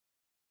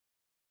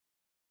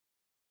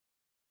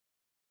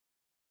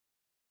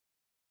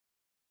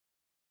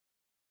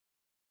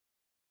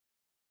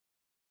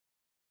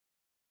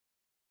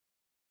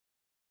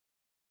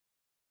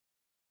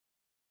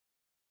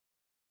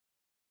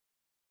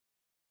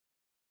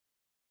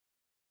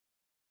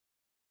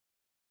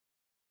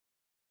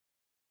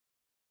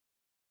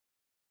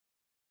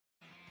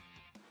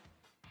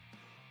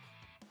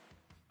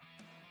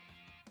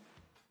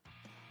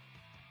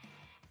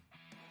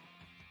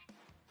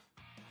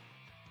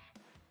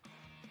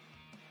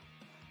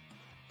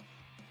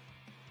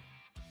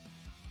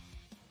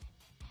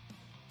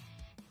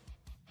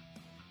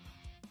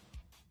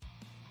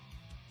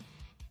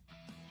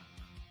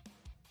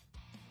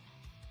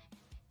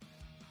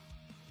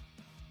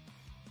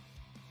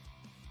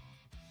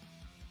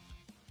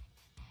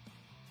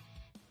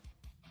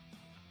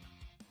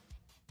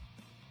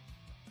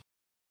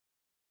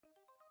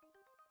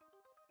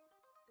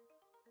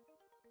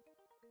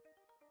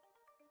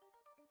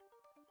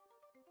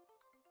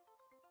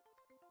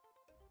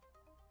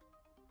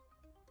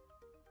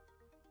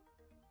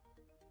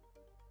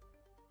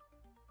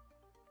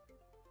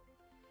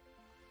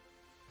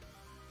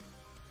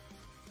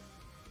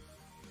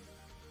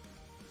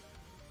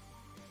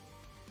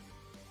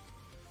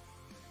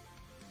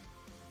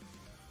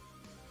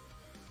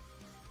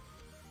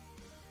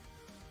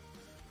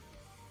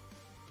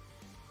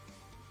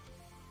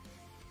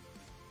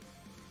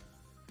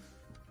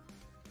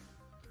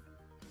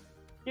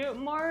Good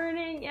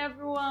morning,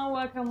 everyone.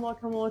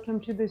 Welcome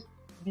to this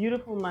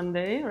beautiful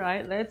Monday,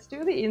 right? Let's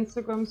do the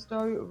Instagram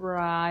story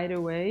right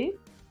away.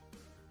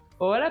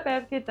 Hola,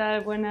 Pep, ¿qué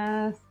tal?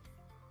 Buenas.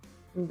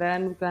 And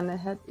then we're gonna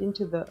head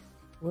into the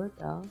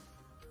workout.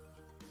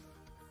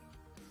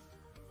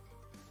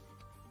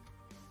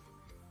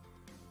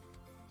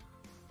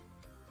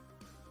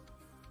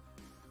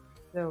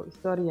 So,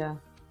 historia.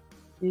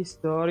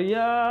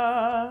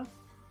 Historia.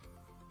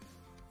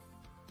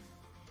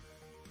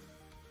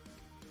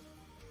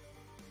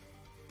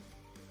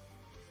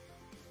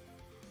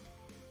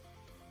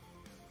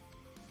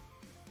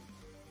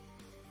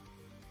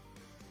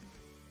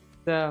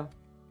 So,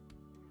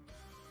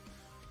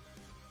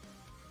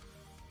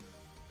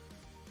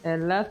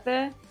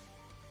 enlace,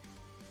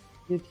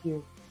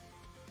 YouTube.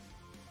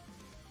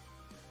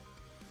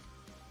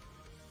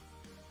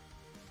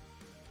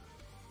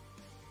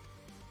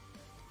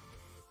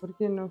 ¿Por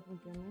qué no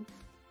funciona?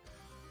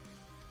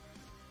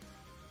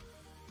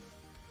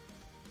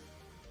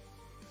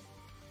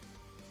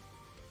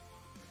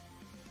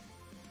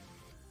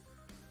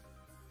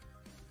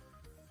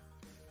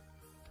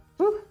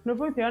 No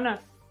funciona.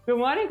 Good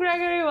morning,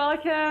 Gregory.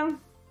 Welcome.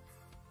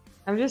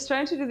 I'm just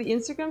trying to do the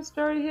Instagram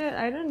story here.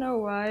 I don't know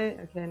why.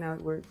 Okay, now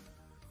it works.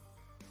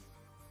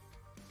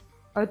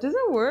 Oh, it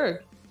doesn't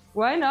work.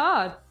 Why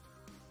not?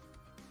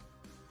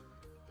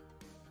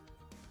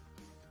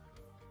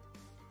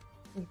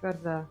 Es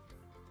verdad.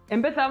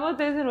 Empezamos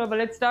desde nuevo.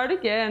 Let's start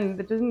again.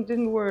 It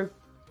didn't work.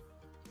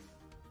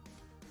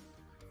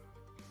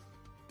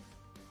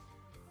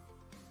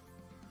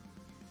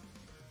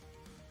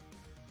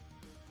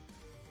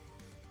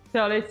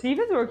 So let's see if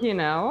it's working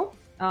now.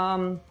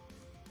 I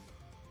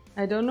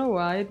don't know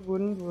why it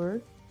wouldn't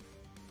work.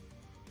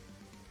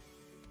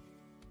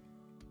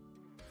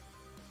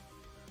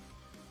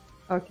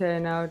 Okay,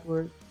 now it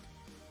works.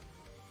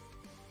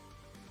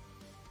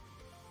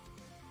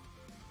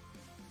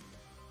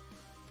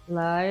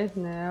 Live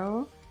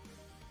now.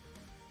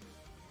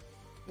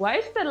 Why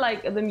is that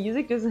like the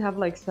music doesn't have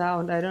like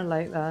sound? I don't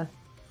like that.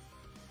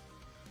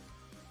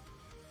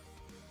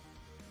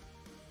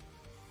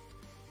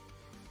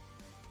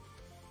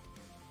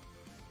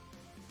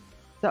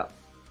 So,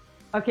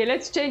 okay,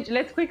 let's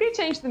quickly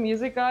change the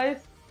music,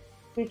 guys.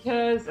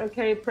 Because,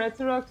 okay,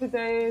 Pretzel Rock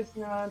today is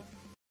not,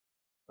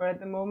 or at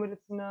the moment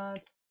it's not.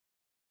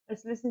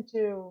 Let's listen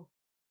to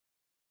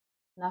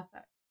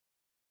Snapback.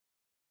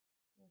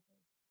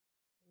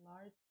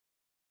 Large.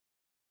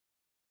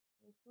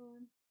 This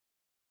one.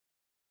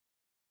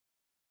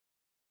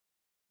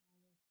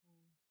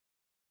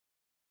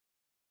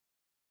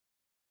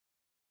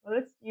 Well,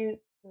 let's use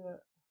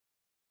the,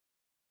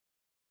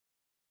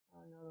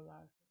 oh no, the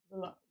last one. The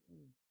last.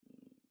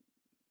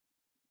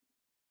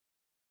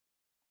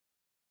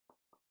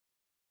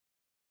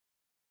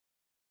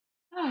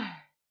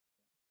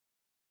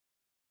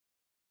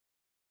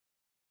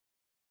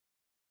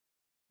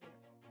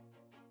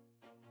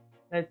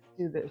 Let's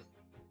do this.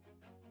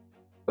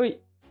 Oi.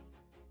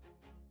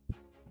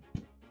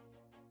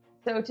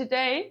 So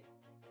today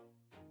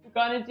we're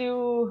gonna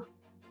do.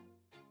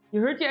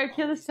 You hurt your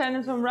Achilles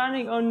tendon from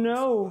running. Oh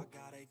no.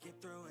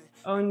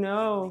 Oh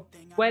no.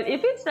 Well,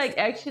 if it's like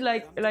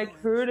actually like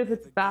hurt, if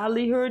it's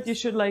badly hurt, you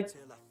should like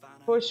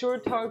for sure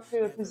talk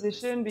to a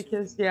physician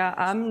because yeah,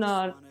 I'm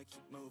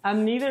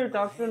neither a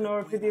doctor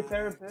nor a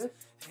physiotherapist.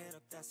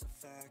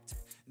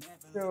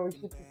 So you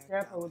should be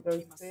careful with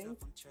those things.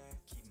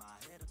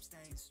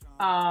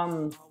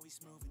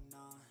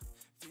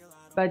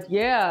 But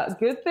yeah,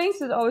 good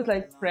things is always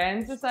like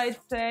Francis, I'd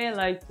say,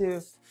 like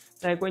to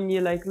like when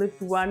you like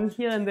lift one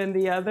heel and then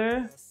the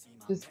other,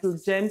 just to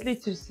gently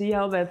to see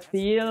how that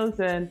feels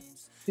and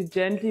to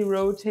gently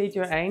rotate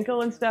your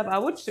ankle and stuff. I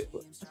would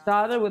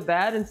start with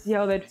that and see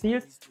how that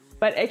feels.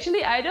 But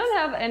actually, I don't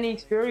have any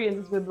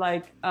experience with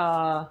like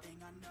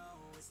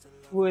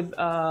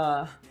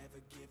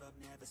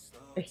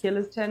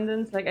Achilles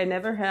tendons. Like I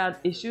never had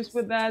issues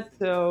with that,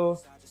 so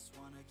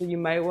you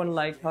might want to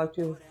like talk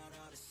to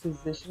a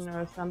physician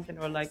or something,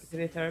 or like a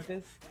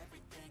physiotherapist.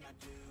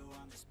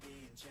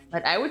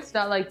 But I would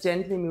start like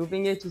gently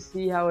moving it to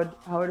see how it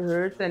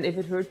hurts, and if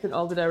it hurts in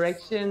all the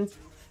directions.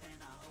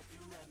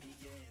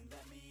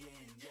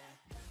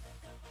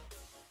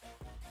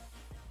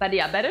 But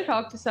yeah, better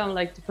talk to some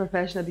like to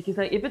professional, because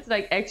like if it's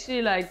like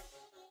actually like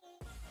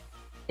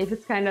if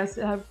it's kind of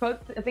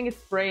I think it's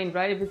sprained,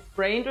 right? If it's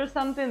sprained or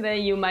something,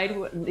 then you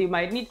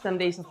might need some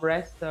days of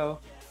rest. So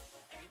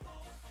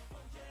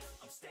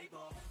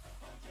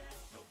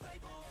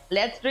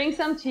let's drink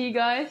some tea,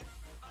 guys.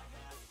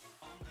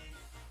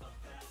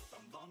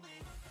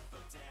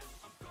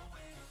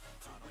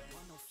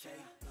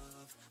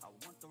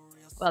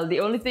 Well,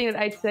 the only thing that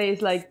I'd say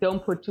is like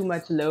don't put too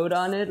much load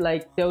on it.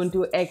 Like don't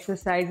do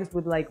exercises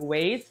with like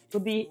weights for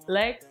the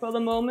legs for the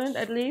moment,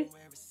 at least.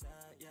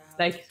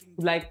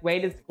 Like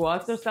weighted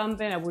squats or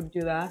something. I wouldn't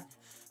do that.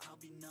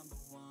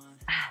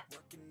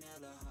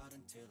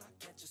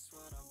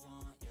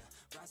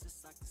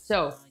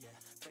 So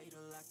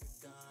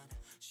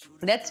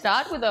let's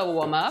start with a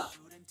warm up.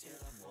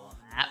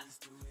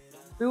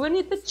 We will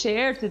need the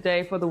chair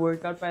today for the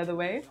workout, by the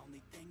way.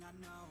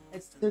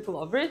 Let's circle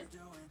over it.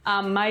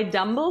 My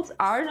dumbbells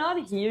are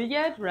not here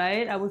yet,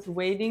 right? I was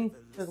waiting,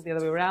 circle the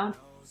other way around.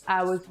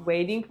 I was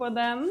waiting for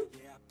them.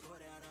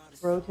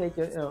 Rotate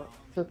your,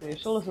 circle your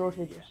shoulders,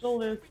 rotate your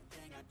shoulders.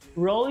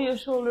 Roll your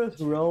shoulders,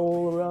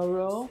 roll, roll,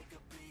 roll.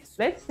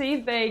 Let's see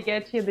if they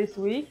get here this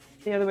week,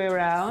 the other way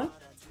around.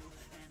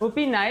 Would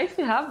be nice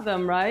to have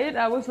them, right?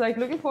 I was like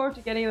looking forward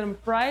to getting them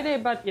Friday,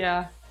 but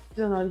yeah,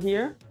 still not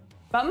here.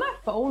 But my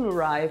phone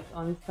arrived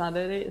on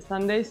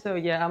Sunday, so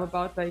yeah, I'm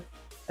about like,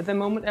 at the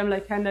moment I'm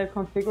like kind of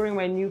configuring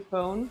my new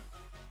phone.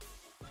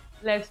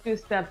 Let's do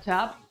step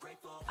tap.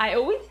 I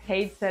always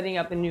hate setting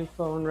up a new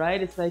phone,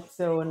 right? It's like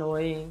so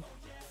annoying.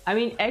 I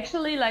mean,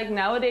 actually, like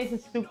nowadays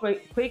it's super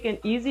quick and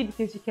easy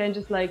because you can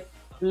just like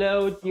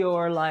load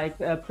your like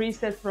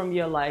presets from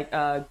your like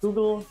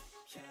Google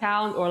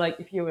account, or like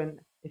if you're an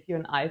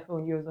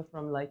iPhone user,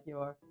 from like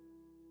your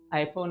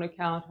iPhone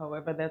account,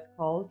 however that's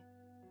called.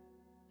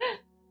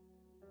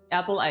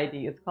 Apple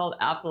ID. It's called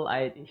Apple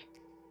ID.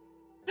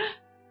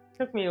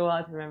 Took me a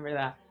while to remember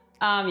that.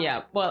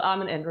 Yeah. Well, I'm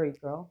an Android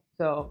girl,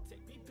 so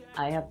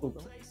I have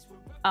Google.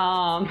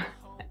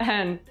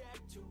 And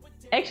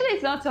actually,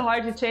 it's not so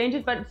hard to change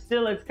it, but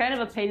still, it's kind of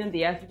a pain in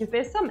the ass because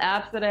there's some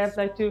apps that I have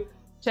like to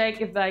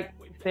check if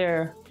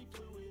they're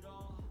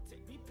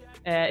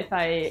if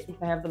I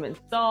have them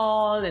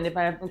installed and if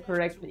I have them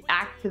correctly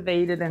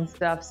activated and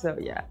stuff. So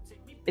yeah,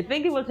 I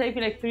think it will take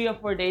me like 3 or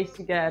 4 days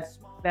to get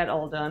that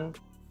all done.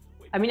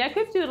 I mean, I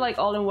could do it like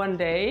all in one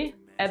day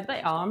at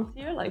the arms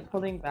here, like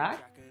pulling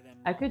back.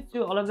 I could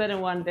do all of that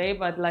in one day,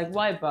 but like,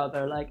 why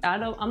bother? Like,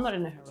 I'm not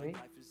in a hurry.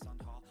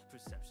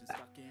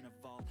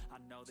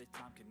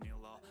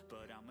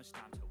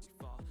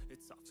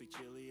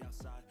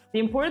 The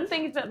important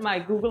thing is that my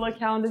Google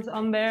account is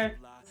on there,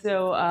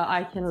 so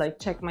I can like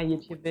check my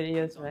YouTube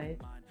videos, right?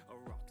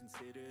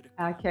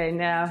 Okay,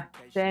 now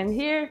stand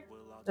here.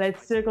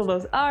 Let's circle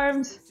those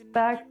arms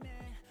back.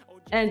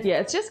 And yeah,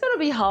 it's just gonna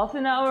be half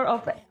an hour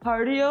of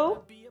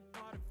cardio,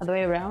 other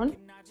way around.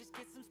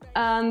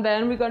 And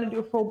then we're gonna do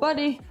a full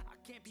body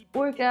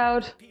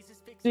workout,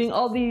 doing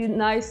all these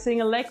nice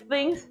single leg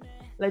things.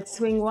 Let's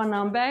swing one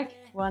arm back,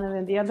 one and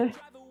then the other.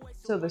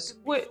 So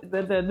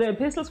the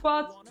pistol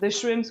squats, the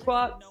shrimp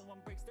squats,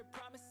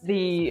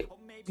 the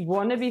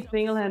wannabe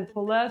single hand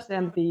pull-ups,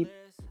 and the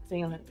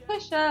single hand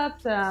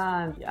push-ups,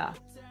 and yeah,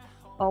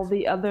 all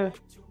the other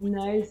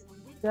nice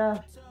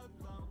stuff.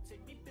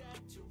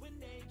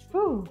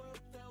 Whew.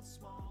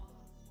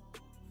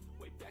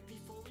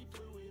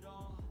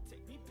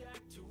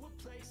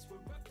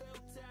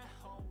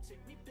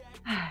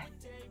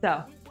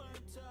 So,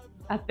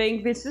 I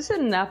think this is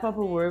enough of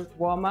a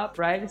warm-up,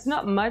 right? It's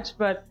not much,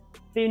 but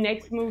the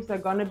next moves are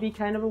gonna be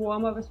kind of a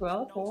warm-up as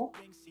well. Cool.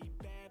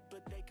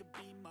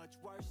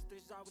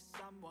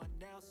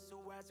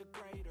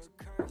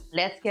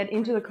 Let's get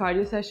into the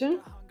cardio session.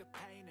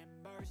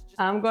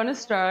 I'm gonna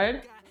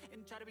start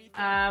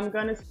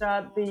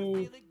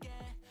the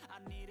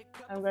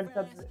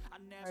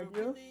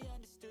cardio,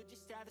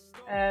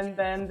 and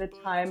then the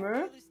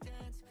timer.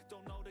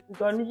 We're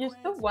gonna use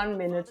the 1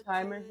 minute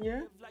timer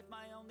here.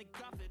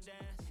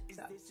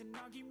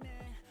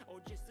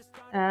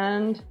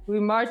 And we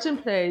march in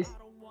place.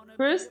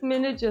 First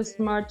minute just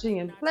marching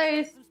in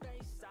place.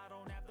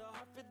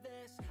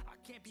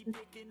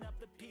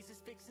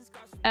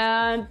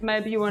 And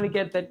maybe you want to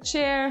get the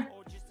chair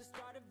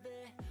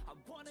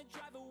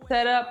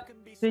set up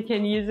so you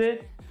can use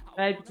it,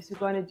 right? Because we're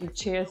going to do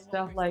chair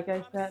stuff, like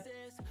I said.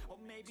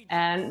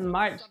 And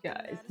march,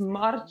 guys.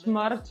 March,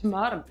 march,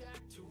 march.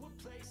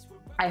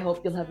 I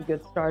hope you'll have a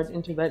good start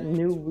into that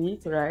new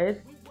week,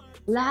 right?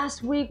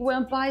 Last week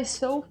went by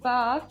so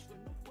fast.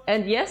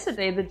 And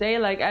yesterday, the day,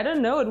 like, I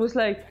don't know, it was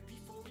like,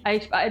 I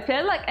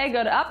felt like I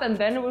got up and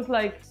then it was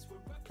like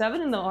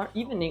 7 in the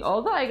evening.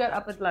 Although I got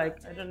up at like,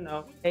 I don't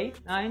know, 8,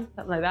 9,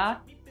 something like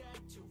that.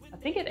 I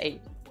think at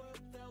 8.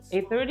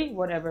 8:30,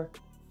 whatever.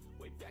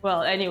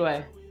 Well,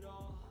 anyway.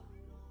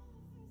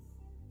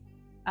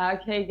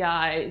 Okay,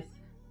 guys.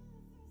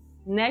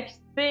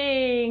 Next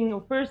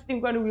thing, first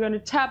thing we're gonna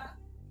tap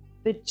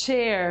the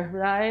chair,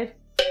 right?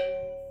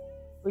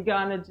 We're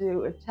gonna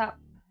do a tap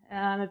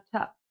and a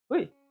tap.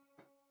 Wait.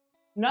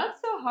 Not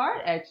so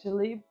hard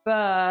actually,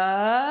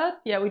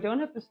 but yeah, we don't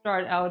have to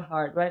start out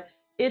hard, right?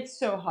 It's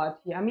so hot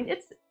here. I mean,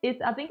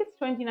 I think it's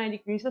 29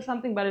 degrees or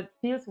something, but it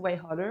feels way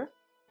hotter.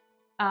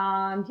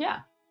 And yeah,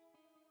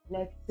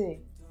 let's see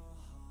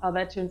how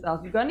that turns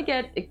out. We're gonna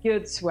get a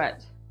good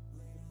sweat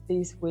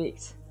these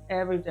weeks,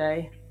 every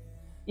day,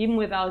 even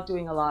without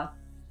doing a lot.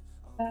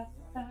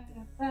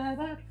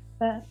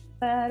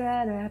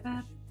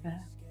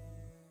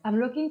 I'm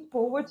looking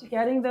forward to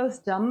getting those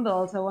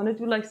dumbbells. I want to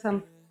do like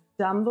some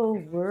dumbbell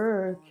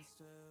work.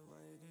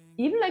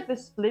 Even like the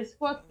split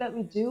squats that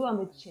we do on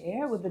the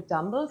chair with the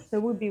dumbbells, that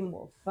would be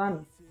more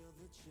fun.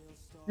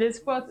 Split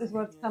squats is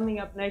what's coming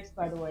up next,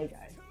 by the way,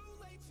 guys.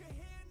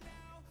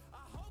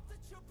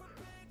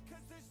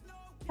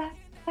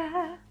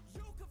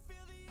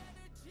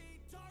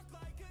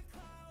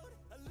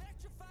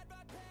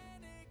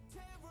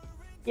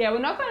 Yeah, we're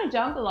not going to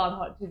jump a lot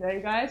hot today,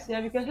 guys.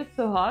 Yeah, because it's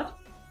so hot.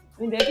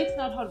 I mean, maybe it's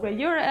not hot where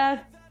you're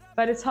at,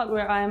 but it's hot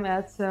where I am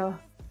at. So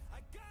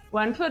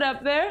one foot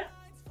up there,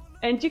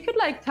 and you could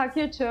like tuck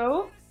your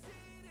toe,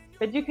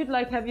 but you could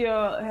like have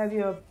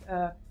your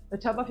the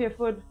top of your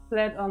foot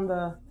flat on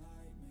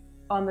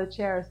the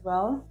chair as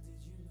well.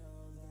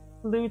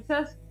 Glutes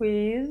are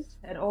squeezed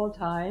at all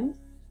times,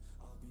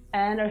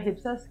 and our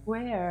hips are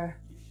square,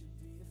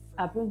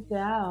 up and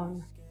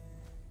down.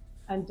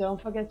 And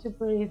don't forget to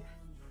breathe.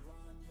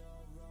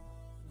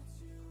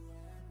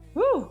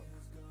 Woo!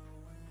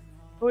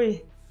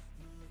 Wait.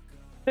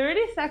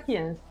 30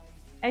 seconds.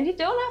 And you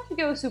don't have to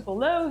go super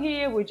low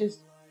here. We're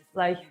just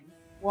like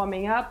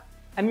warming up.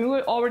 I mean,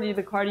 we're already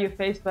the cardio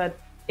phase, but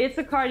it's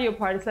a cardio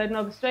part. It's like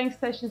another strength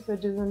session, so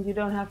you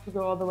don't have to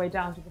go all the way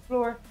down to the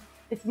floor.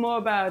 It's more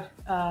about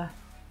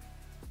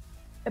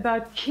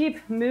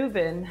keep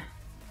moving.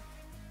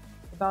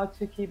 About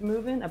to keep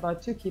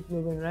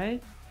moving,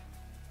 right?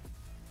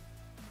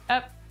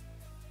 Up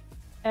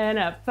and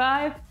up.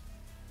 5,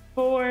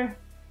 4,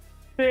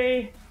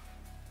 3,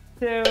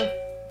 2,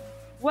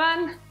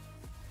 1.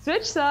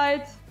 Switch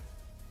sides.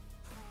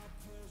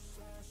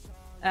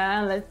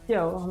 And let's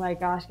go. Oh my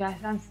gosh, guys,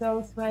 I'm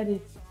so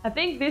sweaty. I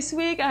think this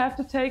week I have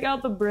to take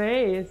out the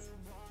braids.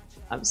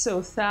 I'm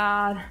so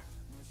sad.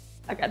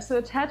 I got so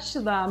attached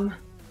to them.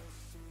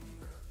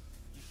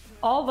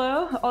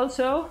 Although,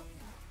 also,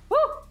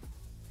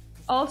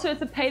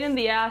 it's a pain in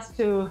the ass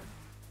to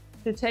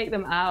take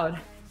them out.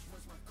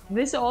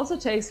 This also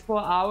takes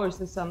 4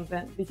 hours or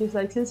something, because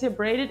like since you're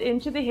braided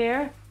into the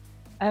hair,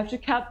 I have to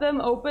cut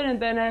them open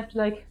and then I have to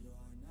like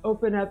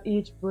open up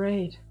each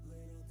braid.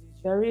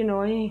 Very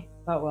annoying,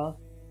 but well,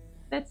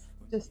 that's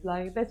just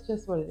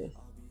what it is.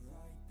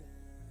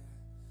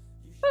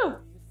 Whew.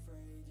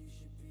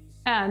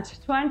 And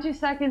 20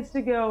 seconds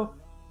to go.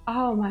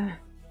 Oh my,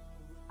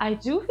 I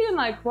do feel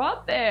my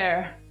quad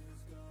there.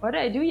 What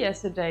did I do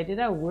yesterday? Did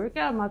I work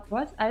out my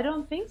quads? I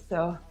don't think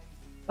so,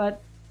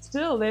 but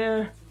still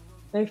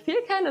they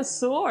feel kind of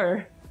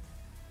sore.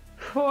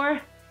 4,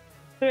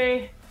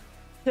 3,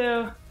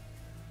 2,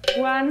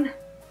 1.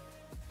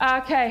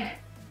 Okay,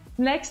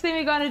 next thing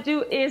we're gonna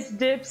do is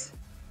dips.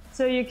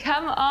 So you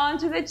come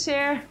onto the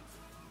chair.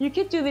 You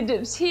could do the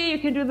dips here, you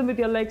can do them with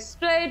your legs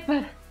straight,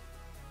 but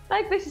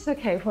like this is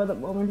okay for the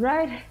moment,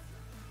 right?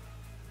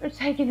 We're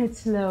taking it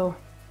slow.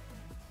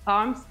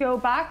 Arms go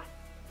back,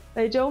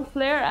 they don't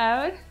flare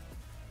out.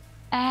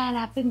 And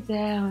up and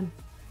down.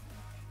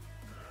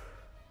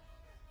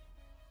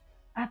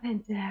 Up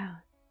and down.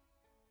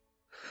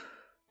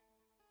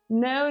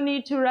 No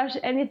need to rush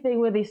anything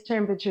with these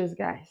temperatures,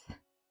 guys.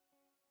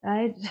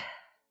 Right?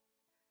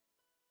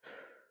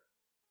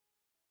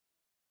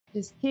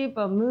 Just keep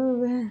on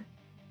moving,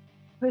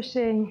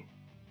 pushing.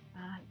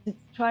 It's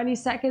 20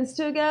 seconds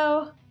to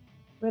go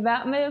with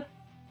that move.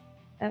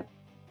 Up,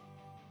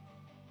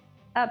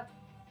 up,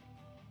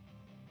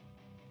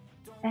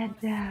 and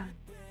down.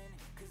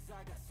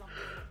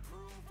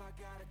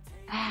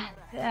 And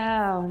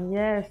down,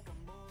 yes.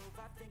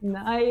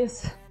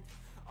 Nice.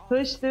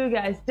 Push through,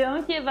 guys.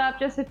 Don't give up.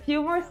 Just a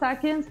few more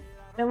seconds,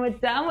 then we're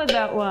done with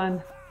that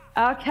one.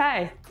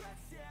 Okay.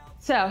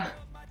 So,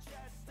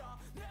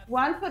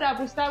 one foot up.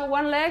 We start with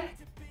one leg,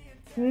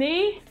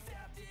 knee,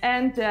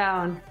 and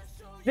down.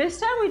 This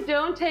time we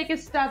don't take a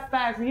step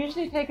back. We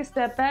usually take a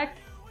step back,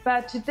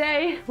 but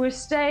today we're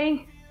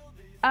staying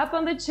up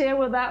on the chair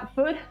with that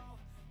foot,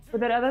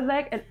 with that other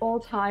leg at all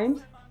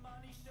times,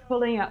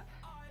 pulling up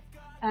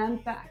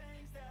and back,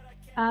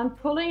 and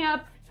pulling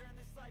up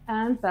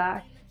and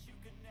back.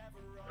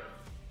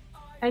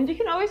 And you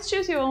can always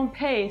choose your own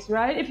pace,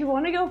 right? If you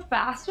want to go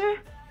faster,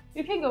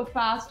 you can go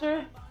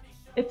faster.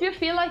 If you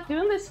feel like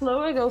doing this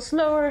slower, go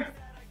slower.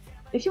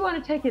 If you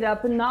want to take it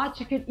up a notch,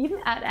 you could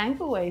even add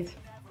ankle weights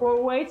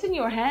or weights in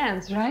your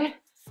hands, right?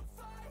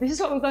 This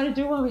is what we're going to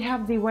do when we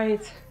have the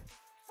weights.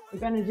 We're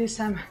going to do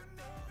some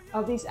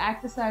of these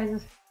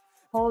exercises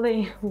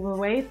holding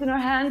weights in our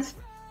hands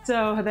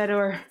so that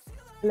our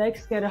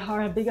legs get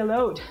a bigger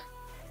load,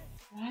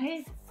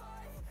 right?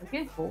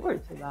 Looking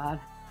forward to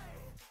that.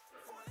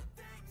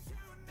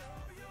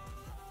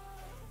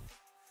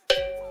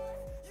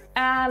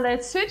 And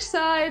let's switch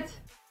sides.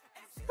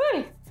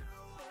 Whee.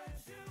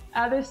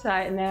 Other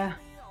side now.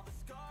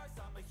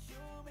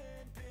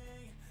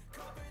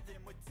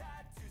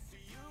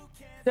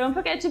 Don't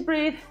forget to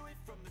breathe.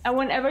 And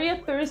whenever you're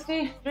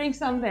thirsty, drink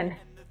something.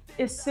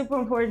 It's super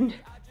important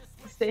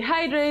to stay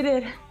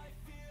hydrated,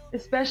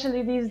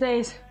 especially these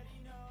days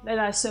that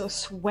are so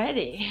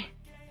sweaty.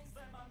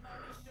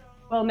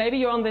 Well, maybe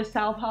you're on the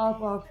south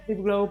half of the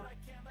globe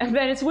and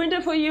then it's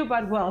winter for you,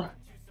 but well,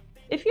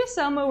 if you're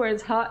somewhere where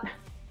it's hot,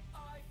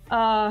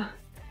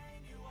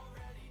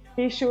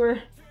 make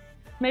sure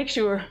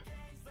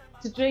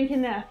to drink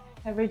enough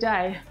every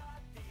day.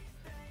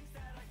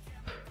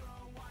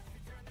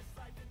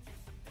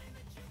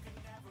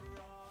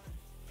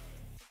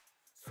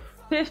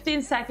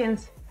 "15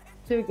 seconds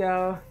to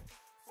go.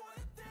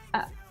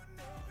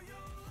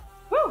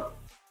 Woo.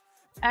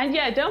 And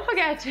yeah, don't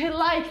forget to hit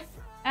like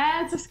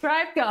and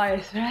subscribe,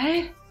 guys,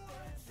 right?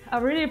 I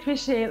really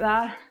appreciate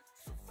that.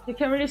 You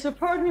can really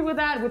support me with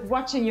that. With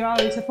watching, you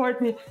always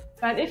support me.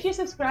 But if you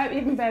subscribe,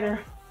 even better.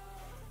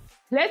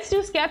 Let's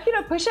do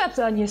scapular push-ups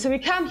on you. So we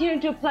come here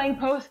into a plank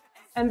pose,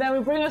 and then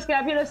we bring our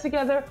scapulas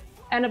together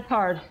and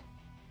apart.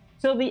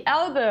 So the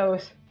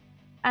elbows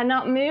are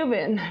not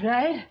moving,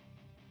 right?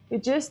 We're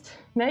just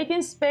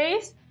making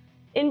space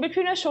in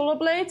between our shoulder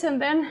blades,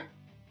 and then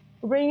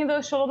bringing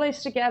those shoulder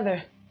blades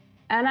together.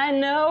 And I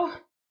know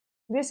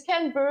this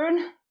can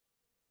burn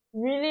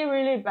really,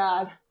 really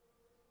bad.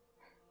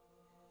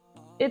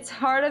 It's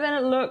harder than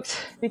it looks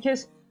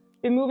because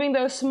we're moving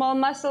those small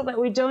muscles that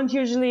we don't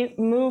usually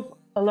move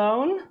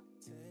alone.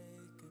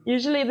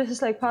 Usually this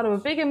is like part of a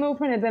bigger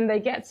movement, and then they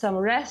get some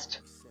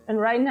rest, and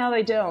right now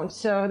they don't.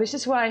 So this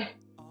is why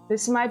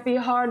this might be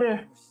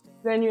harder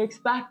than you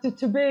expect it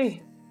to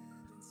be.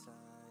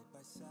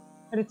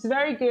 But it's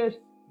very good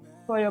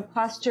for your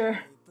posture,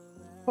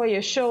 for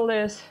your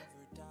shoulders.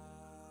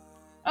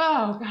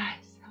 Oh,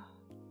 guys,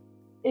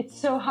 it's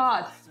so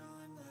hot.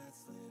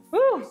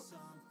 Woo.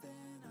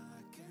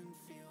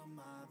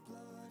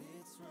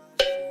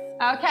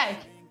 Okay,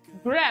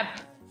 grab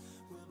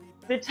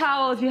the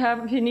towel if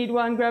you need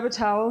one. Grab a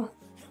towel,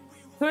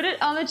 put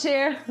it on the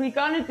chair. We're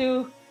gonna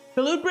do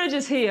glute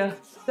bridges here.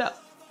 So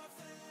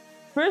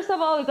first of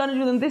all, we're gonna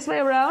do them this way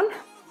around.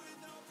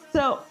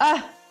 So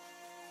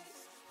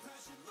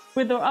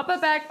with our upper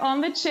back on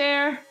the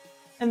chair,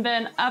 and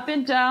then up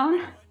and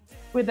down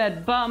with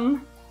that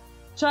bum,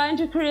 trying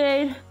to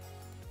create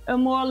a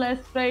more or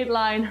less straight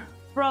line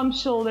from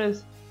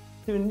shoulders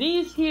to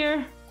knees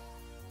here,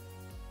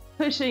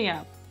 pushing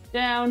up,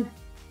 down,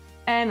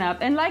 and up.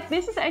 And like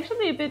this is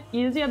actually a bit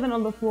easier than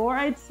on the floor,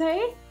 I'd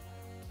say,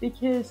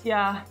 because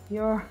yeah,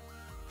 you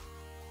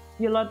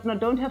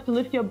don't have to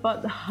lift your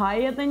butt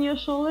higher than your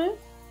shoulders.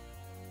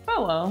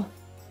 Oh well.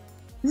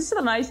 This is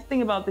the nice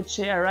thing about the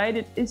chair, right?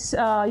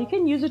 You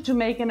can use it to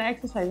make an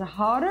exercise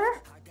harder,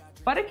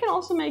 but it can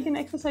also make an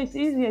exercise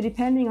easier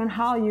depending on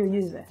how you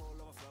use it.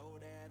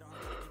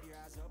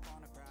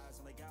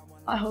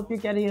 I hope you're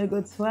getting a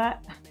good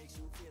sweat.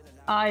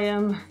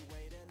 I'm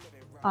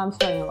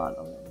sweating a lot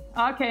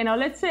already. Okay, now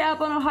let's stay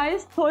up on our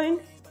highest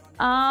point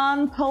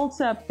and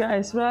pulse up,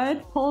 guys, right?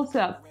 Pulse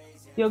up.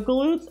 Your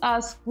glutes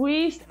are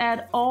squeezed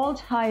at all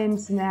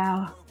times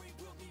now.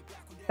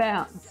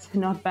 Bounce,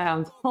 not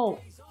bounce, pulse.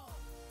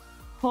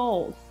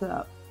 Pulse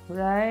up,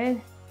 right?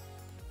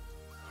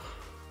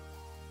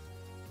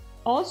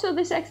 Also,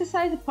 this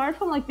exercise, apart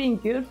from like being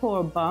good for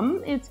a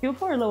bum, it's good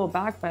for a lower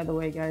back, by the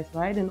way, guys,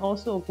 right? And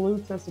also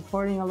glutes are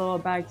supporting a lower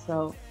back,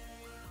 so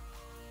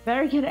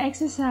very good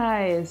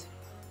exercise.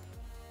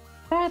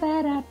 Ba,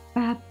 ba, da,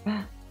 ba,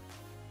 ba.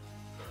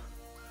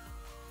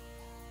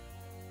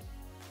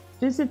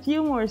 Just a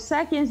few more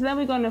seconds, then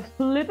we're gonna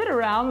flip it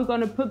around. We're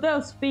gonna put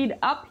those feet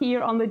up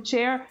here on the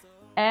chair,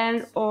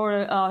 and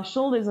our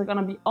shoulders are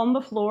gonna be on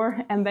the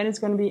floor, and then it's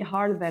gonna be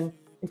harder than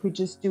if we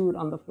just do it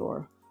on the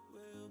floor.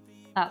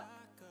 Up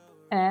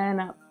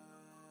and up.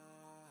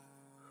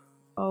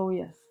 Oh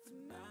yes.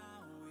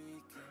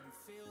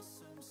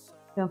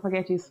 Don't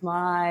forget to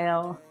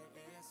smile.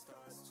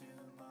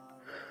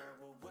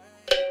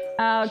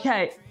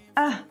 Okay.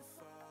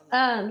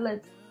 And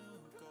let's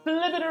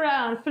flip it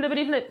around.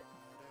 Flippity flip.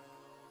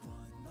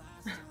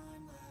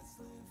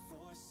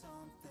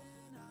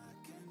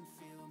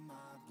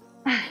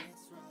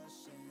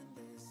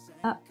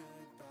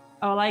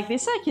 Oh, like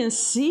this I can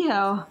see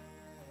how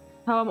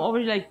I'm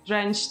already like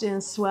drenched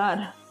in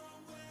sweat.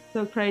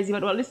 So crazy,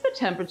 but well, it's the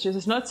temperatures.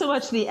 It's not so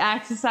much the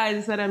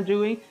exercises that I'm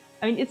doing.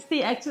 I mean, it's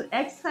the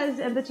exercises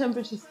and the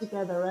temperatures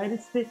together, right?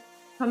 It's the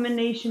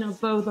combination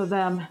of both of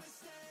them.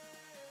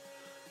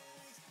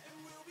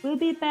 We'll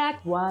be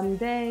back one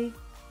day.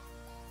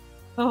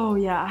 Oh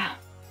yeah.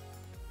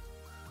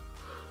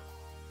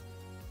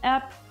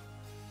 Up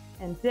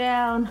and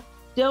down.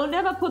 Don't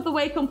ever put the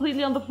weight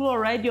completely on the floor,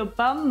 right? Your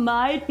bum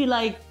might be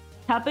like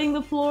tapping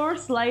the floor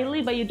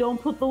slightly, but you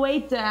don't put the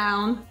weight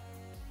down.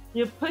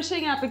 You're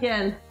pushing up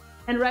again.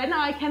 And right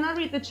now I cannot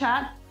read the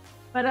chat,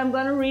 but I'm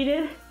gonna read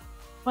it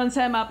once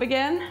I'm up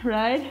again,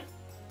 right?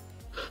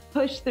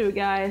 Push through,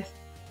 guys.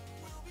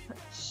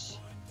 Push.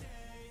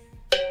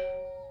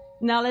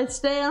 Now let's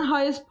stay on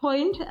highest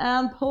point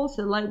and pulse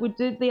it like we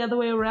did the other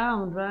way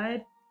around,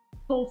 right?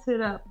 Pulse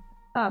it up,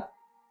 up,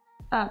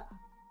 up.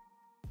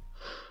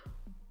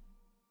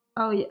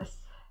 Oh yes,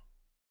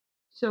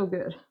 so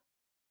good.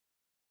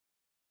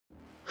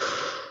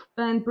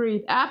 And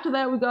breathe. After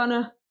that, we're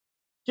gonna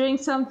drink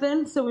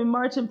something. So we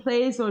march in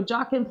place or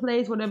jog in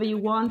place, whatever you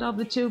want of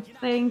the two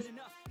things,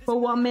 for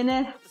 1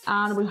 minute,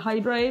 and we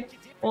hydrate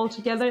all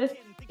together.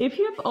 If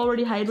you've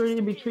already hydrated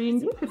in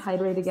between, you could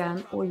hydrate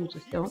again, or you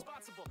just don't.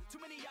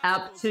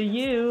 Up to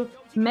you.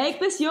 Make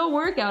this your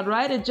workout,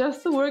 right?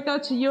 Adjust the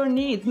workout to your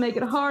needs. Make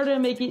it harder,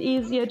 make it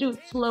easier, do it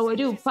slower,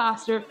 do it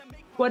faster.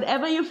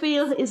 Whatever you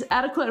feel is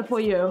adequate for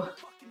you.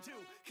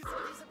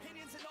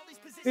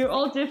 We're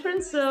all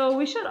different, so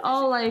we should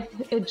all like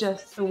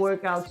adjust the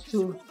workouts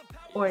to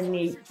our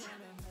needs.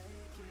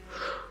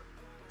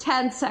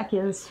 10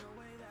 seconds,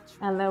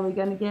 and then we're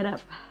gonna get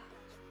up.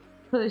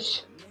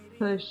 Push,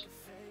 push,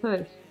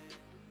 Push.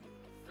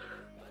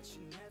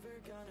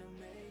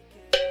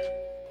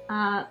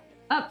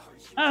 Up.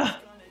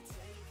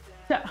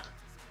 So.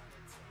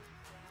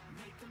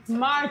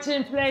 March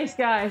in place,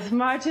 guys.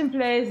 March in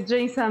place.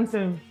 Drink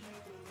something.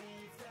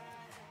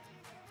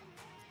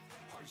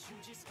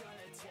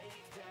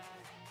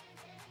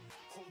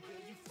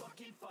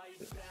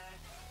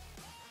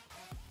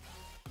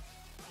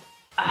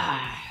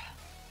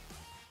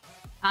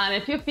 And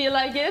if you feel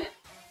like it,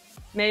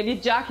 maybe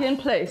jog in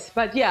place.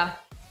 But yeah,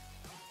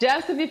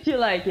 just if you feel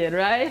like it,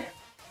 right?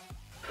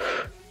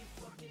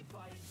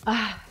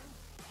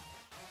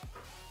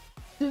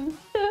 Dum,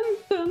 dum,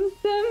 dum,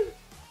 dum.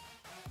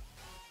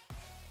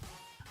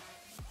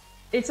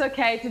 It's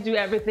okay to do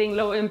everything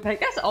low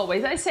impact, as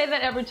always. I say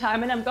that every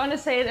time, and I'm gonna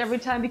say it every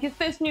time because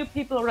there's new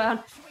people around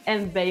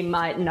and they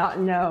might not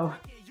know.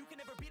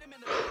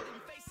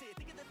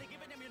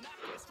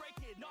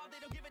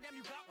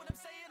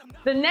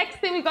 The next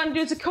thing we're gonna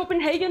do is a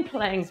Copenhagen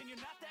plank.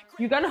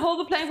 You're gonna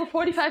hold the plank for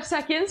 45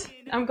 seconds.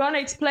 I'm gonna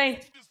explain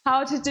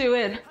how to do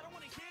it.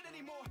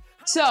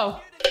 So,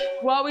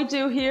 what we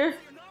do here,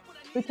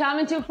 we come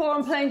into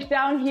forearm plank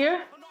down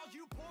here,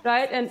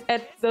 right? And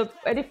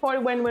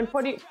when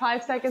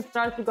 45 seconds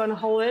starts, we're gonna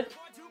hold it.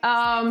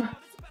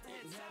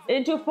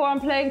 Into forearm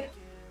plank,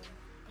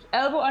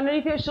 elbow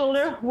underneath your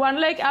shoulder,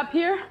 one leg up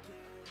here,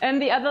 and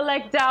the other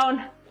leg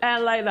down,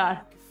 and like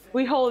that.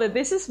 We hold it.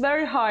 This is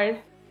very hard.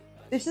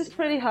 This is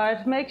pretty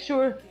hard. Make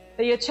sure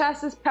that your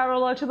chest is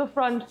parallel to the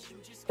front,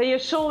 that your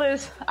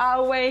shoulders are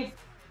away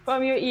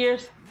from your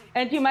ears,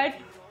 and you might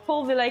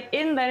pull the leg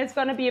in, then it's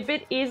gonna be a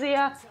bit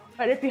easier.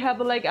 But if you have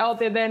the leg out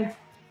there, then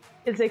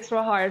it's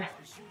extra hard,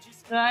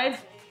 right?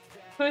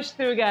 Push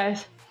through,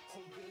 guys.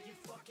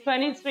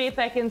 23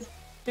 seconds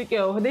to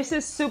go. This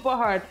is super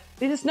hard.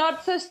 This is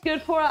not just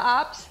good for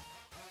our abs.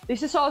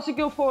 This is also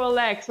good for our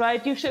legs,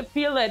 right? You should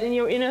feel it in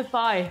your inner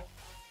thigh.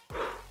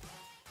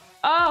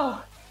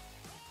 Oh,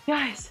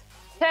 guys,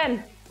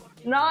 10,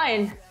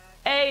 9,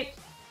 8,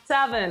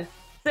 7,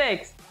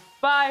 6,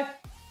 5,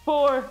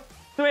 4,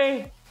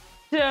 3,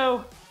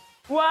 2,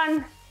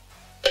 1,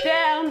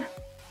 down.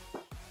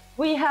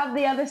 We have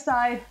the other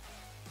side.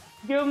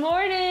 Good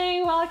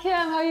morning, welcome,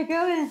 how you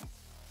going?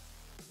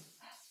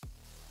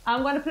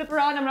 I'm gonna flip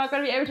around, I'm not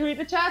gonna be able to read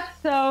the chat,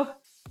 so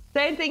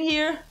same thing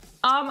here.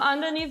 Arm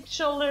underneath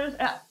shoulders,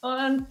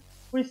 and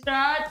we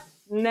start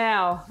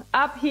now.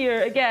 Up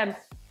here, again,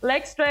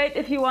 leg straight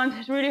if you want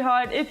it really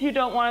hard. If you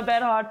don't want it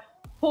that hard,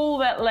 pull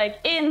that leg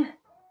in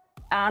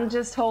and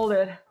just hold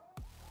it.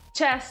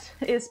 Chest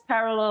is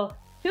parallel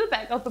to the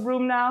back of the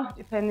room now,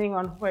 depending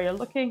on where you're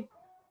looking.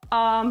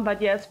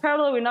 But yeah, it's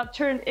parallel, we're not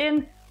turned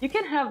in. You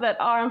can have that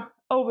arm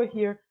over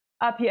here,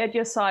 up here at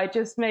your side.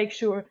 Just make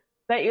sure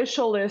that your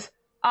shoulders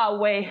are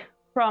away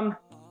from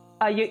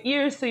your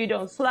ears so you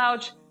don't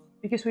slouch,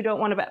 because we don't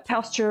want a bad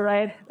posture,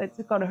 right?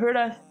 That's gonna hurt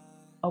us.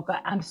 Oh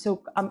God,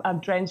 I'm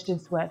drenched in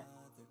sweat.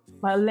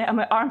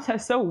 My arms are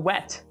so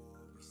wet.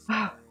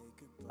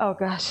 Oh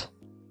gosh.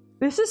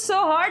 This is so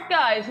hard,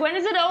 guys. When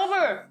is it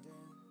over?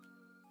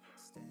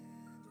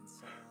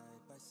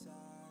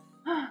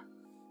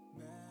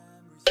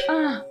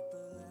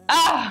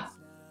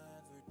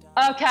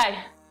 Okay.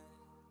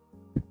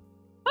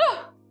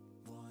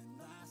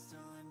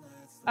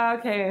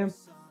 Okay.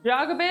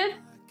 Jog a bit.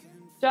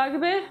 Jog a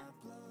bit.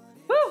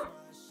 Woo.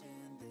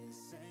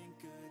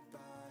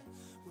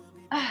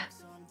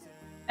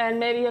 And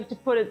maybe you have to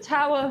put a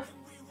towel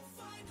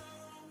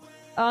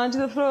onto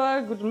the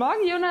floor. Good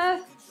morning,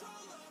 Jonas.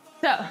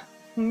 So,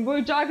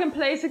 we jog in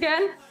place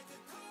again.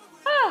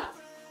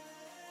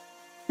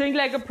 Think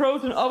like a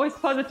proton, always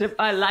positive.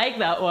 I like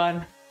that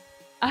one.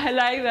 I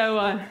like that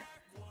one.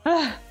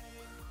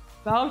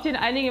 Warum stehen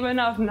einige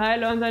Männer auf dem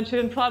Nylon und seinen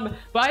schönen Frauenbein?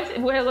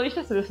 Woher soll ich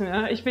das wissen?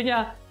 Ja? Ich bin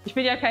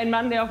ja kein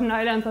Mann, der auf dem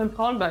Nylon und seinem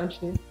Frauenbein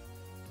steht.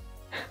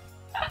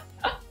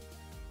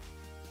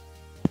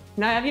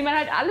 Naja, wie man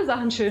halt alle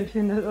Sachen schön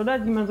findet, oder?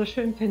 Die man so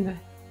schön findet.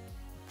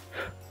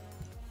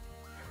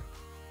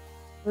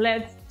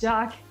 Let's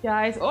jog,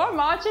 guys. Or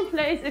march in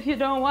place if you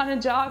don't want to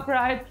jog,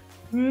 right?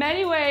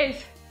 Many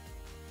ways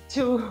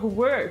to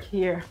work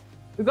here.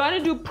 We're gonna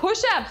do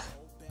push-ups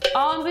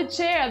on the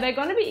chair. They're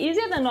gonna be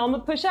easier than normal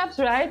push-ups,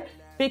 right?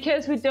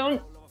 Because we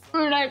don't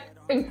like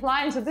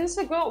incline. So this is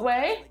a good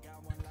way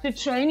to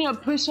train your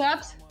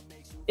push-ups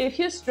if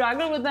you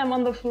struggle with them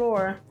on the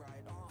floor.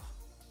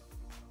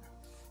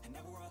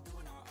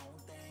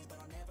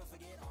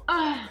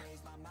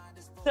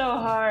 So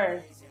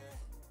hard.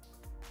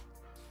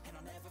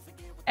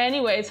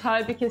 Anyway, it's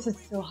hard because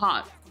it's so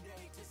hot.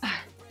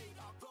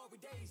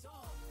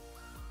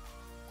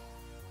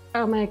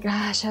 Oh my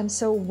gosh, I'm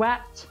so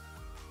wet.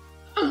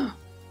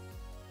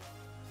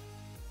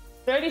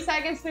 30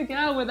 seconds to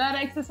go with that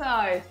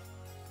exercise.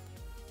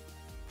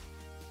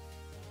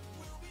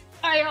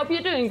 I hope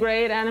you're doing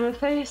great, Anime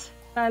Face,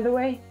 by the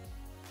way.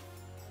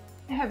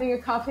 Having a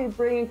coffee,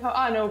 bringing coffee.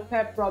 Oh no,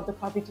 Pep brought the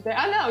coffee today.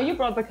 I know, you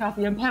brought the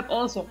coffee and Pep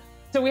also.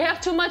 So we have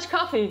too much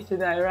coffee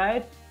today,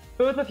 right?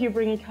 Both of you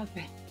bringing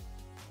coffee.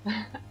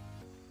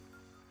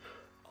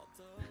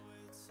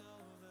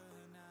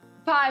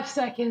 5 5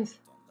 seconds.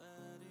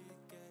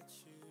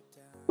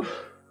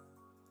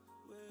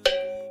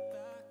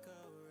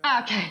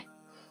 Okay.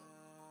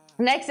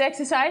 Next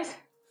exercise.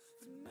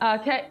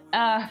 Okay.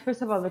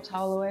 First of all, the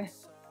towel away.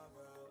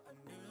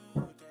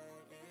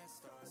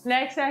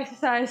 Next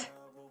exercise.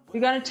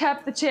 We're gonna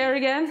tap the chair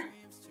again.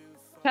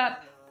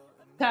 Tap,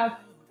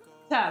 tap,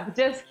 tap.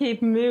 Just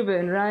keep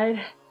moving, right?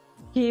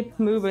 Keep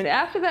moving.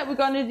 After that, we're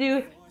gonna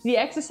do the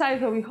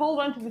exercise where we hold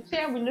onto the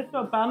chair, we lift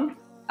our bum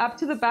up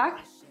to the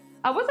back.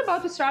 I was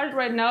about to start it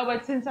right now,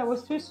 but since I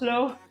was too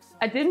slow,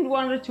 I didn't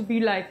want it to be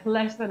like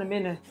less than a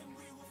minute.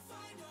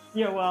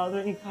 You're well,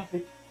 drinking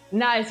coffee.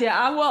 Nice,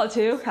 yeah, I'm well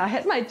too. I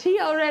had my tea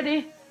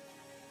already.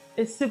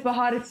 It's super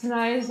hot, it's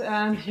nice,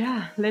 and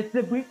yeah, let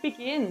the breath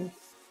begin.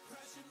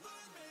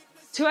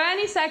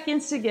 20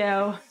 seconds to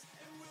go.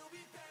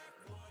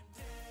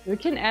 You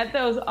can add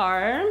those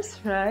arms,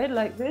 right,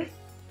 like this.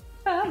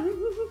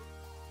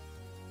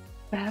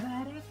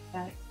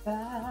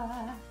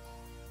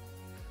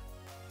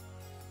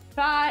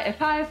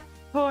 5,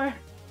 4,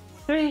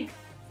 3,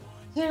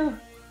 2,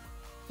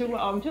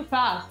 too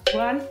fast.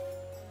 1.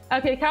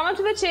 Okay, come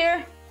onto the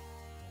chair,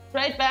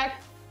 straight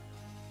back,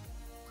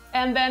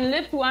 and then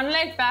lift one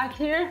leg back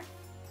here,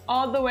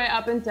 all the way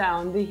up and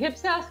down. The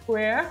hips are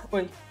square.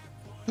 Wait,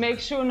 make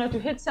sure not to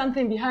hit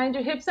something behind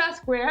your hips are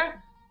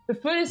square. The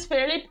foot is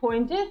fairly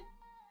pointed,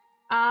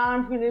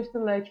 and we lift the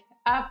leg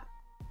up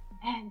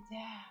and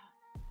down.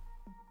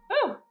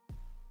 Woo!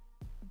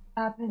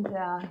 Up and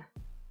down.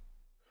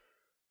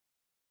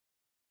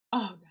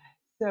 Oh, guys,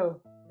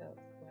 so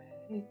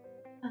sweaty.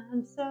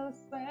 I'm so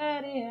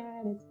sweaty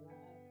and it's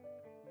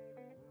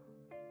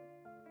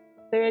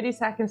 30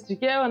 seconds to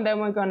go, and then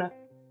we're gonna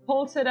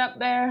pulse it up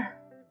there.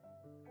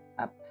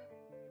 Up,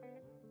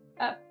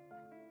 up.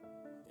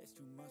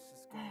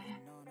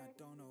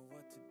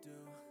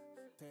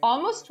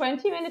 Almost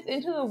 20 minutes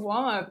into the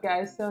warm-up,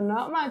 guys, so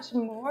not much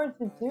more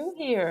to do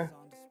here.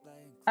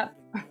 Up.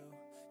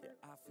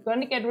 We're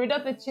gonna get rid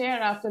of the chair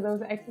after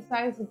those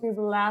exercises to do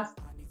the last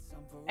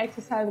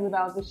exercise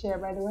without the chair,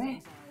 by the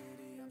way.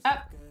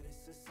 Up,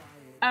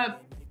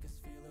 up.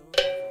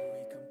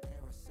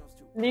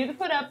 Leave the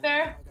foot up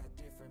there.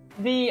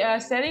 The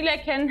standing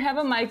leg can have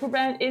a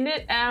microband in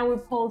it, and we're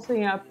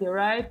pulsing up here,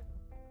 right?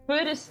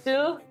 Foot is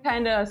still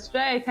kind of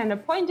straight, kind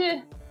of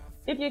pointed,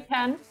 if you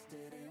can.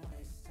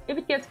 If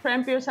it gets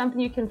crampy or something,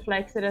 you can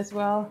flex it as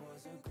well,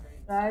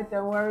 right?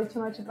 Don't worry too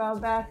much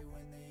about that.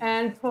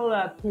 And pull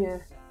up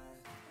here.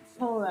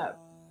 Pull up.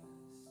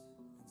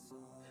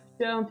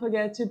 Don't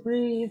forget to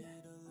breathe.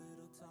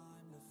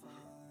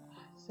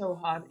 So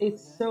hot.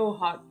 It's so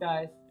hot,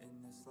 guys.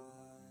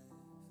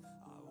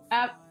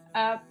 Up,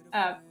 up,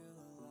 up.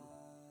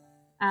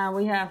 And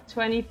we have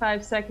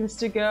 25 seconds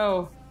to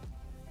go.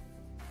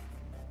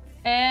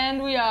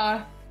 And we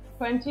are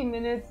 20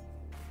 minutes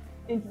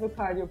into the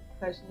cardio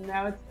session.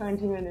 Now it's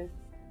 20 minutes.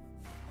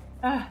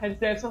 Ah, I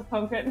just have some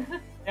pumpkin.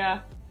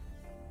 Yeah.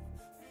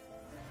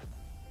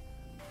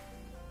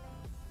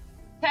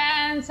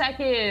 10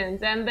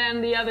 seconds, and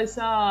then the other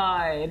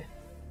side.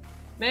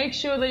 Make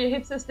sure that your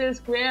hips are still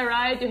square,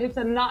 right? Your hips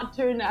are not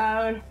turned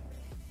out.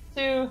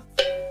 2,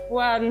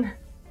 1,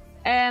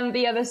 and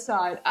the other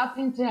side. Up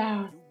and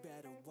down.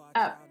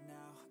 Up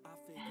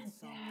and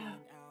down.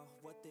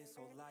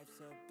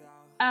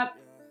 Up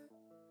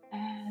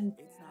and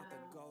down.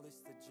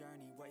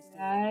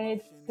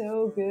 Right,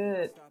 so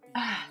good.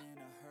 Ah.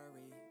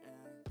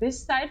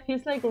 This side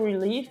feels like a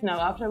relief now.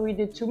 After we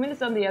did 2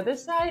 minutes on the other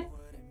side,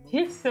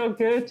 feels so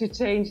good to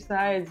change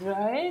sides,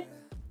 right?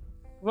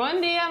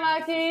 Bom dia,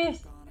 Marquis.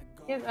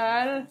 Get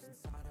out.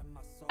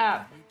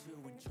 Up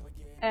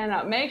and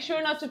up. Make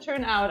sure not to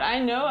turn out. I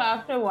know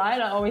after a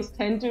while I always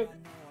tend to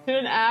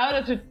turn out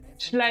or to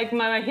like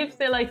my hips.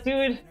 They like do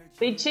it.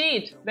 They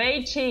cheat.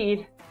 They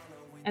cheat,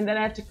 and then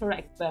I have to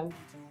correct them.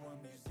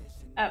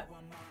 Up.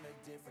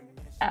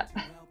 Up.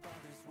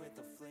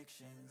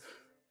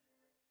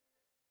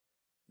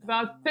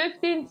 About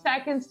 15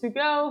 seconds to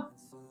go,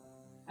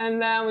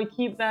 and then we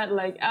keep that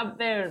like up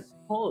there.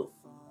 Hold.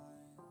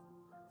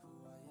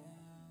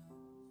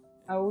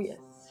 Oh yes.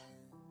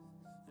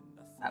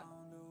 Up.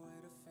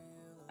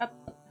 Up.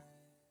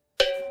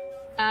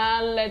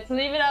 And let's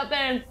leave it out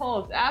there and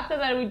pulse. After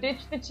that, we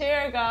ditch the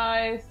chair,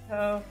 guys.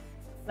 So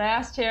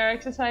last chair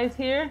exercise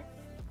here.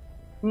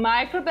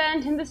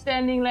 Microband in the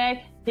standing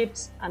leg.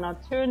 Hips are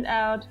not turned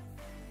out.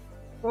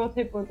 Both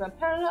hip bones are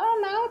parallel. Oh,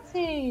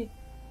 Mauzi!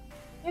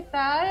 ¿Qué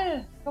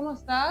tal? ¿Cómo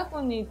estás,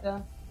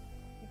 bonita?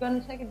 You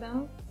gonna check it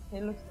down?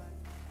 Okay, looks like.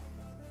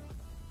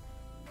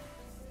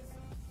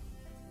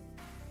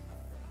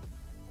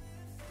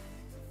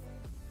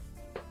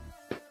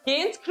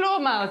 Geh ins Klo,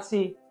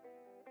 Mauzi.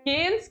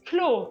 Geh ins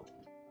Klo.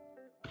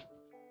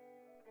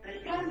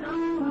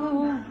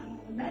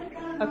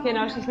 Okay,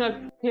 now she's not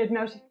here.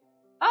 Now she.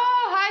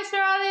 Oh, hi,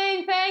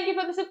 Sterling. Thank you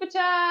for the super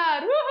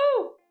chat.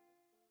 Woohoo!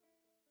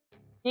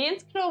 Geh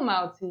ins Klo,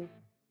 Mauzi.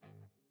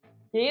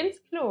 Geh ins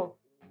Klo.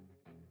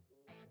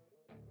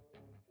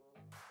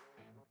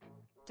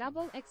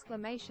 double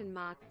exclamation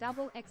mark,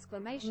 double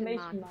exclamation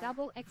mark,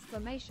 double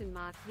exclamation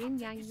mark, yin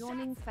yang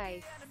yawning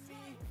face.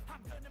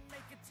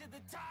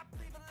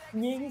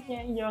 Yin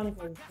yang yawning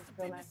face.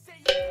 So nice.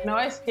 No,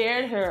 I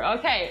scared her.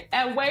 Okay,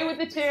 away with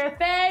the chair.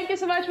 Thank you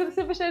so much for the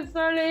super chat,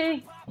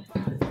 Starly.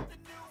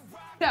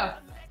 So,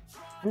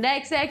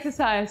 next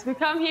exercise. We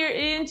come here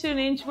into an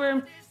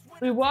inchworm.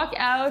 We walk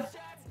out.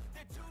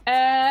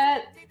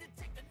 And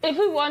if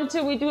we want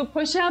to, we do a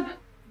push-up,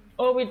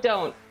 or we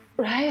don't,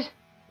 right?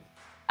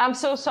 I'm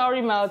so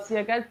sorry,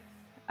 Malty.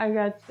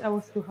 I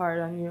was too hard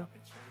on you.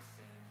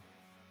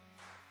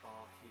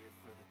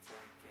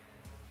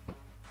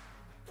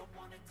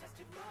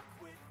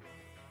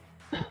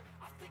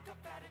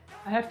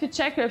 I have to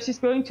check her if she's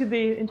going to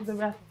into the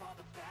bathroom.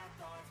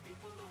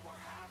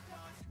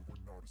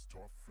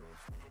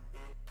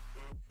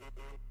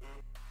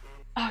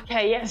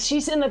 Okay, yes,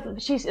 she's in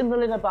the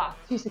little box.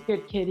 She's a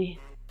good kitty.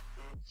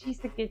 She's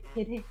a good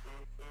kitty.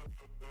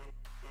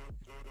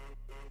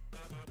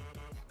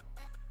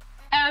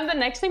 And the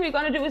next thing we're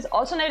gonna do is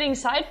alternating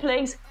side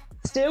planks,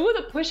 still with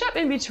a push-up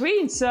in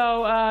between.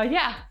 So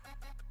yeah,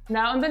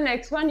 now on the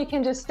next one, you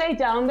can just stay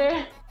down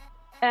there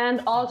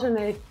and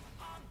alternate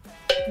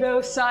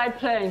those side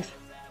planks.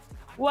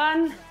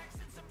 One,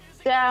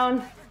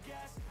 down,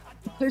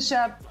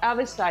 push-up,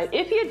 other side.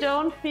 If you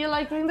don't feel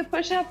like doing the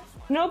push-up,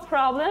 no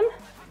problem.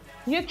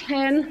 You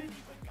can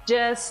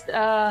just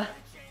stay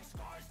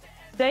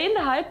in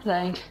the high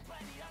plank.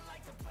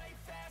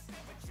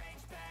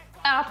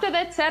 After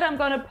that set, I'm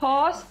gonna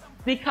pause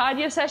the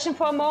cardio session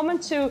for a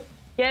moment to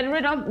get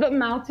rid of the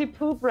mouthy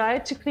poop,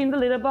 right? To clean the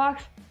litter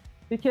box,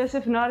 because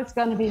if not, it's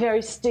gonna be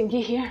very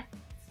stinky here.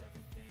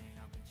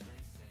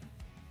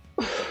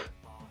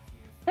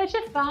 Such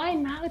a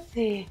fine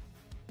mouthy.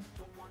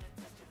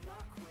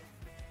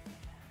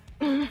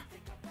 Whew.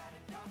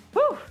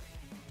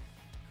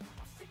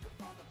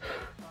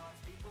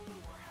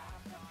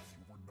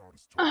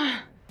 Uh.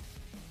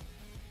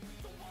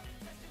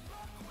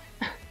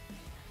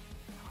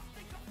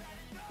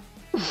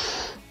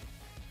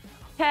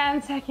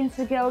 10 seconds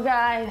to go,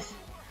 guys.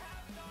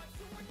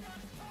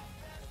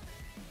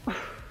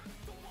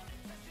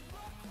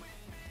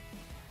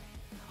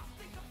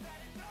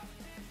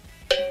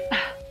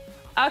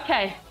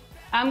 Okay,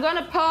 I'm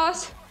gonna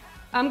pause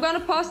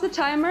the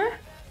timer.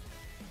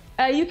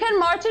 You can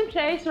march in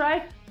place,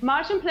 right?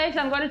 March in place.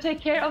 I'm gonna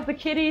take care of the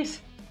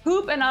kitty's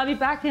poop and I'll be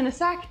back in a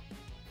sec.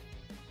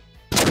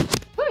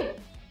 Whee!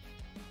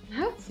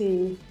 Let's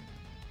see.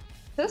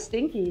 So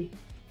stinky.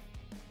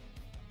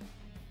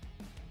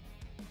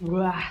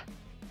 Wow.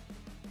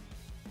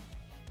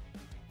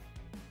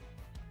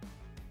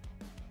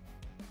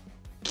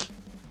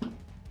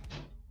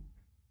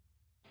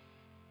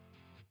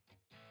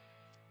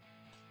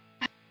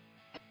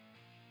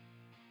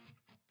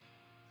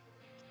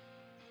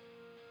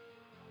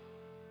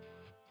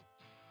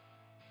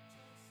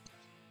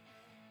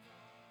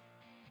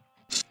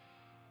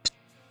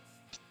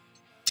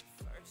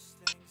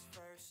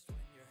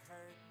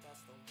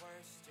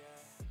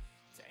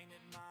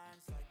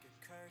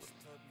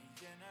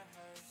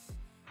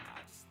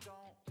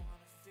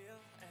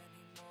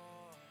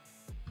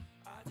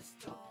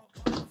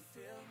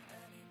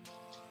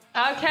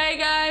 Okay,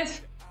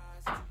 guys.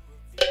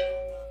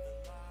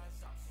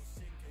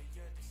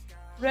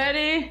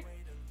 Ready?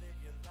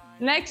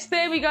 Next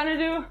day we're gonna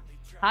do,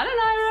 I don't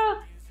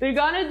know, we're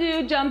gonna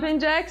do jumping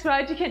jacks,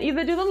 right? You can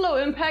either do them low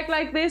impact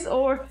like this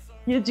or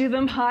you do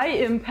them high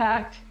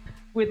impact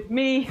with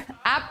me.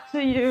 Up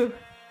to you.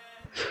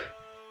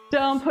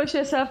 Don't push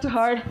yourself too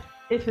hard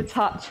if it's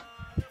hot,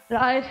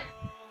 right?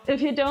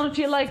 If you don't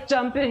feel like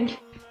jumping,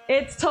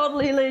 it's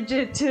totally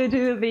legit to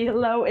do the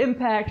low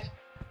impact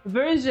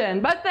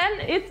version, but then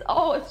it's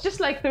just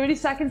like 30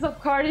 seconds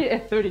of cardio,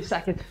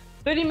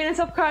 30 minutes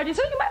of cardio,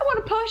 so you might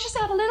want to push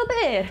yourself a little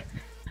bit.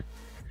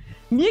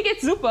 Mir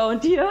geht's super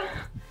und dir?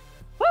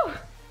 Woo.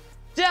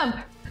 Jump,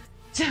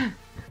 jump.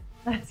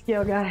 Let's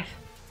go, guys.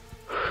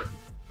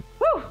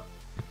 Woo.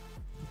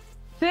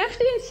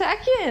 15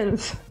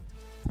 seconds.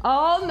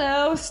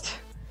 Almost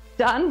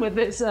done with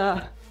this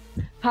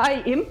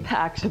high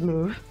impact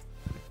move.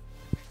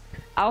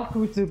 Auch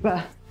gut,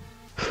 super.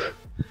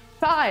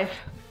 5,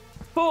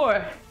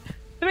 4,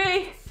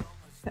 3,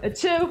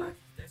 2,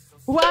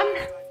 1.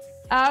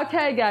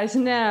 Okay, guys,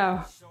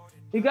 now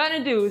we're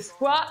gonna do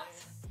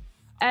squats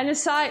and a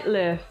side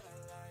lift.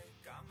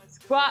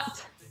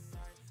 Squat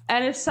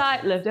and a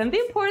side lift. And the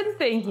important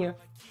thing here,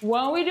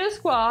 when we do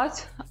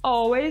squats,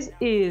 always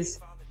is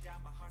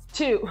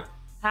to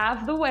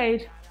have the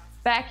weight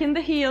back in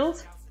the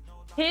heels,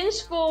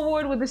 hinge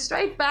forward with a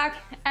straight back,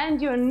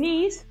 and your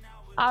knees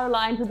are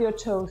aligned with your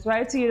toes,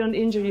 right? So you don't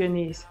injure your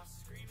knees.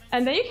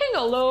 And then you can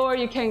go lower,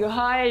 you can go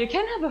higher, you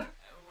can have a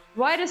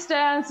wider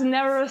stance, a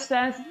narrower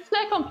stance. It's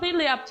like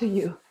completely up to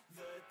you.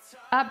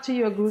 Up to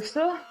your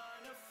gusto.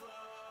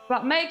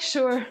 But make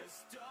sure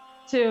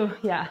to,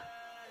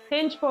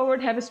 hinge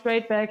forward, have a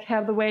straight back,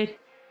 have the weight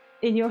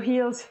in your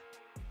heels,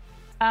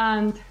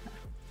 and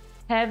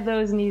have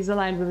those knees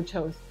aligned with the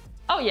toes.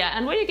 Oh yeah,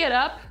 and when you get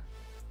up,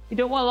 you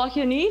don't want to lock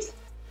your knees.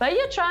 but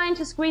you're trying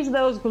to squeeze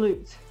those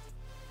glutes,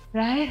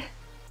 right?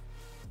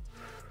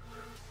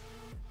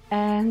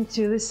 And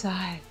to the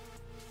side.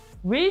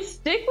 We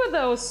stick with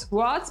those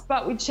squats,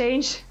 but we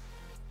change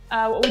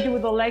what we do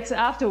with the legs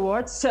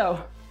afterwards.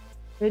 So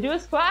we do a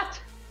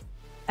squat,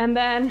 and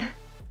then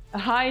a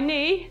high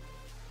knee,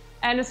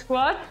 and a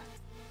squat,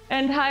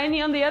 and high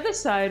knee on the other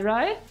side,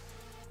 right?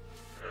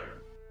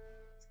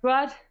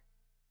 Squat,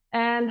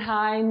 and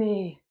high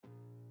knee.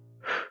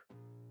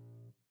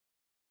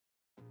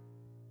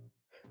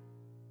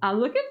 I'm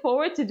looking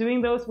forward to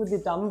doing those with the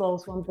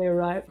dumbbells once they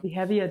arrive, the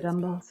heavier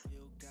dumbbells.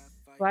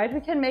 Right,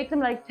 we can make them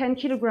like 10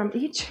 kilograms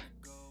each.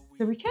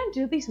 So we can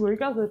do these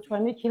workouts with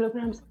 20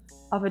 kilograms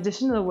of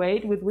additional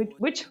weight, with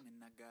which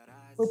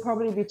will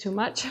probably be too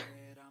much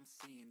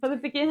for the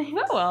beginning.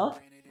 Oh well,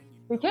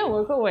 we can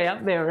work our way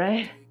up there,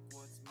 right?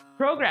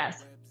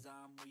 Progress.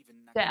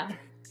 Down.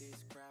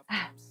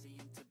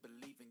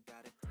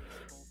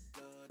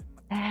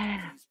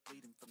 And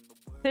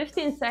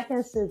 15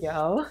 seconds to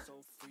go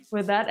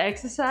with that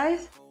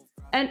exercise.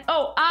 And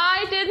oh,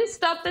 I didn't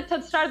start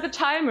the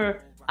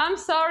timer. I'm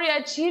sorry,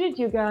 I cheated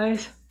you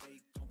guys.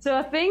 So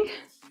I think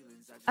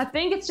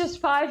it's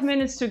just 5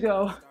 minutes to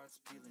go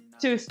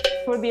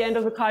for the end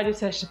of the cardio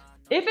session.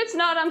 If it's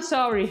not, I'm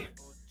sorry.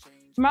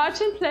 March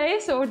in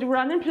place or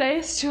run in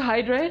place to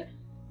hydrate.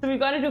 So we're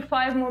gonna do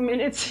 5 more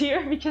minutes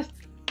here because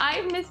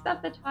I messed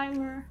up the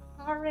timer.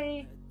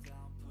 Sorry.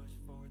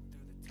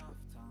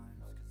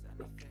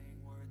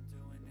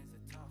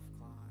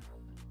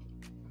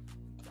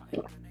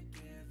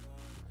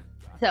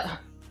 So,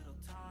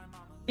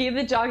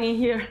 either jogging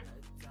here,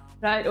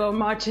 right, or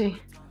marching.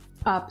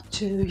 Up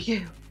to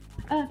you,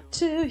 up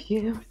to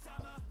you.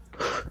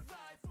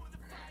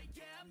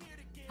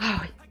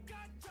 Oh.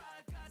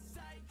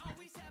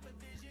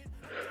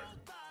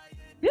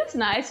 It's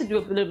nice to do a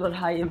little bit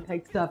high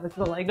impact stuff as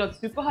well, like not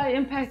super high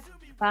impact,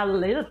 but a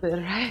little bit,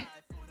 right?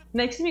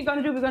 Next thing we're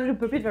gonna do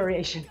burpee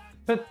variation.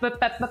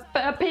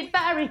 Burpee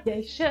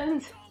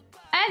variations.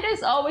 And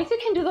as always, you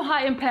can do the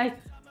high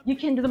impact, you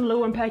can do the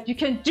low impact, you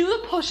can do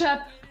the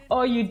push-up,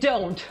 or you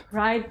don't,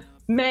 right?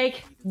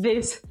 Make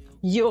this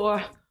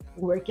your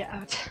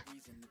workout.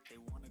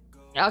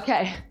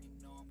 Okay,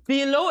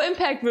 the low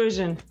impact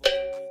version.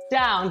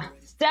 Down,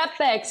 step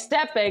back,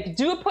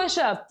 do a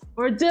push-up,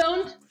 or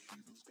don't.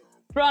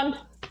 Front.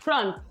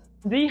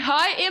 The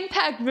high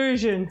impact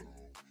version.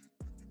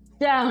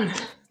 Down,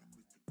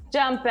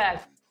 jump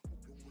back,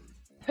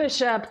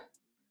 push up,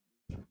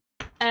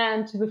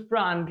 and to the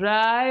front,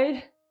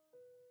 right?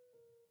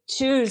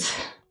 Choose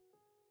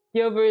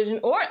your version,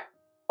 or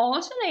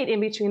alternate in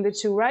between the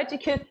two, right?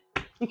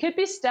 You could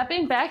be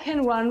stepping back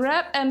in one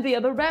rep and the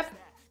other rep,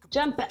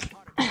 jump back.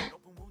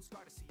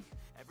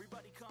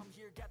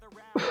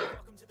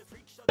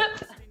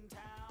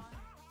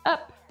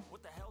 Up,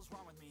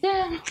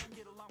 down,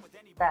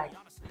 back.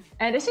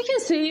 And as you can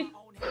see,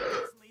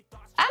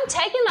 I'm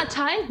taking my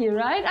time here,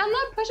 right? I'm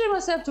not pushing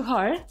myself too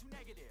hard.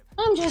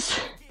 I'm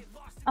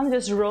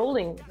just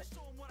rolling.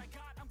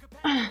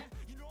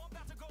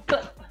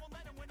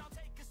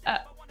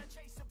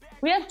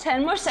 We have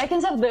 10 more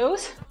seconds of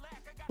those.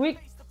 We're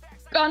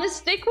gonna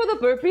stick with the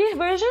burpee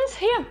versions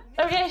here.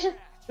 Variation.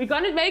 We're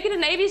gonna make it a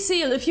Navy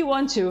SEAL if you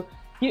want to.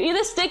 You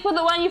either stick with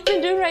the one you've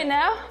been doing right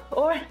now,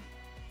 or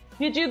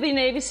you do the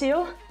Navy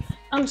SEAL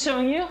I'm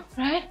showing you,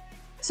 right?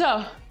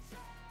 So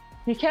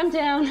you come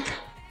down,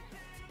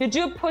 you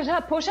do a push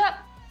up,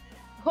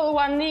 pull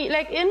one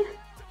leg in,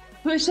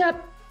 push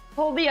up,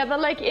 pull the other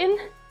leg in,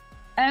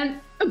 and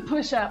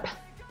push up,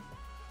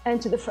 and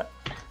to the front,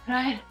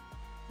 right?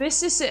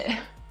 This is it.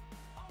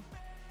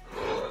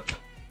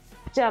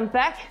 Jump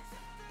back,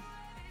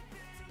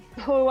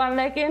 pull one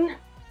leg in,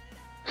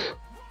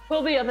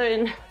 pull the other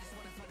in.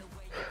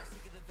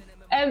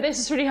 And this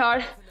is really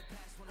hard.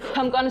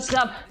 I'm gonna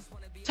stop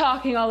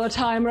talking all the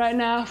time right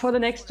now for the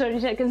next 30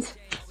 seconds.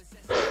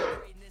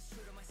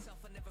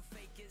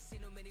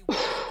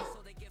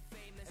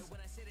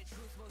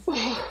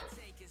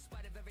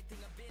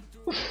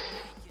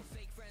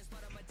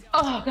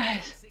 Oh,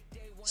 guys,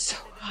 so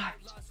hard.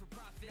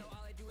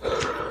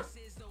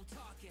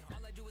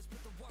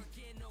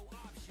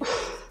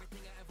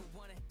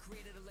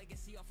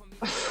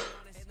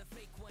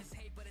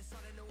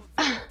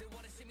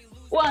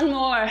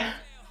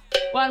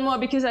 One more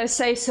because I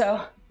say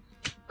so.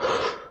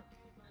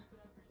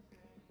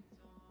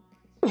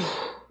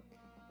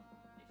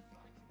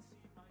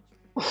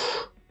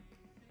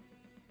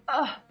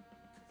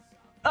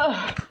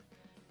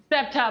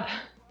 Step tap.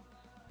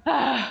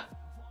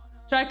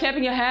 Try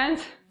clapping your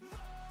hands.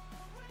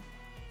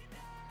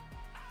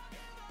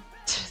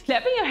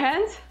 Clapping your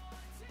hands?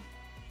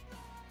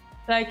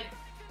 Like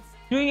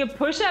doing a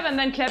push-up and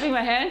then clapping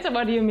my hands, or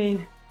what do you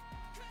mean?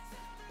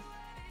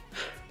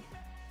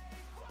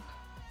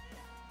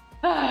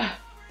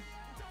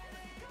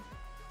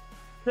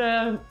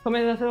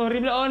 Comienza a ser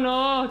horrible. Oh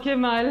no, qué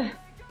mal.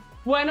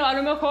 Bueno, a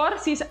lo mejor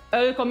si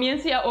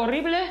comienza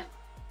horrible,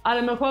 a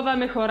lo mejor va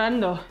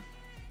mejorando.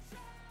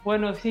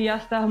 Bueno, si ya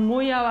está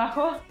muy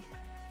abajo,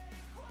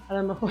 a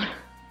lo mejor.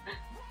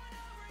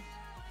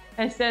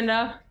 and stand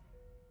up.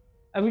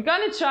 And we're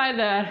gonna try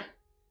that.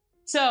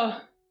 So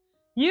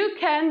you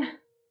can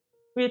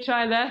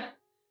retry that.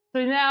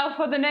 So now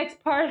for the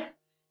next part,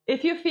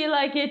 if you feel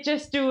like it,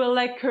 just do a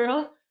leg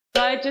curl,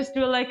 right? Just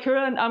do a leg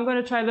curl, and I'm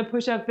gonna try the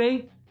push-up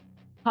thing.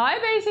 Hi,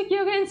 Basic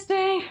Yoga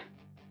Instinct.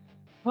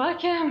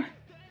 Welcome.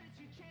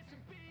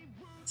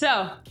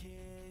 So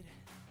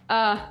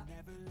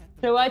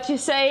what you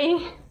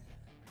saying?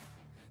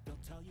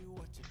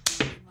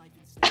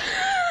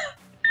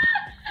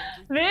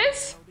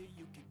 This?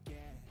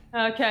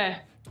 Okay.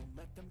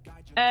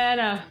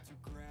 And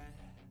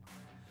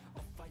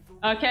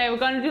okay, we're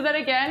gonna do that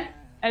again.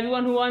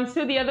 Everyone who wants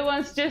to, the other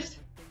ones, just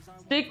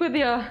stick with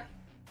your...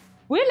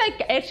 We're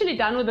like actually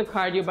done with the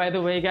cardio, by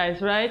the way,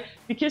 guys, right?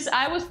 Because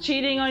I was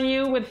cheating on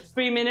you with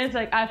 3 minutes.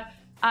 Like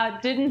I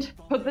didn't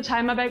put the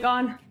timer back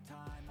on.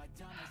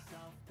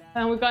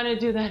 And we're gonna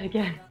do that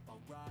again.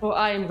 Or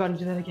I am gonna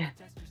do that again.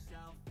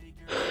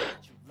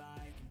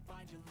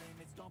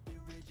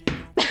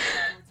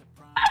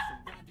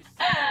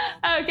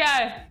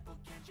 Okay.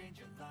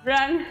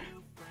 Run.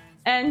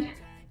 And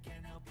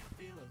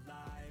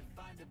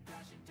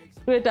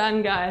we're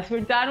done, guys.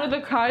 We're done with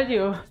the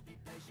cardio.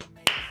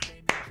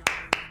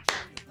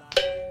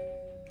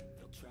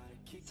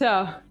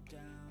 So,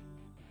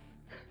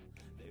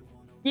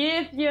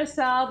 give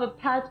yourself a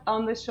pat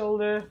on the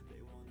shoulder.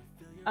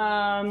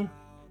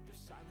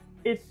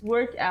 It's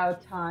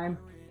workout time.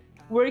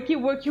 Work your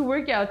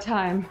workout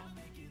time.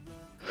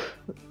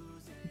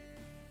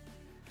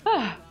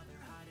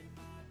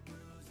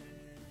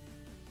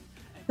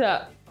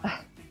 So,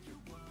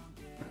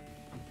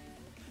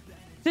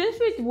 since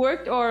we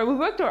worked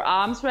our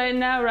arms right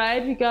now,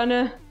 right? We're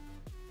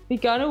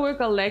gonna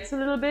work our legs a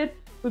little bit.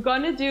 We're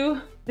gonna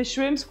do the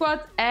shrimp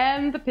squats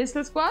and the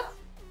pistol squats.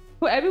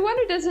 For everyone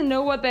who doesn't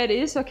know what that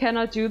is or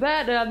cannot do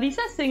that, these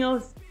are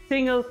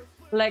single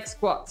leg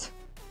squats.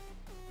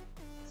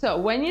 So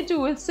when you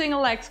do a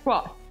single leg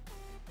squat,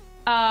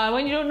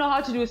 when you don't know how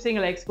to do a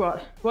single leg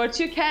squat, what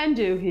you can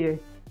do here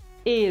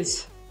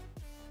is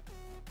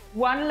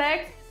one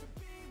leg,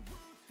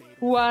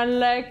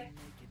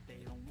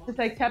 just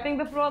like tapping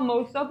the floor,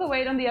 most of the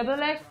weight on the other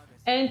leg,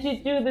 and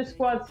you do the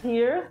squats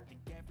here,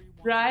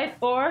 right?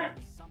 Or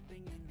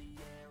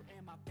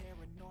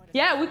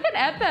yeah, we can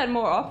add that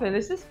more often.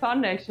 This is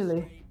fun,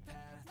 actually.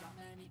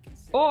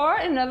 Or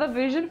another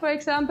version, for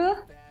example,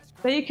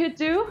 that you could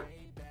do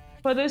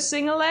for those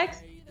single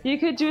legs, you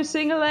could do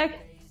single leg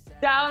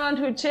down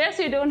onto a chair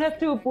so you don't have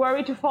to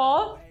worry to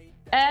fall,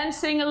 and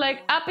single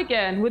leg up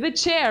again with a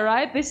chair,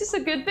 right? This is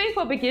a good thing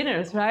for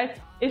beginners, right?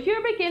 If you're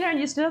a beginner and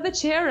you still have the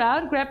chair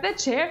around, grab that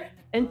chair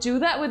and do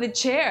that with a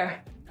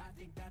chair.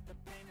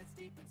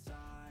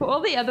 For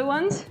all the other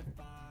ones,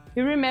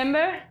 you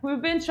remember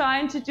we've been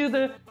trying to do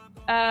the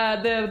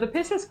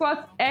pistol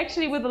squats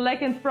actually with the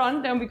leg in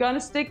front, and we're gonna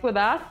stick with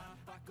that.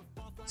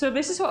 So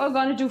this is what I'm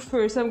gonna do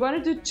first. I'm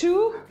gonna do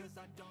two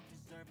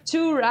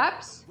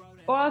reps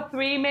or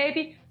 3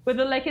 maybe with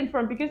the leg in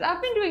front, because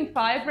I've been doing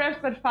 5 reps,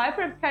 but 5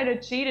 reps kind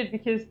of cheated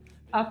because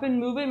I've been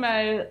moving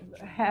my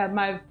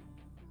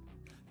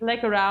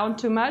leg around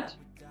too much.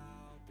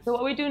 So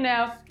what we do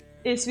now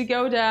is we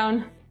go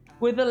down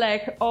with the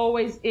leg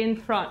always in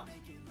front.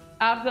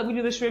 After that we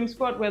do the shrimp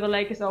squat where the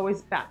leg is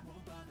always back.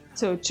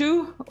 So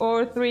 2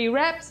 or 3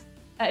 reps.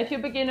 If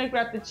you're a beginner,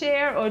 grab the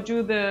chair or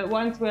do the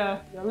ones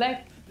where your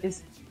leg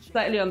is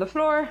slightly on the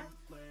floor.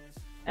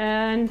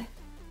 And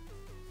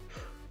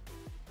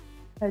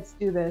let's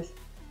do this.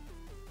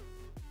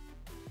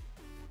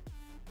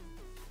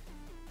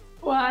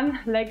 1,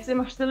 legs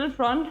immer still in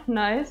front,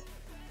 nice.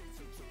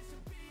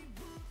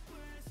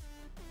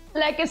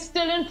 Leg is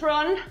still in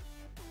front.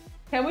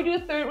 Can we do a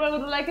 3rd one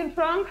with the leg in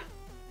front?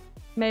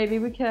 Maybe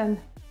we can.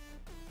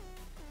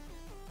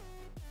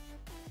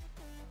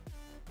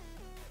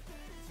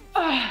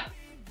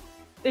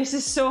 This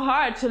is so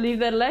hard to leave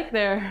that leg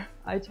there,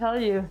 I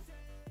tell you.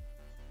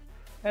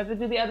 I have to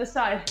do the other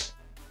side.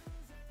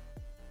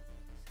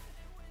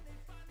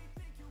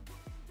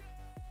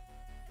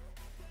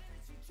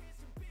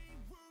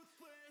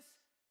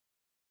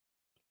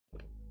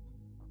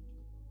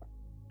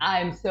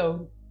 I'm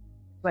so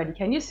sweaty.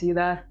 Can you see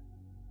that?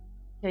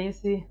 Can you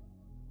see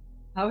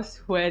how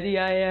sweaty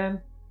I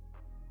am?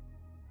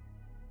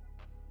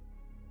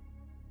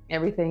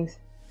 Everything's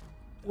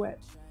wet.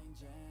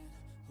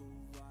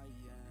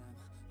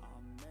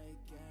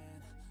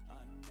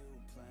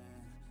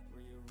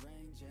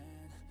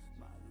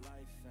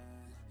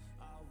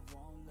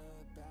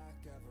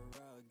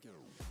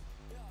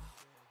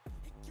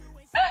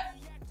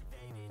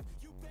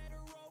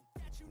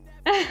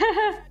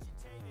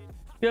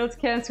 Girls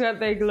can't sweat,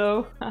 they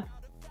glow.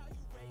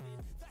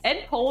 And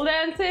pole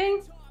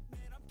dancing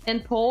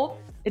and pole,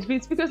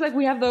 it's because like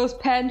we have those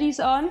panties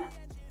on,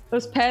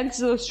 those pants,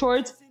 those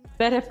shorts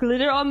that have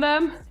glitter on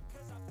them.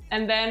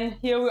 And then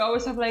here we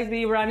always have like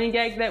the running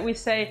gag that we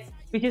say,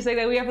 because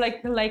like we have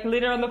like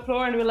glitter on the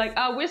floor and we're like,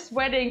 oh, we're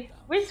sweating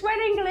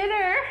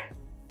glitter.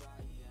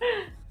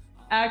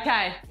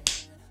 Okay,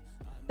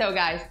 so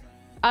guys,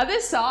 other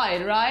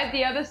side, right?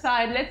 The other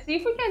side, let's see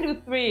if we can do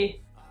 3.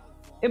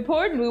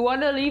 important. We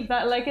want to leave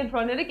that leg in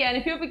front. And again,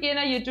 if you're a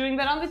beginner, you're doing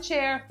that on the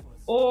chair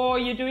or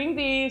you're doing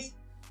these,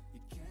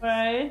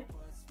 right?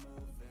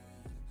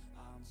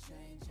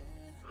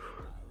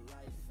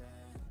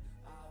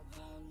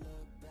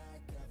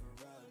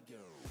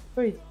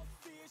 Breathe.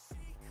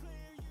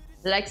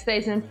 Leg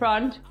stays in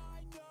front.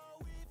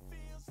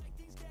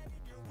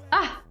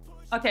 Ah,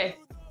 okay.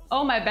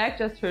 Oh, my back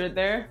just hurt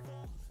there.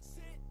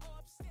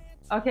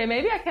 Okay,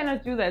 maybe I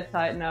cannot do that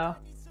side now.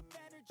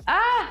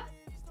 Ah,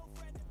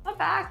 my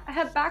back. I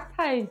have back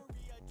pain.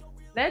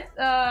 That's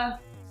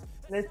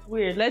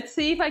weird. Let's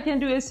see if I can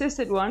do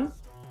assisted one.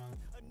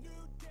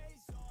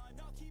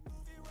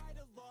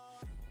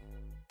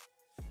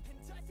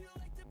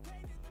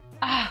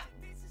 Ah,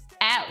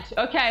 ouch.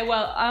 Okay,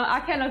 well, I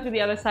cannot do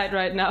the other side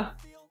right now.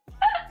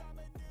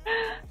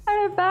 I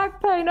have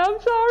back pain. I'm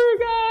sorry,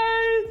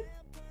 guys.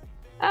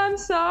 I'm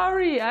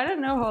sorry. I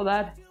don't know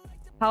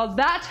how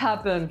that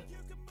happened.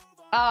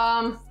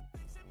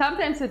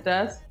 Sometimes it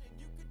does.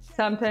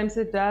 Sometimes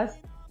it does.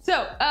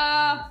 So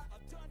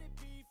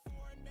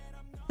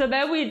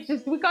then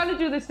we're gonna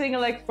do the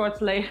single leg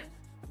squats later.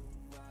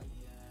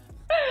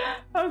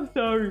 I'm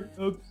sorry.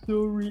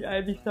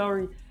 I'll be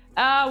sorry.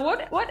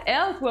 What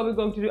else were we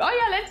going to do? Oh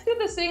yeah, let's do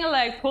the single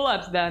leg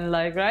pull-ups then,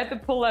 like, right? The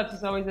pull-ups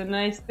is always a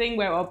nice thing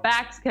where our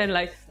backs can,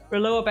 like, our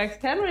lower backs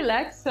can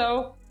relax.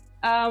 So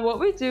what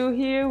we do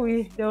here,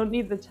 we don't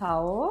need the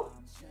towel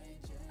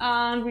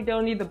and we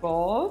don't need the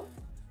ball.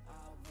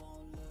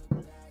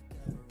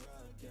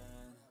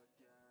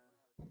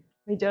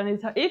 We don't need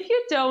to, if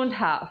you don't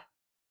have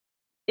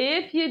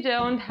a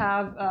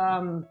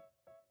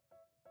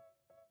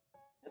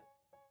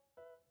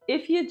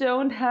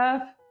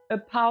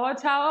power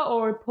tower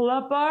or a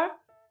pull-up bar,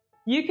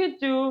 you could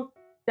do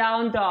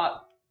down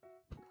dog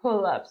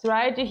pull-ups,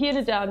 right? You hear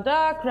the down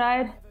dog,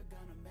 right?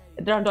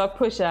 Down dog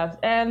push-ups,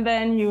 and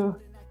then you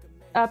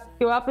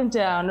go up and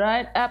down,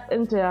 right? Up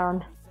and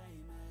down,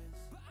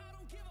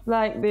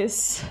 like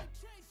this.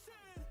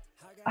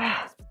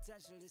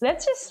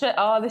 Let's just stretch.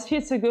 Oh, this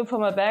feels so good for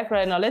my back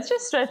right now. Let's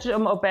just stretch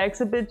our backs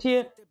a bit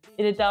here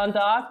in a down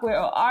dog, where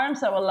our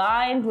arms are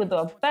aligned with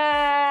our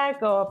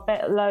back, our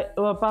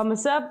bum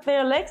is up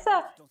there, legs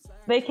are.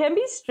 They can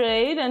be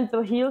straight and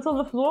the heels on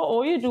the floor,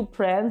 or you do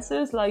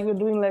prances like you're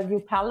doing, like you're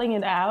paddling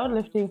it out,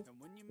 lifting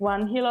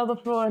one heel on the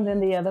floor and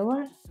then the other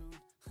one.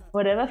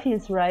 Whatever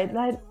feels right,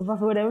 like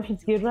whatever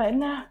feels good right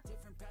now.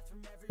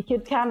 You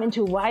could come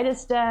into wider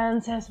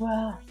stance as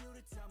well.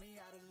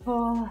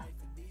 Pull.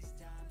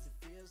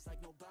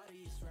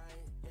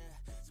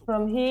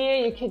 From here,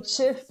 you could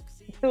shift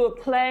through a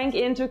plank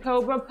into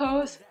cobra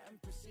pose.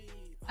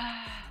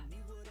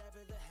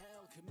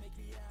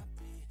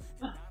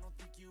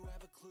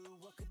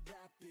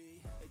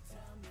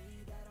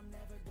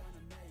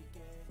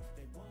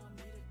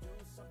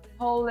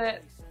 Hold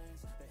it.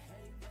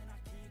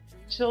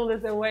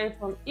 Shoulders away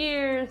from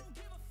ears.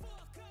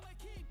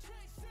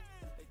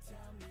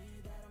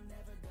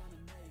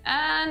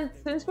 And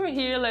since we're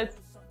here, let's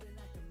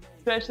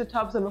stretch the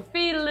tops of our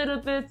feet a little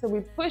bit. So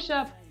we push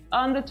up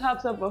on the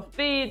tops of our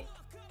feet,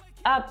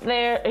 up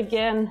there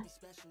again.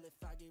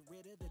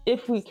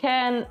 If we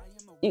can,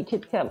 you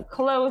could come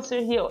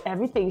closer here.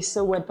 Everything is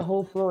so wet, the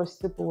whole floor is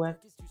super wet.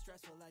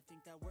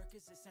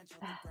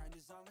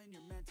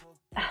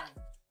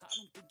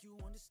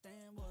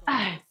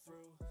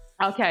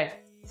 Okay,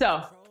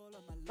 so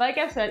like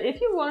I said, if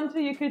you want to,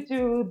 you could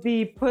do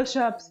the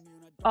push-ups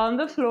on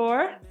the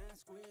floor.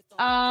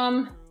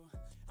 The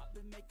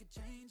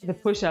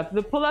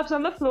pull-ups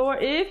on the floor.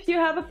 If you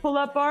have a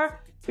pull-up bar,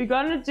 we're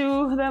gonna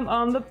do them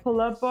on the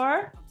pull-up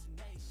bar.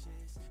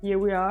 Here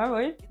we are,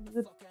 wait.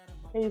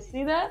 Can you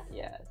see that?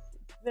 Yes,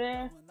 it's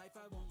there.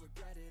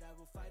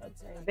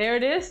 Okay, there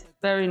it is.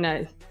 Very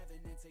nice.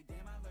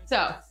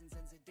 So,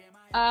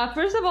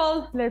 first of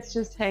all, let's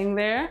just hang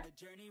there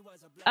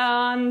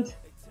and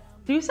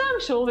do some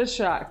shoulder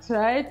shrugs,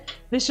 right?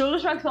 The shoulder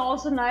shrugs are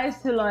also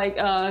nice to, like,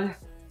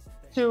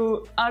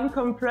 to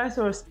uncompress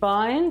our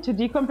spine, to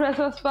decompress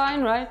our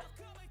spine, right?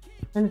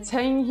 And it's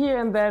hanging here,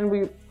 and then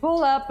we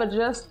pull up, but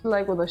just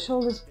like with the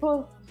shoulders,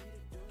 pull,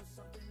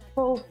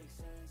 pull,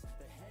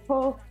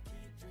 pull.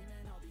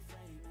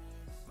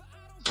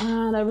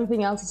 And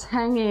everything else is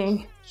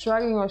hanging,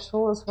 shrugging our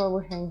shoulders while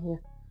we hang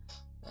here.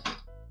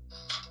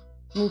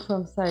 Move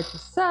from side to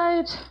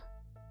side,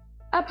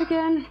 up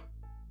again.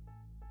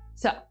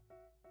 So,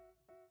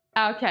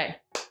 okay.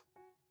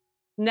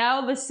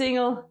 Now the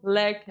single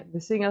leg, the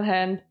single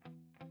hand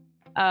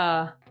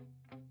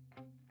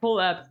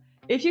pull-ups.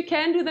 If you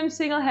can do them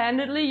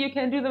single-handedly, you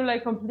can do them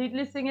like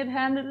completely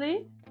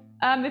single-handedly.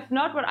 If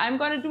not, what I'm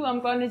gonna do,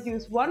 I'm gonna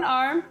use one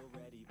arm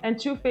and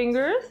two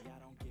fingers,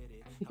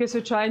 because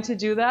we're trying to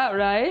do that,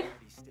 right?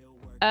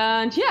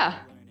 And yeah,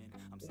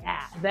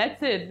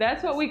 that's it.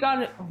 That's what we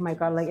got. Oh my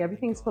God, like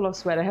everything's full of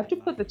sweat. I have to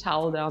put the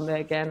towel down there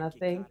again, I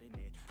think.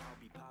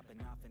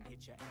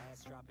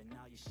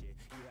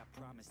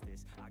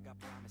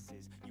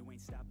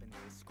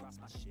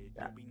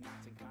 Yeah.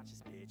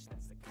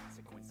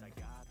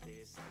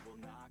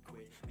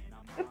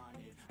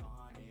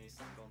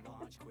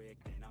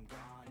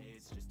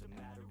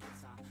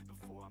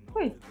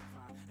 Wait.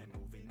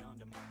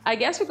 I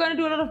guess we're gonna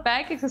do a lot of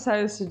back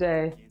exercises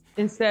today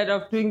instead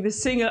of doing the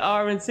single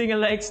arm and single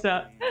leg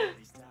stuff.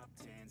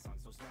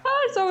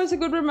 It's always a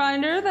good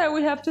reminder that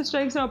we have to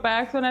strengthen our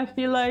backs when I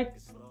feel like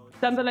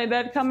something like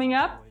that coming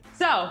up.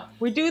 So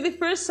we do the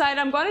first side.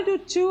 I'm gonna do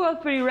 2 or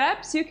 3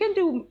 reps. You can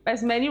do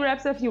as many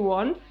reps as you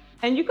want.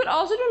 And you could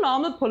also do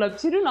normal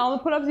pull-ups. You do normal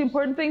pull-ups, the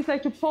important thing is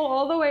like to pull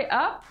all the way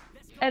up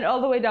and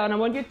all the way down. I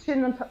want your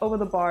chin over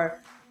the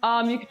bar.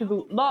 You could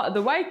do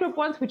the wide grip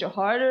ones, which are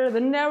harder, the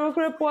narrow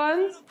grip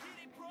ones,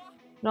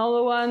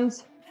 normal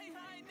ones,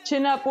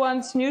 chin up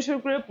ones, neutral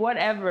grip,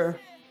 whatever.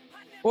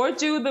 Or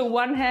do the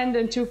 1 hand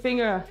and 2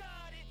 finger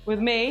with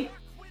me.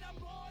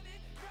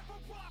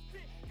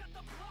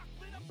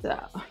 So.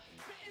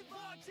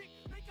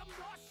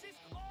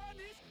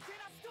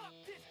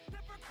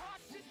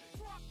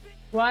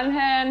 1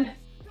 hand,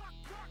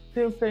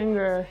 2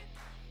 fingers.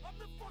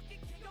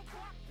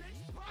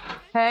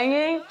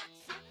 Hanging.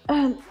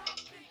 And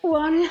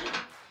 1,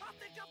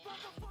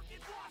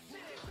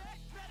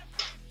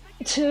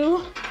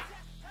 2,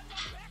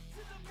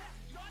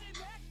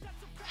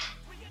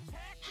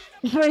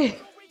 3.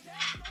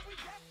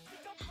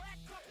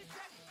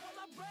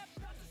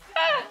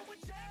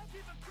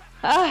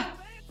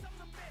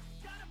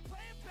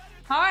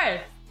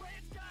 Hard.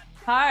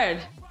 Hard.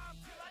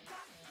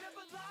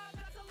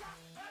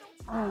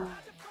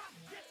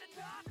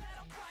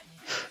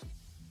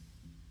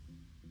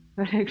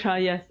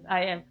 Yes,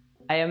 I am.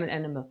 I am an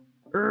animal.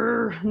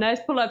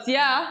 Nice pull-ups.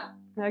 Yeah,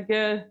 they're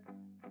good.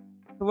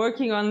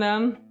 Working on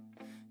them.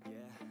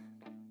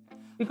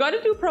 We got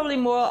to do probably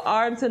more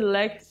arms and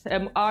legs,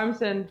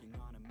 arms and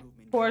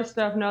core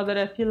stuff now that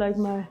I feel like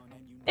my...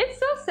 It's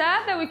so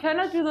sad that we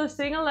cannot do the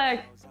single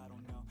leg.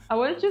 I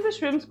want to do the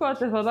shrimp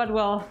squats as well, but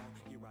well...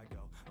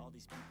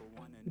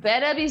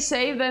 Better be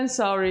safe than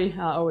sorry,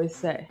 I always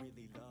say.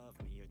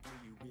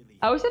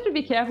 I always have to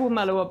be careful with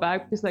my lower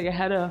back because like I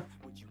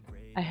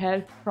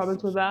had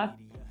problems with that.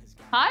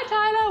 Hi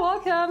Tyler,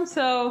 welcome.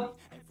 So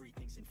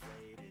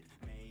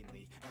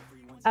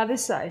other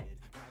side.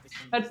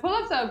 But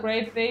pull-ups are a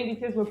great thing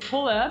because with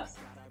pull-ups,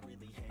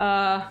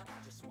 I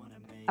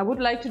would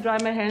like to dry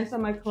my hands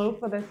on my clothes,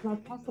 but that's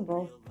not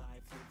possible.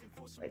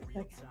 Wait a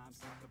second.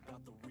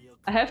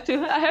 I have to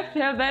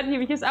have that here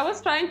because I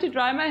was trying to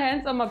dry my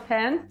hands on my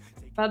pants,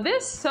 but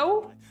this is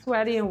so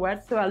sweaty and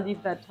wet, so I'll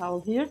leave that towel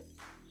here.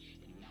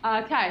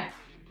 Okay,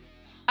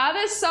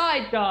 other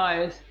side,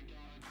 guys.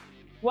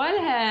 1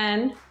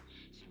 hand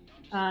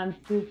and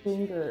 2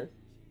 fingers.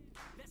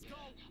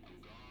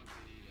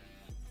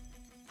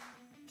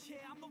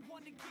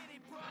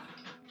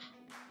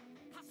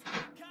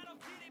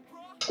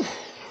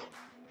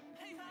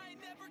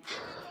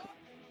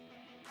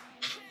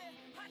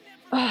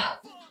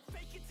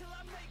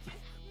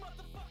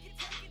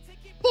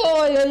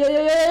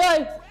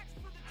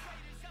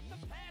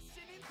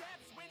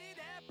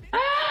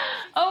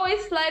 Oh,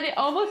 it's sliding,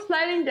 almost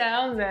sliding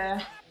down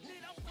there.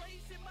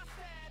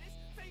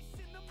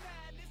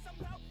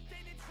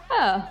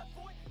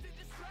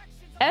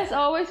 As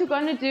always, we're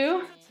gonna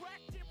do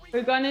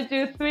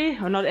 3,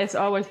 or not as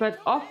always, but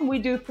often we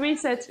do 3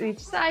 sets each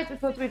side.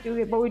 That's what we do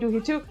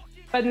here too.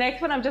 But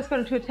next one, I'm just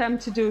going to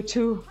attempt to do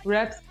 2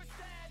 reps,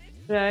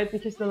 right?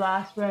 Because the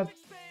last rep.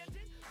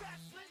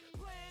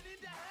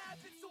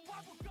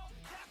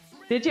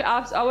 Did your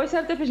abs always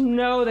have definition?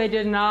 No, they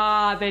did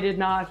not. They did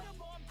not.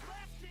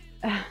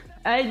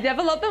 I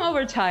developed them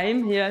over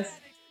time, yes.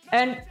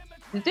 And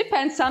it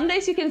depends. Some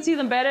days you can see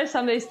them better,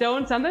 some days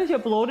don't. Sometimes you're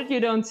bloated, you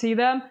don't see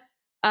them.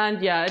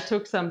 And yeah, it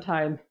took some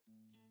time.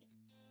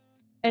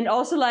 And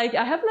also like,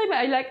 I have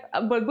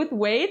but with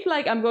weight,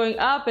 like I'm going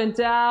up and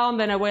down,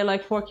 then I weigh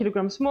like 4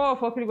 kilograms more,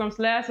 4 kilograms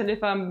less. And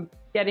if I'm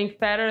getting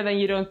fatter, then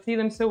you don't see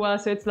them so well.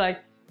 So it's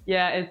like,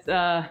 yeah,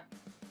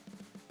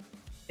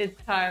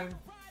 it's time.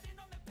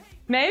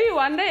 Maybe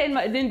one day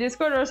in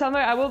Discord or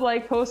somewhere, I will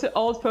like post an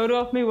old photo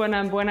of me when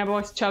I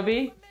was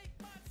chubby.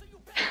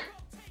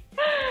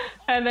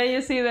 And then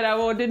you see that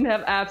I didn't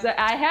have abs.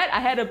 I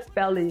had a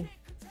belly.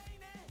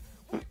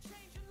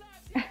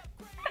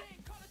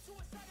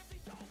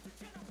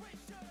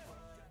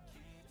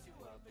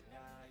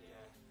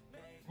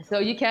 So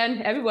you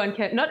can, everyone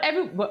can, not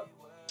well,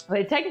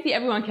 technically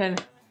everyone can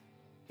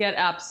get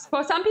abs.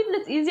 For some people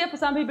it's easier, for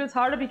some people it's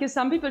harder because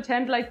some people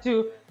tend like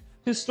to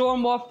store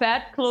more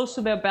fat close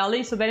to their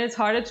belly, so then it's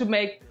harder to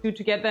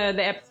get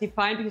the abs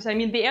defined, because I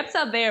mean the abs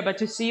are there, but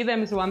to see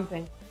them is one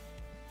thing.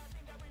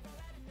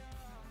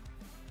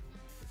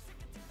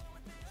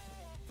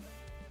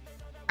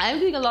 I'm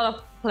doing a lot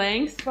of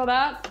planks for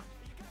that,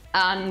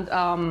 and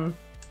how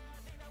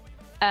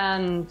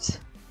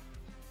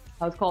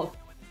it's called,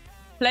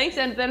 planks,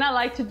 and then I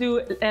like to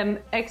do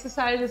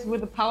exercises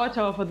with the power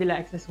tower for the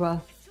legs as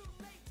well.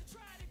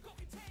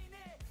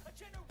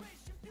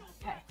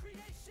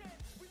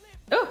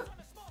 Oh,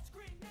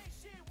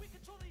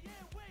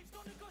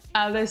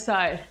 other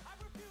side.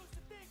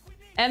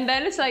 And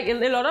then it's like a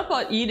lot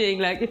about eating.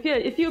 Like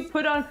if you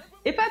put on,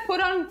 if I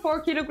put on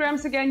 4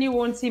 kilograms again, you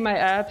won't see my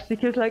abs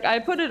because like I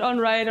put it on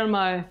right on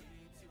my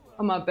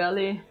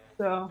belly.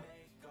 So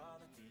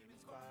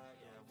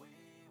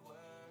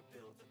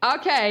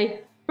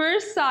okay,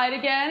 first side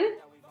again,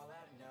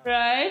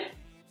 right?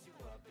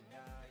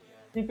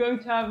 You're going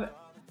to have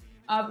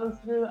apples.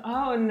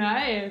 Oh,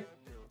 nice.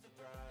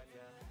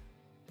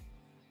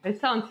 It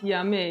sounds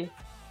yummy.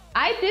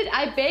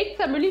 I baked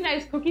some really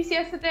nice cookies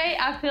yesterday.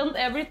 I filmed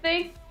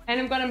everything and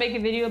I'm gonna make a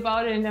video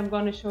about it and I'm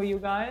gonna show you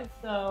guys.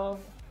 So,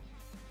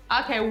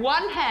 okay,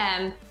 1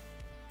 hand,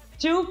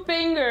 2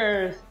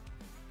 fingers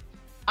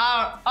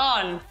are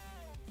on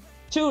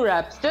 2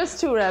 reps,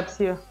 just 2 reps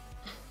here.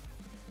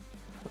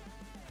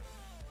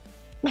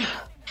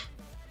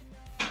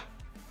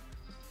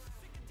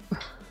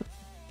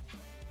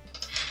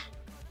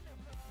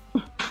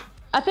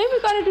 I think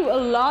we're gonna do a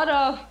lot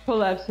of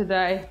pull-ups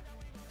today.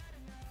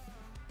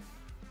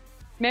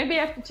 Maybe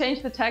I have to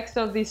change the text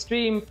of the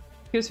stream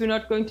because we're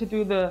not going to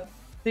do the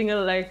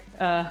single leg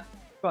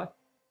squat.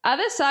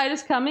 Other side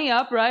is coming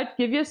up, right?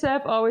 Give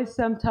yourself always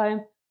some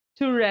time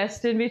to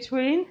rest in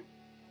between.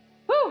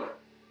 Whew.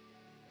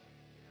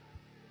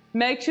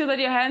 Make sure that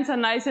your hands are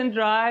nice and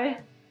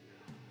dry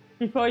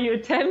before you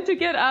attempt to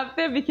get up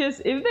there,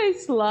 because if they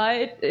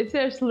slide, if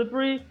they're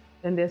slippery,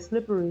 then they're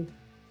slippery.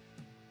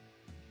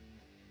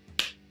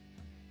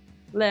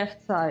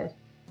 Left side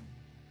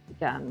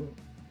again.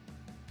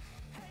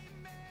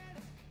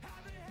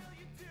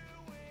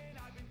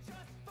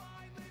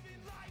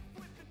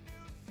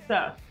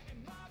 So,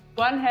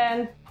 1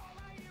 hand,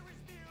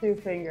 2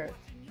 fingers.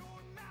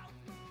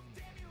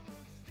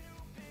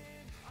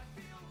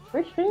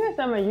 Which fingers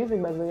am I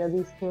using, by the way, are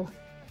these 2?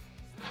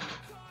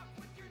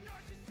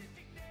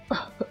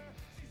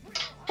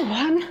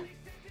 1,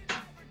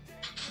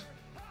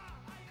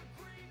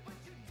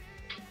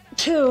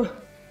 2.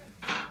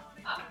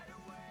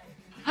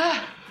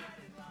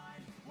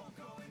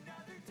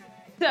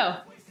 So,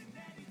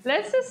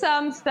 let's do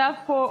some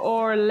stuff for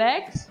our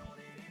legs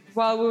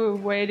while we're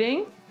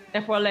waiting,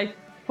 and for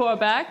our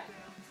back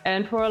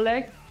and for our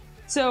legs.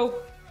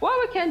 So, what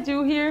we can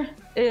do here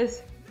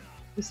is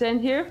we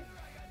stand here,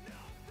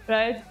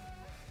 right?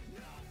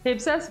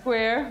 Hips are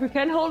square. We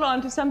can hold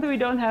on to something, we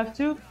don't have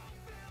to.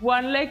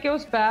 1 leg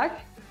goes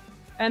back,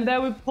 and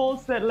then we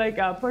pulse that leg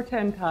up for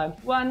 10 times.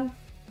 1,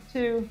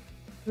 2,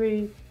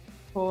 3,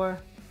 4,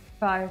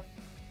 5,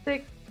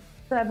 6,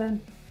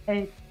 7,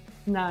 8,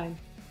 9,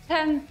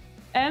 10.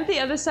 And the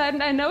other side,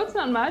 and I know it's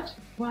not much.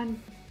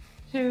 1,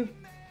 2,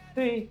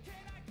 3,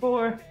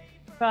 4,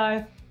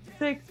 5,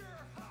 6,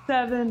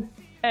 7,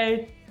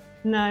 8,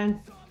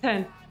 9,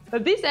 10.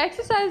 But these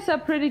exercises are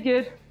pretty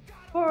good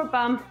for our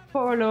bum,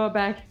 for our lower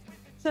back.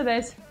 So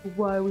that's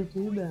why we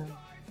do them.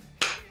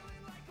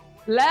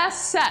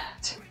 Last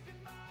set,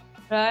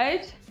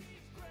 right?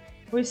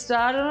 We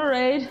start on a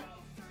right,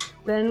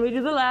 then we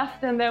do the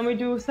left, and then we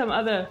do some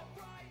other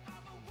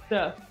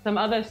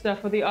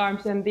stuff for the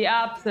arms and the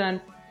abs,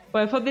 and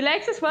well, for the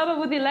legs as well. But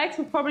with the legs,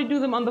 we'll probably do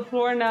them on the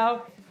floor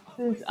now,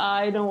 since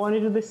I don't want to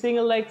do the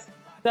single leg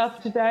stuff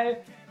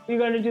today. We're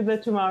going to do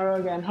that tomorrow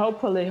again,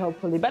 hopefully,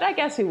 but I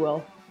guess we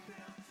will.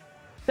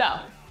 So,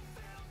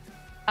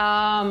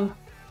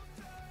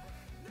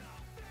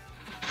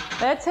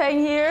 let's hang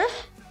here,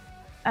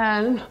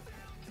 and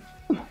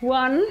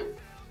 1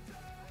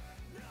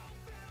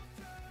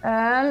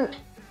 and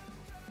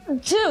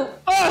 2.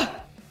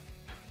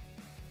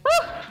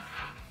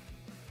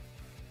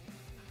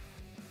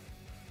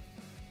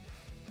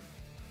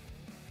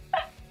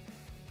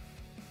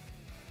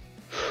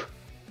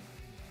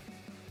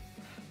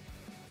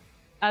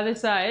 Other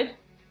side.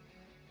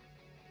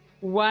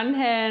 1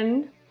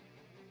 hand,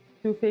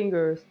 2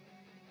 fingers.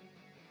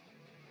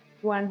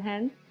 1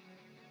 hand,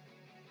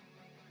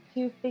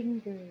 2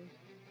 fingers.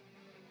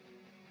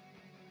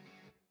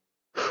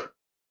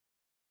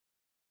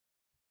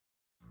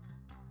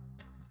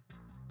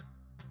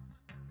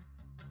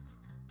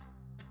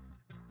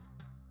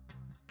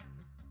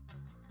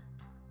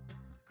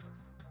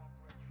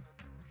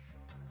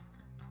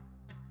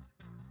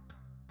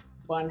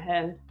 One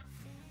hand,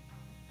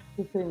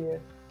 2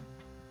 fingers,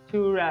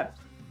 2 reps.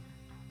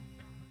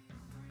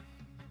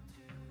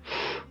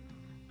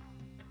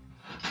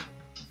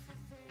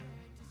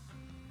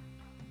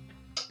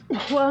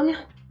 One,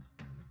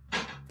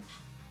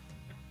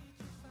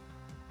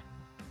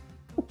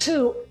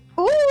 2.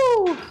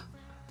 Ooh!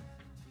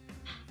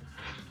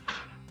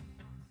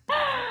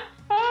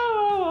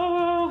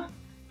 Oh.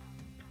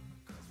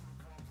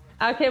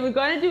 Okay, we're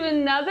going to do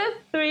another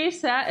 3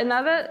 sets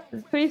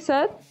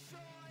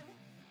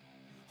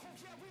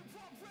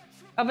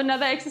of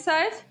another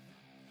exercise,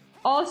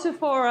 also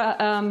for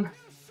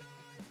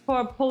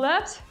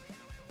pull-ups.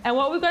 And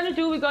what we're going to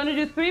do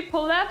 3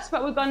 pull-ups,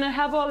 but we're going to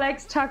have our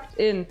legs tucked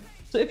in.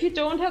 So if you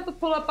don't have the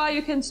pull-up bar,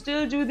 you can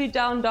still do the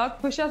down dog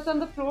push-ups on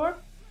the floor.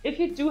 If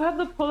you do have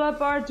the pull-up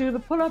bar, do the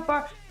pull-up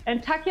bar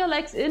and tuck your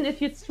legs in.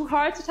 If it's too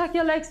hard to tuck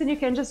your legs in, you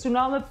can just do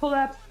normal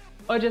pull-ups,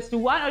 or just do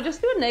 1, or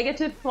just do a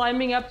negative,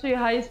 climbing up to your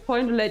highest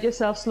point and let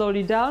yourself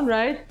slowly down,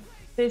 right?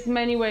 There's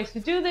many ways to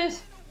do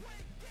this.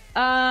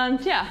 And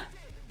yeah,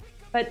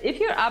 But if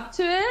you're up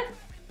to it,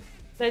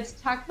 let's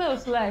tuck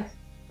those legs.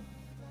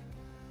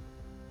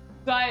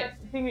 Try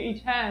finger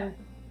each hand.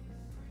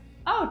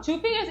 Oh, 2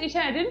 fingers each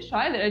hand. I didn't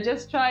try that. I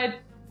just tried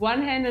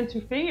 1 hand and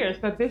 2 fingers,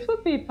 but this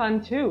would be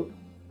fun too,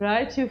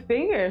 right? 2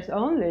 fingers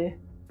only.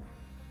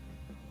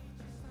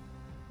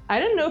 I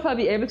don't know if I'll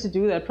be able to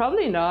do that.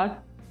 Probably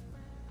not.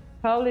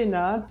 Probably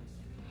not.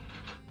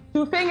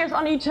 2 fingers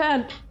on each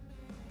hand.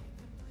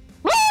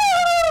 Woo!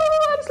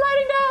 I'm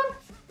sliding down.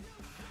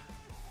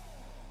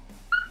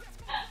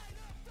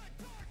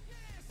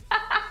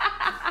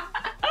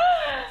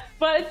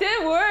 But it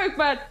did work,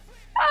 but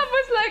I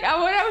was like,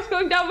 when I was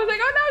going down, I was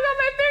like, oh no,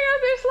 my fingers,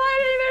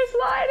 they're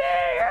sliding.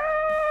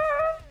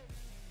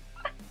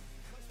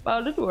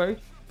 Well, it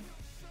worked.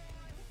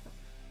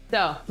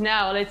 So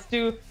now let's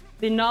do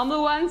the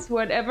normal ones,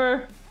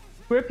 whatever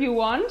grip you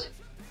want,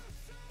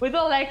 with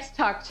the legs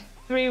tucked,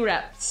 3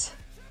 reps,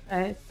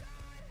 right?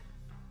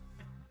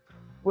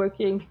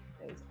 Working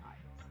those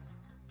arms.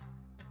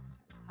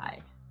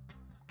 High.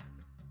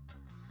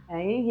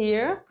 Hanging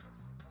here.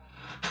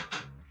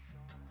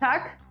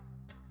 Tuck.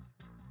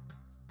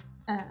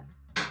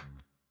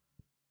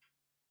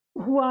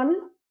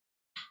 1,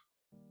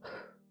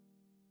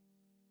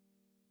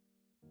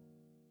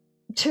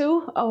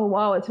 2. Oh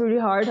wow, it's really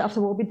hard after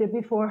what we did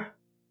before.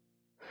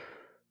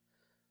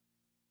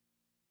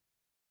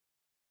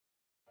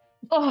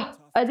 Oh,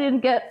 I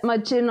didn't get my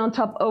chin on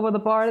top over the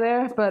bar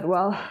there, but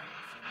well.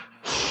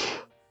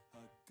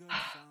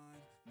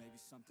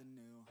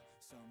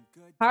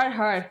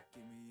 Hard.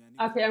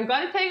 Okay, I'm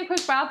gonna take a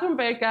quick bathroom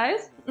break,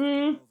 guys.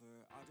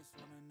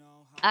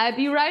 I'll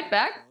be right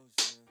back.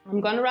 I'm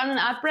gonna run an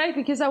ad break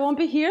because I won't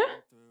be here.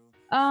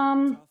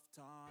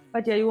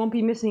 But yeah, you won't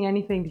be missing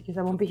anything because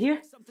I won't be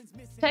here.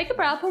 Take a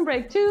bathroom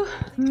break too.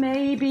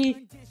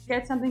 Maybe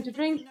get something to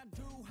drink.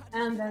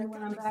 And then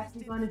when I'm back,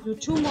 we're gonna do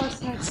 2 more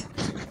sets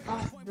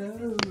of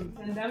those.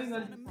 And then we're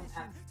gonna do some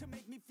abs.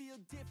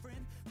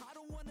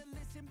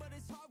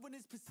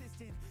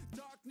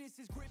 Darkness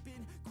is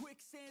gripping,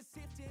 quicksand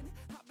sifting.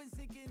 I've been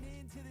sinking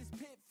into this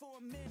pit for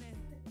a minute.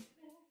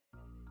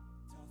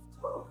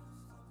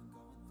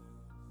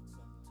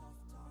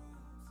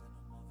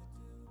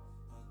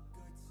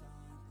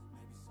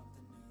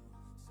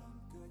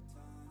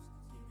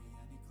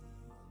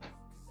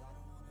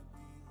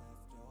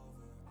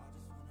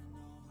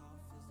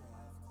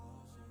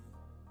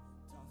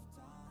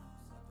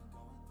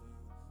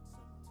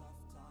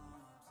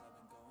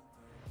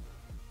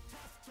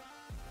 Tough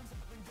times,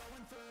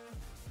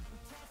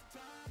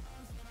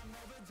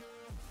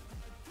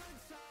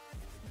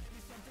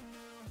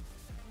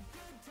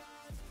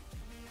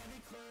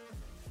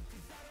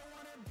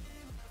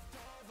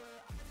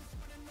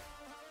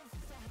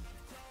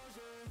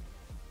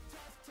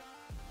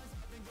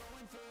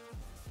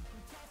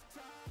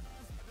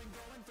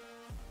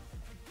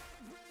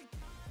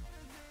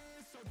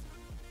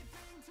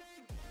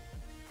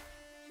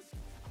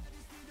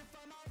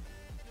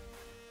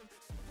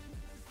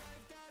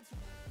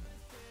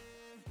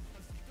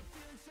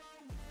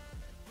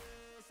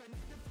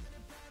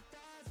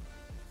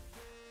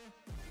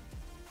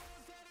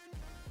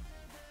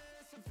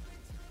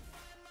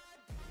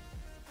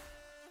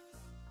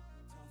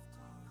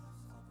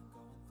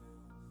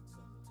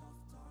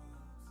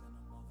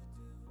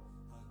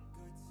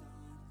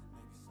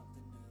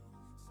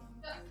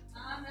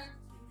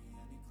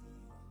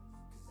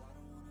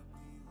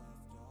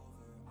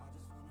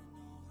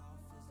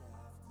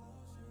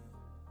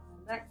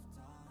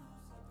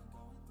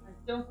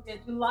 Don't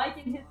forget to like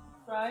and hit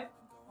subscribe,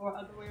 or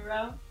other way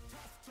around.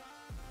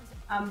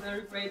 I'm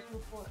very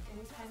grateful for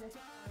any kind of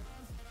support.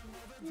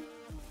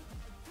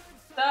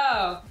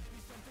 So,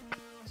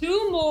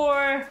 2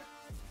 more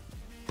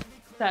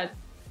sets.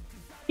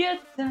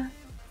 Get that.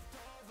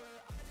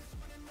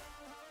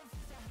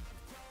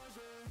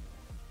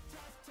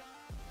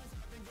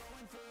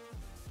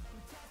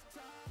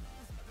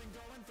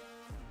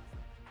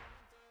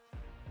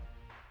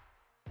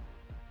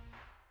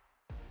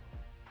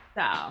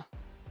 So,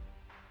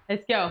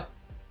 let's go.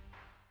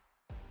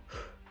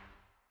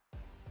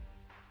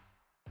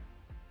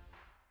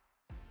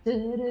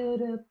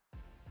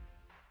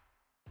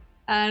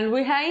 And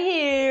we hang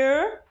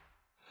here.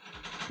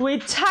 We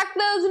tuck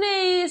those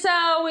knees.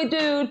 So we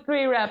do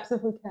 3 reps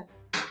if we can.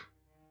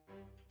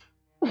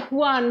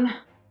 1,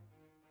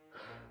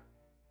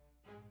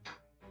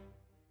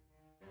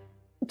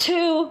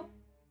 2.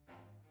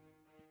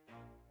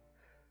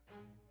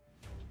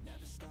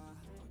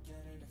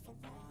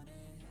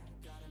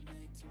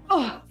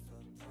 Oh.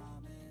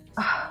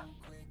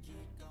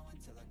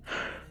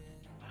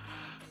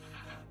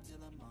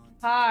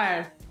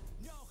 Hard.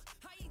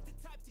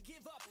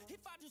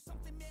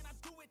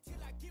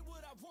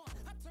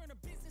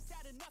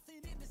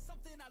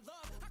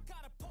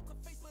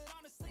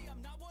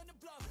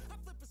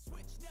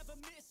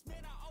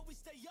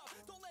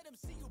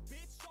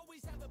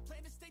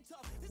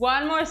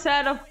 One more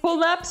set of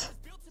pull-ups,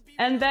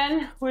 and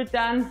then we're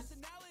done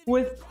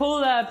with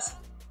pull-ups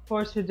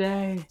for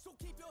today.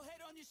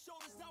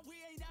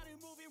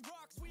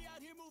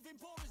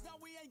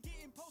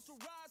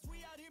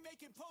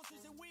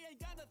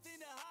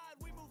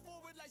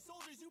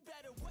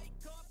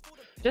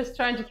 Just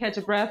trying to catch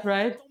a breath,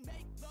 right?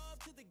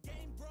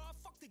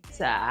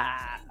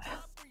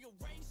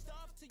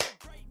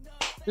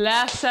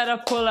 Last set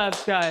of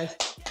pull-ups, guys.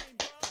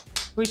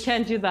 We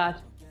can do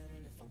that.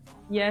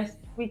 Yes,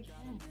 we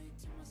can.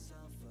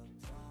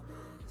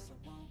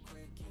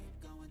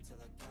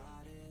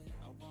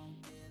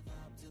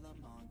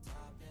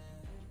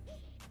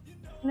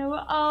 No,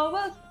 we're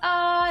almost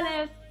on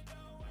it.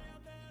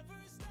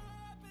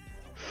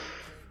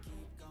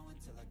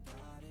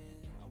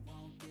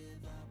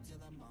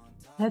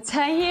 Let's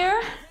hang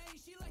here.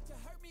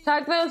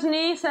 Tuck those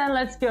knees and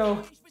let's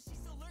go.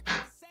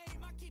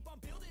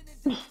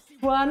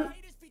 1,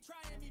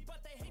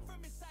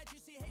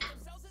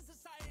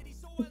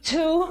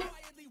 2,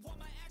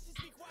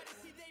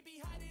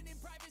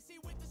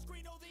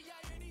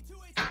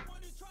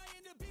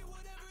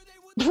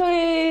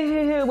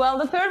 3. Well,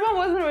 the third one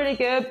wasn't really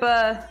good,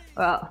 but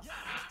well,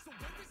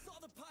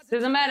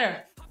 doesn't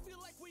matter.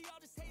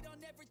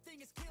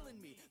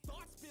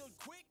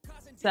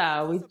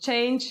 So we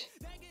change.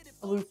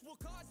 We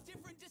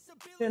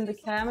turn the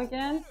cam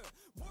again.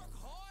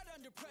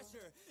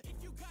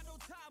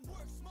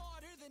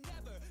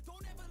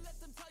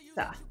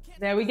 So,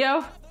 there we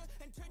go.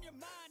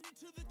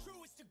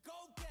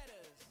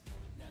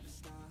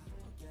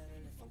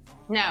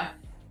 Now,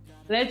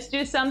 let's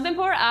do something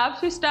for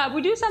abs.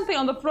 We do something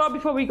on the floor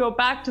before we go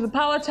back to the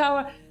power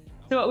tower.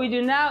 So what we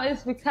do now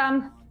is we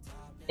come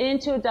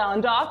into a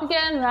down dog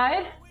again,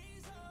 right?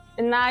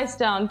 A nice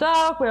down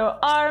dog where our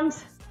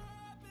arms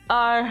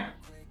are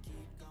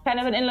kind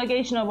of an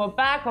elongation of our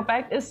back. Our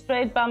back is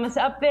straight, bum is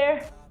up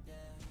there.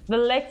 The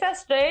legs are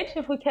straight,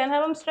 if we can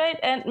have them straight,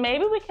 and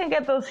maybe we can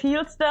get those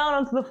heels down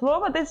onto the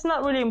floor, but that's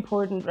not really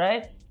important,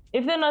 right?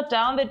 If they're not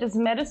down, that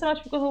doesn't matter so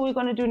much, because what we're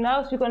going to do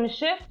now is we're going to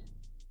shift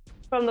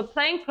from the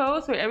plank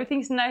pose, where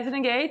everything's nice and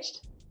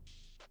engaged,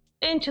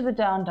 into the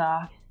down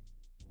dog.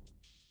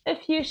 A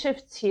few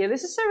shifts here.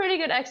 This is a really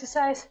good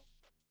exercise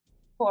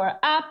for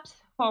abs,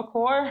 for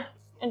core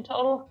in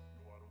total,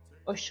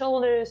 or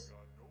shoulders.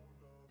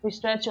 We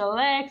stretch our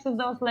legs if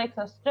those legs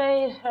are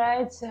straight,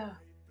 right? So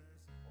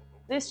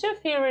this should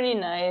feel really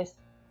nice.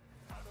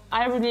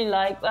 I really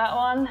like that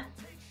one.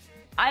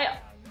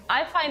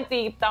 I find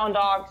the down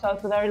dog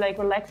also very like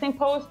relaxing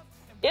pose.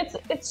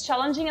 It's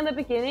challenging in the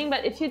beginning,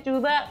 but if you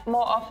do that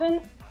more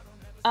often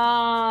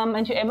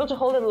and you're able to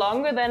hold it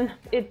longer, then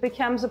it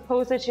becomes a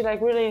pose that you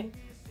like really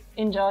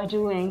enjoy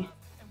doing.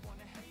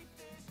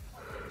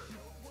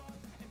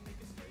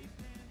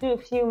 Do a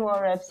few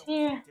more reps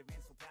here.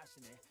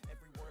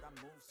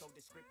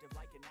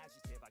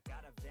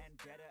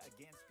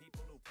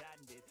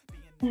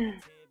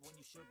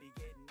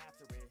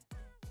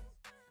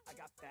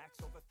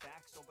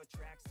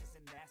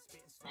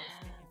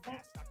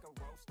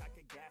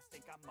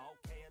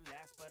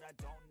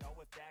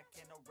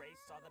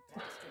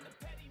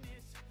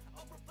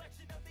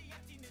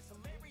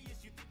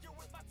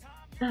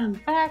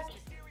 And back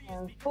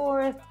and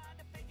forth.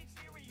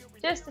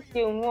 Just a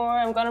few more.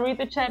 I'm gonna read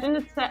the chat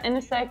in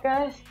a sec,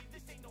 guys.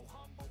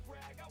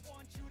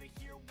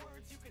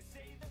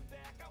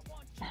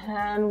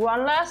 And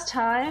one last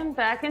time,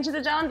 back into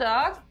the down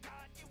dog.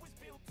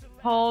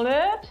 Hold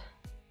it.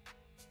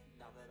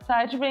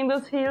 Try to bring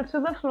those heels to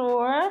the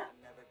floor.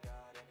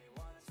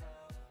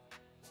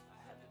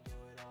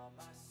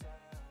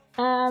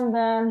 And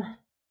then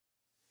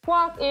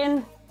walk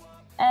in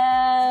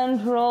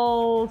and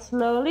roll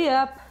slowly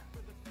up.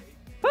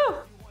 Woo!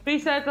 3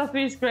 sets of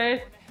 3 is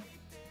great.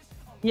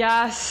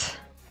 Yes.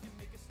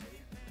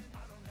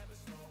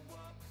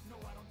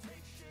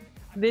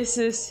 This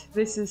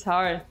is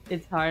hard.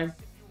 It's hard.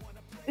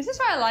 This is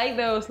why I like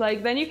those.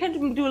 Like then you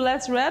can do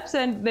less reps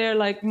and they're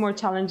like more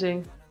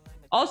challenging.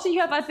 Also, you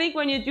have, I think,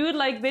 when you do it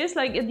like this,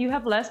 like you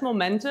have less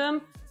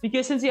momentum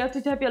because since you have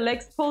to have your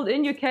legs pulled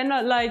in, you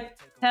cannot like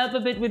help a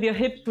bit with your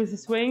hips with the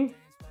swing.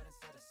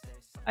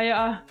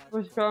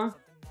 Where's it going?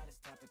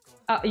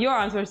 Your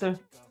answer, sir.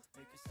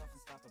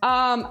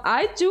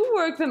 I do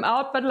work them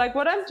out, but like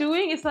what I'm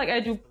doing is like I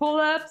do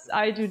pull-ups,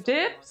 I do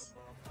dips.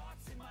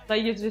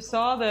 Like you just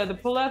saw the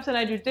pull-ups, and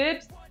I do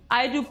dips.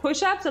 I do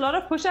push-ups, a lot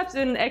of push-ups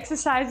in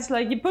exercises.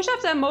 Like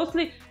push-ups,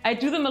 I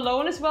do them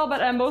alone as well,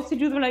 but I mostly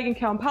do them like in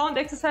compound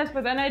exercise.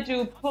 But then I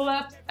do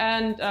pull-ups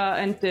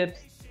and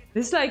dips.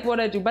 This is like what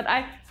I do. But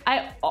I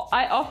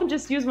often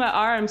just use my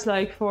arms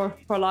like for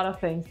a lot of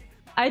things.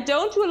 I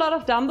don't do a lot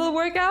of dumbbell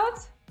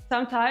workouts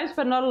sometimes,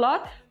 but not a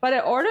lot. But I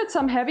ordered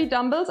some heavy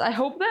dumbbells. I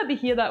hope they'll be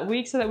here that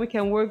week so that we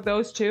can work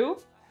those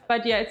too.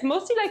 But yeah, it's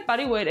mostly like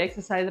bodyweight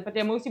exercises, but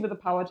they're mostly with the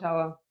power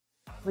tower,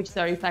 which is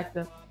very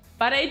effective.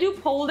 But I do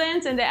pole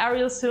dance and the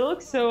aerial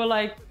silk, so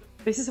like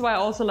this is why I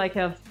also like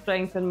have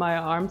strength in my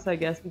arms, I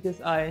guess,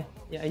 because I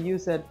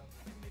use it.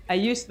 I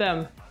use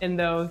them in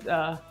those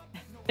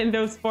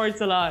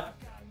sports a lot.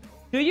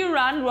 Do you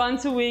run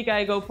once a week?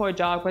 I go for a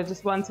jog, but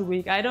just once a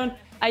week.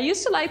 I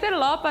used to like that a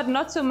lot, but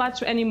not so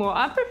much anymore.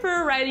 I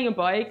prefer riding a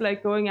bike,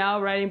 like going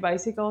out riding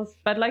bicycles,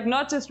 but like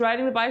not just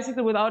riding the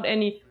bicycle without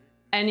any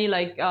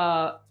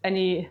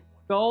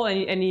goal,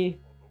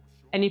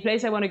 any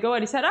place I want to go. I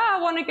decide, I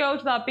want to go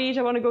to that beach,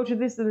 I want to go to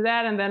this and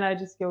that, and then I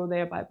just go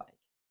there by bike.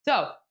 So,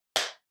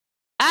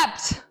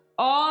 abs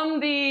on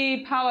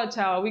the power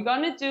tower. We're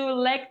gonna do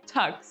leg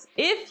tucks.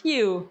 If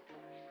you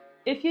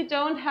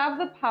don't have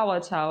the power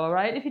tower,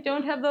 right? If you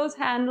don't have those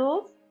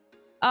handles,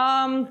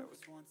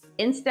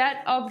 instead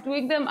of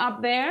doing them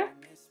up there,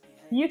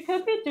 you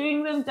could be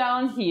doing them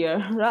down here,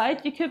 right?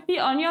 You could be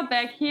on your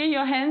back here,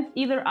 your hands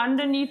either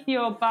underneath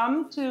your bum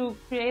to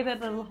create that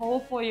little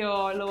hole for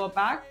your lower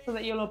back so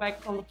that your lower back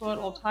is on the floor at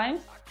all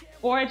times,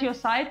 or at your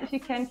side if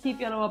you can keep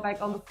your lower back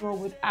on the floor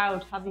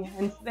without having your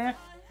hands there.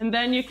 And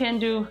then you can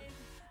do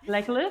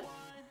leg lift.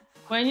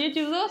 When you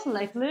do those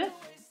leg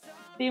lifts,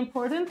 the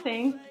important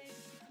thing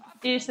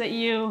is that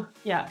you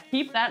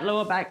keep that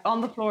lower back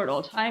on the floor at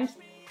all times.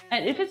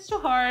 And if it's too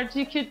hard,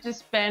 you could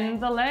just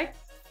bend the legs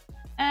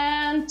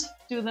and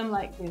do them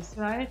like this,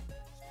 right?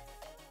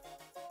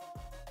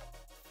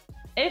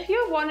 If you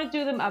want to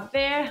do them up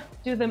there,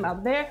 do them up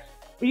there.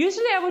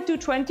 Usually I would do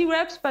 20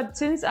 reps, but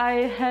since I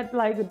had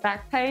like a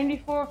back pain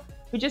before,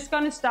 we're just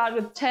going to start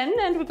with 10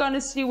 and we're going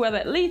to see where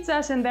that leads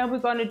us, and then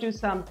we're going to do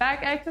some back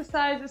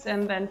exercises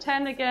and then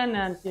 10 again,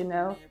 and you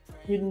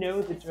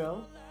know the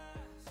drill.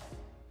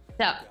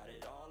 So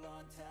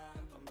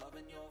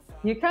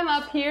you come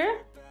up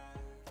here,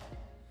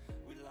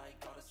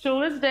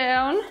 shoulders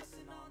down,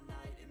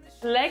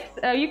 legs,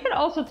 you can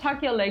also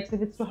tuck your legs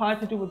if it's too hard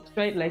to do with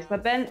straight legs,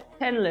 but then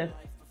 10 lift.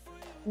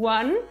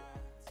 1,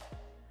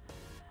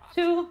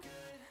 2,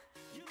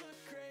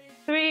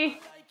 3,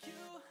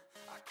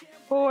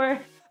 4,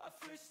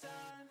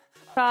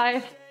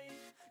 5,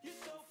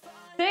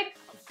 6,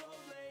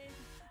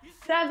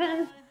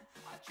 7,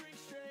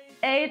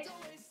 8,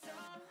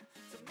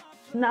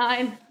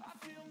 9,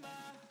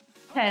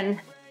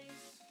 10.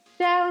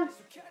 Down.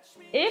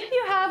 If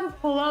you have a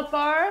pull-up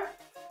bar,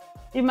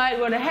 you might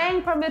want to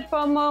hang from it for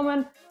a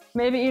moment,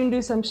 maybe even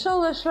do some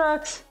shoulder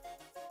shrugs.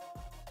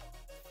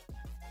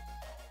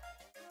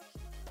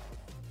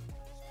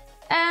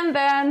 And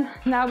then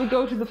now we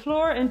go to the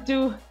floor and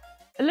do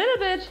a little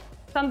bit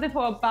something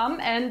for our bum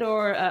and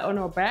or on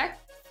our back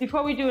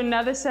before we do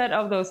another set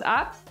of those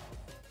abs.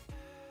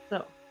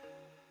 So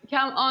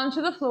come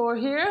onto the floor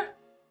here,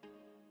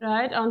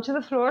 right, onto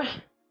the floor,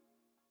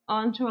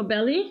 onto our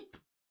belly,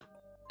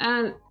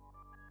 and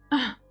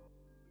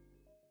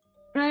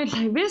right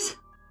like this.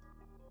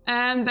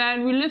 And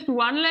then we lift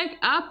one leg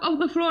up off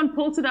the floor and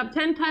pulse it up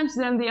 10 times,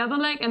 then the other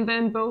leg, and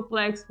then both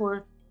legs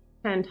for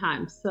 10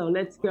 times. So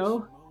let's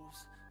go.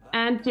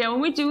 And yeah,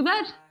 when we do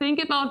that,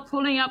 think about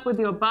pulling up with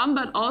your bum,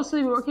 but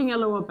also working your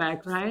lower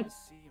back, right?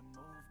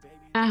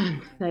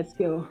 And let's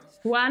go.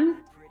 1,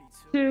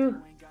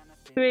 2,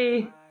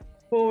 3,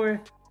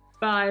 4,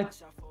 5,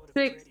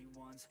 6,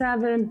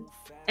 7,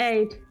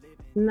 8,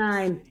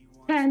 9,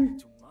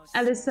 10.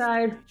 Other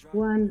side.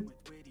 1,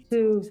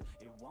 2,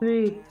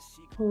 3,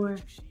 4,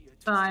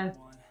 5,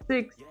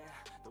 6,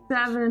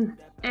 7,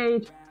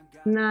 8,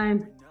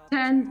 9,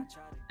 10.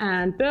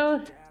 And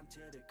both.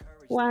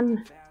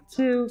 1,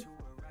 2,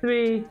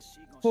 3,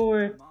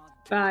 4,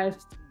 5,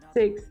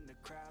 6,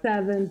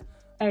 7,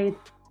 8,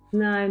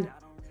 9,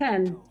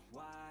 10.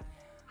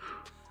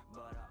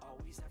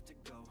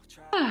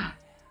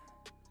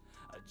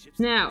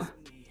 Now,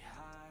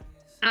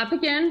 up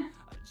again.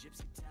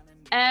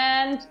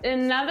 And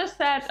another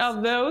set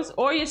of those,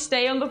 or you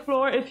stay on the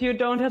floor if you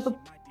don't have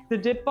the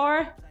dip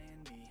bar.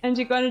 And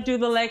you're going to do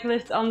the leg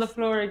lift on the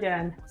floor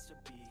again.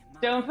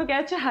 Don't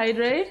forget to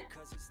hydrate.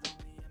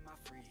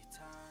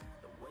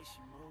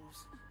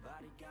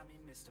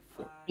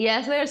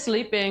 Yes, they're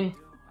sleeping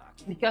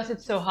because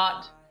it's so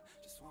hot.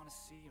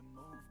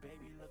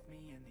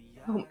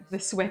 Oh, the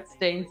sweat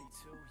stains.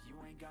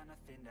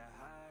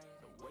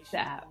 So,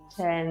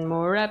 10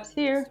 more reps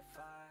here.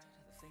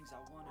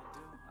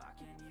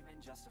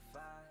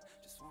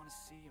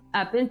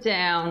 Up and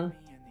down,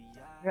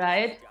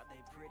 right?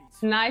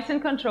 Nice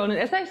and controlled. And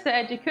as I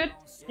said, you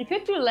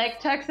could do leg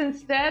tucks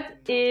instead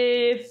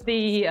if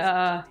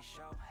the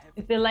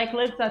leg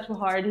lifts are too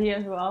hard here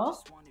as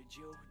well.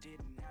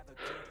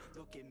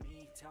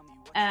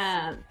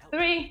 And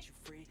 3,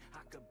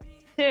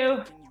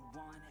 2,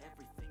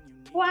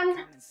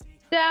 1,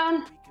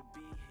 down.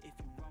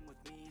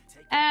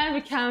 And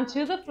we come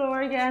to the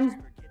floor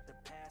again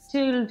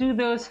to do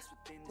those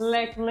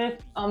leg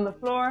lifts on the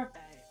floor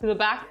to the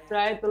back,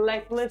 right? The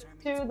leg lift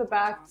to the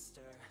back.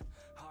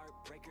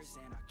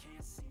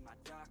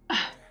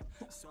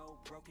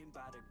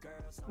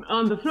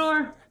 On the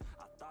floor.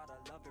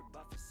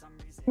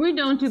 We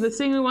don't do the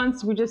single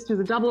ones, we just do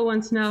the double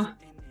ones now.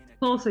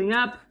 Pulsing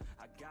up,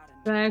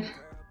 right?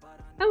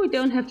 And we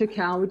don't have to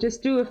count, we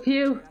just do a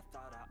few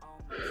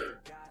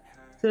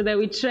so that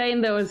we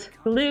train those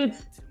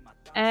glutes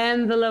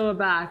and the lower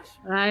back,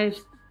 right?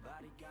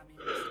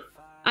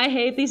 I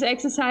hate these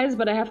exercises,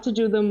 but I have to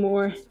do them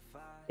more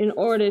in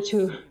order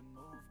to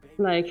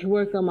like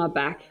work on my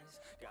back.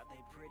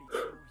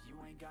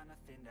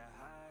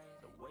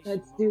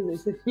 Let's do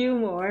this, a few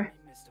more.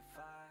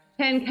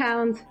 10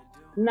 count,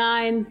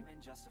 9,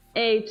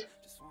 8,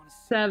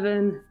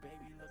 7,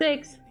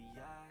 6,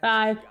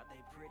 5,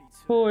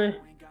 4,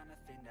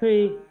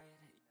 3,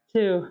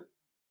 2,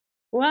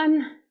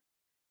 1,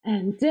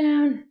 and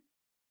down.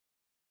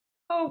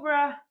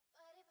 Cobra.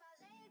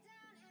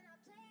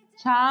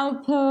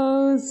 Child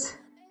pose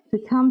to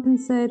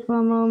compensate for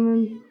a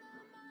moment.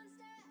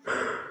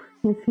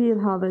 You feel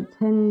how the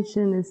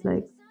tension is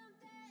like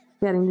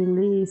getting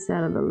released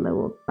out of the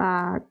lower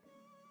back.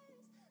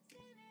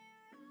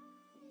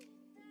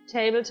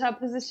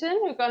 Tabletop position.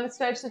 We're going to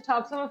stretch the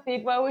tops of our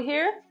feet while we're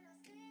here.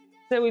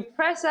 So we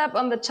press up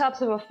on the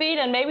tops of our feet,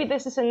 and maybe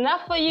this is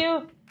enough for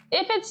you.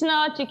 If it's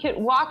not, you could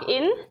walk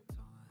in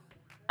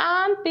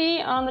and be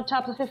on the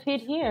tops of your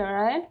feet here,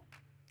 right?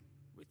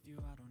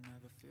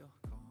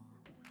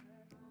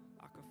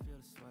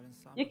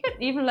 You could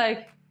even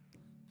like,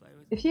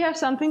 if you have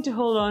something to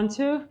hold on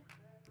to,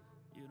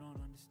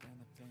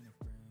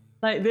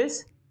 like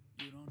this.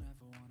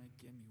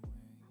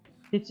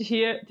 Did you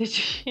hear? Did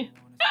you hear?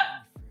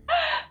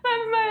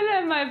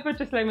 my foot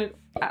just like,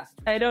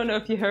 I don't know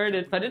if you heard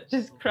it, but it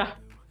just cracked.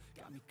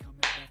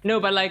 No,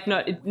 but like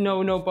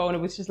no bone. It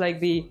was just like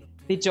the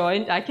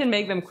joint. I can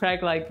make them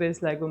crack like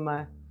this, like with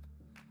my,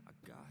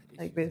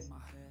 like this.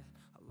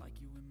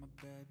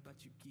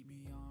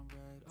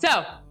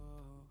 So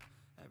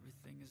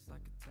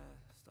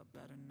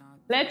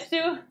let's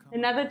do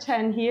another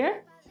 10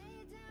 here.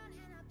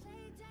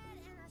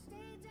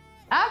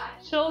 Up,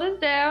 shoulders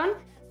down,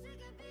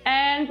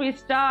 and we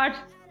start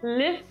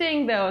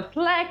lifting those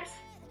legs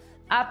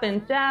up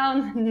and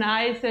down,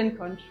 nice and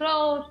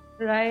controlled,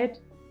 right?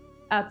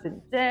 Up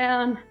and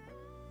down.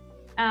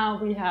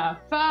 And we have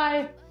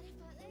 5,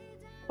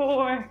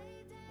 4,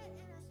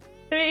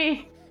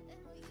 3,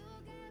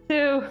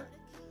 2,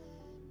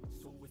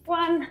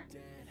 1.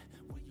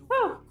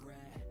 Woo.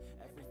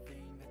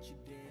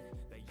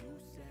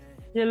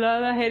 You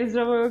love the haters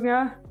of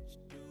yoga?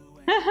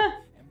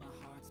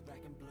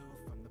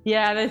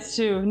 Yeah, that's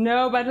true.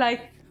 No, but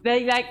like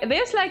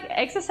there's like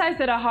exercises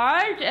that are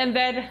hard and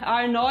that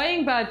are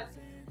annoying, but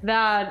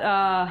that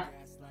are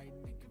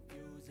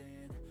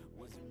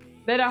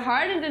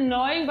hard and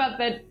annoying, but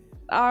that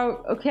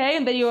are okay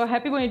and that you are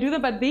happy when you do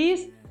them. But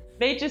these,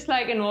 they just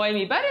like annoy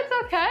me. But it's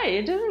okay.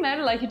 It doesn't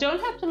matter. Like you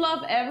don't have to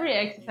love every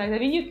exercise. I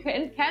mean, you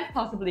can't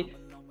possibly.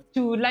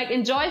 To like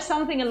enjoy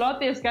something a lot,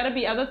 there's got to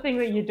be other things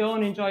that you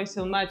don't enjoy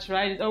so much,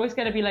 right? It's always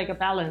got to be like a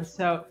balance.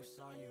 So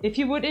if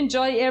you would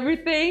enjoy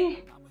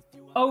everything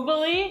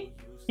overly,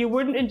 you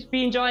wouldn't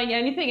be enjoying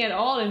anything at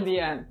all in the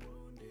end.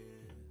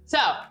 So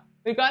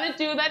we're gonna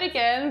do that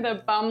again,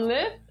 the bum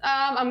lift.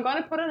 I'm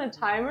gonna put on a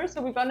timer,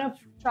 so we're gonna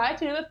try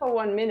to do it for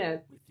 1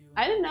 minute.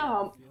 I don't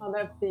know how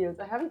that feels.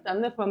 I haven't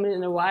done that for a minute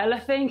in a while, I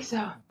think,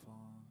 so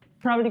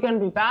probably gonna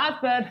be bad,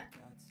 but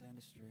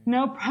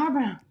no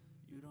problem,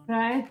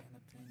 right?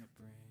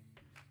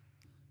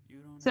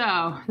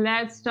 So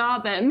let's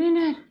start that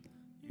minute.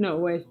 No,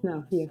 wait,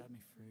 no, here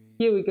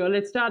we go.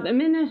 Let's start the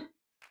minute.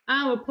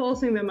 And we're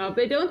pulsing them up.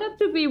 They don't have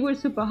to be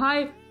super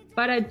high,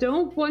 but I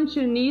don't want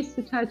your knees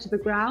to touch the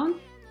ground.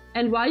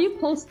 And while you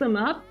pulse them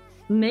up,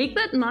 make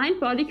that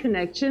mind-body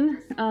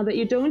connection that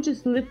you don't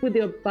just lift with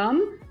your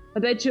bum,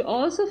 but that you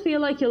also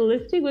feel like you're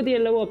lifting with your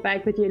lower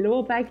back, that your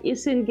lower back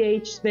is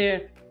engaged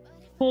there,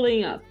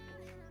 pulling up.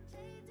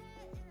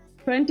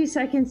 20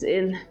 seconds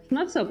in.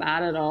 Not so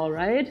bad at all,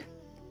 right?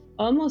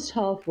 Almost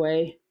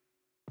halfway.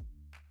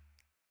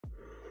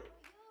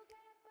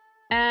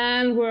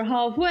 And we're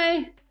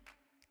halfway.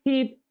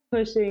 Keep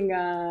pushing,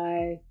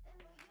 guys.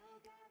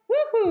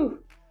 Woohoo!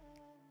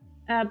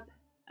 Up,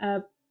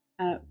 up,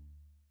 up.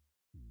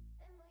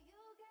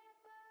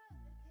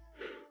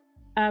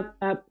 Up,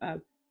 up, up.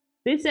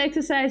 This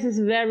exercise is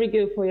very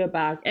good for your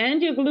back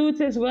and your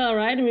glutes as well,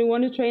 right? And we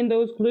want to train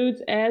those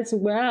glutes as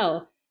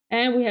well.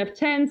 And we have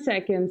 10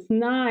 seconds.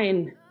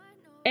 9,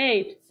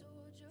 8,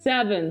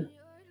 7,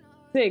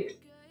 6,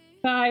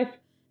 5,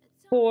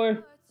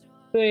 4,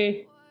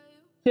 3,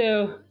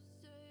 2,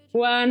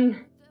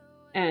 1,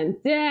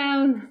 and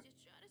down.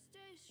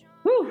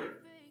 Whew.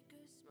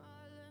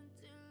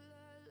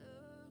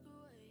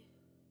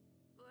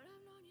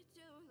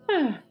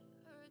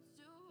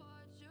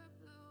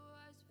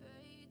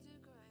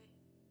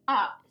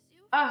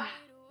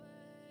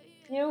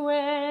 Your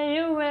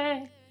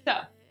way. So,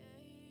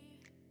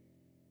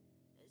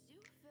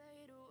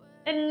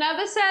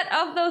 another set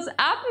of those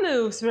up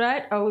moves,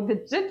 right? Oh, the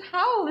gym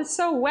towel is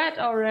so wet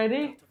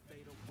already.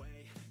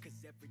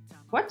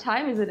 What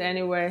time is it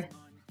anyway?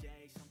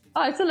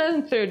 Oh, it's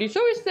 11:30,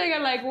 so we still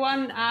got like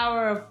 1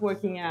 hour of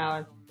working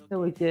out. So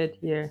we did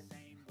here.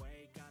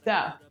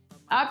 So,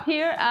 up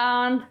here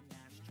and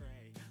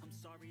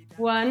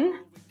 1,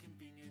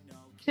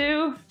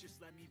 2,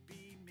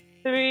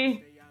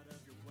 3,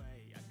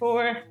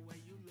 4,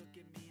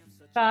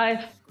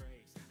 5,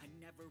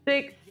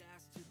 6,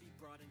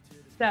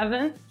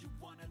 7,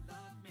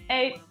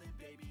 8,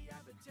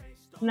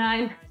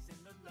 9,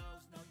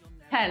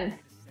 10.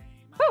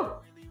 Whew.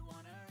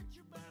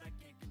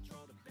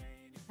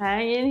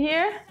 Hang in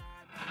here.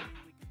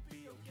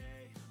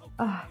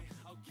 Oh,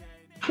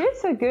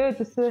 feels so good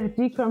just to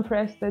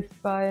decompress that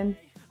spine.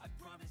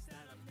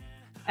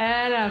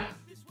 And up.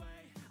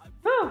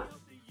 Woo.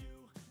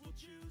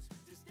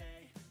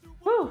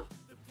 Woo.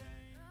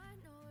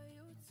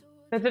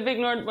 Pacific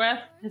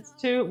Northwest, it's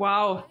too,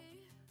 wow,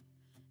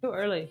 too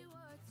early.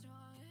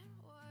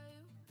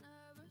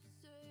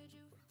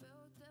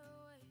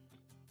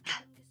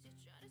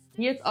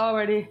 It's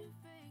already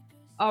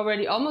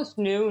almost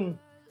noon.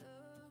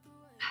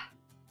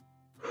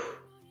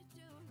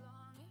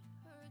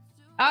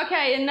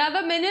 Okay,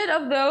 another minute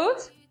of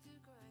those,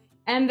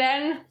 and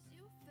then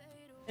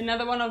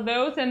another one of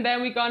those, and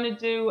then we're gonna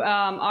do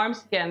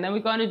arms again. Then we're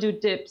gonna do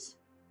dips.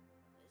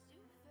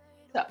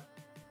 So,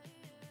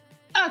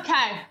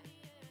 okay,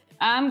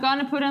 I'm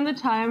gonna put on the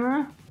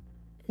timer.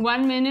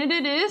 1 minute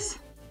it is.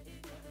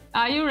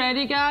 Are you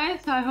ready,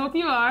 guys? I hope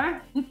you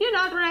are. If you're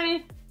not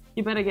ready,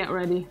 you better get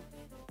ready.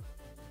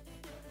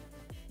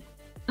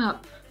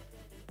 Up.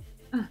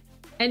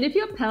 And if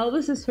your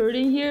pelvis is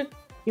hurting here,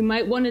 you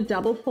might want to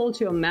double fold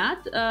your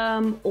mat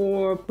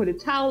or put a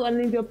towel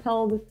underneath your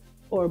pelvis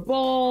or a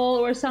ball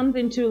or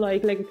something to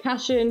like a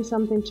cushion,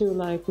 something to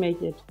like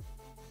make it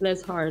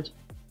less hard.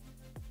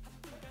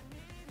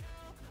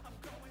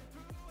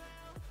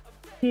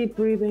 Keep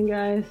breathing,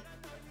 guys.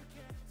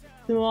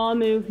 Small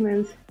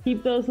movements.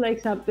 Keep those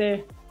legs up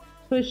there.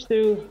 Push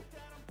through.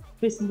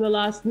 This is the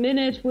last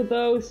minute with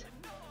those.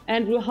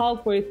 And we're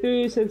halfway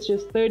through, so it's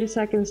just 30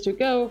 seconds to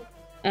go.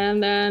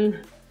 And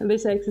then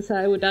this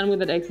exercise, we're done with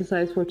that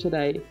exercise for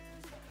today.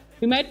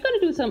 We might gonna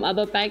do some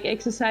other back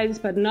exercises,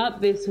 but not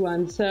this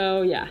one.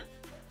 So yeah.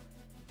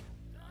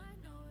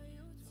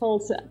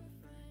 Pulse up.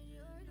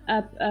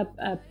 Up, up,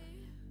 up.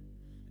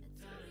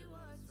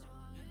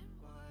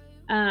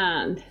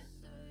 And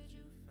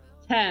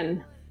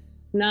 10,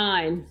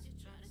 9,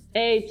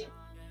 8,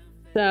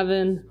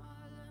 7,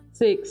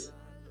 6,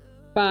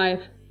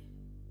 5,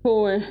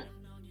 4,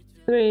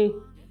 3,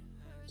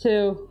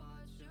 2,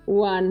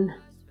 1.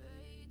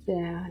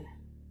 Down.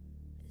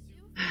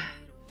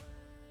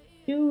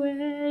 You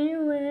way.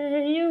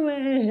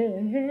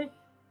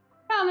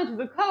 Come into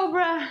the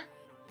cobra.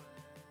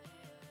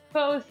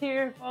 Pose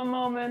here for a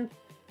moment.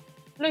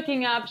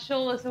 Looking up,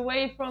 shoulders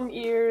away from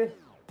ears.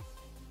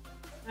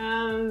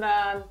 And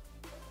then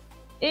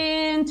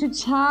into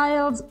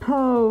child's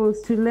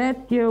pose to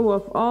let go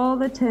of all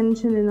the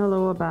tension in the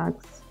lower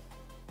backs.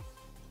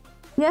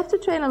 You have to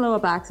train the lower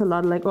backs a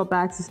lot, like our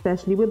backs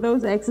especially, with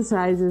those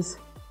exercises.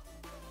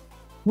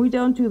 We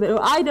don't do that,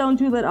 or I don't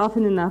do that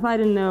often enough. I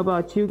don't know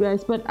about you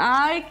guys, but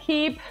I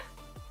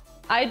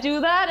do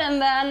that,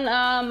 and then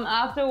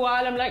after a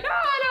while I'm like, oh,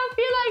 I don't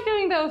feel like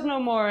doing those no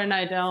more, and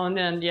I don't,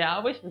 and yeah, I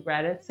always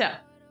regret it. So,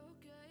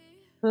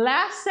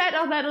 last set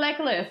of that leg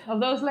lift, of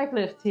those leg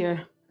lifts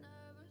here.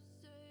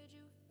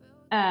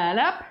 And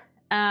up,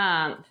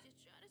 and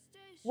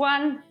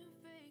 1,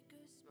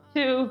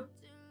 2,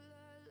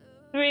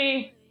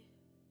 3,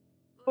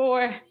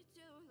 4,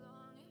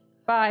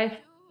 5,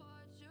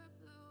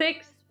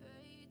 6,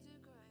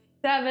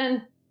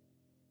 7,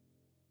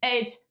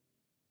 8,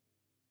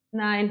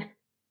 9,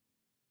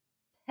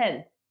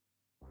 10.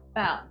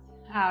 Balance.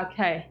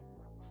 Okay.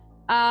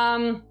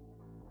 Now.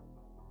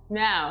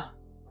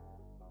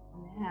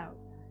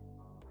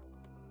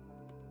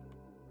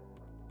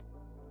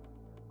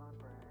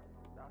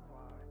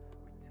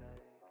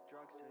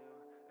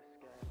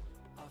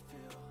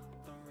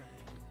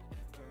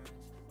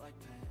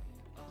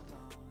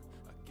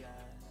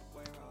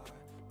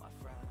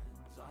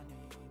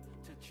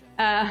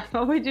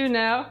 What we do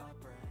now?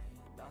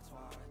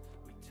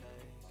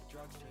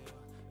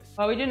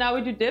 We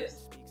do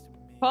dips.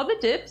 For the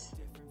dips,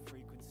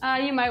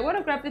 you might want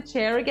to grab the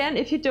chair again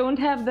if you don't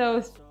have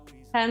those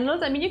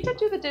handles. I mean, you can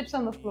do the dips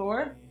on the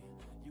floor,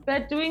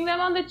 but doing them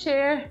on the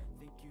chair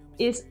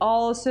is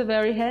also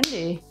very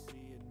handy,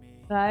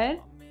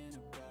 right?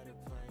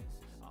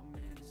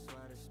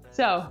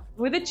 So,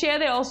 with the chair,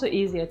 they're also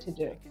easier to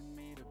do.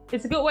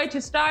 It's a good way to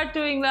start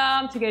doing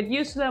them, to get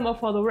used to them, or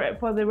for the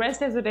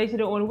rest of the days you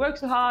don't want to work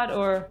so hard,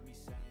 or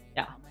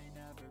yeah.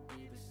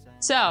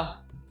 So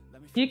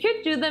you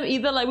could do them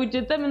either like we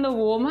did them in the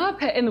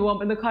warm-up, in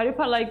the cardio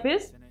part like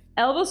this.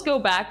 Elbows go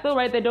back though,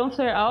 right? They don't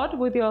flare out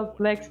with your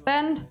legs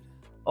bent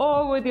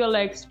or with your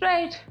legs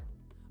straight,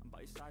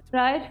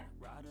 right?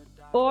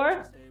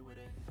 Or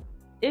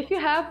if you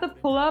have the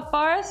pull-up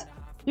bars,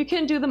 you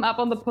can do them up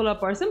on the pull-up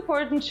bars.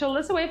 Important,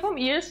 shoulders away from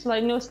ears,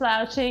 like no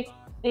slouching.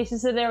 This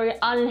is a very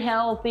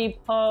unhealthy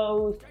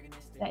pose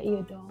that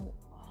you don't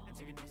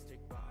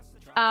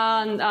want.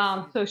 And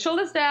so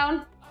shoulders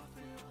down,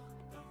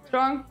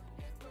 strong,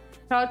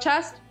 proud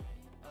chest,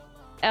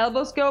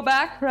 elbows go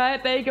back,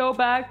 right? They go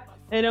back.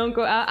 They don't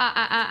go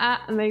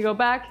and they go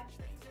back.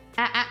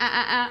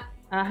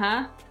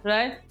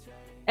 Right?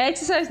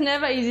 Exercise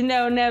never easy.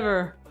 No,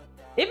 never.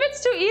 If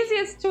it's too easy,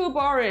 it's too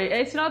boring.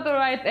 It's not the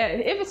right.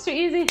 If it's too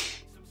easy,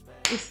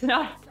 it's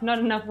not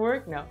enough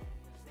work. No.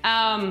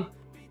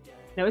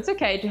 No, it's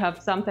okay to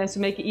have sometimes to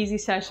make an easy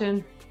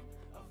session,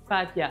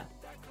 but yeah.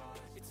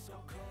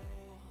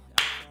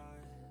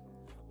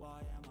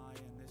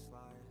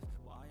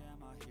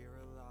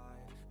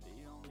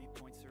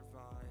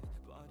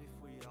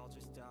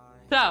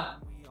 So,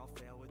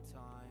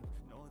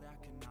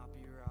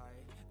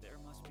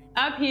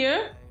 Up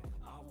here,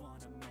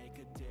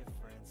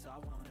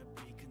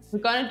 we're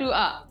gonna do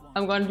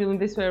I'm gonna do them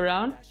this way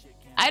around.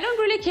 I don't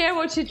really care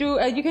what you do.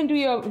 You can do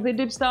the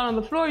dips down on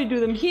the floor. You do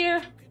them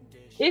here.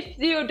 If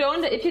you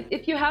don't,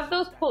 if you have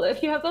those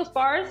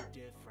bars,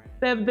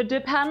 the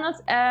dip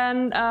handles,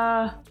 and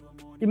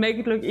you make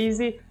it look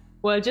easy.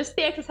 Well, just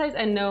the exercise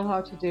I know how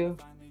to do.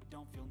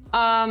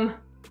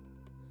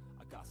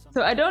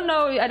 So I don't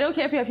know. I don't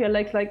care if you have your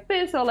legs like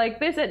this or like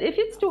this. And if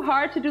it's too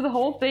hard to do the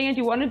whole thing and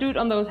you want to do it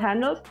on those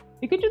handles,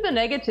 you could do the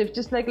negative,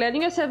 just like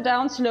letting yourself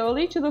down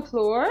slowly to the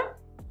floor.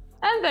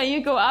 And then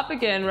you go up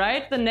again,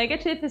 right? The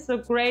negative is a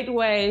great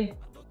way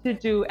to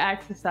do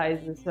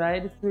exercises,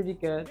 right? It's really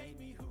good.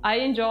 I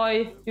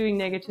enjoy doing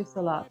negatives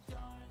a lot.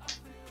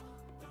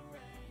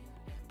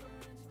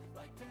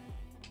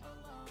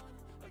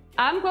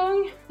 I'm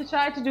going to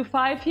try to do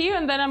 5 here,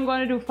 and then I'm going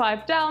to do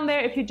 5 down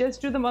there. If you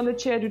just do them on the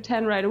chair, do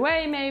 10 right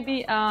away,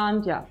 maybe,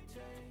 and yeah.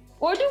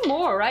 Or do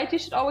more, right? You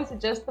should always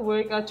adjust the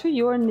workout to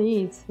your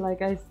needs,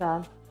 like I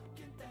said.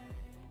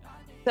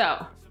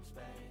 So,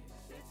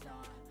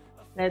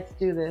 let's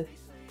do this.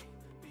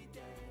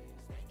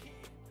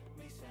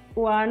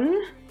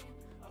 1,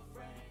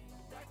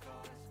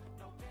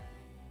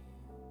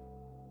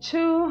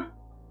 2,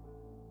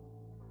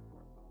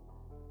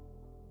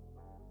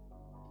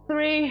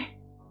 3,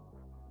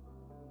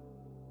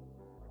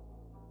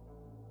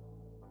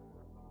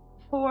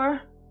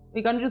 4.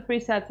 We're gonna do 3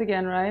 sets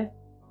again, right?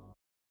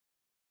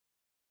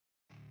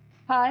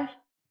 5.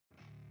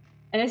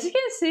 And as you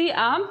can see,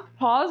 I'm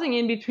pausing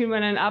in between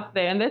when I'm up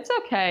there, and that's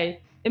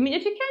okay. I mean,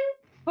 if you can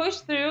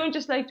push through and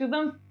just like do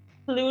them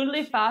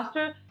fluently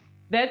faster,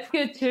 that's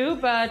good too,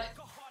 but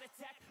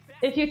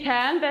if you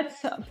can,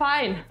 that's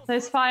fine.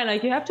 That's fine.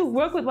 Like, you have to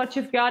work with what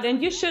you've got,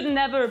 and you should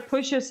never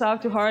push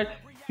yourself too hard,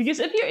 because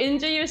if you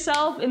injure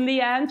yourself in the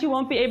end, you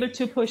won't be able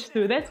to push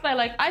through. That's why,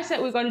 like I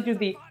said, we're going to do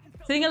the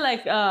single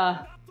leg,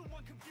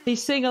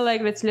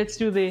 let's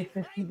do the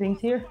things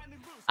here.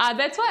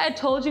 That's why I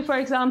told you, for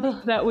example,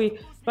 that we're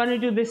going to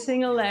do the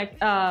single leg,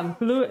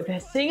 the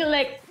single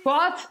leg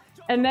squats.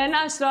 And then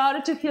I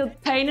started to feel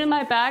pain in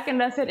my back,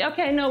 and I said,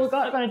 okay, no, we're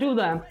gonna do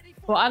them.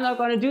 Well, I'm not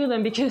gonna do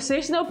them because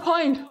there's no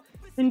point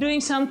in doing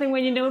something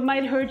when you know it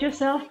might hurt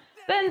yourself.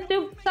 Then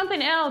do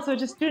something else, or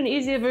just do an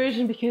easier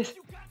version, because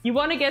you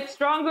want to get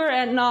stronger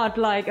and not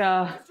like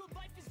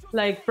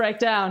break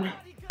down.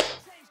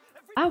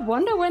 I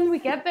wonder when we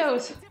get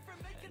those.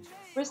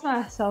 Where's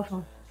my cell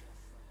phone?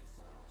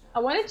 I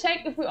want to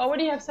check if we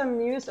already have some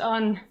news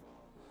on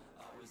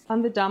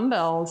the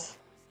dumbbells.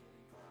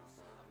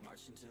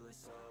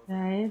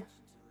 Okay.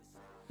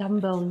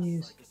 Dumbbell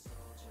news.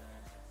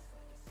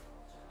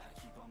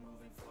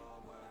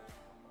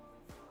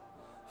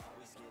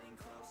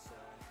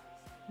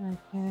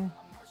 Okay.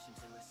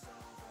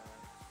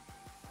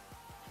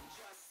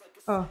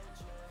 Oh.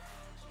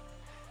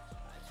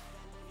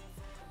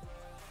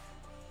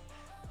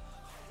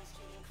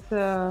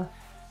 So,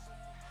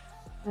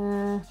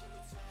 where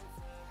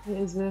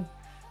is it?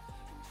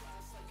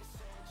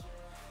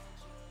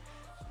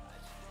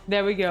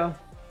 There we go.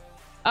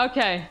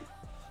 Okay.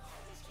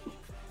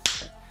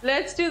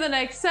 Let's do the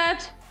next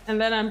set, and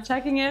then I'm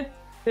checking it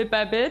bit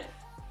by bit.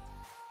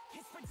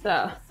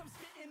 So,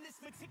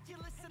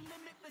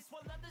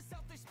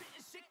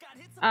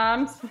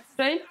 arms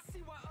straight,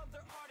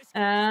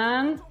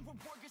 and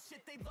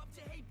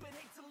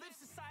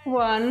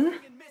 1,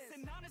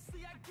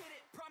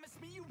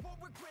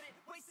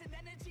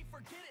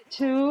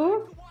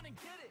 2,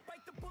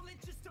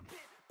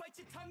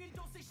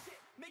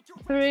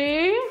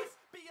 3,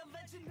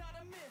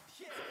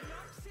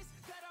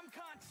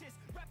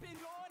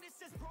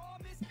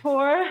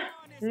 4,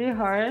 really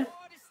hard,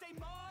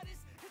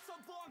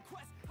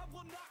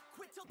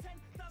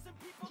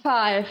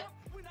 5.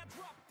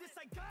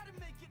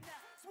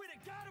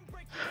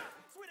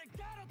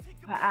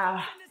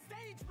 Wow.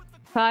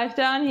 5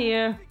 down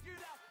here.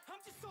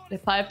 The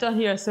 5 down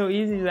here are so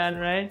easy then,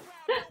 right?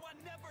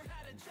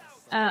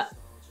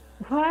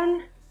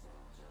 1,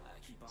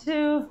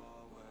 2,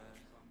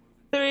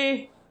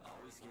 3,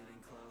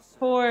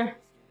 4,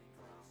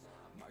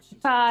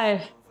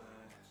 5.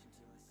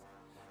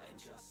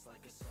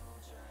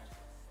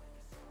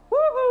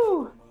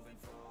 Woohoo!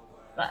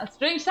 Let's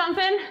drink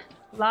something.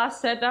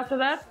 Last set after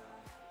that.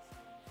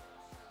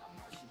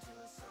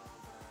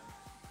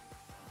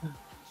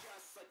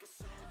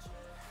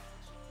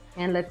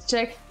 And let's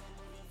check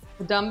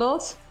the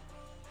dumbbells.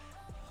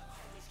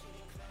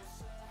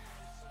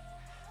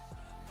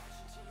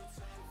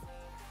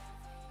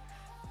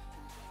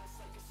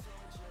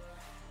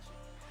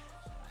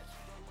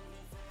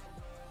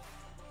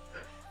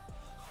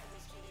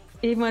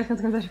 Eben mal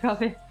ganz kurz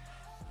Kaffee.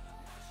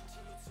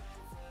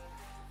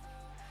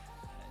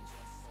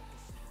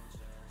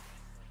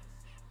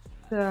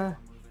 So.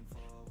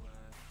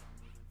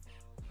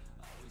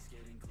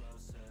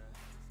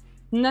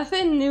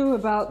 Nothing new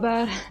about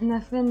that.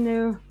 Nothing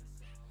new.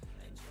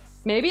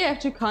 Maybe I have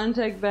to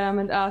contact them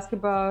and ask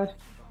about.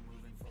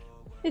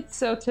 It's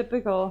so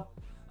typical.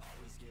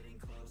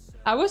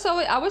 I was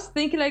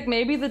thinking like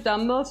maybe the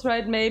dumbbells,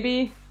 right?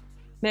 Maybe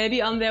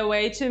maybe on their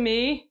way to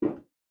me.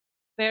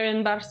 They're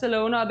in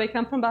Barcelona, they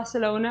come from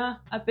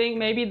Barcelona. I think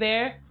maybe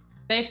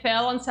they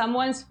fell on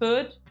someone's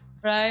foot,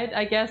 right?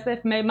 I guess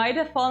they might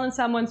have fallen on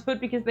someone's foot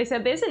because they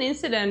said there's an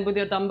incident with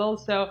your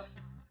dumbbells, so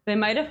they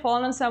might have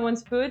fallen on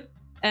someone's foot,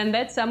 and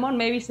that someone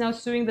maybe is now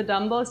suing the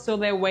dumbbells, so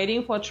they're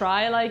waiting for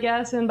trial, I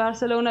guess, in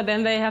Barcelona.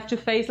 Then they have to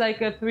face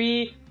like a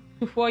 3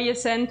 to 4 year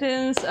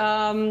sentence,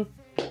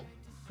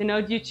 you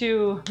know, due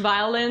to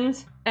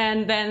violence,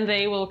 and then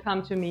they will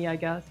come to me, I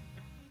guess.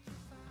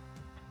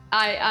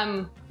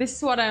 This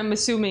is what I'm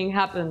assuming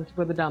happened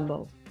with the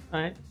dumbbells,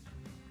 right?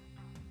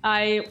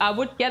 I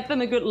would get them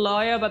a good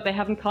lawyer, but they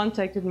haven't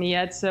contacted me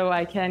yet, so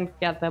I can't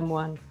get them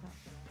one.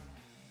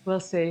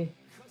 We'll see.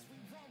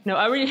 No,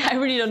 I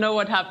really don't know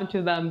what happened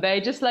to them. They're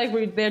just like,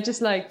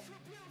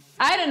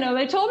 I don't know.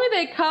 They told me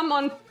they come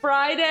on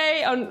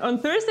Friday, on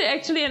Thursday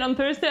actually, and on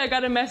Thursday I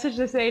got a message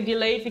that say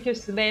delayed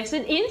because there's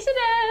an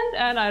incident,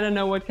 and I don't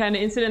know what kind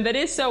of incident that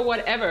is, so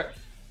whatever.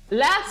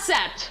 Last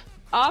set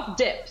of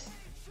dips.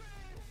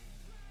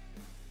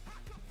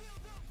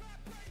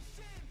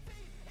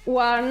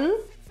 1,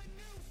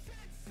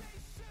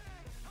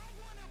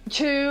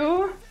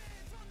 2,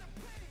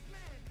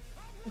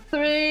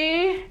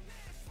 3,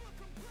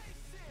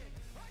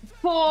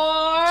 4.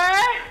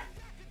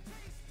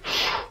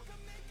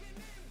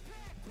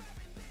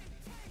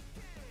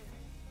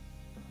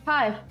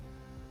 5.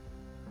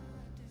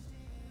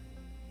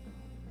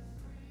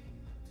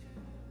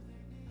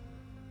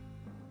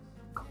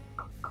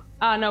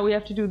 Ah, no, we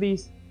have to do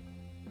these.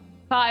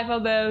 5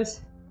 of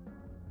those.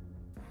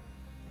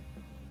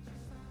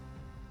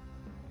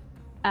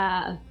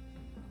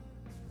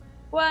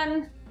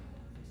 1,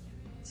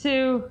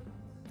 2,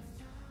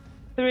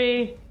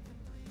 3,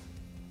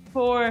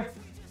 4,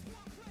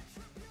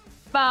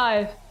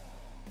 5.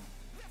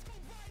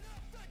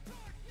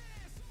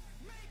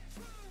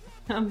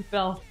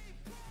 Fell.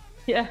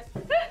 Yeah.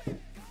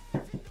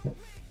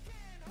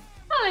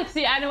 Well, let's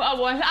see.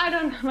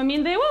 I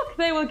mean, they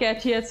will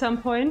get here at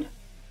some point.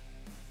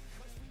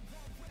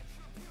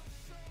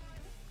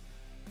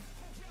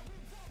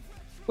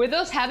 With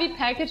those heavy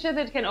packages,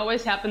 it can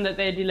always happen that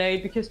they're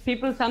delayed because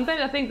people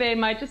sometimes, I think they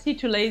might just be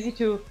too lazy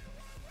to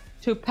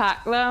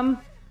pack them.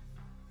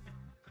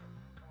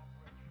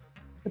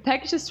 The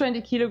package is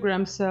 20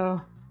 kilograms, so.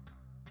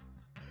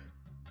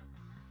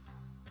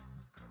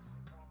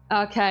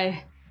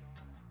 Okay.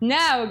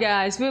 Now,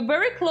 guys, we're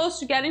very close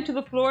to getting to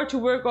the floor to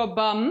work our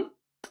bum.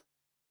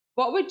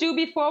 What we do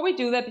before we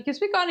do that, because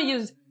we're gonna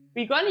use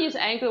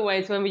ankle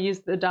weights when we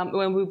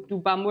do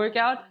bum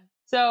workout.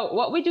 So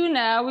what we do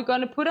now, we're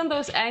gonna put on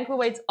those ankle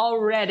weights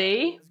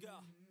already,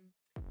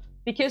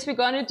 because we're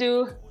gonna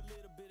do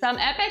some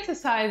ab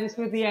exercises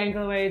with the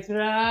ankle weights,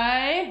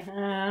 right?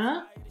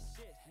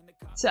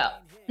 So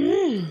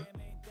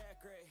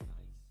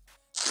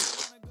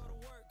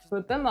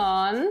put them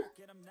on.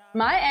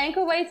 My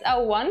ankle weights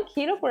are 1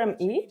 kilogram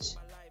each,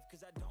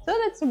 so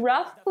that's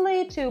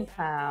roughly 2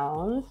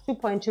 pounds,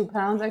 2.2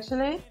 pounds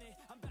actually.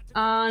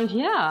 And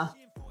yeah.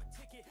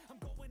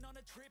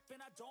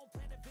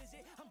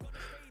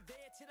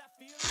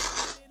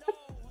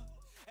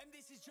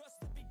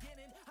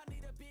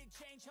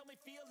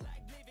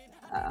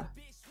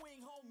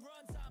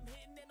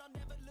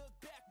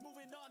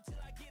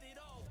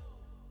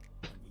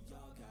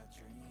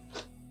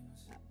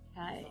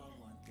 Okay.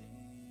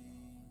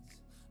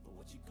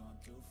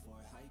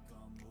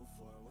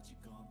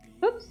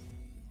 Oops.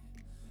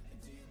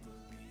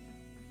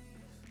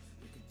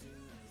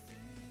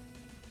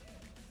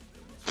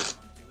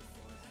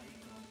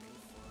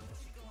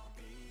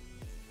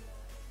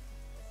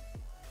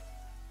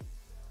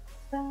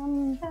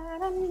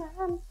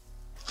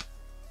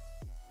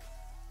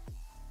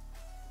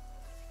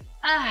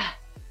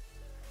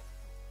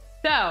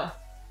 So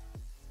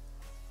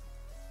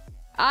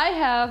I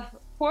have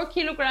 4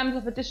 kilograms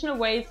of additional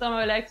weights on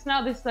my legs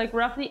now. This is like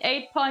roughly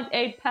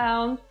 8.8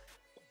 pounds.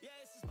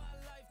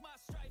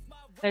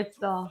 Let's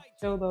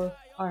show those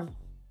arms.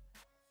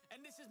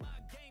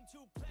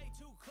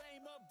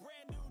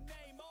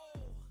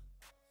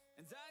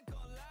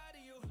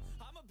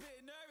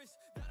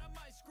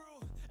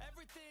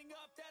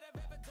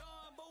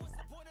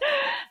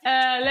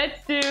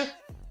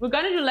 We're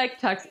gonna do leg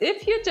tucks.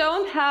 If you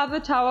don't have the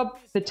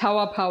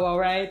power tower,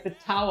 right? The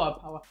power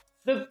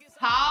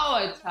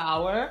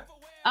tower.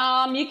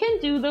 You can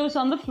do those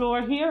on the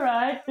floor here,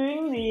 right?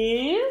 Doing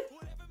these.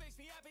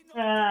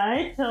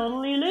 Right,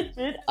 totally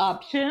legit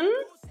option.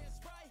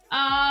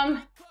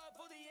 I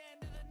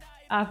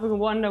forgot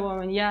Wonder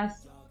Woman,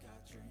 yes.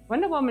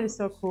 Wonder Woman is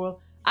so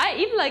cool. I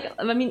even like,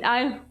 I mean,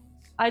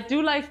 I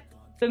do like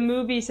the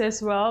movies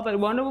as well, but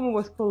Wonder Woman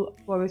was cool,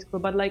 always cool.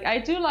 But like, I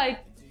do like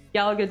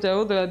Gal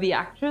Gadot, the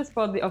actress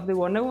of the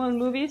Wonder Woman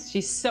movies.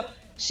 She's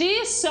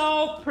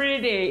so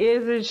pretty,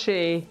 isn't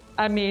she?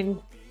 I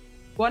mean,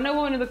 Wonder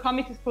Woman in the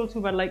comics is cool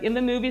too, but like in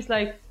the movies,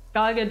 like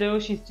Gal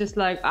Gadot, she's just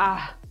like,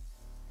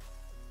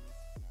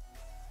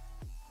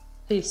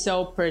 she's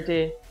so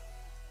pretty.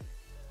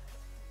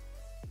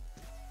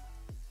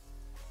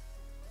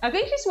 I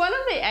think she's one of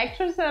the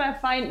actresses that I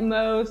find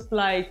most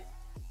like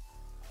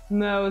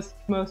most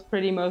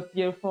pretty, most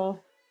beautiful.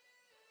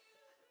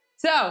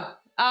 So,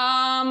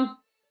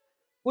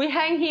 we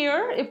hang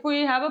here if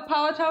we have a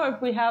power tower,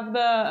 if we have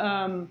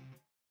the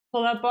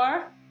pull-up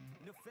bar,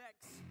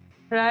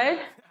 right?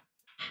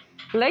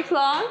 Legs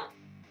long,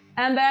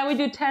 and then we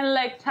do 10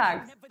 leg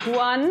tags.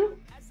 1,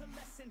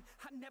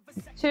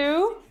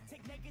 2,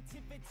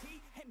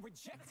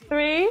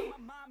 3,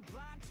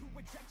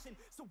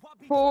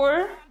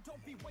 4,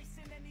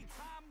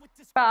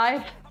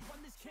 5,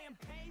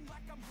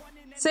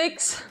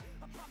 6,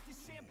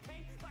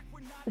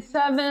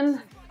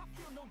 7,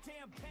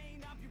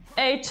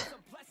 8,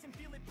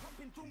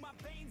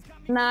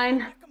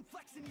 9,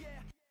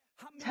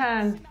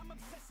 10.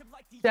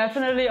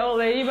 Definitely old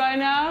lady by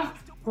now.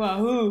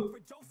 Wahoo.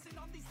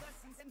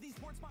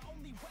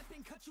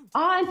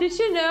 Oh, and did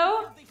you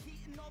know?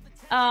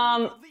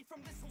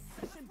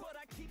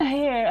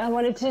 Here, I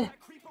wanted to.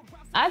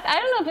 I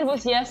don't know if it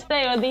was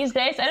yesterday or these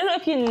days. I don't know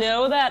if you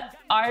know that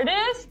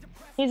artist.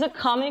 He's a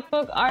comic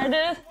book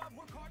artist.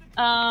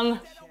 I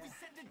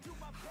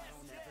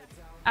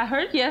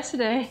heard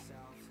yesterday.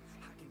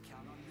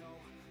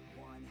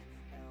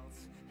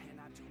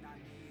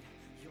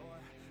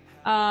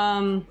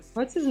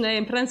 What's his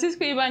name?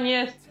 Francisco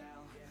Ibanez.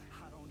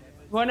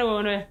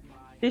 Bueno.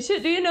 Do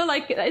you know,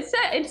 like, in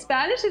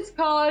Spanish it's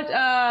called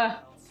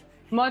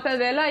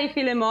Mortadela y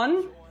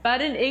Filemón, but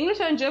in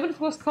English or in German it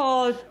was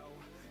called,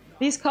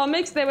 these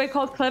comics, they were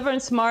called Clever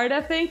and Smart,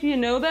 I think. Do you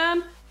know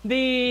them?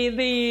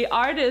 The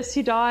artist,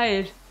 he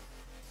died.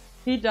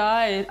 He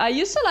died. I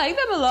used to like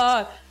them a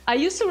lot. I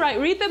used to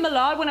read them a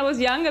lot when I was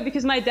younger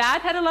because my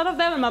dad had a lot of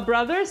them and my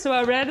brother, so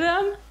I read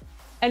them.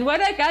 And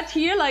when I got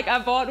here, like, I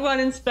bought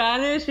one in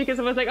Spanish because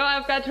I was like, oh,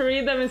 I've got to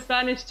read them in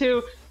Spanish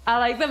too. I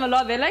like them a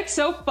lot. They're like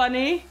so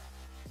funny.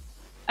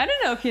 I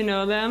don't know if you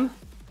know them.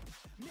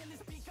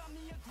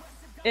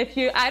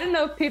 I don't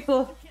know if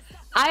people...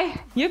 Ay,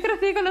 yo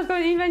crecí con los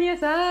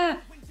Ibanez. Ah,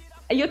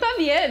 yo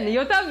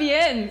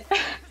también.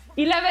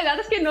 Y la verdad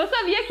es que no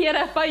sabía que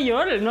era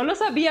español. No lo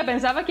sabía.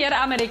 Pensaba que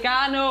era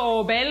americano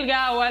o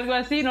belga o algo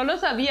así. No lo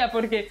sabía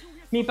porque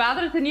mi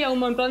padre tenía un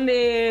montón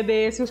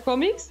de sus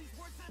cómics.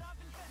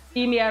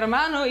 Y mi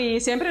hermano,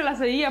 y siempre las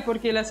leía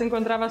porque las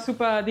encontraba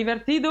súper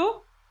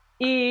divertido.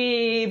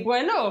 Y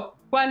bueno,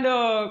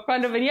 cuando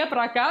venía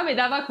para acá me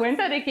daba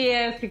cuenta de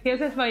que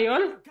es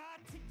español.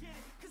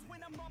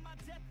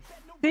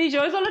 Sí,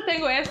 yo solo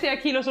tengo este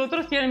aquí, los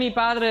otros tienen mi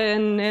padre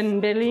en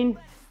Berlín.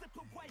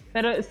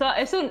 Pero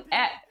es un...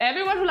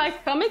 Everyone who likes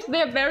comics,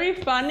 they're very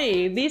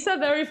funny. These are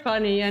very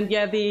funny. And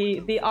yeah,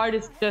 the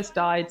artist just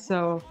died,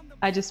 so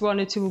I just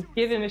wanted to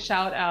give him a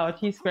shout out.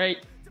 He's great.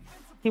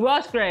 He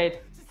was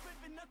great.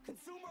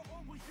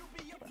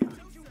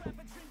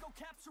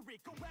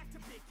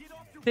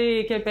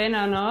 Sí, qué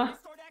pena, ¿no?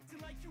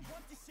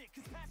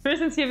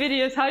 Persons your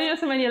videos. How do you know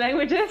so many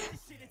languages?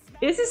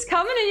 Is this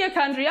common in your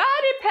country?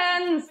 Ah,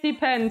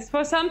 depends.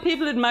 For some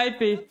people it might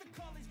be.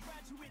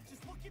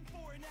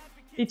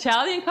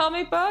 Italian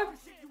comic book?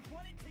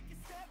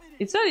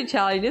 It's not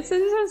Italian, it's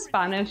in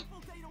Spanish.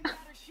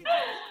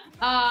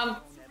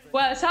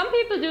 Well, some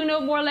people do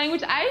know more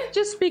language. I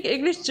just speak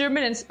English,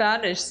 German, and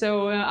Spanish.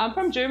 So I'm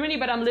from Germany,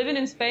 but I'm living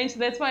in Spain, so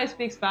that's why I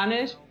speak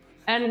Spanish.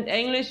 And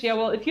English, yeah,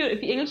 well, if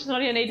English is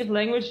not your native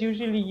language,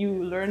 usually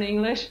you learn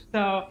English.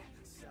 So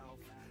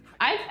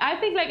I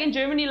think, like, in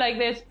Germany, like,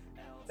 there's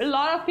a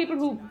lot of people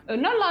who,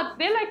 not a lot,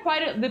 they're like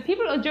the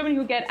people in Germany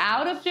who get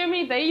out of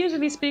Germany, they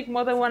usually speak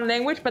more than one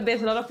language, but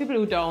there's a lot of people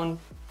who don't.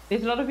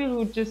 There's a lot of people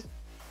who just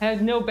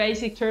have no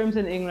basic terms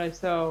in English,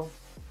 so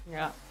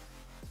yeah.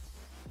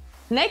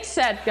 Next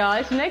set,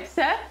 guys, next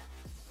set.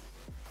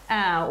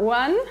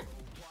 1,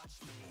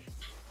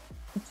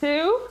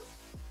 2,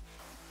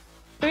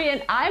 3,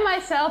 and I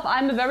myself,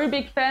 I'm a very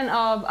big fan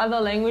of other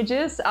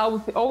languages.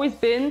 I've always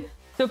been,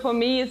 so for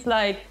me it's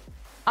like,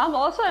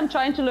 I'm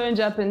trying to learn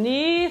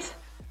Japanese,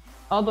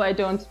 although I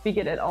don't speak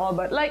it at all,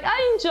 but like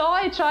I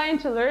enjoy trying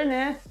to learn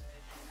it.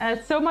 And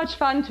it's so much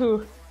fun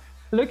to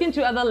look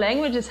into other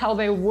languages, how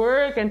they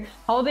work and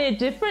how they're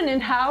different,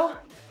 and how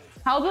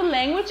the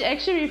language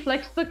actually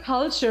reflects the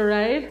culture,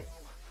 right?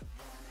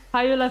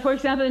 How you, like, for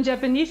example, in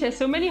Japanese, there's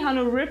so many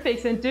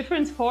honorifics and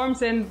different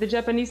forms, and the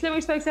Japanese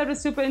language, for example,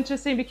 is super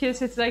interesting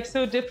because it's like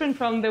so different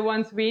from the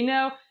ones we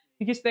know,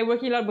 because they're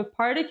working a lot with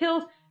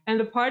particles, and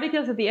the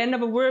particles at the end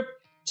of a verb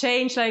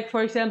change, like,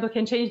 for example,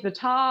 can change the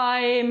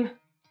time,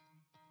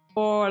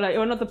 or like,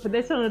 or not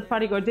that's not the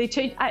particle, they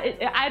change,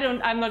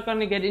 I'm not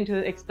gonna get into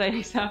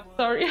explaining stuff,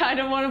 sorry, I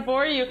don't want to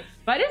bore you,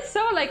 but it's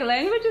so, like,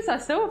 languages are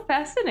so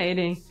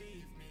fascinating.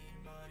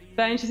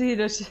 Spanish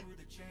is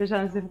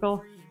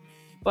difficult.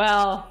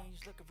 Well,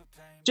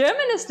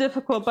 German is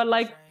difficult, but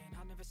like,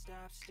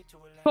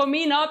 for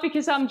me, not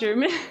because I'm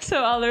German,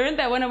 so I learned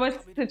that when I was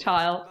a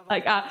child,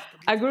 like,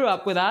 I grew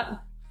up with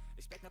that.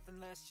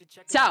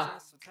 So,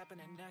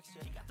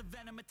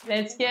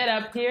 let's get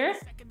up here,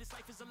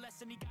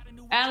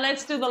 and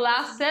let's do the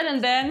last set,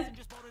 and then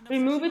we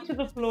move it to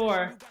the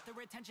floor,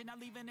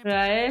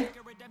 right?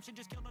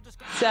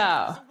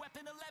 So,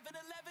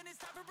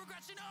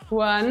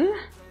 1,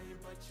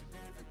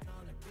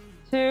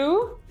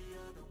 2,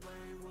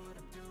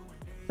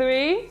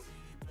 3,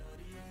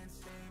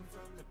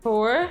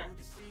 4,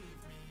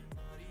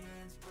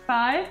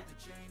 5,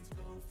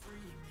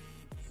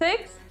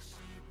 6,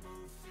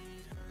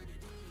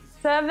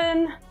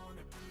 7,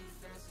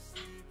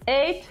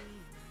 8,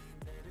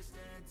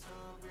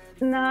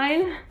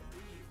 9,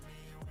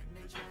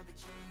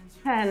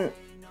 10.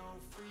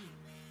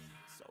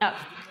 Up.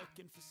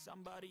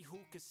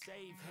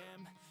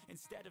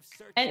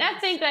 And I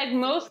think like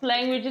most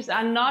languages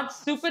are not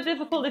super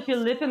difficult. If you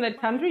live in that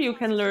country, you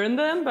can learn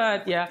them.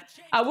 But yeah,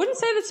 I wouldn't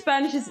say that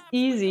Spanish is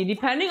easy,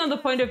 depending on the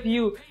point of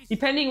view,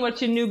 depending what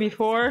you knew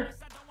before.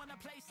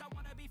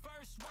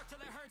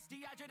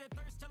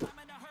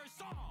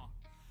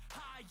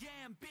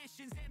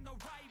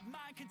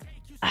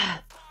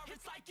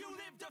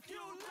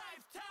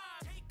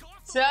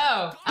 So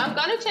I'm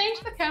gonna change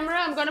the camera.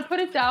 I'm gonna put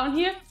it down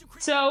here.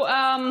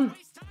 So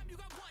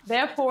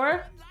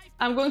therefore,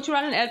 I'm going to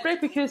run an ad break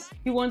because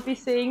you won't be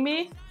seeing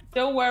me.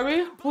 Don't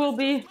worry, we'll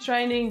be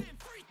training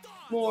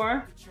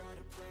more.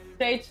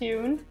 Stay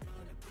tuned.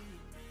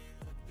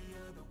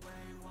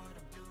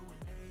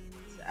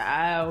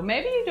 So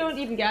maybe you don't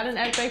even get an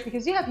ad break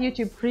because you have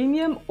YouTube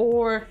Premium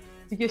or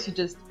because you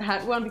just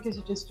had one because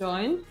you just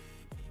joined.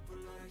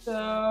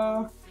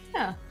 So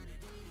yeah.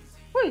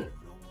 Whee.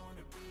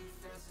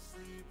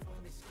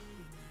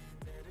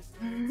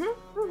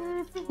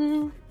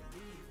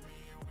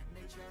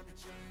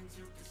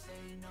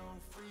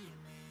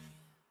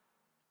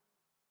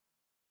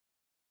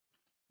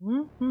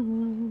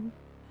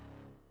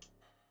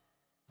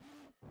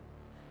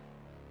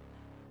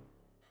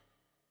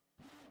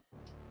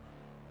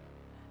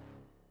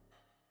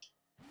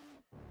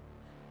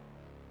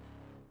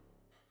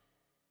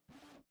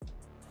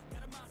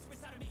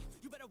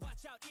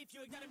 If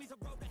your enemy's a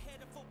road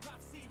ahead of full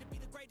prophecy to be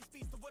the greatest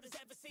beast the world has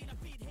ever seen. I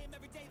feed him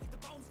every day like the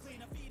bones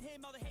clean. I feed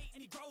him all the hate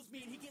and he grows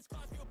me. And he gets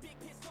claws real big,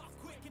 pissed off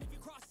quick. And if you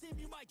cross him,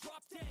 you might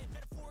drop dead.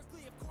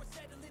 Metaphorically, of course,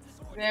 settling this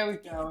order. There we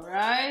go,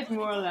 right?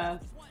 More or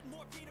less.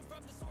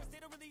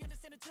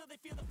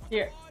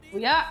 Here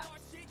we are.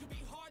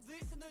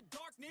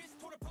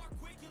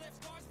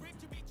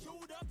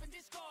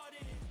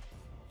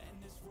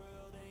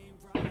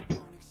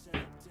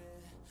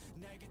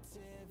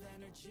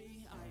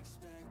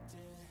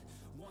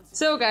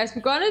 So guys,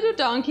 we're gonna do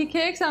donkey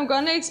kicks. I'm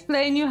gonna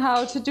explain you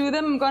how to do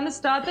them. I'm gonna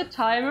start the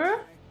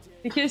timer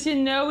because you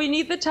know we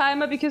need the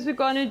timer because we're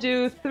gonna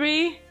do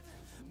 3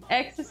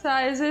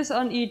 exercises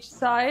on each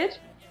side.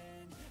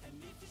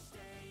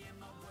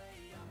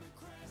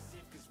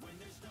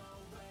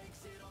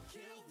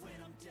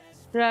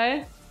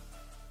 Right?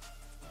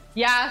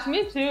 Yes,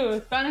 me too.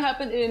 It's gonna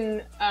happen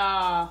in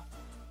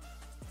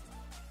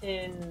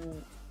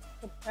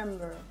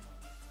September.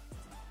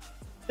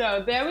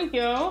 So there we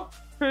go.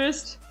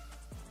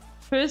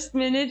 First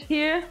minute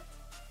here.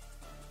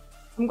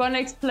 I'm gonna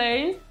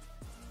explain.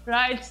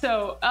 Right,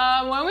 so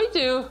when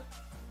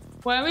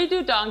we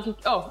do donkey,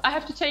 oh, I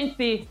have to change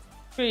the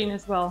screen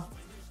as well.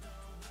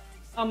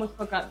 Almost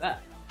forgot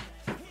that.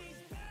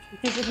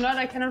 Because if not,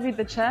 I cannot read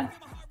the chat.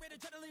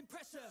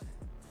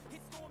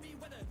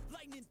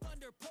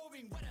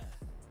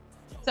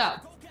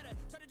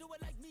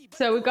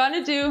 So we're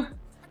gonna do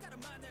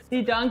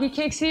the donkey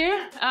kicks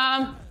here.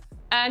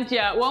 And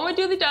yeah, when we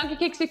do the donkey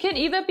kicks, you can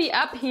either be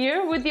up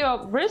here with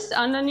your wrist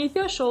underneath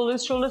your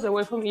shoulders, shoulders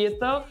away from ear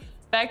though,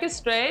 back is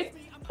straight,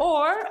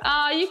 or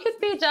you could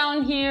be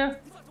down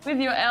here with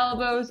your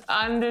elbows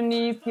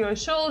underneath your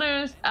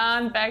shoulders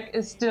and back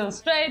is still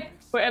straight.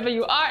 Wherever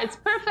you are, it's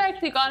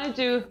perfect. We're gonna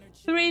do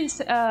 3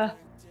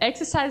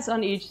 exercises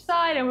on each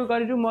side and we're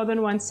gonna do more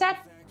than 1 set.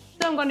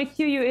 So I'm gonna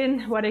cue you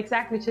in what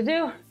exactly to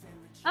do.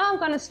 I'm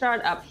gonna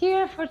start up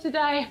here for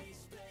today.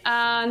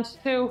 And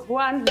 2,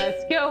 1,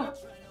 let's go.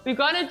 We're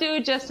gonna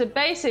do just a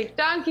basic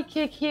donkey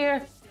kick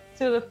here.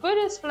 So the foot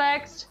is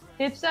flexed,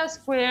 hips are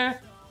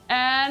square,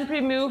 and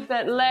we move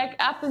that leg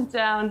up and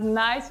down,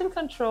 nice and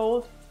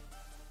controlled.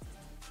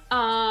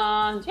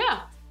 And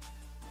yeah,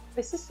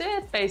 this is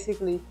it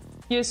basically.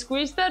 You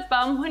squeeze that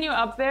bum when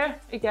you're up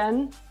there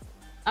again.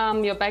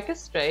 Your back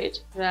is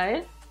straight,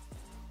 right?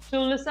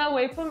 Shoulders are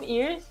away from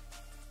ears,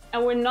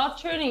 and we're not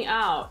turning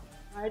out,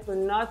 right? We're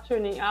not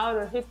turning out,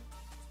 our hips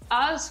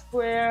are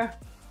square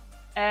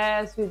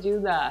as we do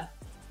that.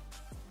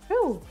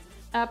 Woo.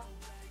 Up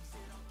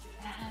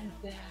and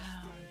down.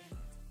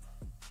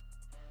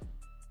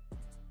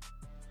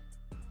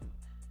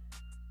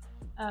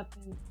 Up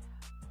and down.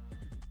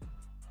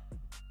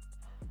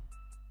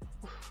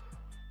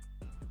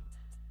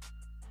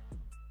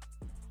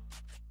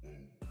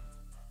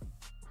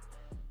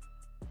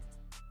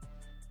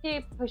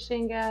 Keep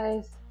pushing,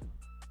 guys.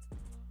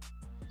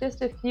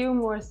 Just a few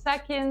more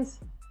seconds,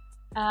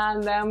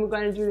 and then we're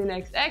going to do the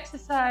next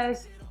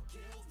exercise,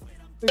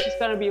 which is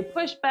going to be a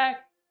push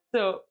back.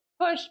 So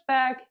push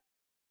back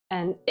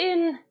and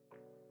in,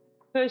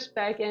 push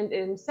back and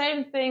in.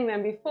 Same thing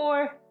than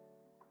before.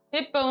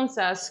 Hip bones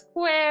are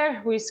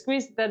square. We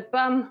squeeze that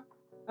bum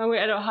when we're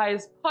at our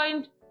highest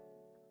point.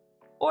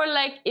 Or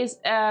leg is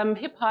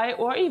hip high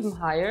or even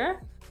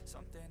higher.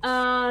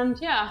 And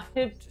yeah,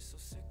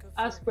 hips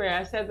a square.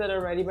 I said that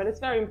already, but it's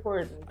very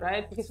important,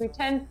 right? Because we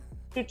tend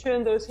to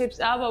turn those hips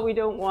out, but we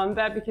don't want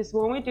that, because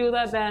when we do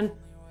that, then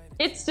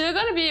it's still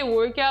gonna be a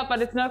workout,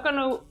 but it's not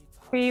gonna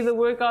be the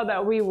workout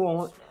that we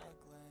want.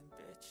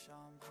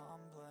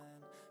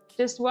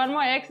 Just one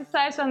more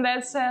exercise on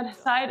that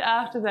side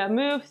after that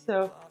move,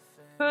 so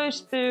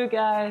push through,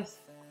 guys.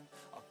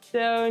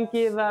 Don't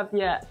give up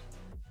yet.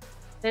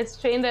 Let's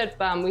train that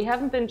bum. We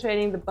haven't been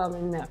training the bum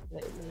enough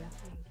lately, I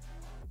think.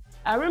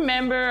 I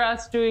remember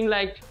us doing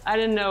like, I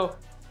don't know,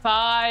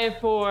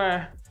 5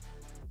 or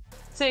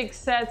 6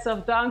 sets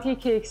of donkey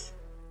kicks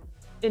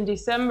in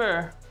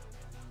December.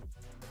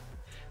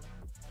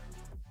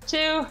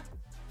 2,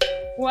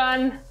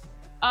 1,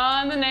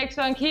 on the next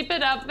one. Keep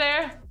it up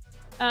there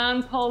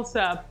and pulse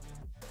up.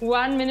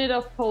 1 minute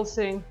of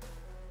pulsing.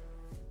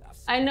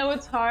 I know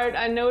it's hard,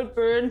 I know it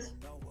burns,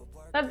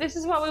 but this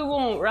is what we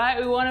want, right?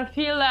 We want to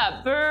feel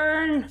that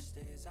burn.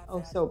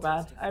 Oh, so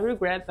bad. I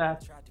regret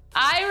that.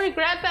 I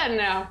regret that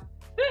now.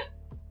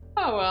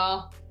 Oh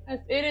well,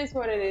 it is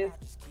what it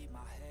is.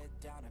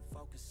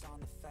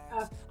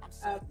 Up,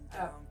 up,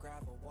 up.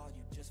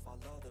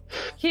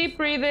 Keep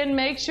breathing,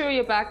 make sure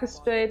your back is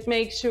straight,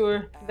 make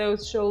sure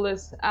those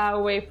shoulders are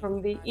away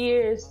from the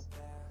ears.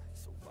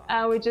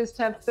 And we just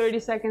have 30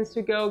 seconds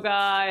to go,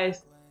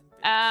 guys.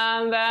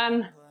 And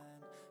then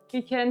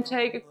we can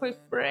take a quick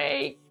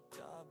break.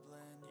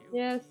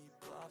 Yes,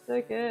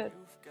 so good.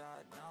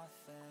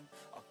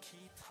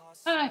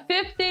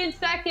 15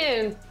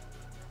 seconds.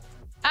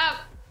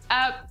 Up,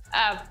 up,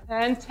 up.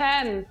 And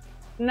 10,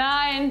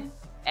 9,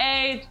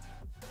 8,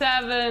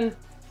 7,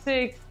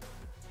 6,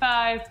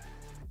 5,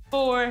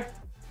 4,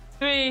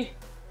 3,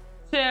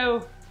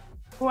 2,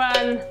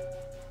 1.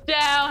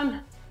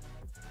 Down.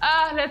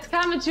 Let's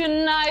come into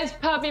a nice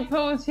puppy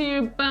pose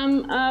here.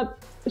 Bum up,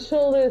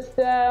 shoulders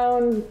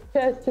down,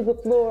 chest to the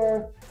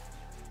floor.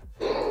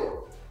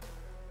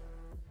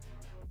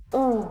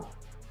 Oh,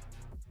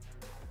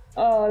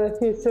 that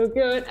feels so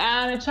good.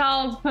 And a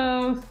child's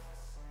pose.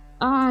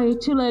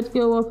 To let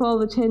go of all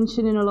the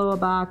tension in the lower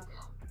back.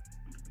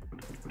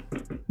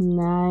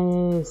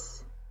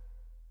 Nice.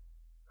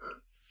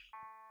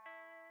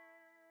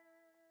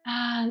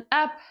 And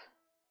up.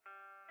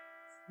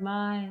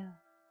 Smile.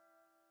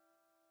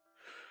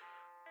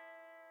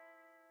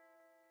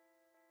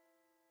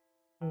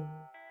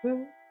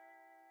 And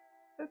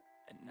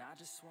I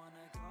just wanna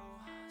go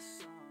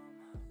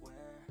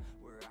somewhere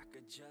where I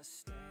could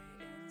just stay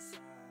inside,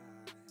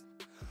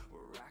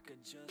 where I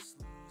could just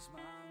lose my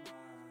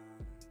mind,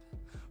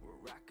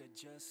 where I could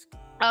just go.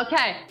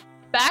 Okay,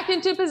 back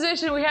into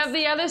position. We have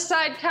the other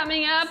side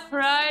coming up,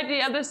 right?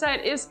 The other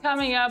side is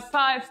coming up.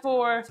 5,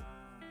 4,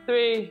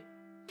 3,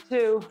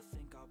 2,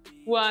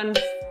 1.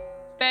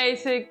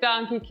 Basic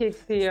donkey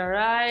kicks here,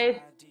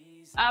 right?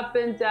 Up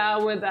and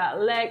down with that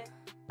leg.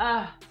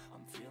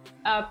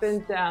 Up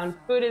and down.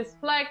 Foot is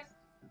flexed.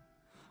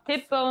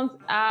 Hip bones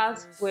are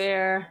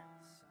square.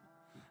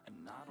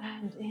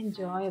 And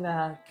enjoy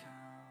that.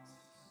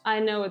 I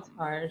know it's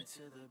hard.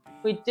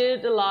 We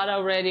did a lot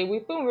already.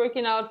 We've been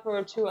working out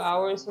for 2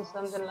 hours or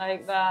something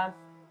like that.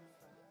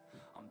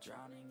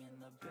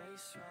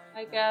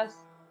 I guess.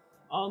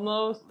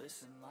 Almost.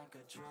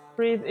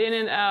 Breathe in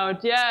and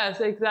out. Yes,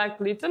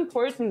 exactly. It's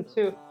important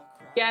to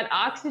get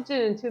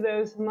oxygen to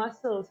those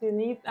muscles. You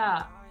need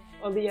that.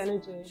 All the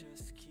energy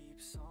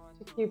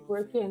to keep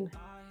working.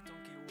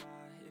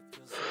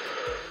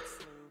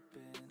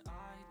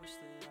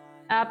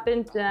 Up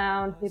and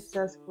down, hips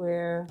are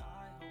square.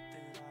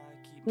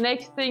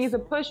 Next thing is a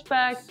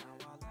pushback,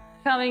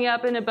 coming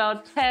up in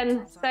about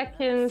 10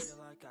 seconds.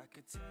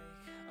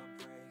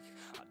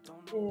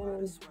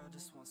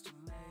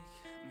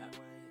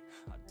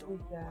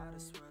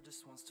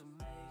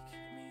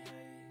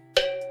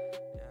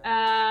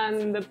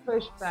 And the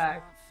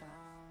pushback.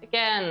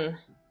 Again,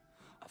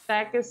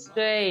 back is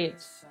straight.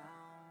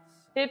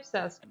 Hips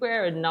are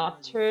square and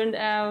not turned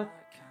out.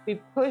 We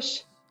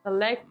push the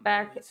leg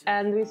back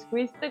and we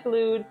squeeze the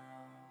glute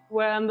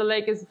when the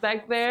leg is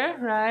back there,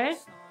 right?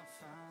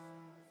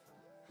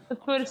 The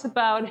foot is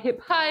about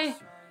hip high.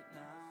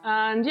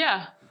 And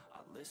yeah.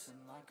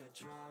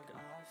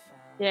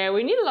 Yeah,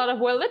 we need a lot of,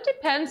 well, it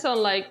depends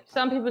on, like,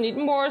 some people need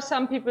more,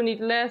 some people need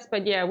less,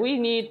 but yeah, we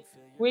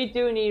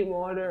do need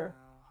water.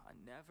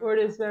 Water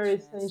is very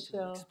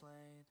essential.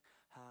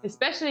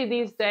 Especially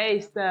these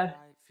days that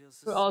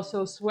we're all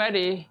so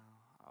sweaty.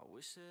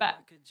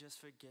 Back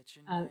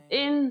and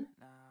in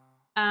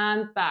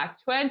and back.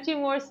 20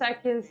 more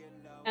seconds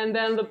and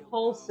then the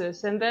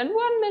pulses. And then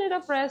 1 minute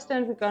of rest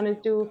and we're gonna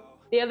do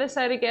the other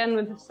side again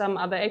with some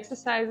other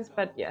exercises,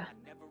 but yeah.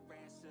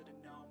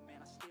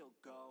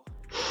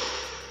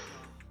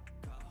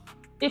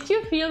 If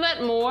you feel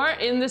that more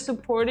in the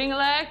supporting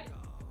leg,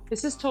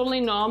 this is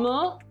totally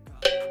normal.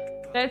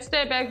 Let's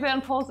stay back there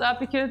and pulse up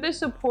because the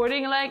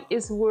supporting leg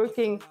is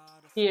working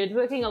here. It's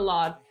working a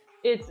lot.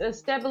 It's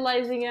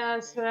stabilizing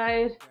us,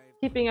 right?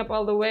 Keeping up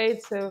all the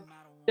weight, so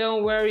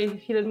don't worry if you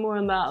feel it more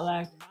on that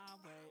leg.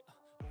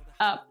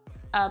 Up,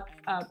 up,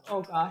 up.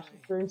 Oh gosh,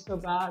 it burns so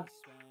bad.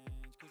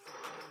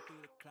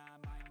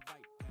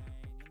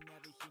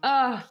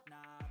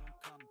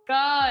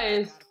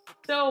 Guys,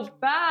 so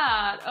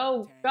bad.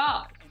 Oh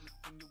God.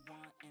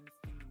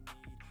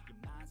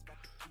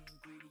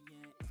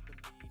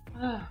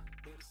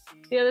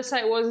 The other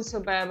side wasn't so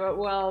bad, but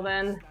well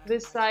then,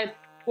 this side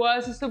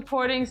was a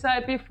supporting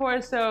side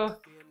before, so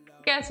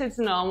I guess it's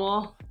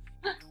normal.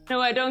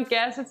 No, I don't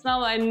guess it's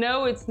normal, I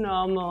know it's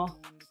normal.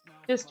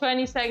 Just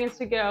 20 seconds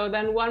to go,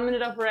 then 1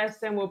 minute of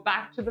rest, and we're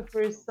back to the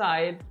first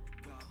side.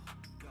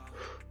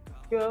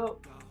 Go,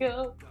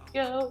 go,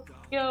 go,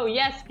 go.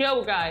 Yes,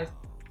 go, guys.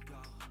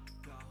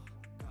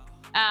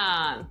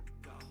 And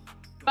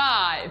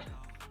 5,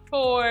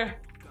 4,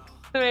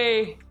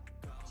 3,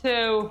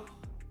 2,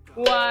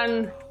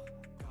 1.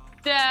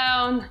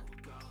 Down.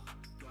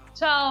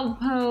 Child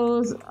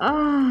pose.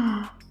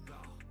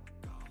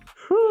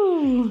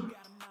 Whew.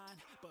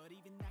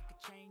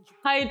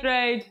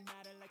 Hydrate.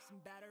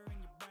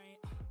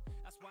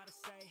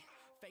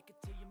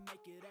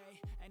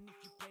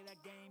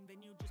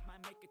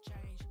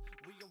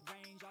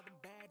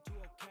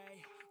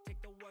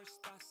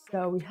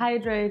 So we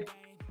hydrate.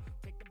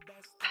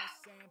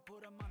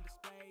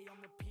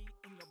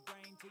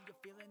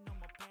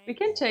 We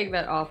can take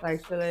that off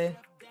actually.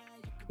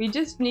 We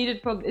just need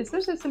it for, it's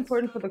just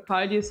important for the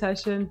cardio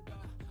session.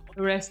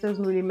 The rest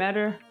doesn't really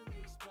matter.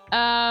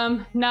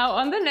 Now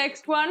on the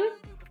next one,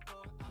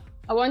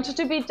 I want you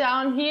to be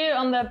down here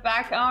on the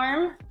back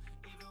arm.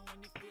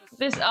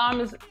 This arm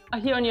is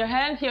here on your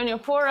hand, here on your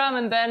forearm,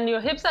 and then your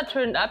hips are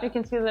turned up. You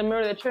can see the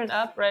mirror, they're turned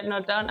up, right?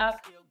 Not down,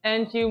 up.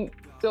 And you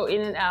go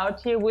in and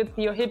out here with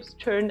your hips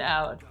turned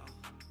out.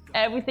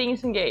 Everything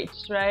is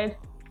engaged, right?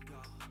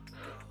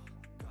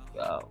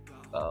 Go,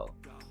 go.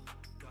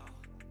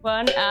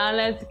 1, and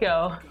let's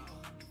go.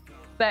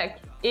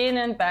 Back, in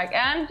and back.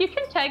 And you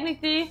can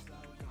technically,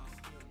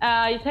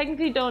 you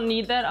technically don't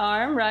need that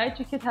arm, right?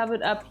 You could have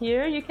it up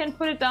here. You can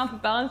put it down for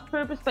balance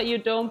purpose, but you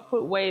don't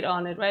put weight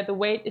on it, right? The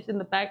weight is in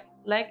the back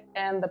leg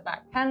and the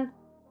back hand.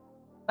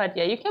 But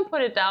yeah, you can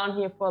put it down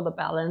here for the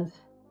balance.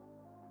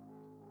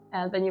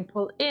 And then you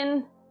pull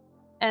in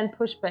and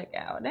push back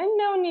out. And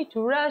no need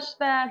to rush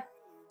that.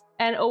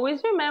 And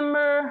always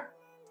remember,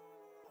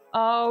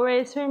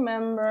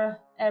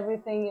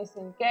 everything is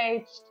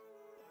engaged.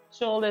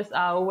 Shoulders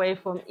are away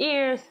from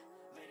ears.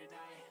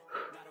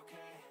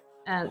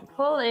 And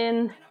pull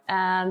in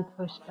and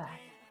push back.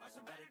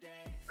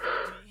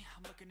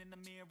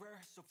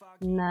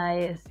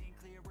 Nice.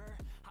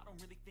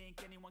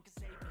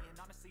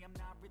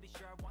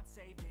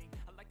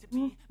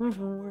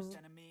 Push.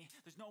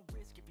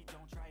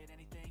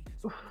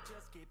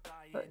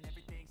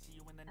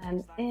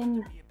 And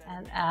in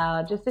and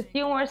out. Just a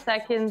few more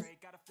seconds.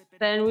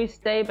 Then we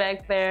stay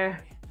back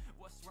there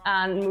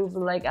and move the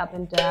leg up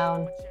and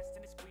down.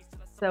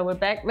 So we're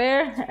back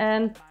there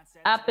and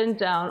up and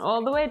down,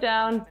 all the way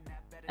down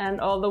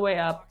and all the way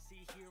up.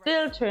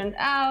 Still turned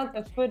out,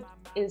 the foot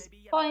is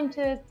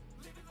pointed.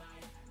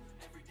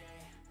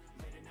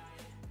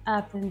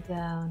 Up and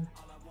down.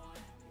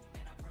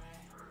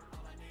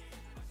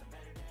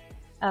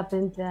 Up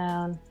and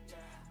down.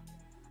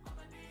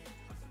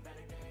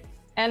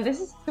 And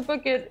this is super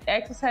good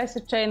exercise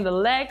to train the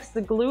legs,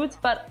 the glutes,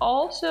 but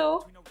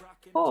also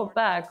for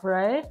back,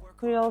 right?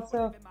 We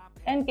also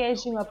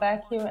engaging our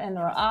back here and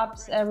our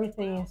abs.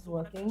 Everything is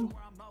working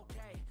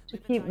to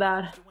keep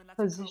that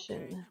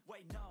position.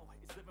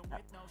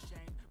 Up.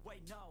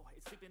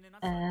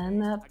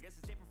 And up.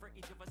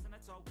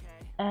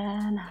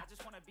 And up.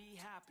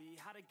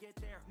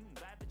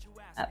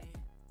 Up.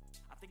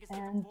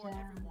 And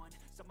down.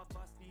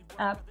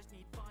 Up.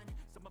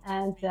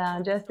 And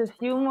down. Just a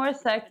few more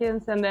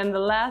seconds, and then the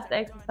last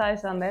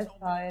exercise on that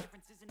side.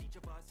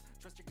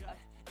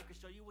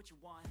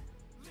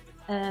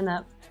 And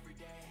up.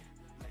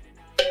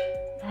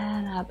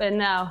 And up. And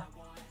now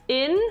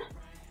in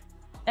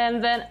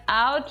and then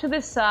out to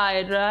the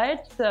side, right?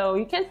 So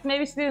you can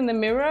maybe see in the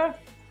mirror.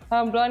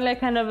 I'm drawing like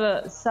kind of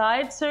a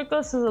side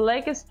circle, so the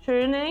leg is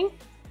turning.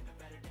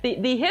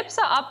 The hips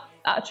are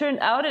up, turned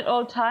out at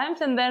all times,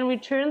 and then we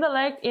turn the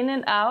leg in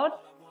and out.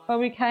 But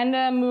we kind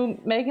of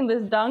move, making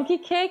this donkey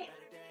kick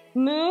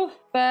move,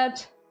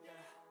 but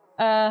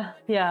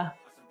yeah,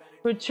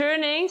 we're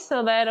turning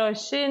so that our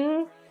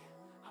shin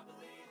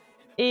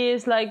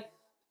is like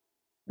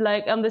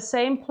on the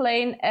same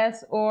plane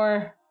as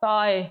our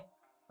thigh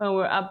when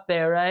we're up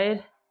there,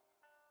 right?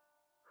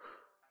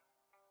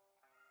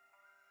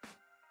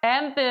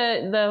 And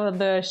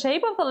the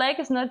shape of the leg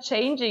is not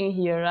changing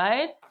here,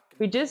 right?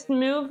 We just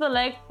move the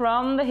leg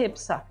from the hip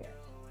socket.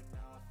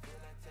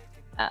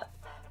 Up.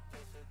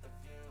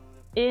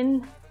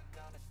 In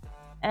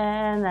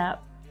and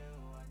up.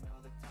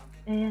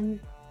 In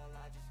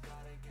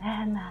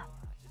and up.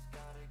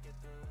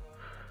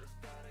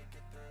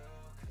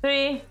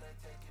 3,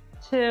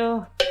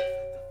 2,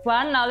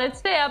 1. Now let's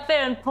stay up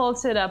there and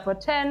pulse it up for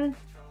 10,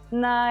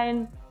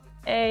 9,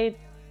 8,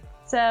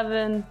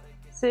 7,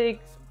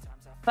 6,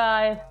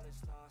 5,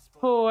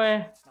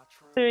 4,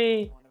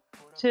 3,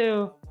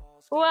 2,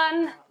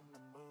 1.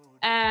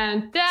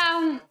 And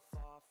down.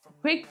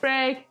 Quick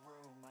break.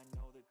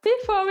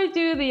 before we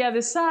do the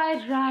other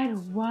side, right?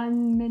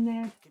 1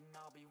 minute.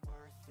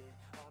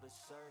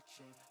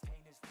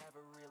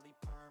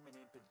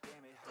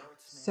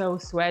 So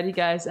sweaty,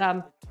 guys.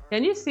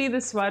 Can you see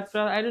the sweat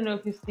drop? I don't know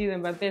if you see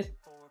them, but there's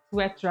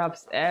sweat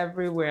drops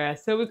everywhere.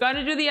 So we're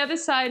gonna do the other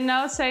side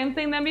now. Same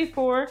thing than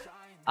before.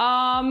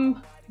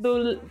 The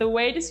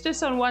weight is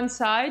just on one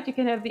side. You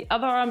can have the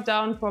other arm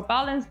down for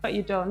balance, but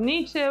you don't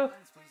need to.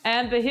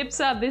 And the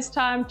hips are this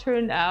time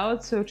turned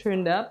out, so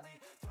turned up,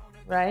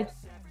 right?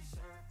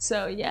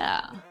 So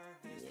yeah.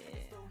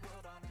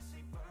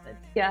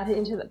 Let's get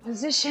into the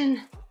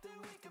position.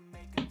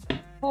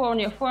 Four on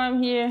your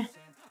forearm here.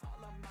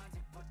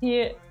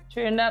 Here,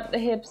 turn up the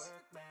hips.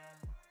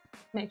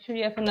 Make sure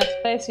you have enough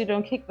space so you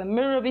don't kick the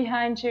mirror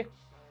behind you.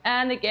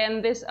 And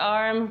again, this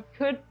arm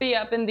could be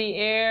up in the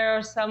air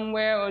or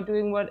somewhere or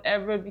doing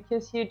whatever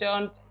because you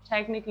don't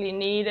technically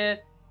need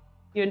it.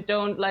 You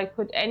don't like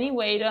put any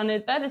weight on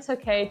it, but it's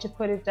okay to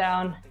put it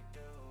down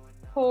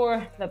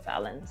for the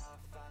balance.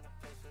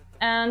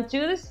 And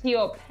do this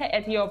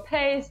at your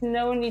pace.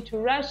 No need to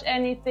rush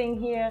anything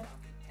here.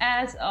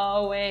 As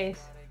always,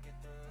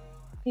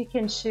 you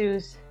can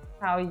choose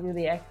how you do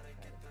the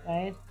exercise,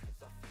 right?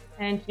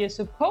 And you're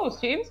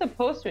even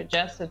supposed to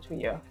adjust it to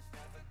your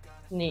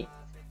needs.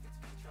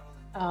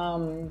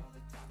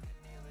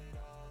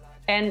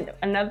 And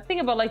another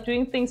thing about like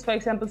doing things, for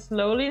example,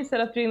 slowly instead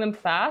of doing them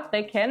fast,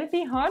 they can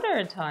be harder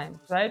at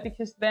times, right?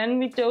 Because then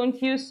we don't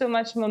use so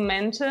much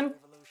momentum.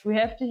 We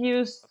have to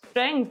use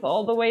strength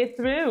all the way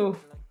through.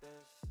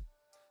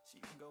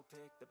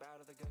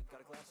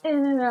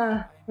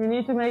 You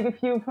need to make a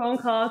few phone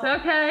calls.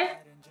 Okay.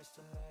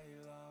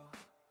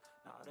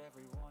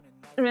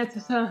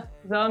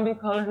 Zombie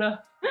caller.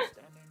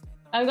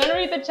 I'm gonna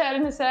read the chat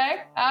in a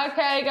sec.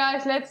 Okay,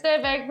 guys, let's stay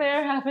back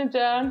there. Up and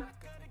down.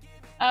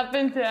 Up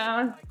and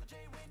down.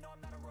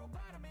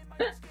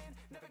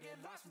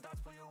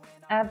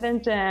 Up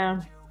and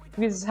down.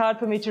 Because it's hard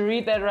for me to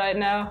read that right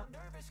now.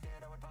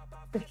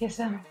 Because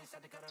I'm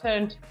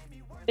turned.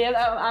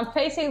 I'm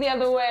facing the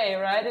other way,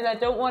 right? And I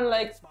don't want to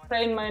like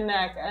strain my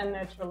neck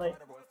unnaturally.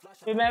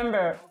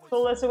 Remember,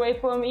 shoulders away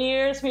from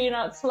ears. We're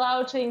not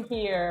slouching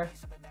here.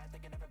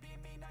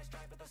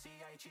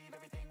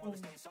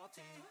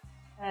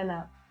 And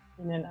up,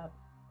 in and up,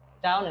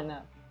 down and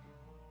up.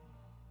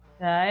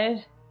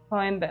 Right?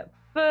 Point that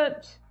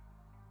foot,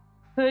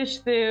 push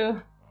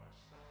through.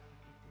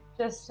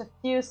 Just a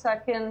few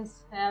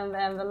seconds, and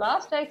then the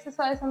last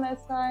exercise on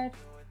that side.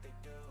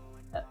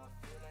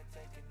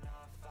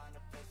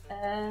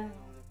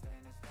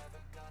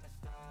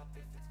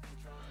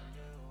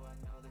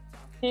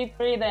 Keep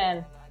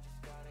breathing.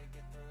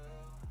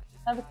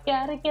 I've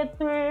gotta get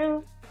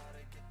through.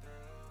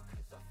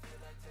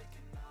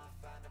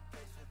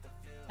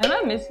 Am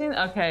I missing?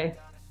 Okay.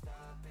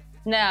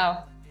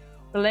 Now,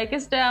 the leg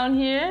is down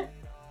here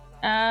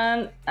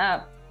and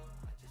up.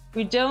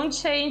 We don't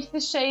change the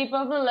shape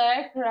of the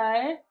leg,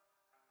 right?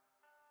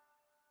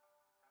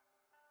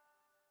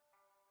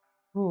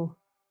 Ooh.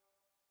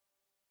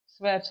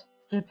 Sweat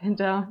dripping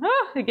down.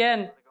 Oh,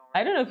 again.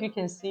 I don't know if you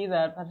can see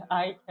that, but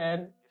I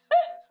can.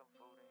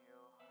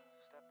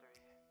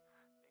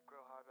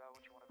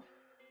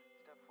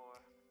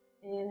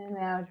 In and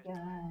out, guys.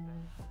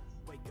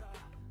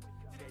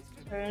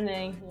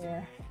 Turning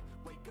here.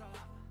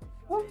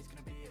 Ooh.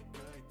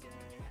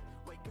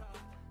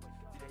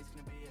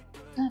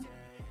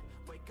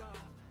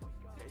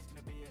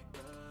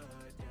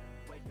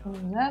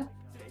 Up.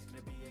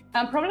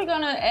 I'm probably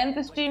gonna end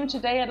the stream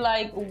today at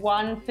like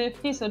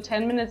 1:50, so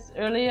 10 minutes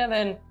earlier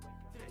than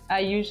I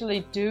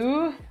usually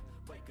do,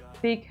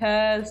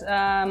 because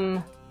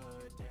I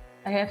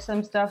have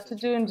some stuff to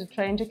do and the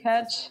train to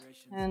catch,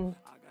 and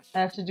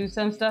I have to do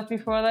some stuff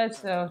before that.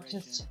 So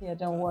just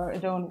don't worry,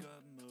 so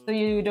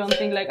you don't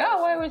think like,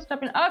 oh, why are we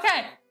stopping?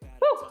 Okay,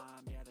 whew.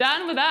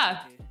 Done with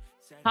that.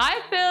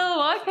 Hi Phil,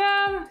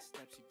 welcome.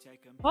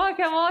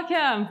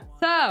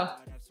 So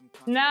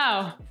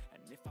now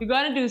we're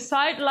gonna do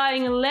side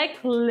lying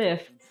leg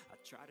lift,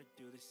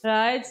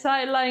 right?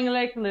 Side lying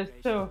leg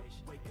lift. So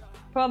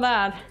for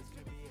that,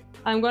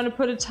 I'm gonna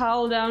put a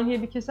towel down here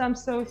because I'm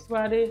so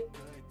sweaty.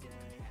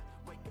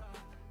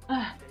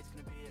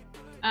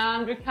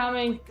 And we're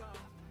coming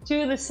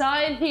to the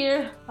side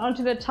here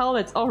onto the towel.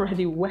 It's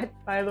already wet,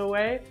 by the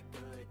way.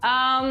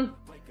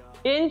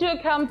 Into a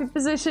comfy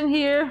position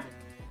here.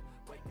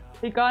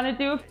 We're gonna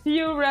do a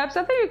few reps.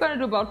 I think we're gonna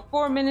do about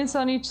 4 minutes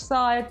on each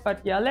side,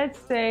 but yeah, let's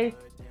see.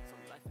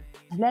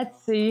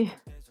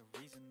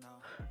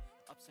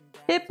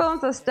 Hip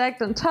bones are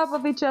stacked on top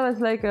of each other. It's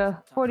like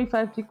a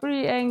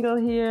 45-degree angle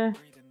here.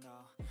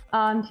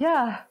 And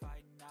yeah,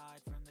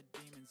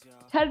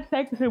 10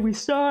 seconds and we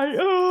start.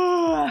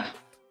 Oh.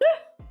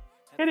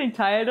 Getting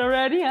tired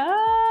already?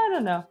 I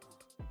don't know.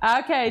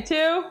 Okay,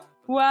 2,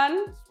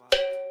 1.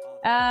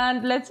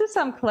 And let's do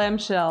some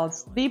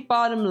clamshells. The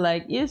bottom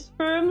leg is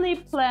firmly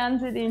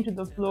planted into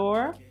the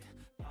floor.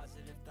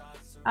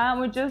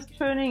 And we're just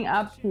turning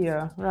up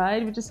here,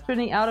 right? We're just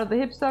turning out of the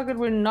hip socket.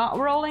 We're not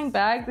rolling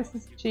back. This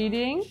is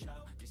cheating.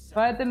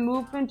 Right, the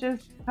movement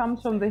just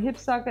comes from the hip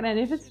socket, and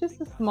if it's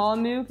just a small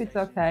move, it's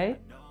okay.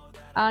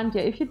 And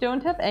yeah, if you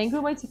don't have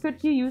ankle weights, you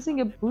could be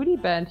using a booty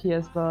band here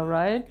as well,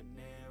 right?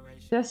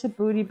 Just a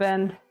booty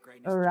band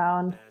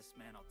around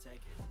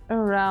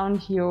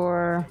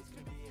your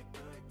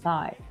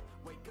thigh.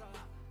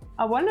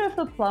 I wonder if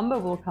the plumber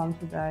will come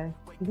today.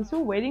 Because we're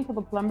waiting for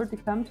the plumber to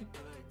come to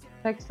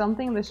check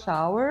something in the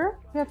shower.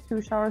 We have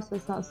 2 showers, so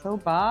it's not so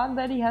bad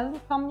that he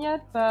hasn't come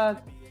yet,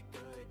 but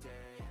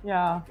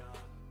yeah,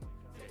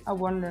 I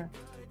wonder.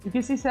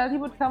 Because he said he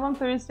would come on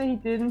Thursday, he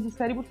didn't. He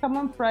said he would come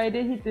on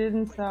Friday, he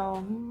didn't,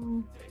 so...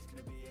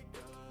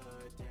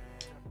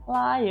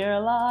 Liar,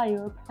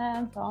 liar,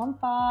 pants on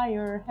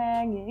fire,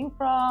 hanging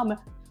from a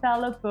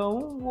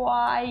telephone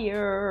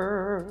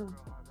wire.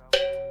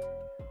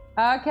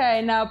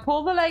 Okay, now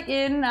pull the leg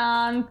in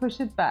and push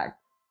it back.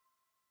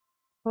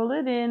 Pull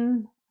it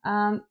in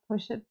and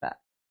push it back.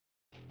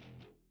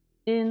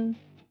 In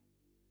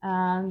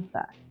and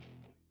back.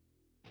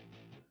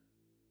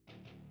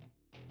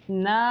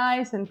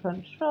 Nice and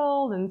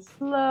controlled and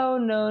slow.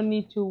 No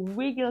need to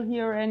wiggle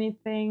here or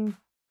anything.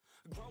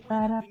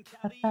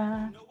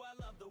 Ba-da-ba-ba.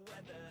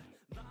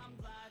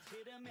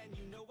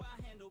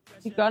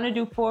 You're gonna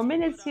do 4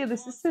 minutes here.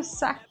 This is the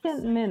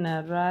 2nd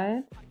minute,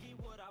 right?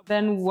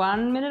 Then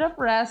 1 minute of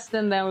rest,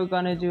 and then we're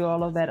gonna do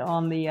all of that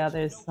on the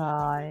other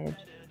side.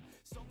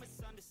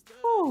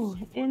 Ooh,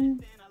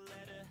 in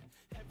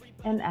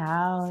and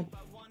out.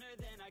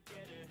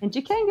 And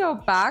you can go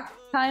back,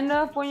 kind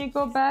of, when you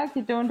go back.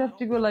 You don't have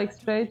to go like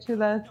straight to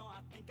that.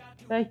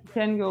 Like, you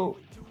can go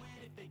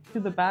to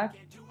the back.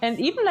 And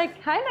even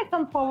like kind of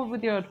come forward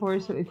with your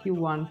torso if you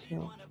want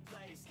to.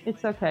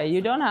 It's okay.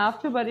 You don't have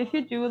to, but if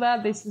you do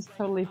that, this is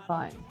totally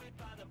fine.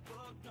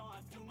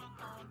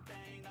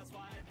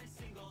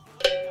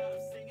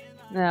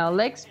 Now,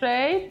 leg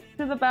straight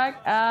to the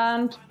back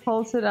and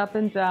pulse it up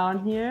and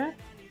down here.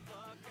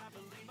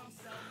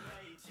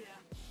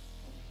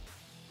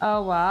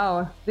 Oh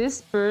wow,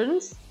 this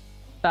burns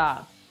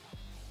bad.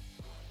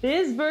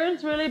 This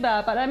burns really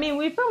bad, but I mean,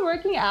 we've been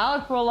working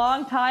out for a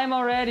long time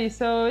already,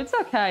 so it's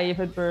okay if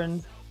it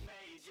burns.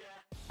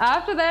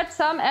 After that,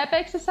 some ab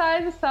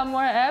exercises, some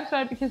more abs,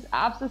 right? Because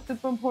abs are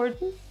super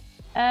important.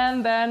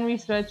 And then we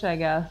stretch, I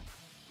guess.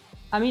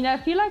 I mean, I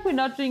feel like we're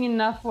not doing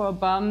enough for a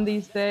bum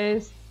these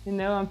days. You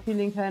know, I'm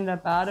feeling kind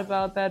of bad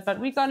about that, but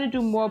we're gonna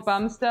do more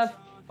bum stuff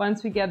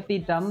once we get the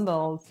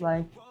dumbbells,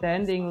 like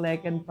standing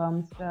leg and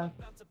bum stuff.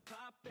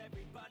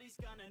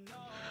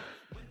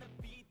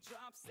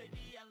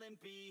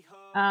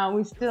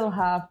 We still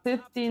have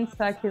 15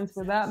 seconds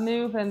for that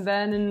move, and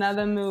then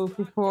another move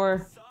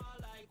before.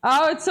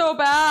 Oh, it's so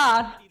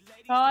bad,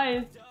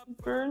 guys! It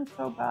burns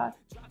so bad.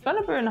 It's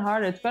gonna burn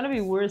harder. It's gonna be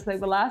worse. Like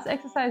the last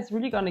exercise is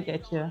really gonna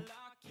get you.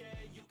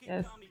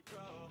 Yes,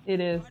 it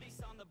is.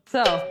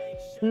 So,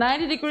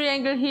 90-degree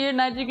angle here,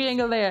 90-degree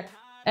angle there.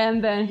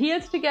 And then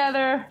heels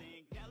together,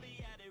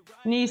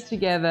 knees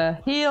together.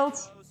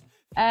 Heels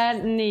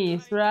and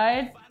knees,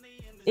 right?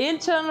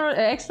 Internal,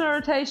 external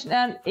rotation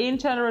and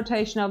internal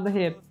rotation of the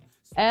hip.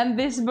 And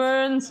this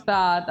burns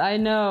bad, I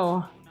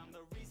know.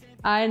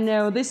 I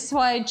know, this is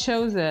why I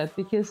chose it.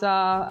 Because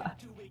I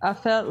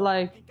felt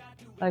like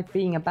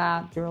being a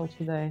bad girl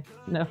today.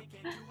 No,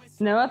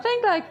 I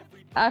think like,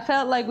 I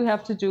felt like we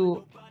have to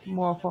do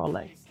more for our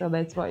legs, so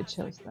that's why I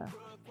chose that.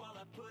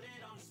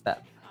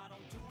 Step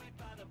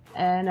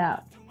and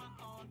out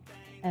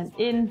and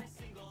in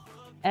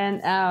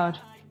and out.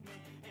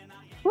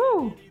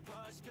 Woo!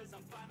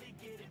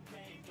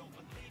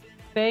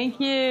 Thank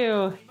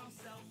you.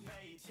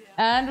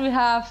 And we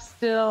have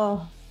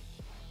still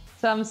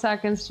some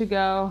seconds to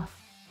go,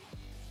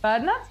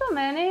 but not so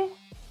many.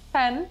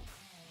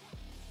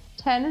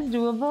 10 is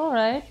doable,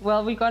 right?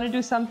 Well, we're gonna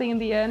do something in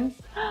the end.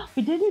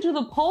 We didn't do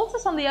the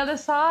pulses on the other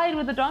side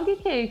with the donkey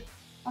kicks.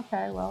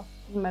 Okay, well,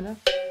 doesn't matter.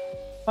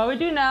 What we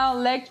do now,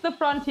 leg to the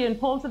front here and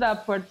pulse it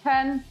up for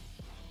 10,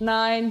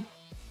 9,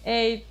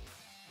 8,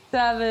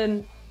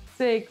 7,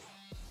 6,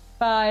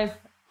 5,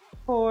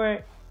 4,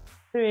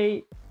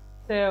 3,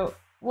 2,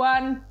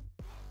 1.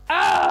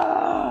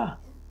 Ah!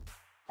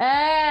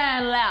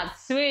 And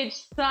let's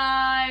switch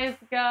sides,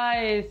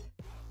 guys.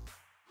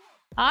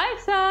 Hi,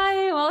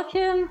 Sai,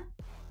 welcome.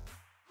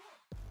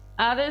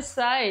 Other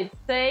side,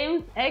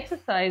 same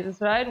exercises,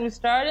 right? We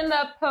start in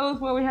that pose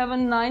where we have a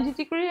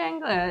 90-degree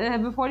angle,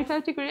 have a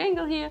 45-degree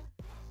angle here.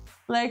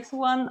 Legs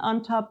one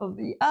on top of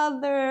the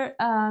other,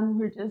 and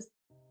we're just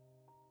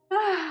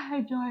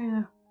enjoying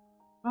it.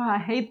 Oh, I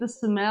hate the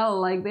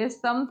smell. Like there's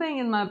something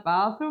in my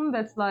bathroom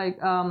that's like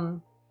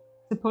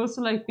supposed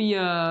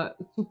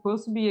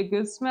to be a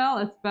good smell.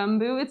 It's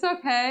bamboo. It's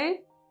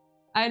okay.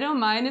 I don't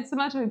mind it so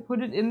much. I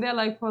put it in there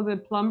like for the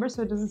plumber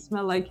so it doesn't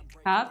smell like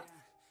cat.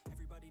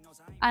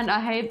 And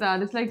I hate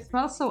that. It's like, it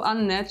smells so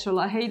unnatural.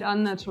 I hate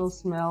unnatural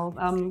smells.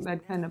 I'm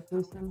that kind of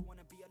person.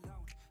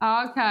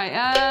 Okay,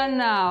 and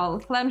now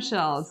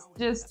clamshells.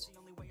 Just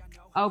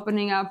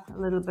opening up a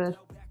little bit.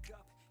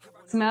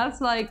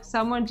 Smells like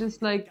someone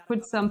just like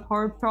put some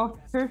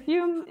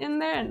perfume in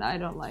there, and I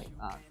don't like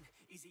that.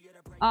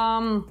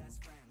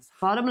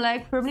 Bottom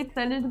leg firmly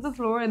planted into the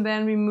floor, and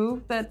then we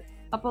move that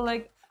upper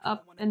leg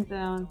up and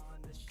down.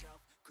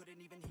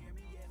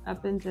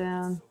 Up and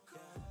down.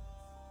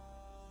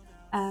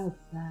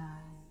 Outside.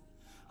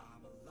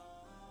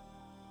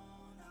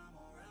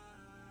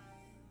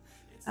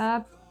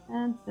 Up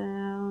and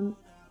down.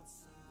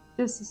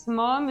 Just a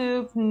small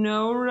move,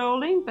 no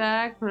rolling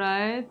back,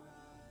 right?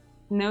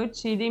 No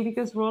cheating,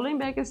 because rolling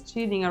back is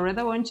cheating. I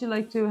rather want you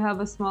like to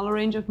have a smaller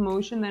range of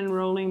motion than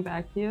rolling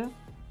back here.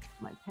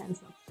 My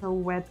pants are so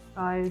wet,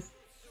 guys.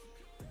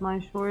 My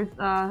shorts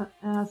are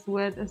as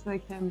wet as they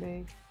can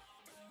be.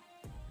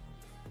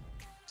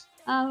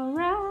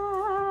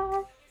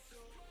 Alright.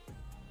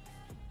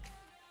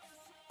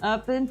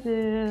 Up and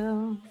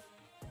down.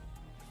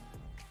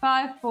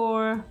 5,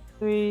 4,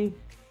 3,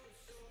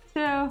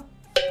 2,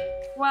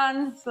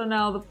 1. So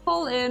now the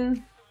pull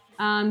in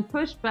and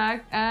push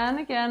back, and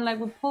again, like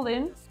we pull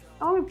in.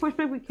 Oh, we push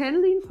back. We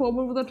can lean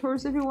forward with the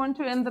torso if you want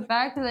to, and the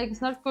back, like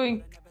it's not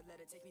going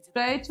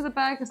straight to the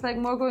back. It's like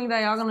more going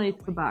diagonally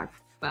to the back.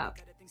 Bap.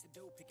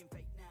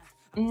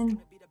 In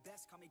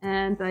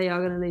and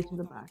diagonally to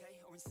the back.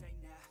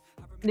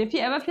 And if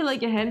you ever feel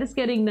like your hand is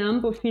getting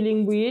numb or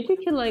feeling weird, you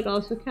can like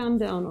also calm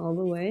down all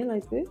the way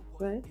like this,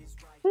 right?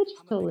 Which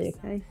is totally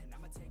okay.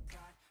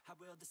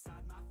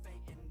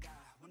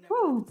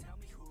 Whoa.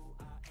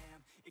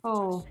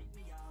 Oh.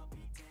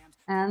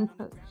 And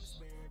push.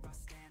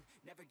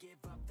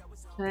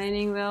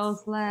 Training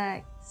those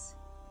legs.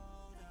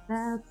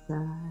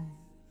 Outside.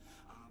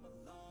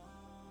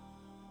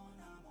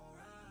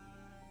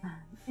 And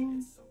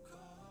in.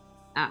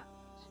 Out.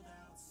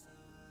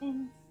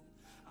 In.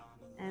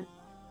 And.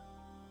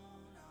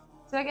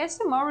 So I guess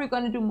tomorrow we're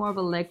going to do more of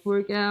a leg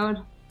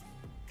workout.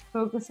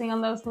 Focusing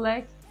on those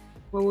legs.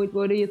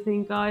 What do you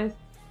think, guys?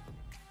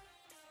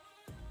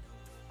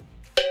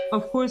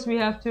 Of course we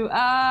have to,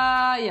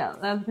 yeah,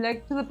 left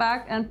leg to the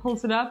back and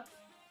pulls it up.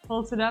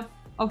 Pulls it up.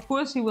 Of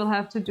course you will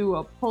have to do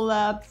a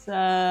pull-ups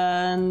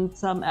and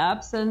some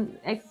abs and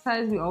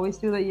exercise. We always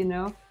do that, you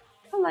know.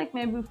 But like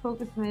maybe we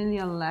focus mainly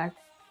on legs.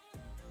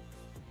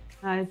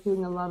 I'm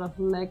doing a lot of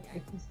leg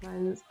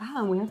exercises.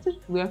 And we have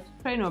to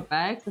train our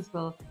backs as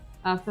well.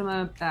 After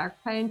my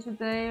back pain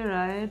today,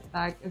 right?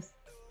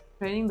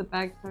 Training the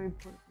back is very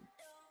important.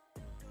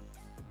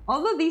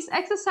 Although these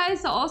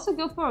exercises are also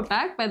good for our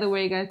back, by the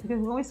way, guys,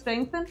 because when we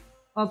strengthen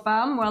our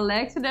bum, our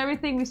legs and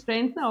everything, we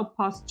strengthen our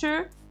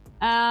posture.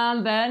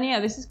 And then, yeah,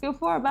 this is good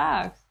for our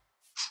backs.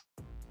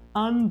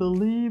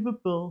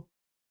 Unbelievable.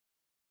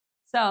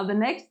 So the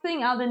next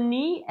thing are the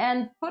knee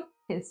and foot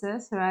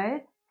kisses,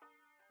 right?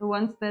 The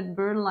ones that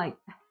burn like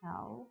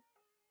hell.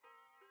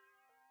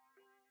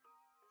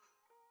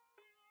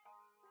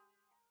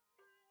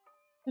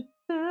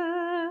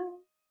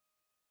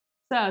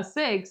 So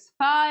 6,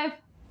 5,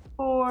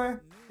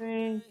 4,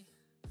 3,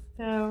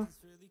 2,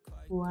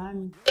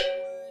 1.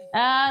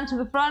 And to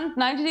the front,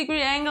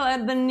 90-degree angle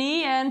at the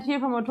knee and here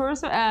from our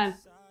torso, and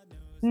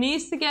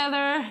knees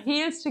together,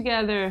 heels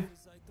together,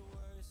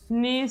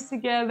 knees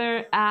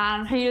together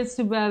and heels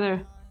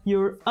together.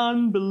 You're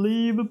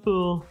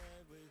unbelievable.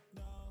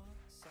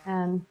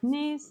 And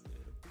knees,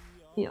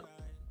 heels,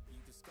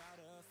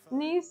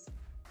 knees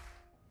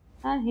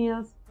and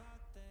heels.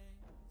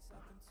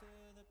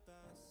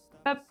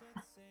 Up,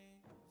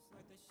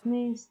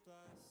 knees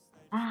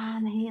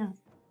and heels.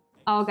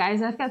 Oh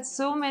guys, I've got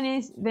so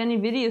many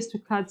videos to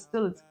cut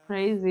still, it's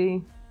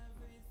crazy.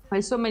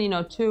 Like so many,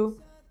 not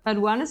 2, but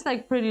one is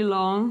like pretty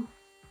long.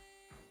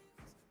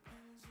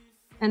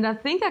 And I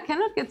think I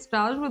cannot get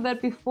started with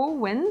that before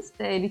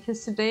Wednesday,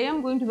 because today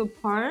I'm going to the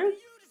park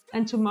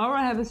and tomorrow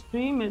I have a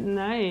stream at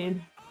night.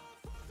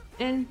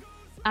 In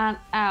and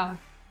out.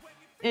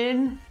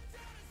 In.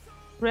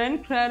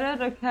 Rent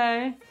credit,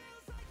 okay.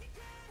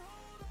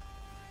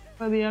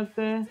 For the up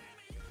there.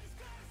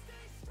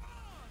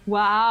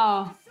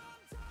 Wow.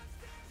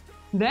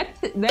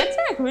 That's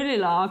like really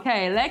long.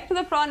 Okay, leg to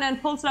the front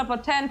and pulls it up for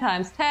 10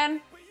 times.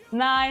 10,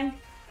 9,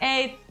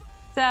 8,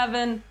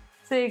 7,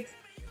 6,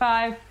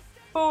 5,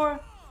 4,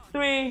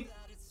 3,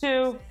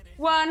 2,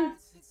 1.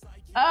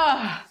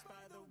 Ah.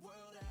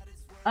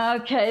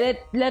 Okay,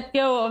 let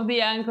go of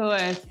the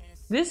ankles.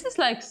 This is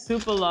like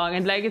super long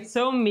and like it's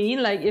so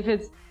mean. Like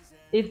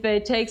if they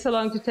take so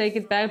long to take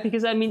it back,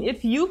 because I mean,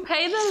 if you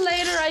pay them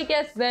later, I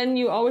guess, then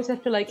you always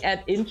have to like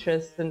add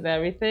interest and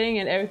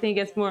everything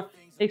gets more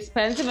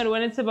expensive. And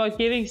when it's about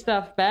giving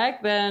stuff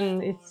back,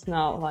 then it's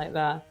not like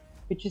that,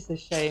 which is a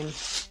shame.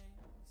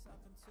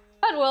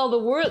 But well, the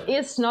world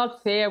is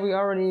not fair.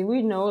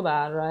 We know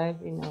that, right?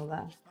 We know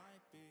that.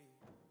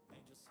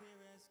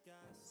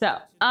 So,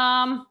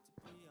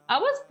 I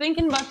was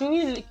thinking about, do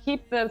we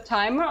keep the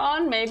timer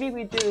on? Maybe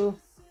we do.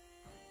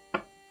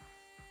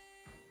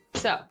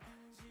 So,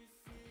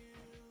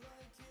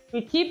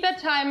 we keep the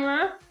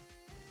timer.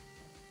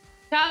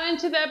 Come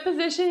into that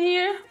position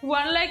here.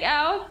 One leg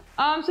out,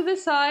 arm to the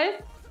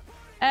side.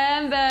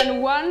 And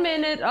then 1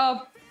 minute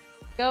of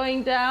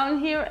going down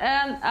here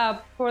and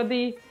up for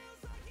the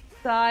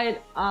side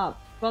up,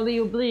 for the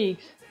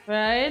obliques,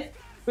 right?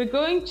 We're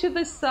going to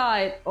the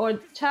side or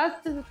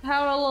just as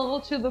parallel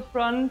to the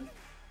front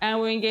And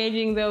we're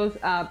engaging those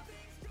up.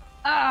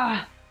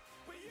 Ah!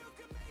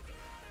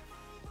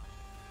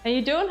 And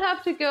you don't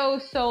have to go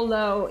so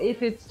low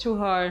if it's too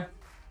hard.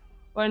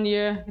 1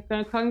 year, you're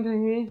gonna come to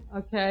me?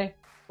 Okay.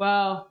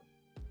 Wow.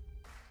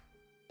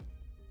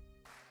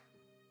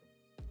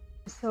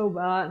 So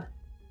bad.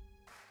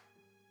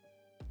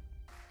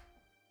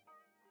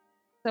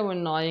 So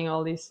annoying,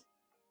 all these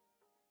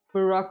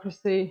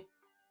bureaucracy,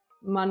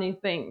 money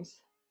things.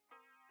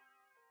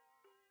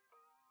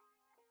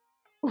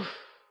 Oof.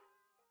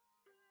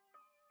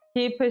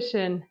 Keep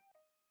pushing.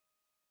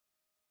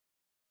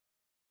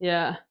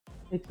 Yeah,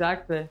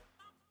 exactly.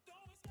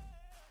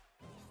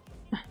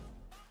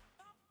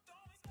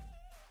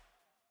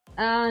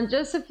 And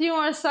just a few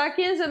more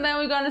seconds and then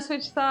we're gonna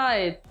switch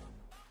sides.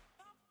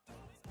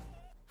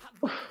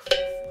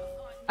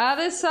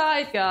 Other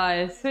side,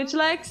 guys. Switch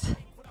legs.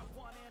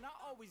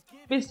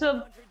 We're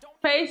still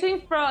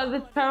facing from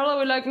the parallel.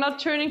 We're like not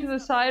turning to the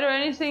side or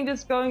anything,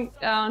 just going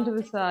down to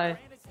the side.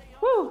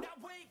 Woo!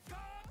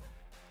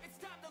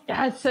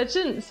 Yeah,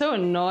 it's so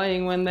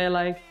annoying when they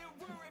like.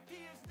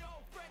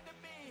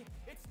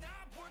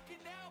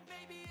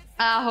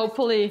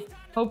 Hopefully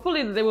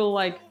they will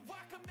like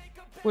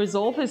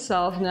resolve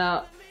itself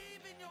now.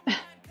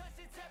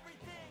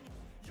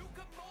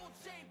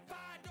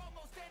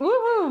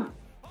 Woohoo!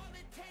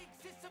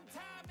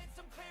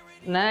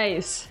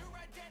 Nice.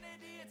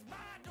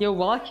 You're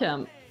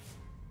welcome.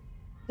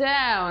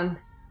 Down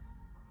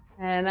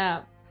and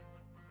up.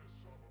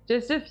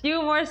 Just a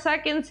few more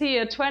seconds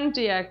here.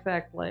 20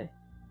 exactly.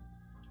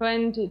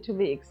 20 to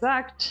be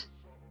exact.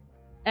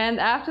 And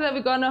after that,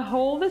 we're gonna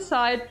hold the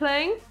side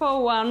plank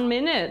for 1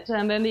 minute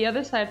and then the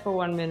other side for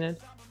 1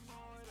 minute.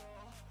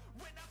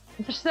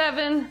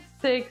 7,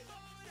 6,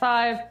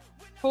 5,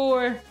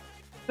 4,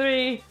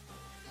 3,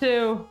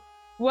 2,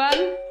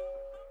 1.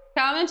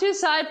 Come into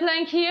side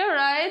plank here,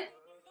 right?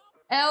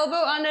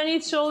 Elbow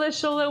underneath shoulder,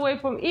 shoulder away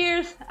from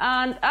ears,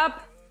 and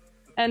up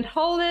and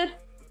hold it.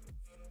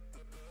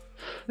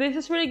 This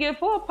is really good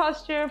for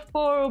posture,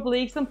 for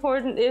obliques.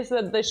 Important is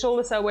that the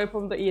shoulders are away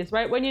from the ears,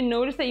 right? When you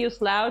notice that you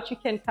slouch, you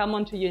can come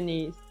onto your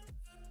knees.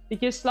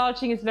 Because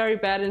slouching is very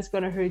bad and it's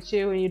gonna hurt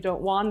you, and you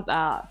don't want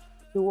that.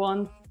 You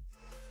want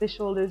the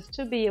shoulders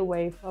to be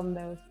away from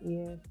those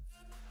ears.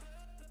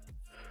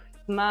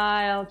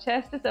 Smile,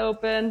 chest is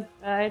open,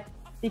 right?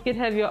 You could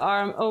have your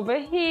arm over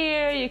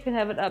here, you can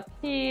have it up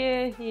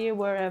here, here,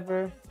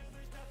 wherever.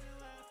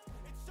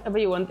 Whatever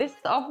you want. This is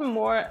often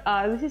more,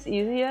 this is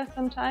easier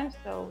sometimes,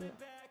 so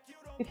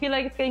if you feel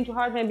like it's getting too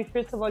hard, maybe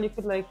first of all you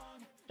could like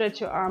stretch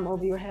your arm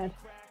over your head.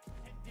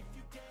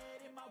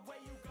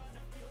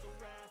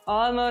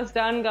 Almost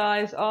done,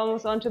 guys,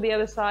 almost onto the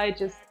other side,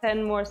 just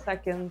 10 more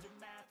seconds.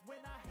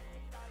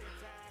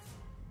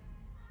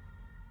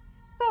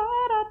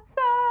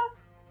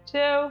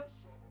 2,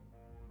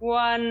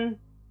 1,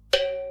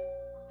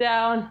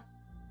 down,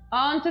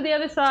 onto the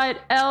other side,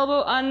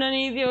 elbow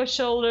underneath your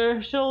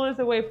shoulder, shoulders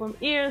away from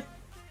ears,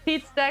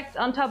 feet stacked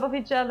on top of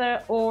each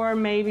other, or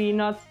maybe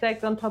not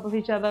stacked on top of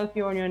each other if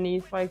you're on your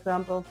knees, for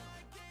example.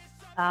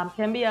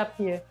 Can be up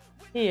here,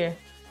 here,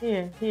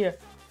 here, here,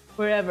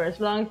 wherever, as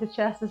long as the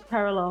chest is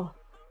parallel.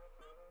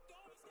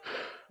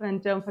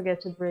 And don't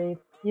forget to breathe.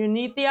 You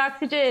need the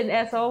oxygen,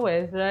 as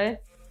always, right?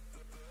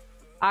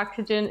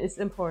 Oxygen is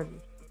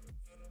important.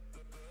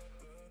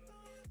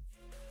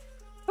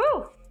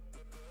 Woo!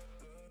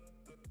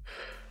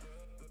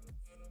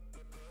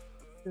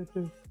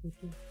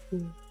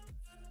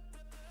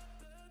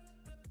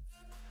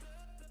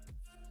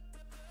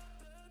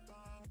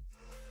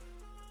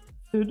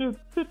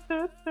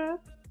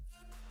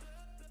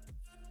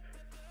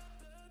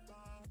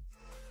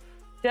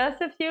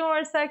 Just a few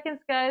more seconds,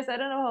 guys. I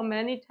don't know how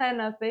many.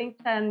 10, I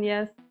think. 10,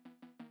 yes.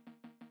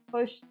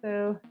 Push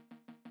through.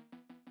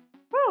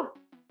 Woo!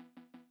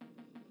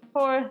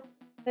 4,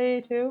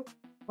 3, 2,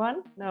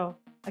 1. No,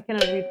 I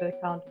cannot read the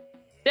count.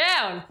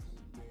 Down!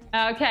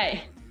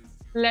 Okay.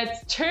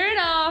 Let's turn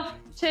off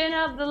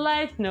the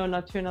lights. No,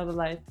 not turn off the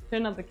lights.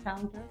 Turn off the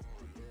counter.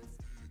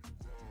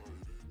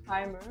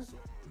 Timer.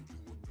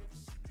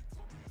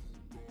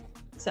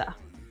 So,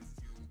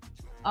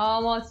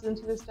 almost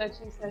into the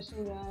stretching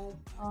session, guys.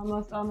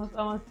 Almost.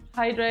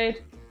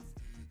 Hydrate.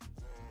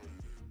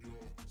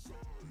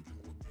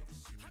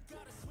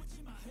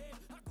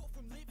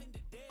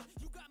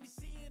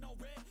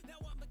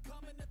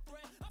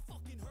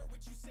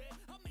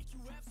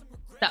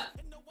 So,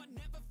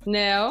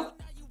 now,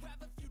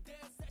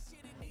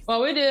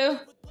 what we do,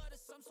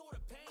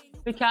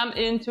 we come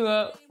into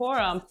a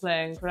forearm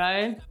plank,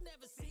 right?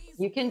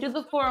 You can do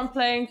the forearm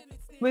plank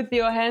with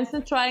your hands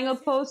in a triangle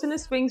pose, in a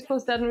swings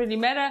pose, doesn't really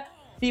matter.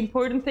 The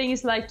important thing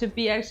is like to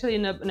be actually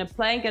in a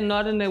plank and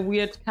not in a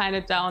weird kind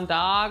of down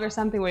dog or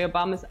something where your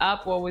bum is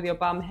up or with your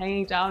bum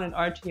hanging down and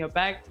arching your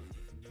back.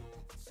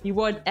 You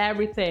want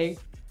everything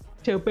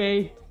to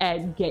be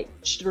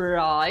engaged,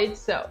 right?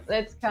 So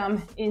let's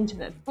come into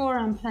that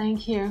forearm plank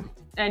here.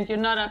 And you're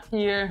not up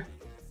here,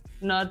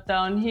 not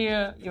down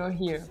here, you're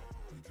here.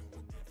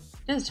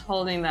 Just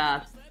holding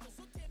that.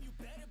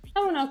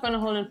 And we're not gonna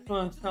hold it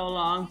for so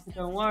long, so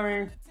don't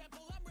worry.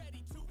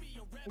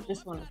 I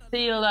just want to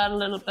feel that a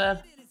little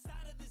bit.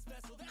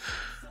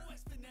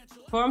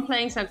 Forearm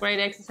planks are great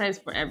exercise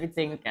for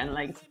everything again,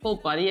 like it's a full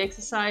body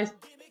exercise.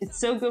 It's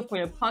so good for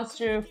your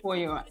posture, for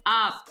your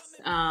abs,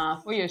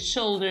 for your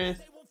shoulders.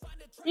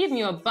 Even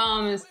your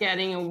bum is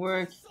getting a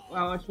work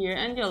out here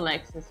and your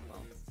legs as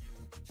well.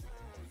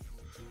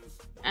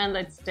 And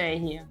let's stay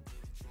here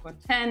for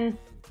 10,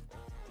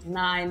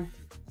 9,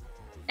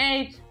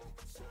 8,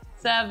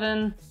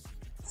 7,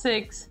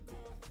 6,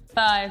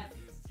 5,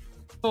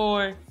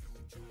 4,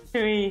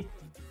 3,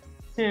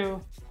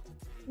 2,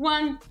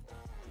 1.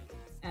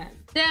 And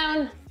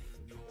down.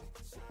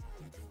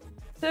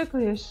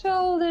 Circle your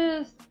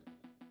shoulders.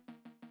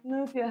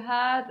 Move your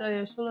head or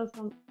your shoulders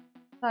from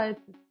side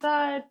to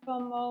side for a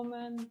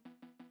moment.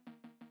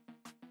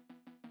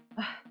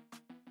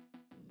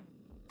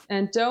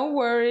 And don't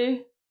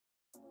worry,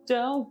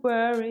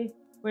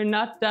 we're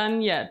not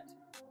done yet,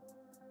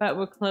 but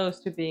we're close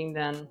to being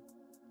done.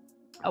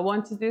 I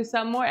want to do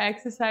some more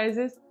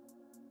exercises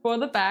for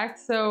the back,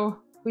 so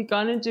we're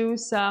gonna do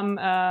some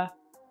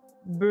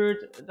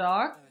bird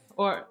dog,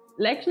 or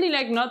actually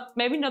like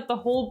maybe not the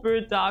whole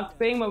bird dog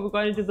thing, but we're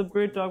gonna do the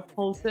bird dog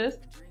pulses.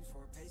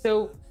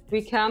 So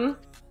we come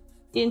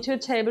into a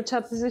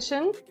tabletop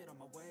position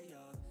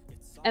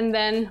and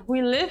then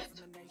we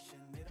lift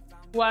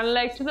one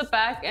leg to the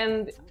back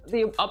and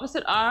the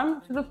opposite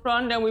arm to the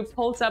front, and we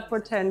pulse up for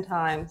 10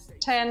 times.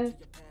 10,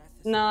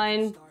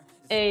 9,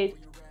 8,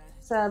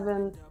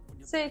 7,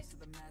 6,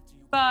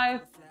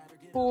 5,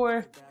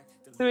 4,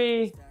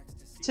 3,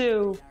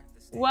 2,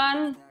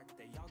 1.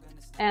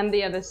 And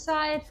the other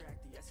side.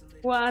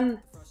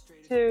 1,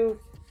 2,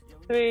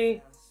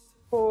 3,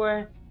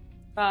 4,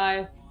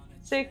 5,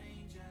 6,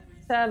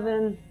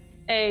 7,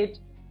 8,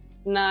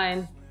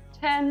 9,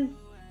 10.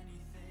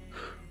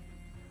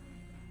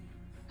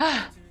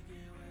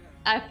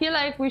 I feel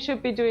like we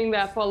should be doing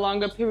that for a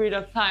longer period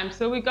of time.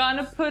 So we're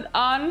gonna put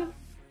on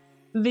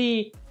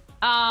the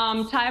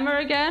timer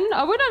again.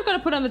 Oh, we're not gonna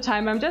put on the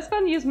timer. I'm just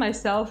gonna use my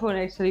cell phone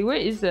actually. Where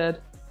is it?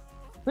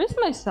 Where's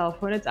my cell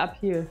phone? It's up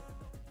here.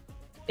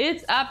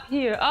 It's up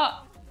here.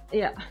 Oh,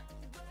 yeah.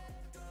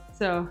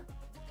 So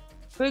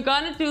we're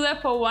gonna do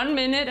that for 1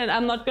 minute, and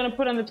I'm not gonna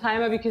put on the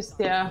timer because,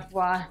 yeah,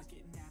 why?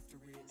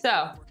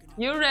 So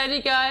you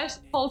ready,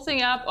 guys?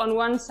 Pulsing up on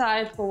one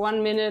side for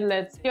 1 minute.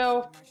 Let's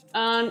go.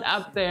 And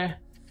up there.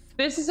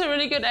 This is a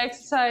really good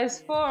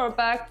exercise for our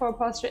back, for our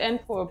posture, and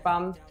for our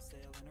bum.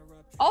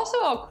 Also,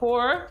 our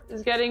core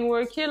is getting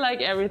work here,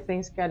 like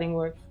everything's getting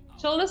work.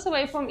 Shoulders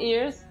away from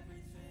ears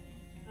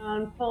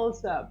and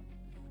pulse up.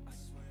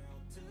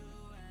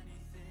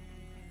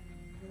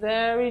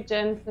 Very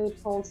gently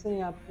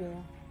pulsing up here.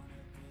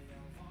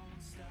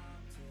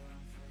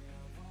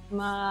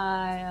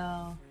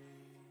 Smile.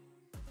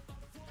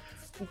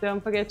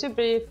 Don't forget to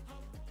breathe.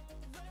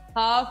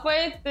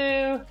 Halfway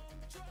through.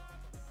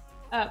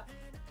 Up,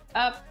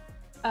 up,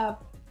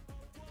 up.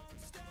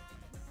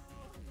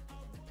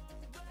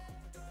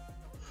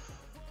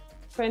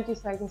 "20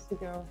 seconds to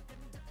go.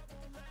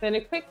 Then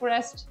a quick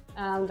rest,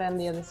 and then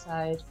the other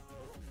side.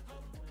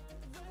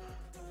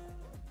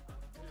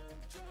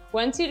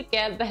 Once you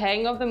get the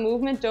hang of the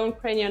movement, don't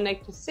crane your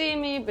neck to see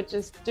me, but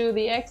just do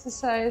the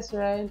exercise,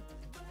 right?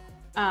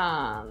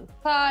 And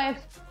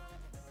 5,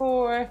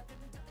 4,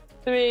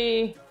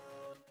 3,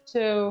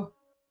 2,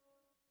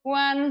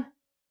 1.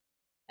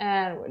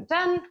 And we're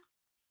done.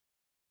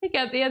 We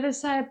got the other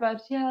side,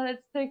 but yeah,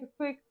 let's take a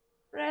quick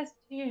rest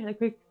here, a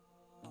quick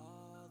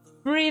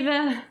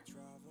breather.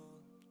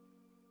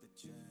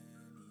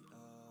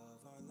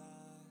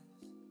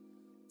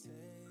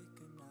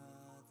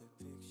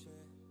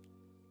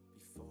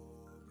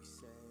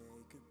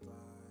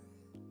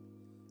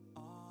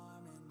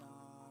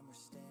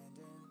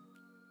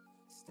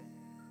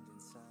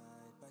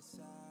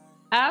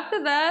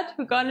 After that,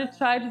 we're gonna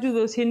try to do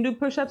those Hindu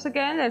push-ups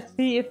again. Let's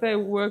see if they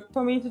work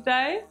for me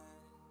today.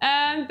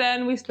 And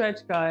then we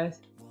stretch, guys.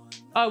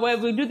 Oh, well,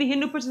 we do the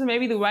Hindu push-ups,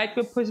 maybe the wide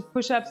grip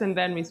push-ups, and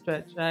then we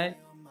stretch, right?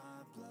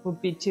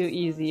 Would be too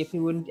easy if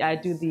you wouldn't. I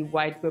do the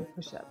wide grip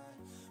push-up.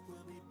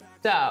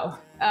 So,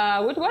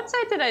 with what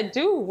side did I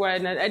do? Right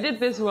now? I did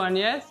this one,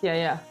 yes?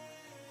 Yeah.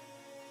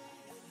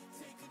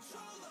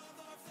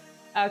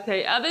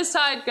 Okay, other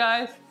side,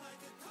 guys.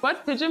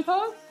 What, pigeon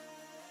pose?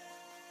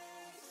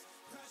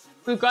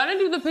 We're gonna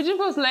do the pigeon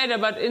pose later,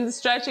 but in the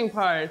stretching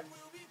part.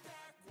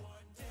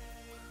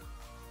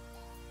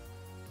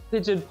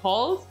 Pigeon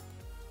pose?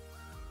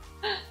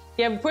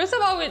 Yeah, first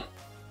of all,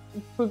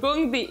 we're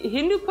going the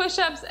Hindu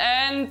push-ups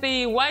and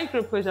the wide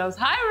grip push-ups.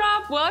 Hi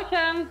Rob,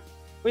 welcome.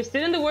 We're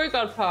still in the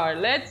workout part.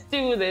 Let's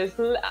do this.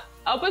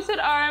 Opposite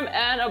arm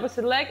and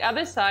opposite leg,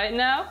 other side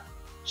now.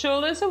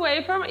 Shoulders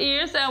away from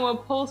ears, and we're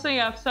pulsing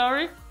up.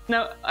 Sorry.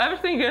 No,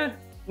 everything good.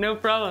 No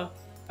problem.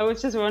 I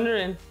was just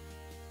wondering.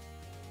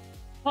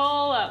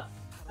 Pull up.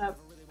 Up.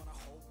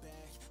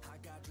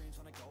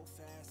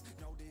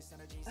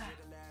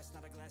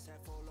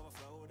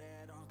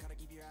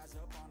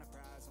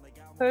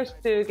 Push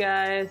through,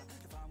 guys.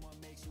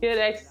 Good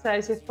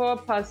exercise for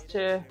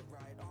posture,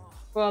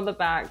 for the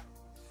back.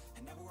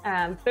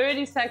 And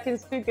 30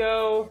 seconds to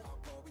go.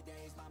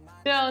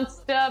 Don't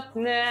stop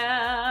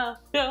now.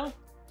 Don't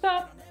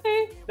stop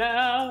me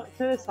now. Is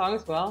it a song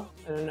as well?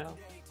 I don't know.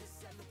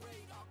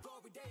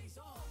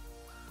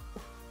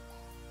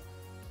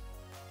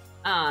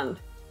 And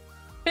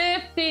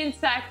 15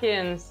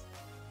 seconds.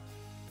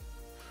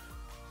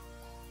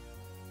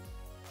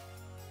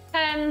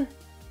 10,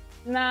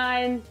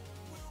 9,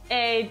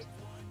 8,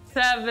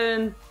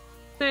 7,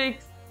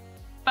 6,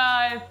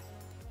 5,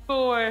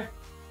 4,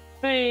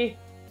 3,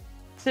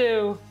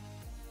 2,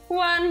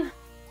 1.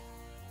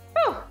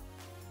 Whew.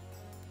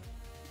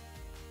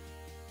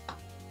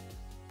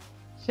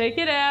 Shake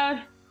it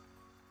out.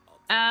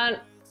 And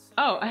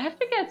oh, I have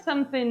to get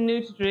something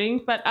new to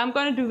drink, but I'm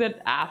gonna do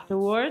that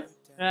afterwards,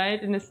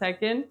 right? In a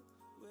second.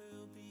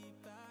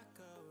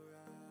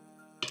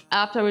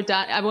 After we're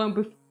done, I won't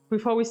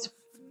before we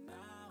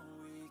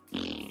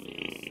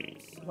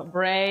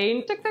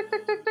brain. Tick, tick,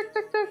 tick, tick, tick,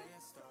 tick, tick.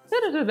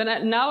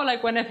 Then now,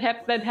 like when that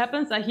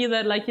happens, I hear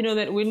that, like, you know,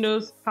 that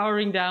Windows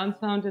powering down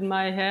sound in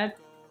my head.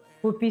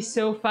 Would be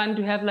so fun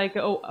to have like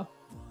a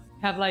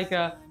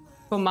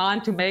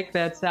command to make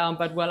that sound,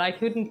 but well, I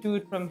couldn't do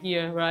it from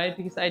here, right?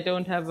 Because I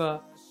don't have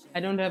a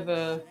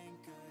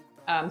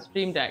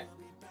Stream Deck,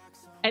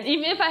 and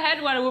even if I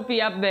had one, it would be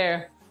up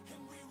there.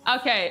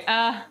 Okay,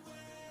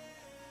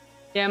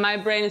 yeah, my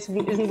brain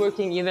isn't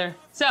working either.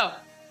 So,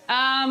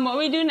 what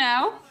we do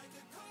now,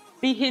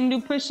 the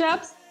Hindu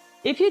push-ups.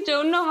 If you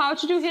don't know how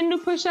to do Hindu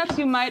push-ups,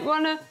 you might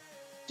want to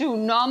do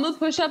normal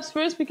push-ups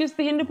first, because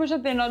the Hindu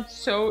push-ups, they're not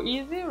so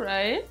easy,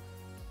 right?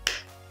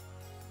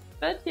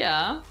 But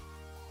yeah,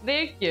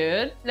 they're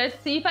good. Let's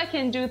see if I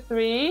can do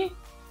 3.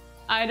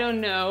 I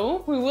don't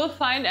know. We will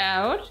find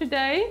out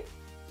today.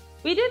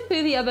 We did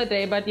 3 the other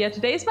day, but yeah,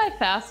 today is my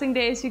fasting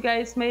day, as you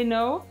guys may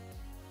know.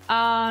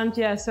 And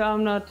yeah, so I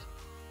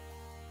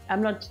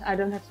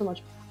don't have so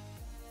much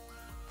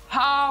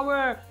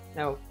power.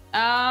 No.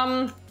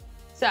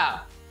 So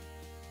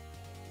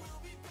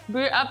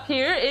we're up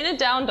here in a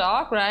down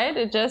dog, right?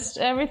 Adjust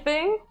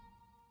everything.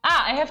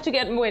 I have to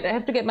get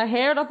my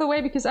hair out of the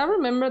way, because I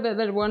remember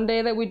that one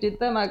day that we did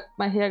them,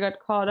 my hair got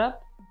caught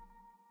up.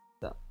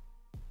 So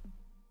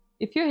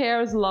if your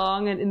hair is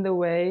long and in the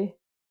way,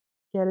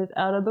 get it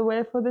out of the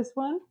way for this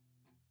one.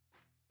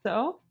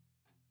 So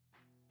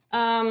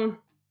we're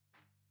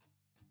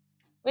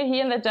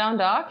here in the down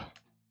dog,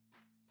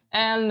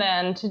 and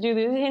then to do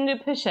the Hindu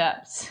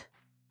push-ups,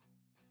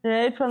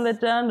 right, from the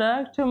down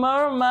dog.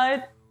 Tomorrow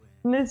might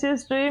miss your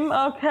stream.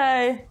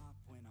 Okay,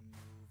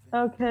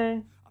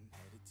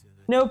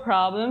 no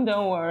problem,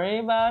 don't worry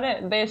about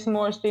it. There's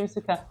more streams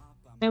to come.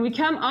 And we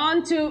come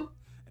on to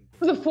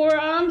the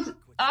forearms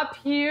up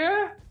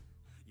here,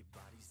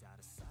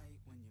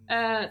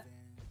 down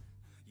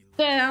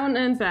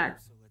and back.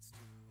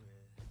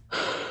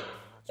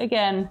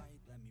 Again.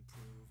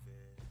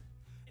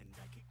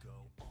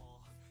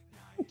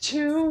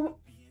 2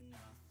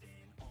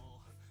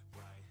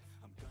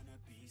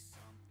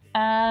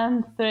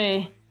 and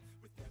 3.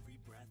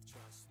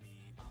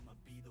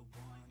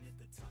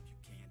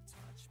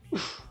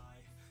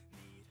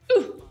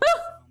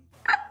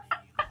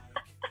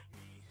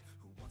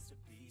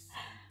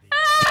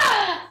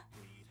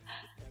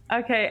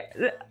 Okay,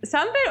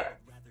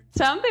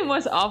 something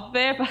was off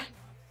there, but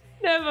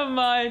never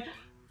mind.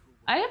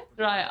 I have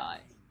dry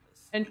eyes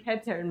and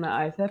cat hair in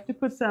my eyes. I have to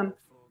put some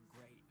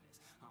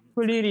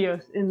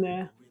Polirios in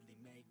there.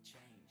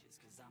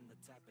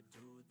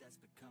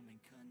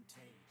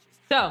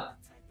 So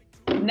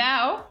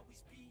now,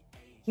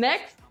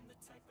 next,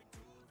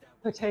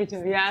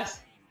 potato. Yes,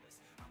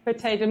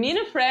 potato. Me and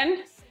a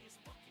friend,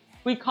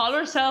 we call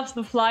ourselves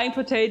the flying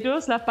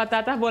potatoes, las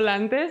patatas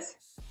volantes,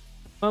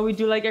 when we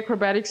do like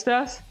acrobatic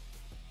stuff.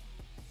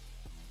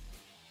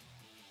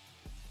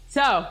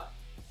 So,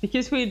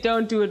 because we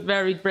don't do it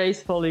very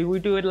gracefully, we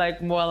do it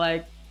like more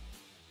like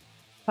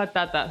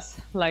patatas,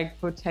 like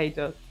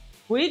potatoes.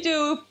 We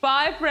do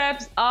 5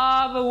 reps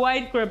of a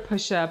wide grip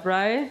push-up,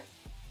 right?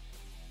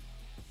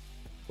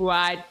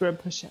 Wide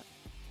grip push-up.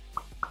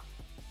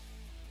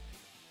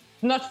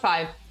 Not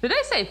 5. Did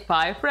I say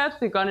 5 reps?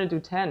 We're gonna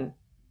do 10.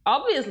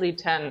 Obviously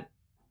 10.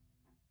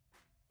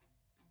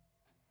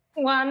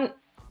 1,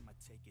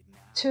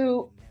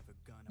 2,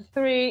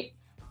 3,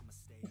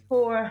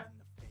 4,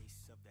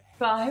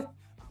 5,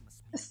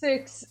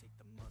 6,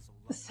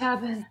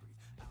 7,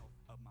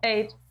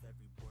 8,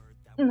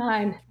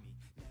 9,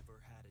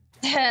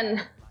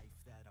 10.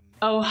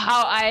 Oh,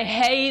 how I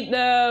hate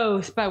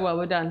those. But well,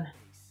 we're done.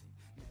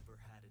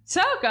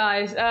 So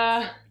guys,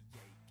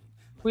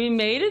 we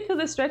made it to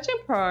the stretching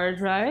part,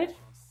 right?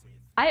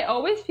 I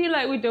always feel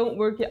like we don't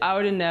work it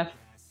out enough,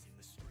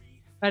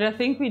 but I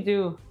think we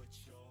do.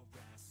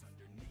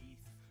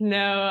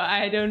 No,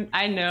 I don't.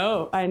 I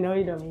know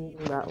you don't mean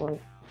that one.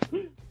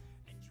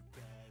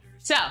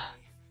 So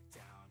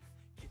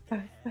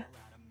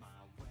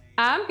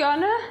I'm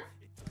gonna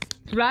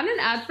run an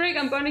ad break.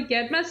 I'm gonna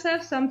get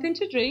myself something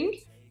to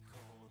drink,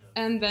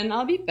 and then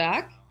I'll be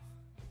back,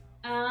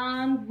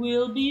 and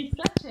we'll be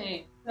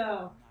stretching.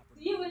 So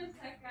see you in a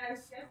sec,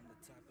 guys. Get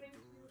something to drink,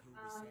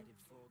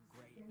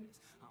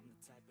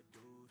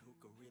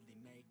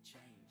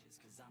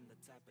 I'm the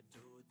type of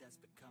dude that's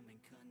becoming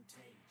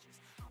contagious.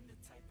 I'm the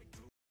type of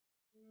dude.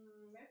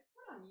 Let's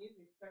put on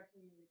music, start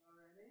some music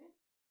already.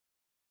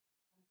 I'm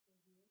still here.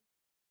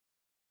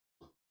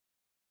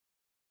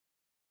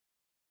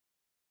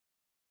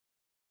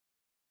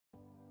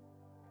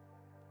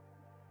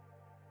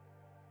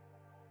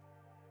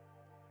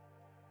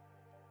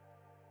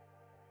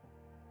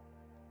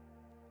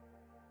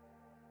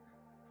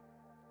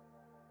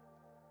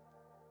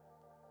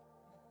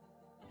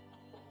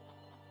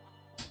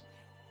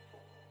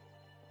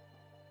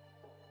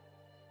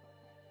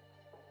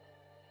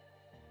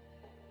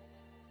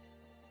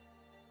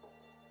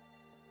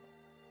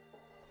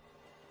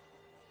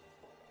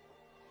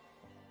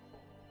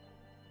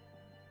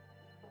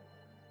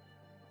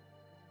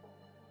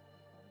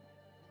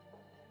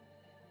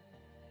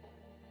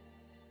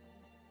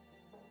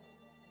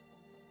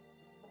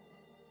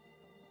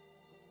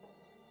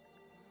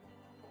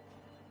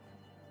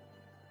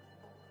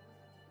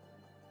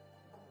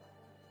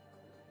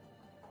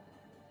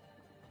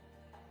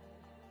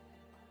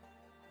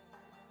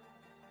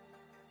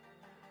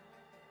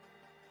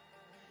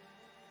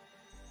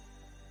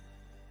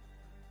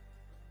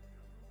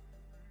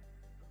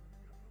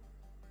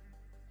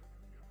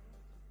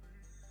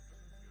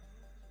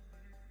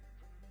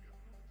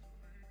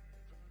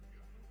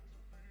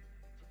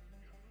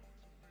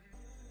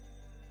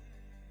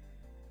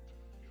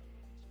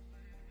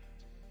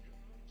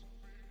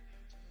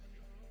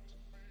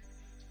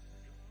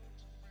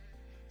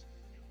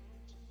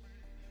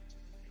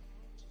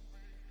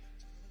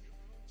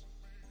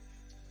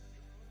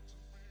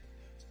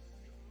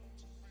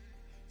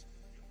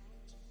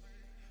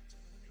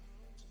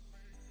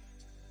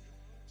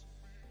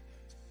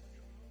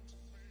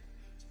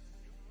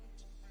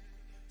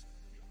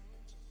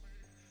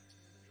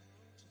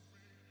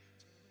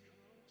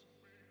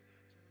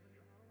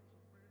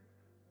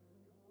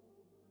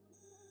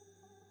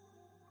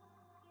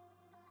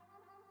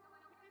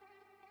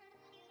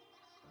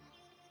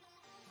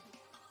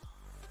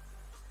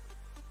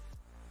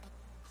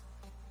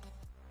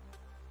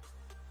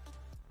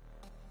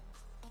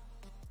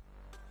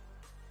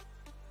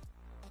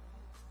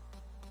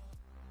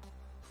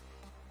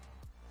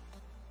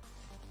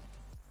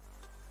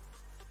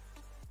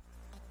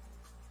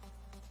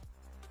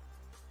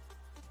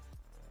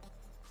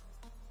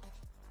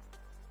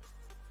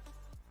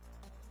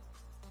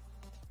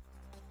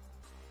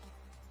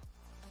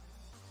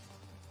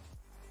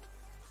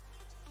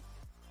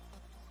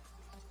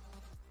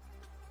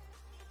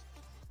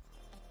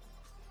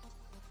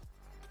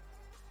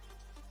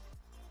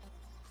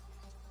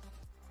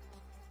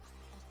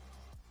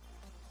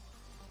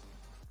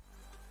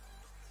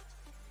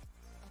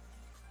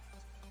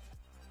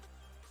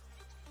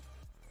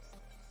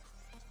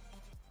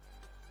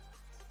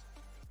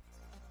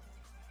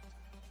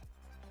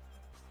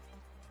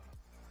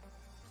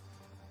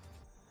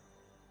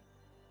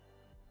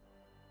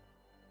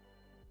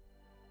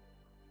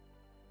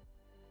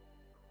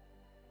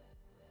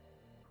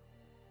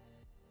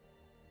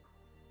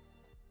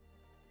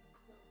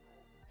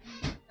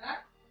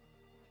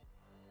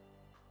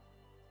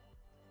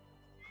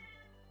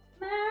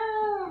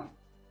 No!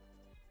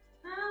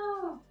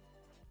 No!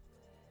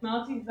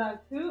 Smelty's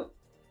back too.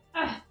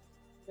 Ah,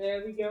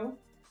 there we go.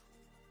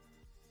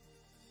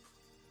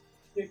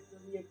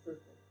 Literally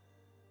perfect.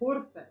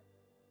 Perfect.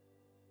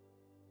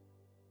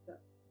 So.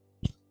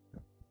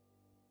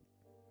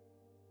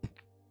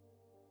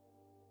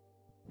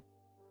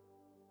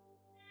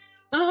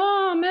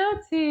 Oh,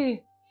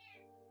 Melty!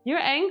 You're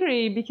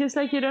angry because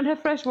like you don't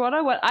have fresh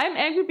water? Well, I'm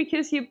angry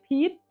because you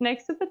peed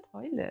next to the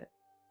toilet.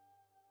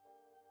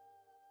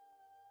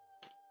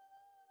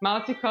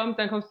 Marty kommt,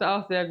 dann kommst du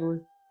auch, sehr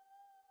gut.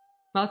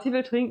 Marty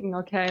will trinken,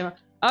 okay.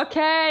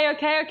 Okay.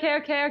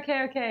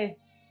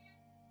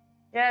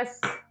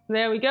 Yes,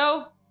 there we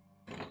go.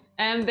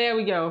 And there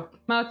we go.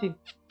 Marty.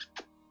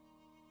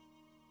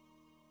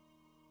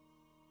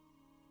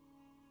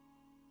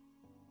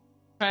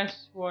 Fresh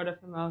water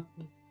for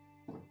Marty.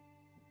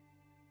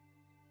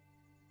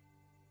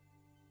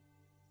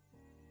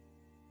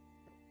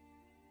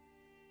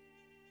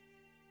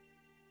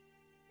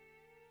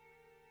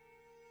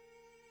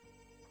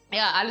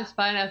 Ja, alles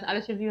fein lassen,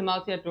 alles für diese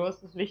Marty hat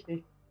Durst, das ist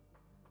wichtig.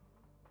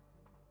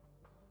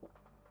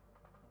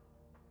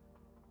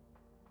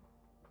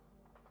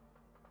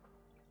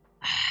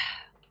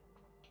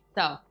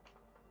 So.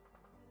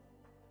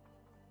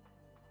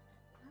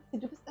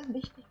 Du bist dann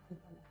wichtig.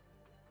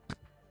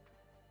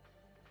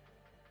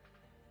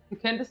 Du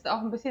könntest auch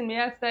ein bisschen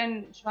mehr als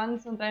deinen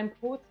Schwanz und deinen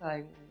Po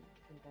zeigen.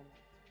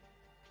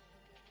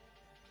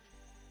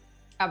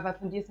 Aber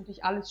von dir ist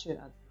natürlich alles schön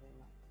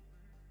anzusehen.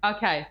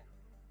 Okay.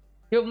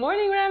 Good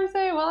morning,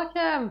 Ramsey.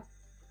 Welcome.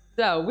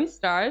 So we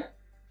start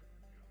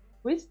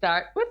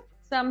with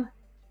some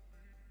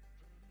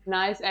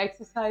nice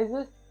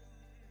exercises.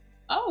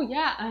 Oh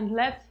yeah, and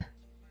let's.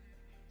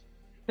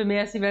 Für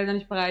mehr ist die Welt noch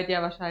nicht bereit,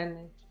 ja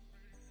wahrscheinlich.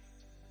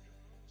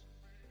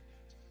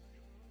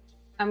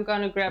 I'm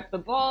gonna grab the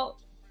ball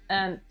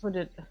and put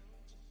it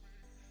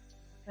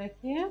back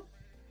here.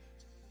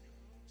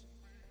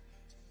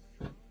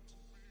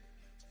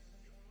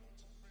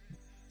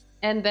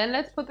 And then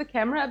let's put the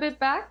camera a bit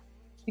back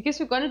because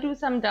we're going to do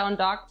some down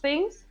dog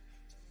things.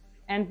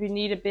 And we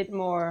need a bit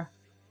more.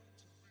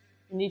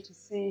 We need to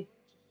see.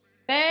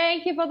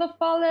 Thank you for the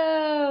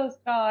follows,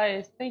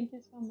 guys. Thank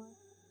you so much.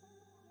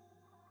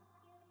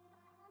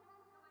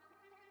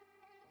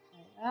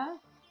 Yeah.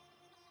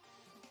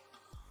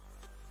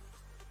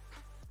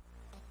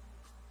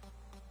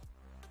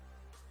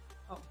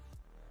 Oh.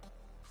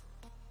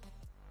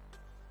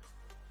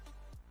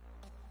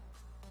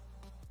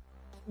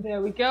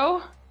 There we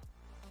go.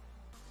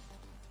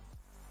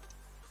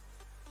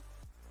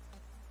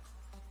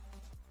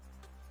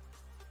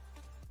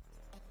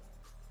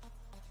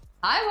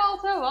 Hi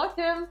Walter,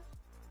 welcome.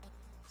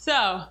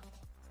 So,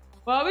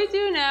 what we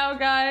do now,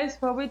 guys,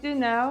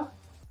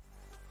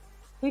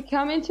 we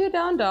come into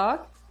down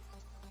dog.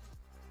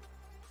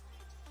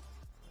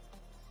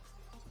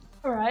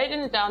 Alright,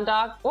 in the down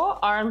dog, our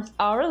arms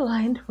are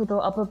aligned with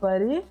our upper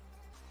body,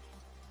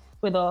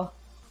 with our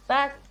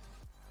back.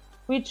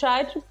 We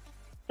try to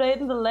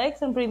straighten the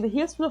legs and bring the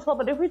heels to the floor,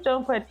 but if we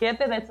don't quite get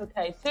there, that's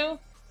okay too.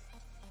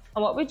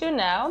 And what we do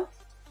now,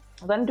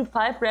 we're going to do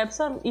 5 reps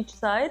on each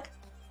side,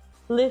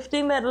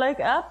 lifting that leg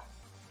up,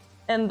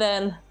 and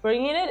then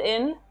bringing it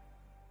in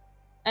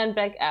and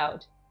back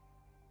out.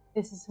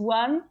 This is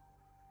 1,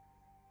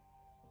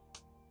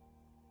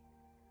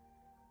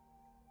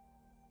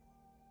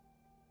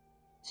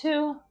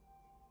 2,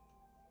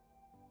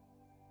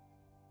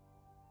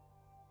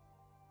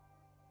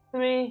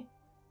 3,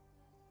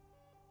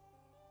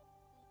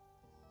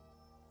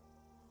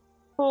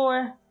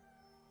 4,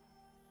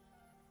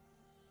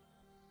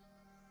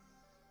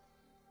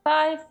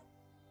 5,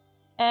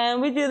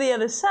 and we do the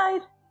other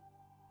side.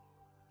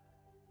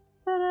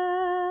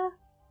 Ta-da!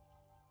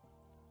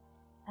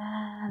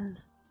 And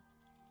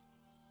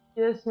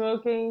you're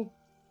smoking.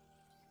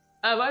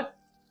 What?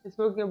 You're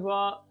smoking a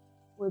bra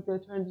with your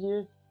turned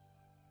ears.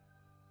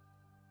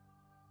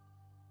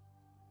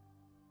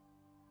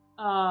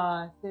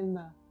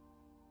 Simba.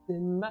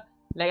 Simba.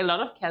 Like a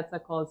lot of cats are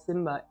called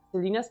Simba.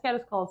 Selena's cat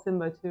is called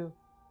Simba too.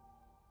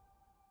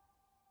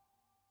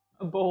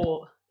 A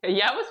ball.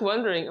 Yeah, I was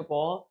wondering, a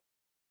ball.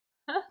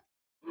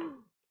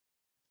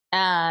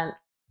 And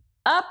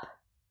up.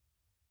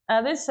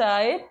 Other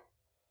side.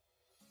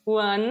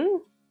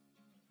 1,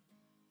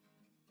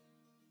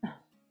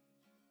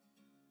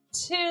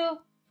 2,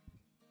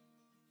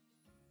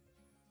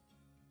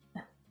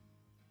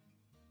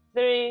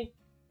 3,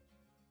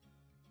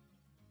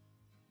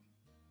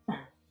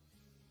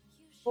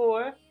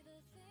 4,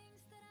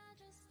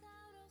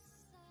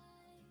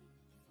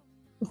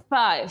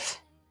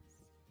 5.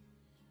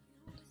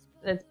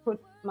 Let's put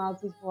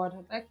Malty's water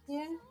back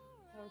here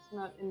so it's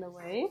not in the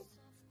way.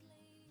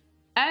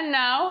 And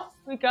now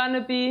we're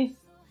gonna be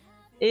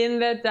in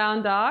that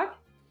down dog,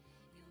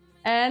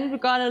 and we're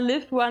gonna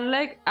lift one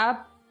leg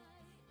up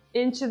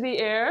into the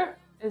air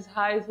as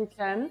high as we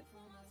can.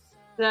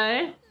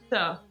 Right?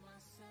 So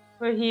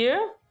we're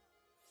here.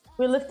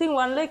 We're lifting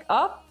one leg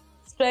up,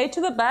 straight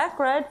to the back,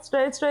 right?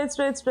 Straight, straight,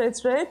 straight, straight,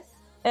 straight,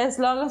 as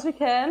long as we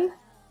can.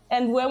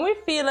 And when we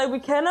feel like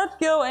we cannot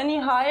go any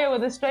higher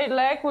with a straight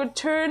leg, we're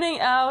turning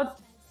out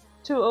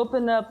to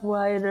open up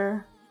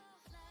wider.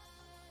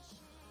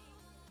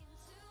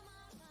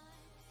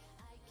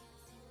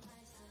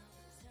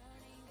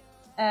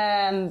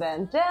 And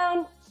then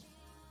down,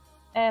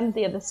 and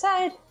the other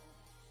side.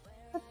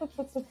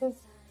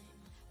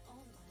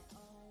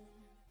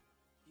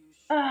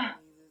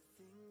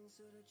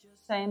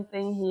 Same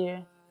thing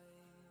here.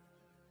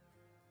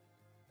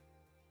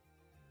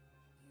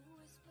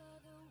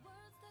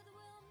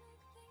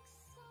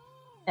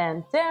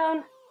 And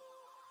down.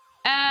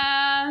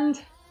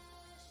 And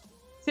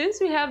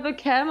since we have the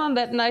cam on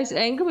that nice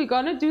angle, we're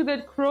gonna do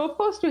that crow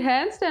pose to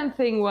handstand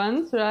thing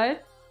once, right?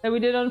 That we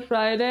did on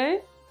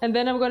Friday. And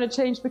then I'm gonna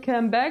change the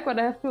cam back, but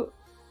I have to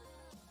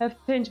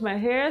change my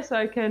hair so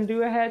I can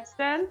do a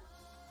headstand.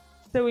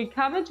 So we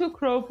come into a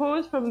crow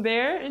pose, from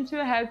there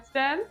into a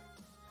headstand,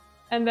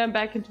 and then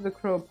back into the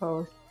crow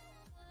pose.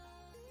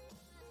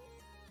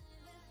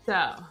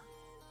 So.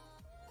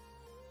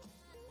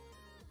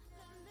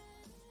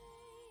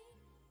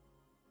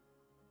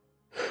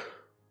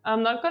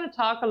 I'm not gonna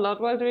talk a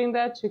lot while doing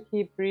that to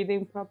keep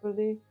breathing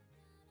properly.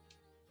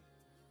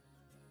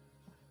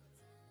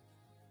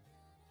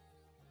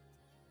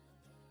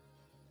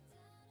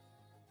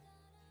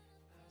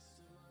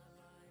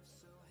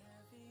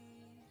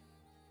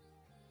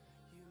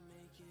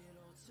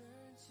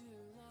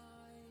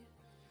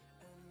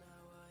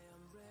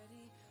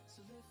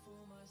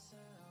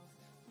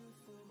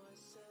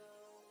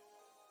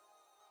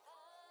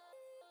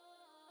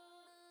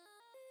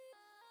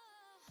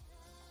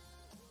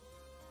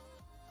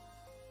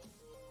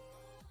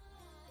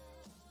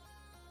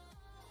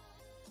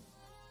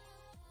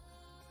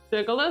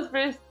 Circle those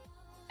wrists.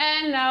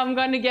 And now I'm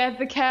gonna get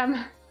the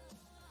cam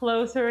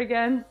closer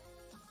again.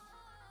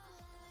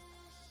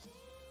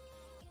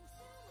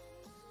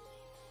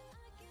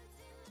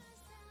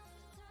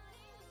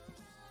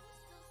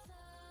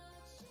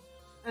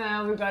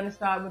 And we're gonna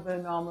start with a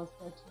normal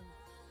stretching.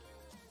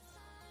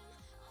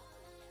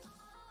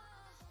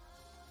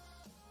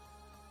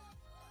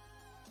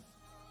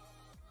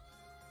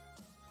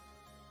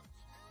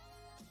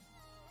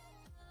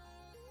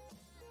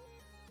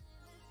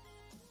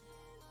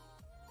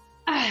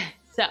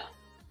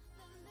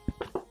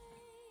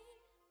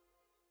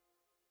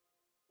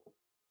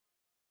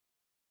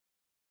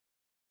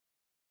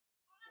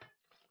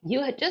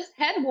 You had just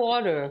had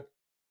water.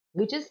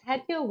 You just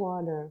had your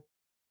water.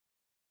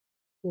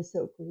 You're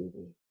so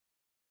greedy.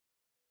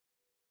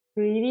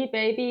 Greedy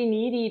baby,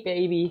 needy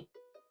baby.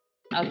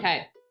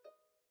 Okay.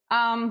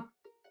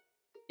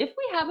 If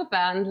we have a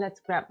band, let's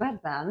grab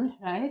that band,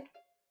 right?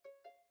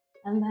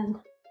 And then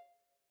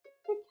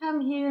we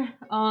come here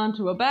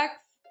onto our backs.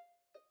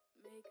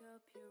 Make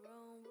up your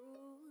own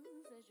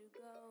rules as you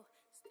go.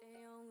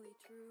 Stay only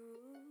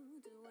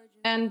true to what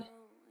you And know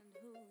and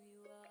who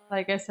you are.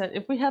 like I said,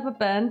 if we have a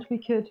band, we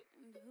could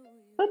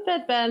put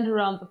that band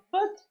around the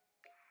foot.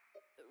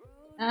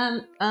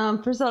 And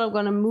first of all, I'm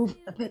gonna move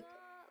a bit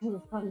to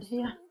the front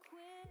here,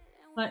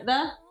 like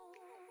that,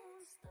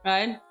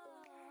 right?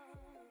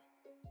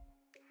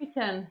 We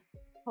can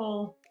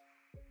pull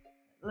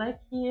leg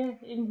here,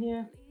 in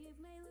here.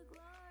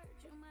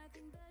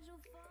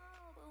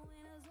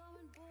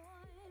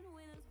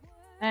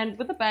 And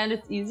with a band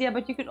it's easier,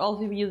 but you could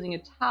also be using a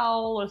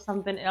towel or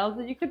something else.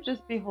 You could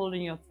just be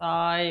holding your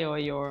thigh or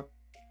your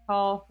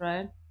calf,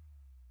 right?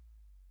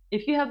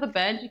 If you have the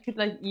band, you could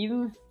like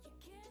even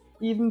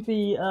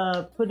be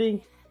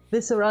putting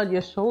this around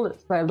your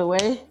shoulders, by the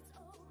way.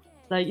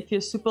 Like if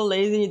you're super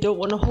lazy and you don't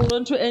want to hold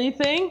on to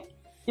anything,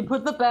 you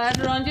put the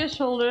band around your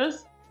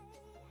shoulders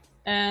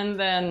and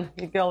then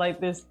you go like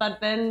this. But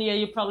then, yeah,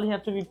 you probably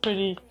have to be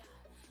pretty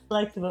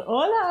flexible.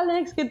 Hola,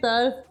 Alex, ¿qué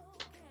tal?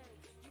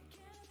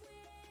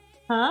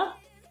 Huh?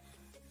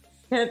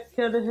 Get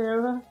a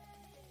hair.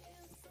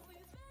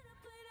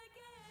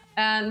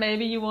 And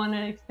maybe you want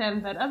to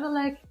extend that other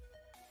leg.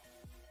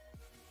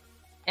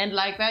 And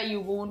like that, you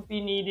won't be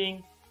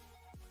needing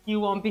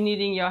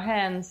your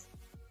hands.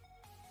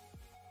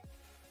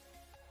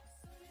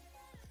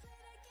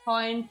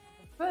 Point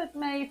the foot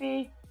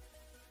maybe.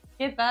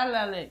 Get that,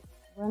 Alex.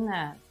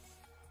 Relax.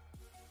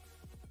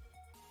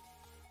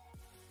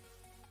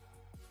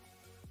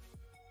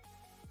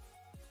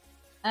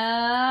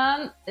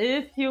 And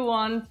if you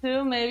want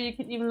to, maybe you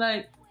could even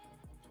like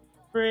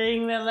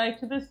bring the leg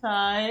to the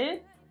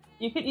side.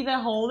 You could either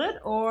hold it,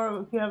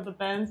 or if you have the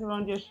bands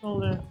around your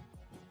shoulder,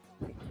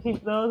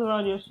 keep those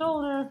around your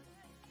shoulder.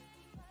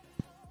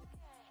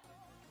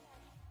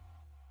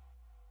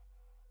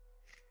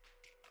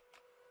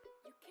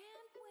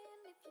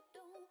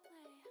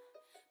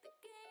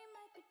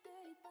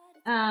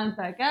 And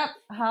back up.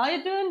 How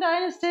you doing,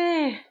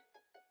 Dynasty?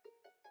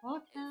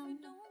 Welcome.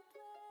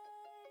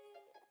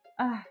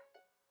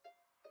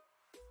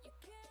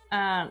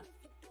 And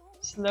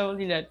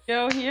slowly let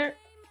go here.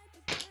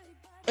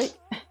 Wait.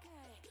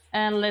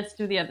 And let's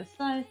do the other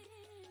side.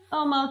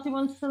 Oh, Mouty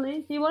wants to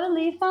leave. Do you want to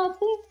leave,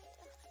 Mouty?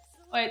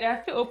 Wait, I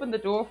have to open the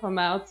door for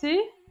Mouty.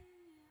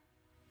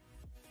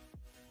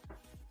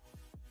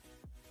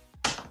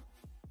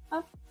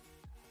 Up.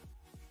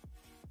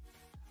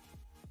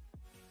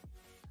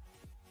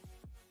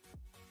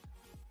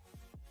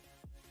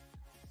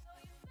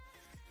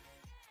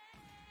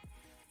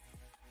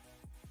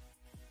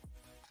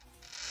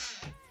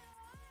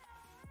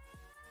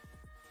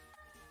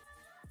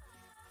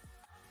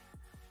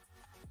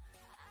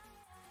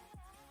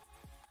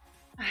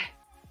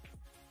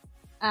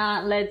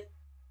 Let's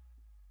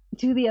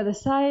do the other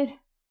side.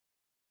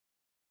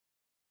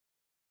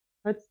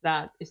 What's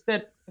that? Is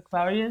that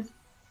Aquarius?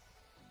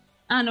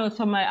 Ah, no, it's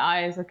on my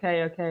eyes.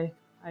 Okay, okay.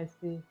 I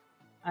see.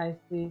 I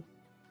see.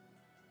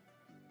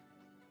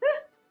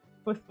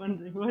 Was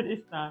wondering, what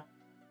is that?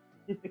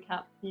 Did the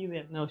cat pee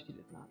there? No, she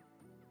did not.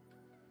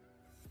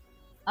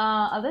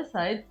 Other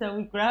side. So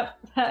we grab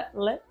that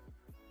leg.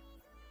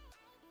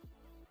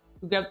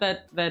 We grab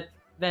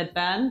that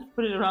band,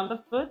 put it around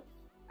the foot,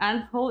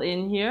 and pull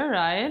in here,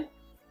 right?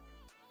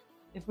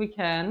 If we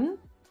can.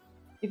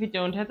 If you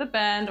don't have the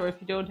band, or if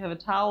you don't have a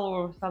towel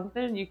or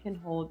something, you can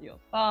hold your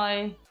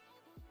thigh.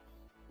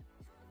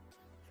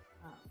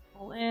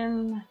 Pull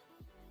in.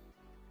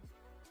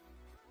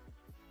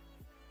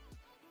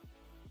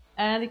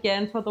 And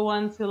again, for the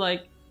ones who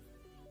like,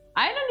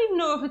 I don't even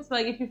know if it's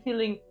like if you're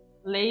feeling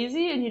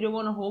lazy and you don't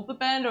want to hold the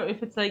band, or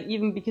if it's like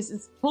even because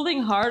it's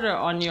pulling harder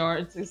on your,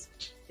 it's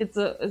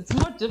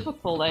more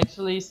difficult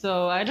actually.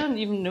 So I don't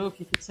even know if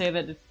you could say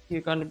that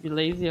you're gonna be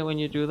lazier when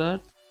you do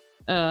that.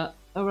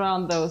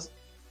 Around those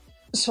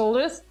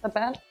shoulders, the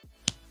band,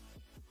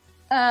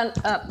 and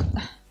up.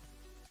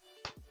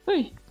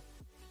 Like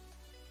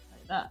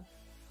that.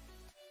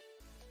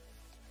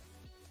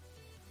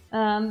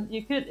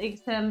 You could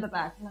extend the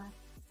back leg.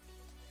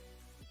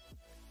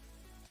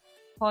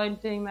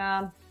 Pointing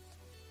down.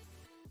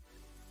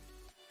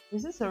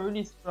 This is a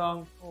really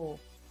strong pull.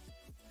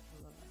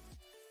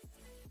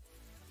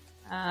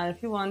 And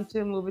if you want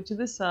to move it to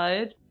the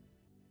side.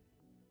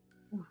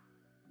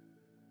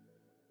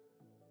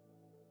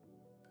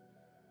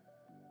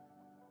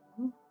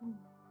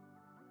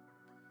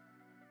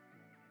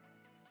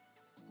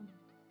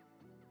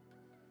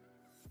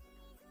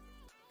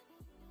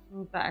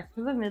 Move back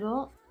to the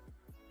middle.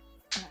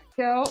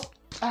 Go.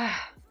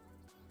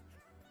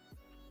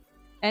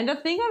 And I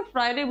think on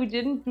Friday we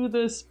didn't do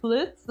the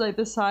splits, like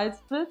the side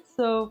splits,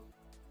 so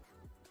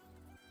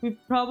we're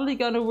probably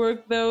gonna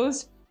work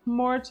those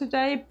more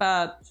today,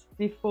 but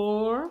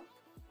before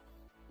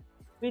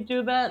we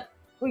do that,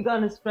 we're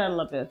gonna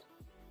straddle a bit.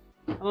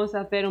 Vamos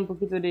a hacer un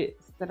poquito de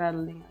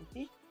straddling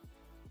aquí.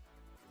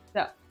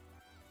 So,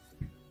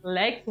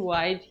 legs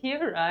wide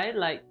here, right?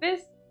 Like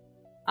this.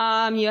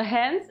 Your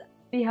hands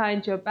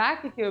behind your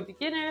back if you're a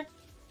beginner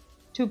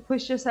to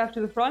push yourself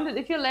to the front. And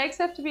if your legs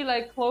have to be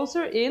like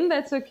closer in,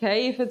 that's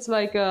okay. If it's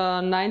like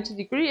a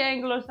 90-degree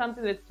angle or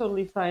something, that's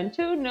totally fine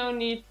too. No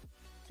need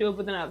to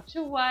open them up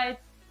too wide.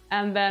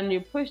 And then you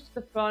push to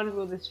the front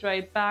with a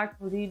straight back,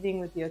 leading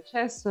with your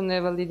chest, so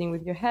never leading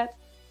with your head.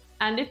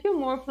 And if you're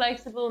more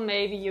flexible,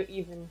 maybe you're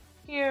even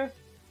here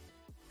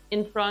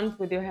in front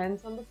with your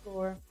hands on the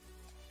floor.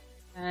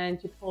 And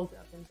you pull it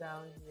up and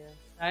down here,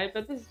 right?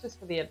 But this is just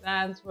for the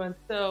advanced one.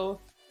 So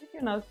if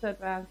you're not so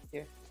advanced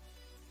here,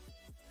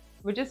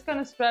 we're just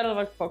gonna straddle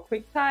like for a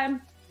quick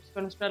time. We're just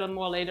gonna straddle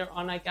more later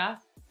on, I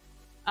guess.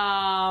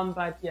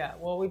 But yeah,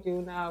 what we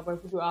do now,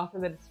 what we do after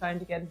that is trying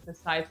to get into the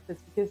side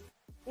splits because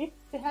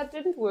the head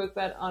didn't work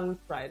that on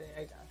Friday,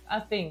 I guess. I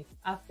think,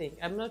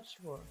 I'm not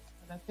sure,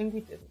 but I think we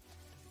didn't.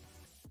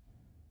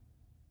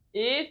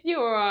 If you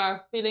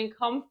are feeling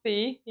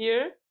comfy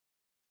here,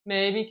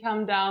 maybe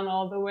come down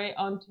all the way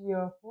onto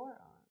your forearm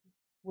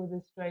with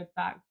a straight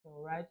back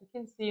though, right? You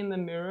can see in the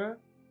mirror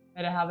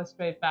that I have a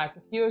straight back.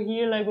 If you're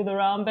here like with a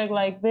round back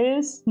like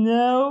this,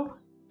 no,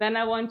 then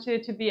I want you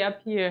to be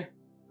up here.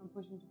 I'm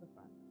pushing to the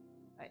front,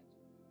 right?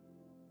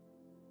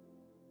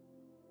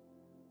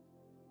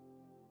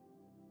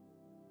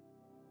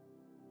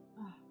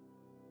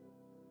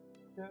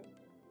 Good.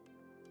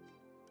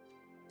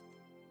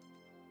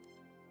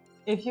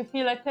 If you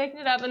feel like taking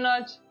it up a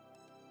notch,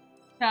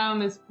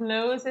 come as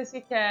close as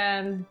you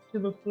can to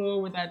the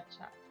floor with that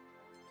chest.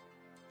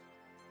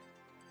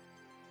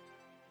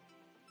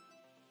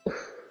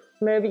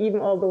 Maybe even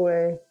all the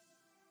way.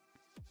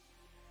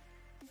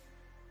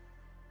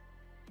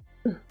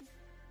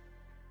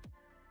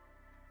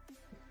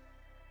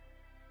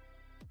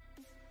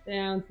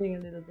 Bouncing a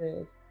little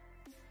bit.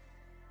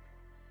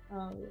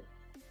 Oh,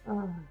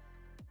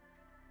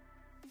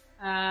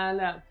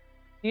 no.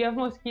 Do you have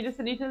mosquitoes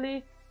in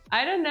Italy?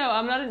 I don't know.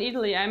 I'm not in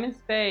Italy. I'm in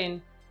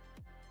Spain.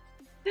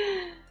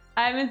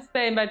 I'm in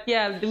Spain, but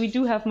yeah, we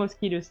do have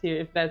mosquitoes here,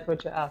 if that's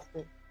what you're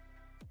asking.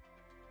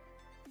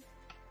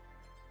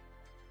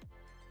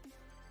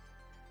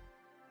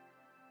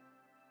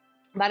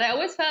 But I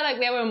always felt like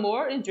there were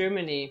more in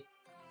Germany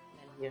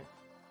than here.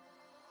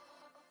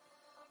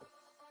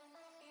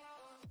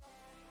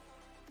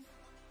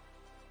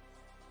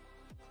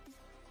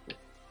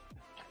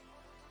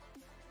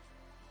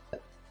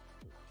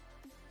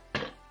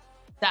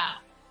 Down.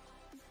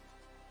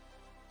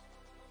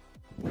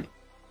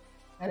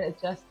 Gotta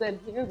adjust that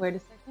here. Wait a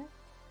second.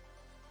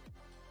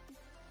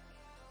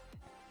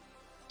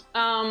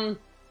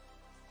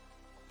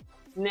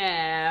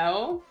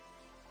 Now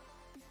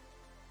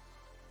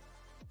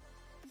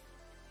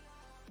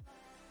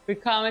we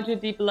come into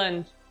deep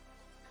lunge.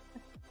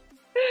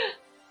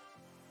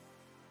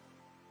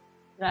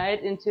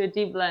 Right into a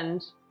deep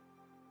lunge.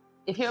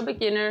 If you're a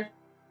beginner,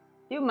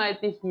 you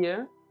might be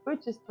here,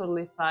 which is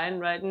totally fine,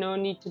 right? No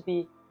need to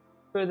be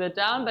further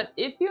down. But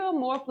if you're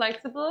more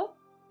flexible,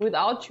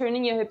 without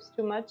turning your hips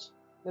too much,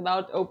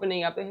 without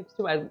opening up your hips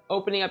too much,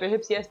 opening up your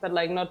hips, yes, but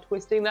like not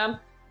twisting them,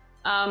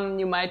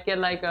 you might get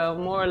like a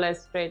more or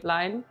less straight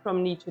line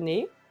from knee to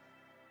knee.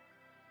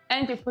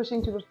 And you're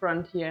pushing to the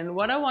front here. And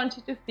what I want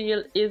you to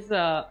feel is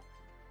a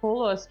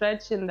pull or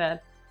stretch in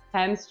that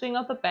hamstring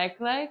of the back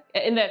leg,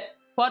 in that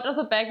quad of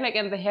the back leg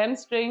and the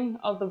hamstring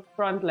of the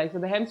front leg. So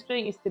the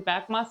hamstring is the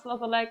back muscle of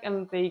the leg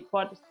and the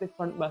quad is the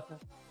front muscle.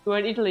 You're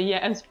in Italy,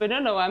 yeah, I'm Spain.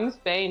 No, I'm in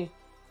Spain.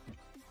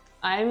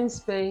 I'm in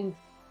Spain.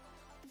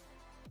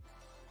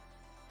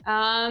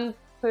 And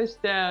push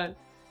down.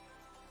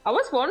 I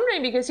was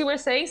wondering because you were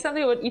saying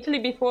something about Italy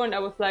before and I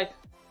was like,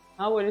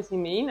 oh, what does he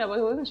mean? I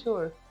wasn't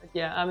sure. But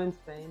yeah, I'm in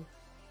Spain.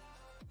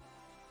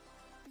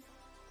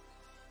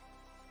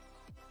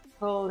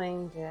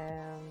 Holding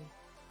down.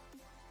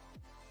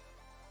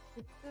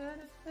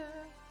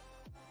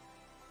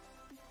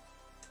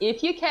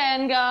 If you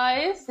can,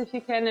 guys, if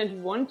you can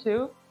and want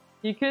to,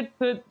 you could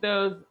put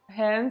those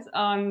hands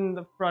on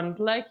the front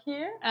leg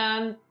here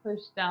and push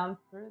down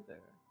further.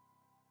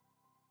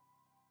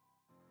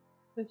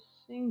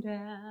 Pushing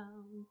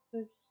down,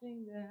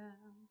 pushing down.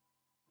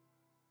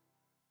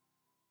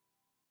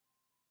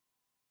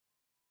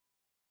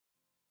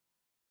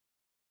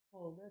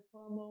 Hold it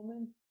for a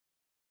moment.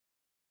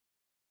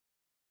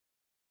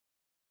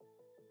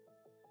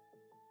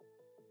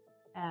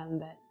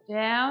 And then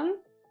down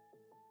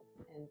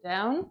and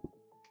down.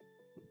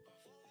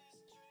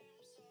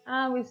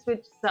 And we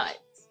switch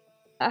sides.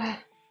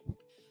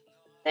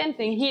 Same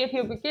thing here. If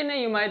you're a beginner,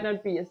 you might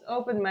not be as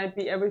open, might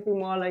be everything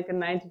more like a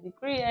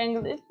 90-degree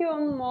angle. If you're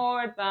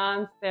more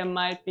advanced, there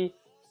might be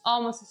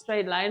almost a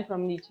straight line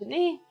from knee to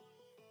knee.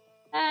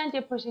 And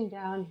you're pushing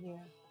down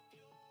here.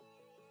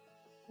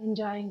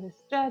 Enjoying the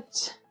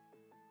stretch.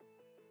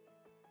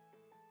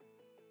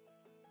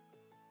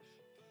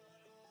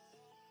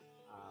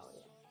 Oh,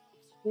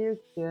 yeah. Feels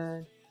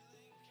good.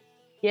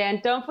 Yeah,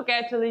 and don't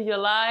forget to leave your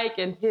like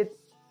and hit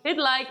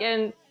like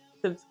and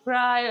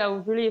subscribe. I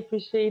would really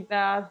appreciate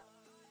that.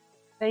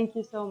 Thank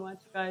you so much,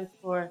 guys,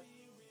 for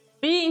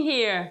being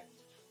here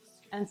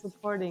and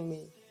supporting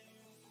me.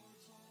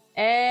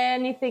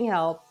 Anything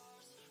helps.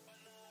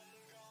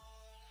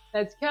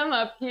 Let's come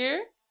up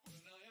here.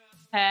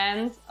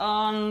 Hands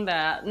on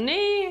that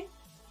knee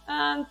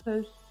and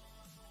push.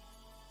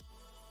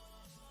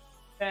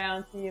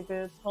 Bouncing a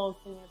bit,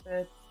 pulsing a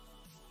bit.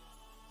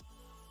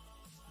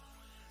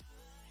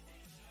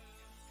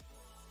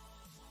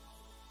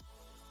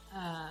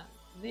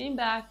 Lean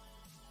back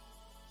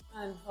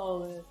and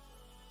hold it.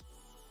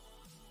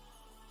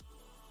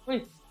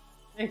 Wait,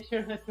 make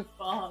sure not to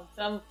fall.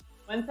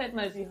 One side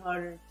might be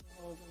harder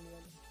to hold than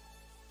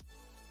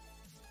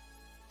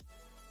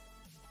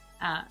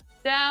the other.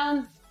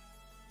 Down.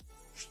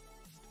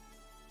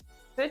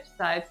 Switch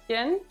sides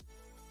again.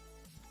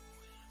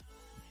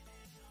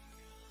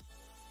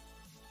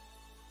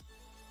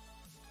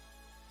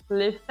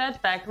 Lift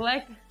that back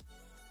leg.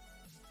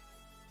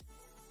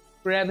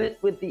 Grab it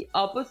with the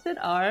opposite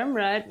arm,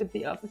 right? With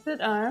the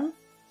opposite arm.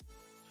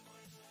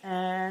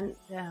 And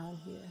down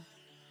here.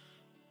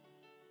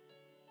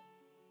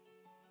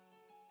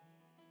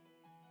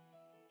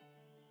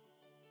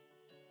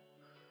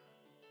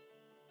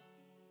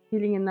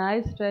 Feeling a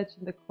nice stretch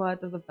in the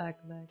quad of the back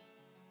leg.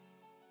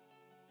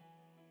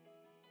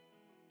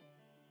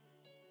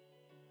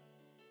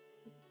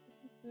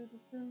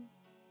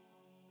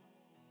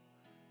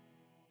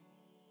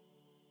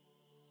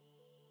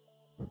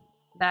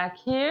 Back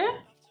here.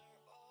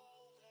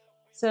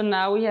 So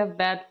now we have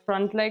that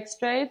front leg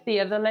straight, the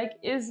other leg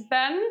is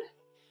bent.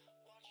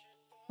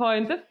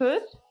 Point the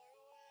foot,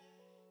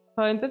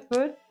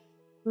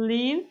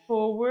 lean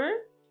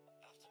forward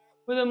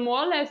with a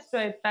more or less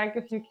straight back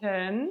if you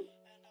can.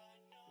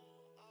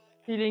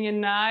 Feeling a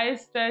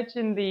nice stretch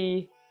in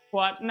the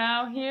quad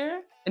now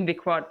here, in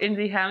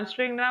the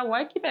hamstring now.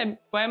 Why do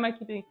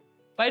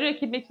I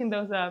keep mixing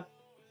those up?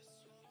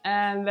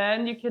 And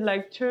then you can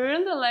like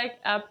turn the leg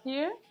up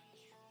here,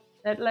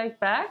 that leg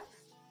back,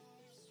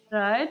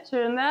 right?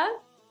 Turn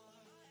that.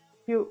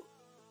 You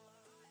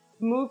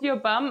move your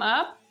bum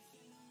up,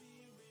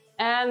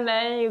 and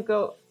then you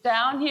go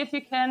down here if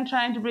you can,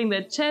 trying to bring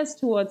the chest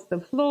towards the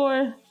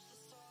floor.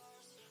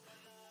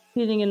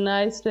 Feeling a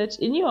nice stretch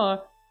in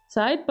your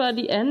side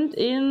body and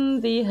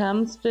in the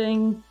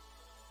hamstring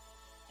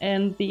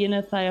and the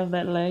inner thigh of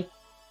that leg.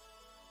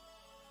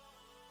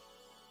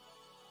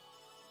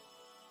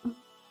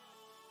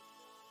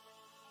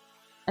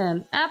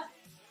 And up,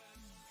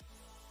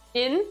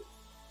 in.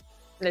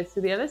 Let's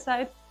do the other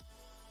side.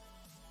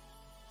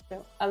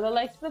 So other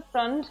leg to the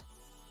front.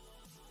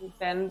 You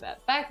bend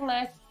that back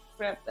leg,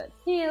 grab that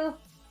heel,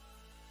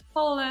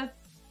 hold it.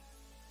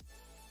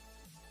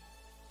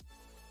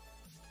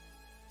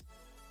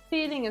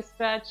 Feeling a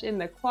stretch in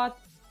the quad,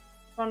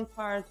 front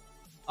part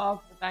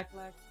of the back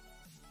leg,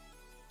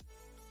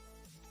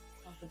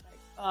 of the back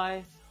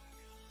thigh.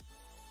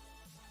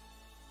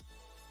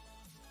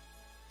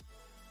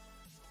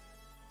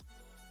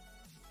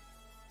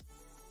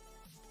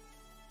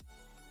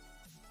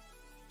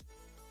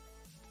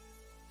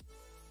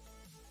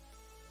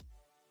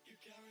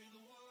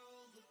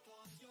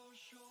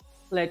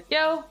 Let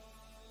go,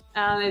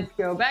 and let's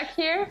go back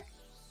here.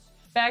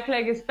 Back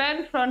leg is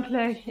bent, front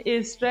leg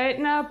is straight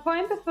now.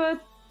 Point the foot,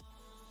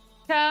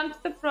 come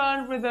to the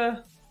front with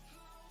a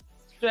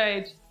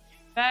straight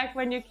back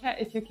when you can,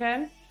 if you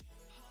can.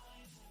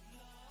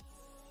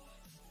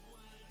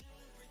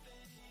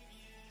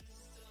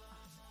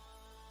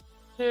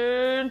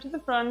 Turn to the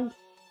front.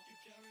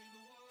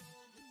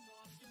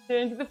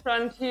 Turn to the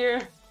front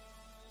here,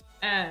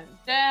 and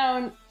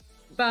down.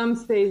 Bum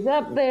stays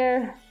up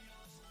there.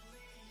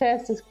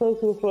 Chest as close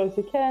to the floor as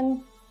you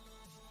can.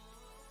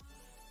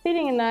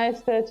 Feeling a nice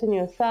stretch in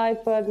your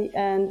side body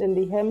and in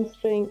the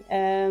hamstring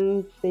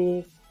and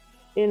the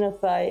inner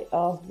thigh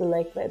of the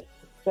leg that's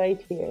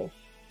straight here.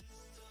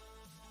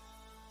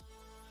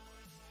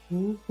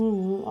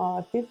 Oh,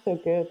 it feels so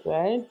good,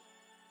 right?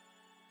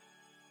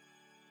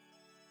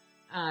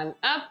 And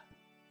up.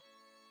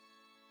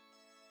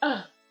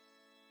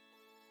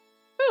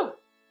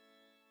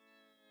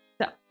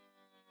 So.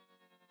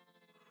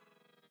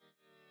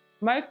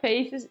 My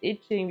face is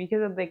itching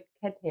because of the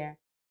cat hair.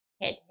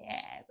 Cat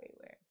hair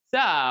everywhere.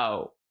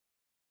 So.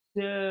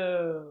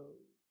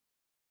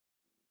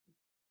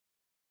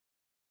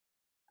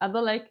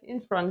 Other leg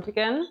in front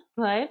again,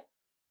 right?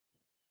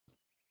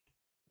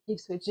 Keep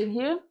switching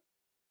here.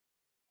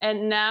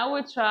 And now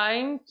we're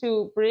trying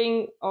to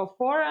bring our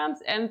forearms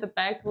and the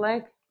back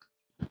leg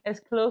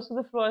as close to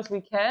the floor as we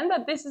can,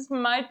 but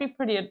might be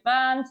pretty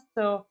advanced,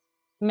 so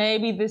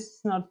maybe this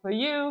is not for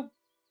you.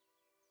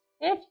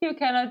 If you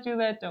cannot do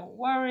that, don't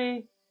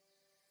worry.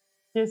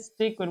 Just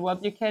stick with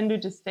what you can do.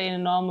 Just stay in a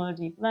normal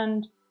deep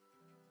lunge.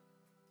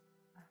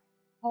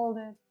 Hold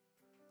it.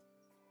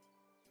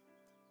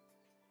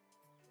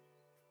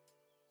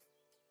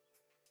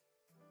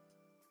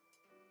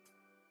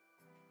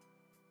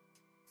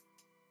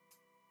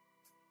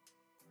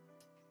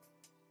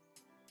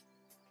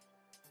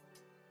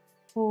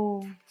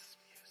 pull.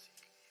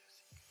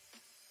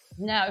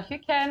 Now, if you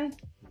can,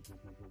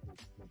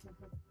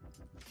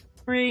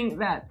 bring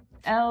that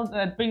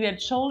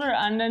shoulder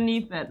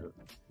underneath that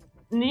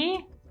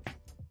knee,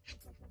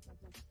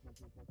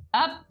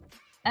 up,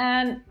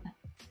 and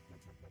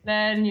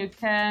then you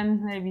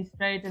can maybe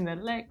straighten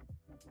that leg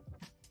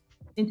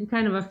into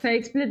kind of a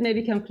fake split,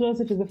 maybe come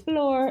closer to the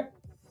floor,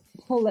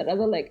 pull that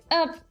other leg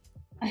up.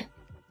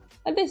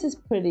 And this is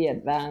pretty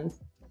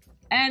advanced.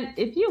 And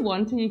if you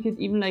want to, you could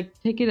even like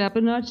take it up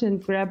a notch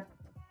and grab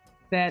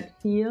that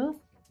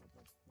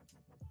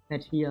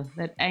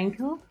that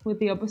ankle with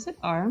the opposite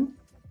arm.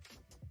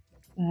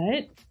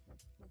 Right?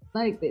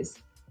 Like this.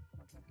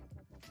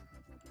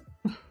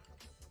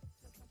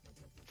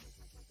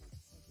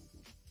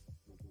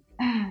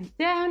 And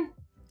down.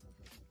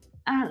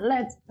 And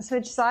let's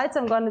switch sides.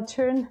 I'm going to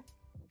turn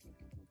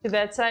to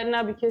that side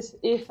now, because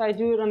if I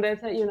do it on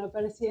that side, you're not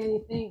going to see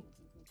anything.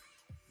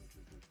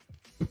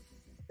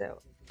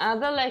 So,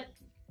 other leg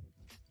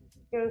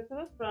goes to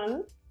the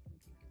front.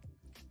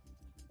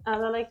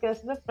 Other leg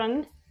goes to the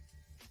front.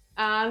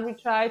 And we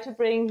try to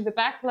bring the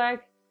back leg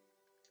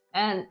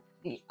and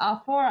the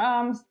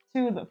forearms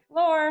to the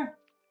floor.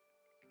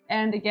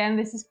 And again,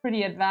 this is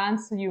pretty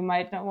advanced, so you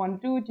might not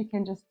want to do it. You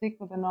can just stick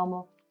with a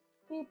normal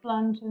deep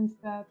lunge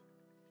instead.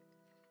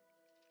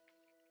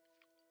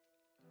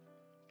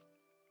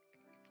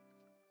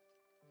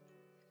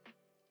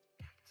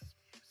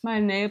 My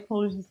nail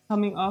polish is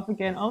coming off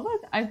again. Although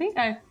I think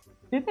I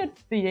did that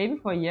the day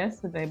before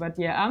yesterday, but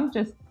yeah, I'm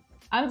just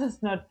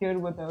not good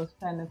with those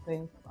kind of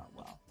things.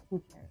 Well,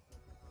 who cares?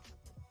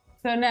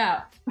 So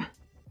now,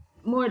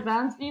 more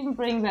advanced, even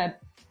bring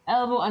that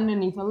elbow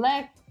underneath the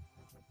leg,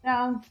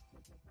 down,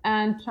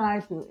 and try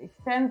to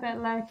extend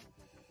that leg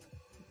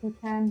if you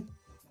can.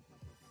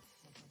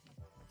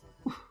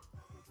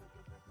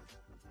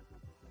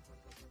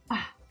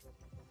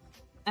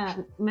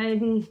 And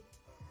maybe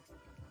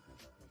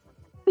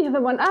the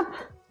other one up,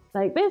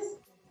 like this,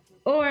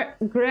 or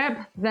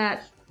grab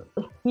that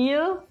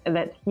heel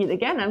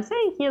again, I'm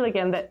saying heel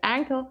again, that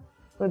ankle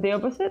with the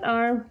opposite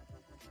arm,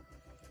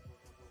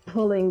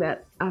 pulling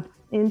that up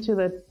into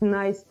the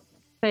nice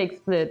fake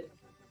split.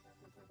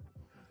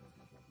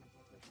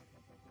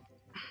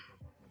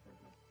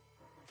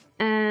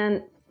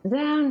 And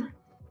down,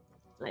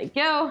 let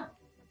go.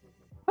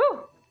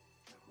 Woo.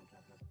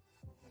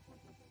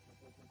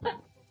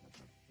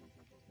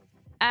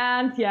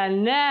 And yeah,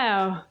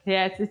 now,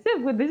 yes, this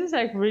is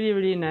like really,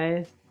 really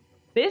nice.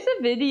 There's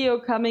a video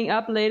coming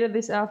up later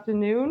this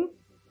afternoon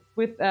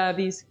with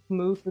these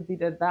moves, with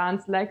the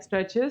advanced leg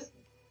stretches,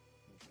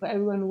 for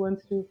everyone who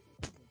wants to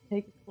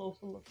take a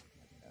closer look.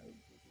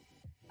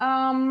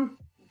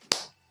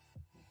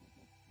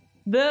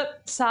 The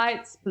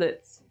side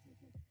splits.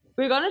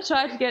 We're gonna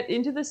try to get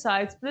into the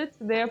side splits.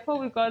 Therefore,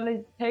 we're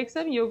gonna take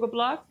some yoga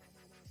blocks.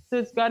 So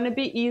it's gonna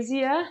be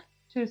easier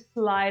to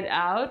slide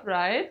out,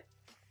 right?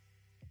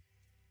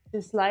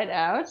 To slide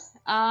out.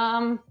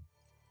 I'm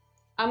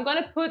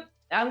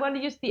gonna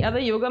use the other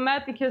yoga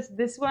mat, because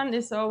this one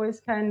is always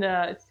kind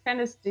of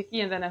sticky,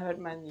 and then I hurt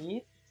my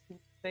knees. It's too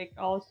thick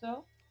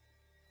also.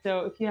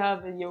 So if you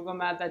have a yoga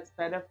mat that's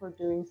better for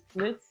doing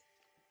splits,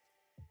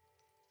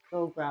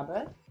 go grab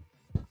it.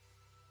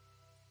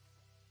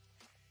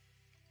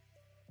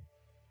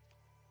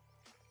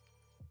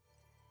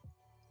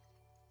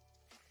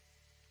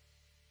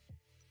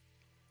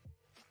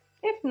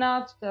 If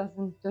not,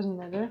 doesn't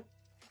matter.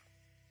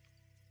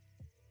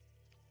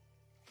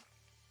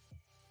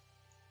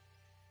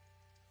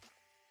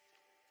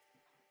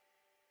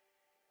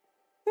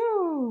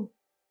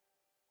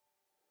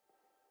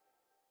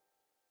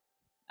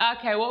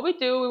 Okay, what we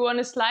do, we want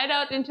to slide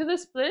out into the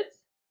splits,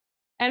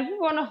 and we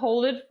want to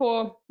hold it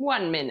for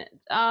 1 minute,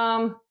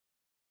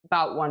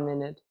 about 1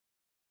 minute.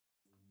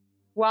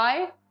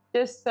 Why?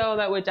 Just so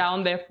that we're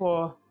down there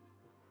for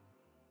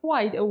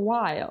quite a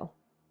while.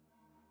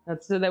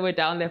 That's so that we're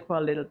down there for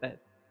a little bit.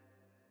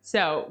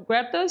 So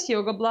grab those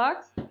yoga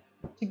blocks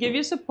to give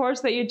you support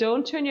so that you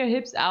don't turn your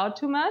hips out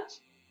too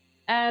much.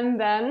 And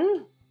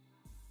then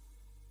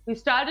we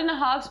start in a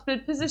half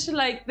split position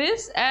like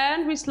this,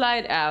 and we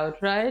slide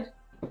out, right?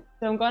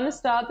 So I'm gonna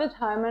start the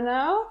timer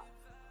now.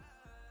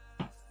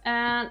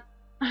 And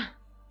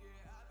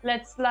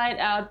let's slide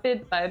out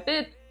bit by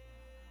bit.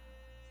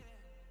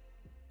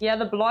 Yeah,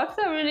 the blocks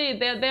are really,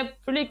 they're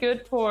really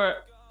good for,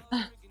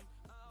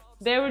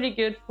 they're really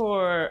good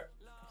for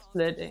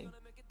splitting,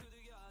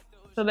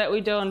 so that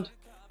we don't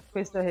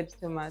twist our hips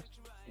too much.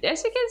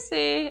 As you can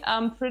see,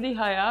 I'm pretty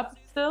high up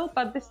still,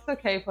 but this is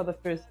okay for the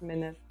first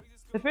minute.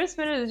 The first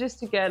minute is just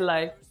to get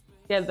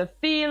the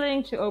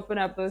feeling, to open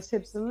up those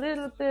hips a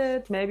little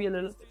bit, maybe a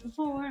little bit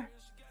more.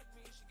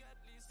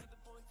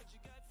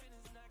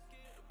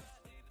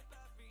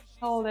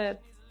 Hold it.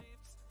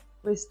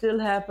 We still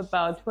have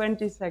about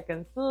 20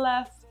 seconds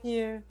left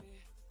here.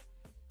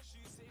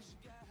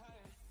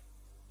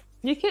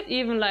 You could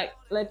even like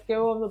let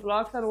go of the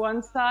blocks on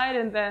one side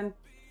and then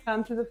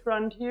come to the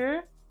front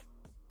here.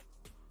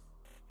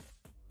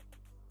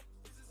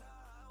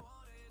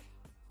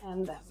 And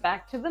And then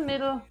back to the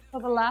middle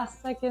for the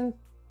last second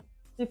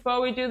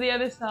before we do the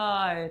other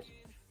side.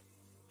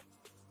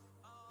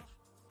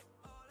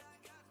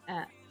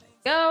 And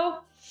go.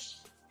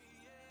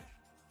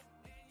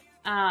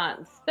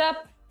 And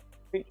step.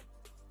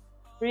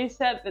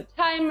 Reset the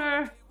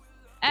timer.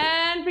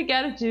 And we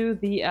gotta do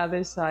the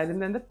other side. And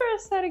then the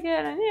first side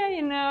again. And yeah,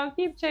 you know,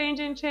 keep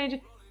changing. Changes.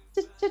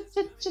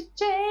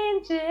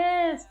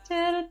 Changes.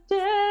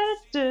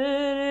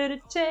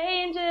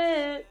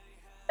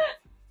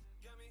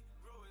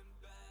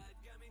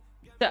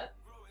 So,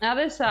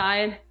 other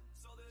side.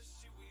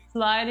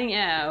 Sliding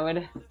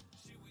out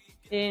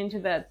into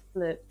that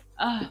split.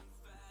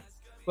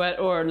 Well,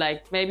 or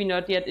like maybe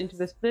not yet into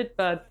the split,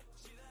 but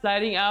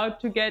sliding out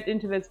to get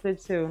into that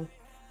split soon.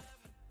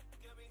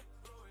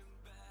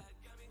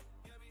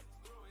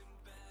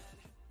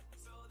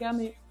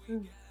 Yummy.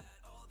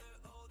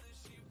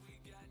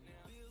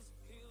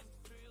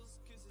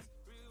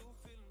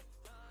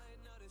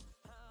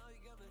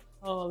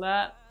 All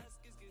that.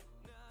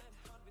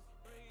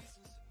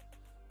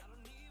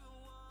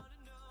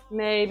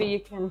 Maybe you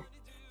can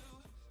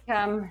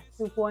come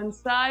to one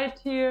side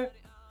here,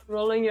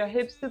 rolling your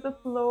hips to the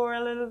floor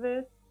a little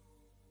bit.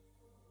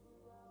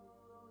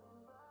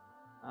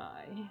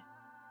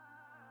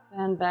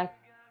 And back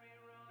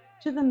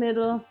to the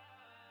middle.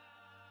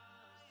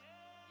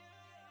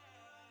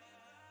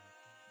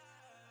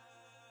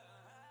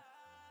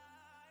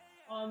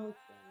 Almost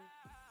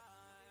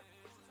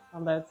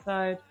on that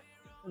side.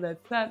 So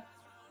that's that.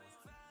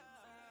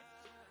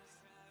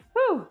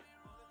 Whew.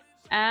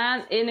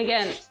 And in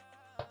again.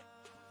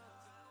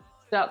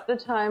 Stop the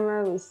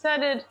timer,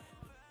 reset it.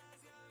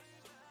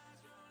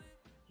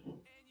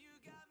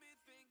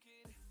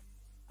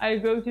 Are you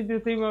going to do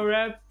 3 more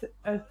reps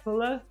as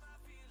pull-ups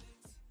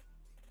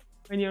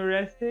when you're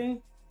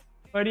resting?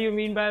 What do you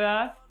mean by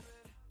that?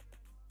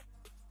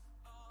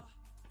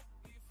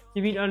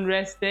 You mean on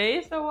rest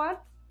days or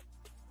what?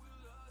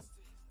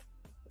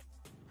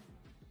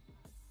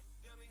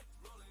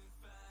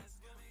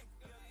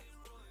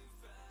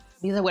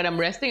 These are when I'm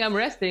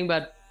resting,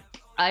 but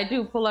I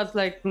do pull-ups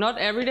like not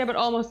every day, but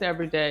almost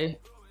every day.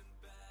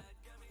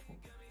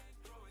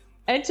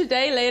 And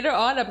today, later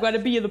on, I'm gonna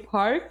be in the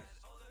park.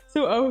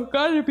 So I'm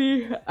gonna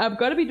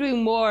be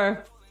doing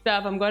more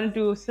stuff. I'm gonna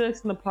do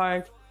silks in the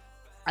park,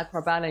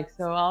 acrobatics.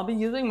 So I'll be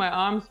using my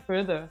arms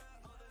further.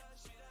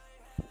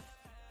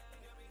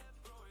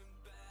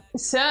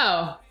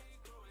 So,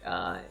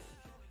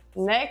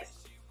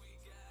 next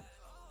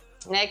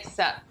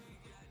set.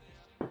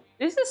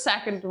 This is the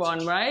second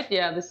one, right?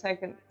 Yeah, the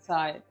second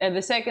side.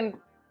 The second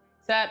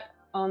set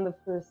on the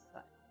first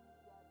side.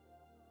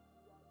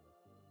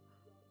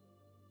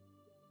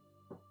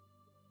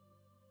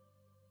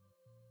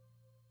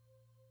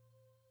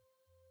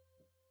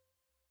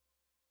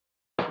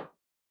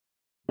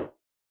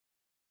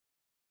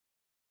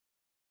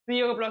 The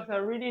yoga blocks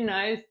are really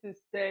nice to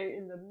stay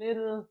in the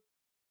middle,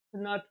 to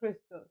not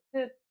twist those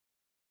hips.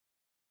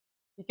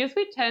 Because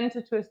we tend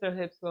to twist our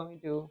hips when we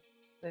do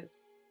this.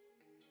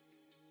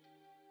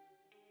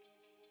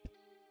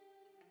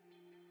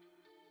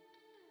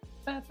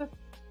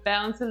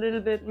 Bounce a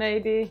little bit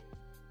maybe.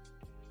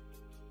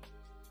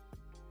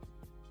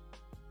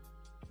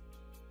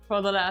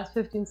 For the last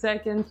 15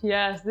 seconds.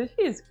 Yes, this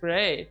feels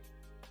great.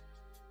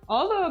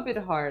 Although a bit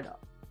hard,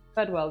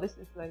 but well, this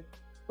is like,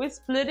 with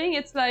splitting,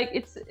 it's like,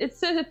 it's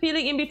just a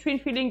feeling in between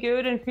feeling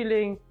good and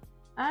feeling,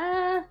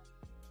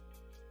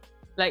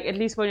 like at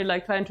least when you're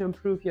like trying to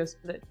improve your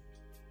split.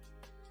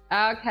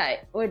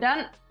 Okay, we're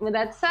done with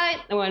that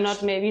side. No, we're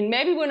not,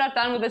 maybe we're not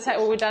done with that side,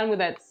 or we're done with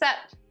that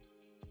set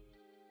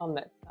on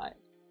that side.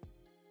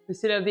 We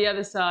still have the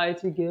other side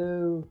to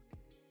go.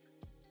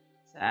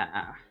 So,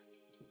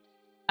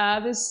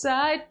 other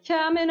side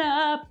coming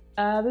up,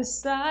 other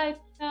side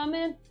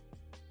coming.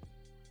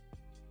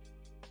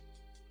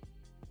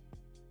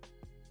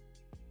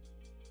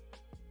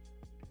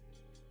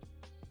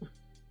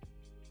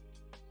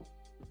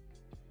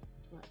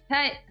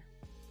 Okay,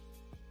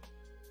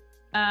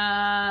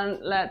 and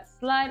let's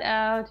slide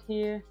out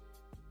here.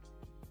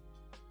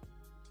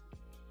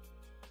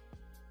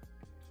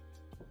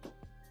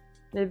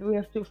 Maybe we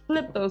have to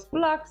flip those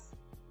blocks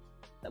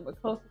that were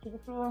closer to the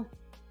floor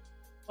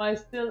while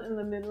still in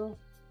the middle.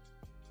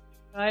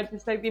 Right,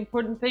 it's like the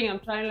important thing. I'm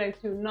trying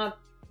like to not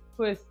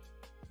twist,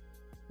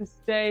 to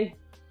stay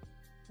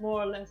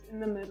more or less in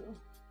the middle.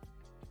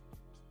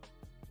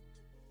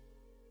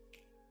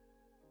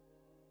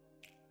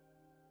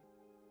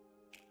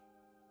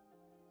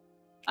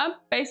 I'm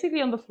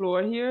basically on the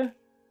floor here.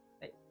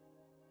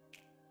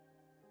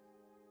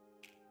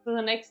 So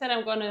the next set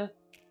I'm gonna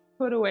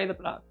put away the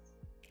blocks.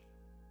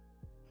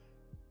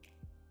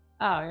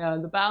 Oh yeah,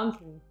 the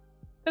bouncing.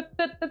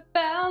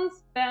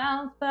 Bounce,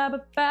 bounce,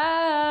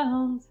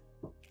 bounce.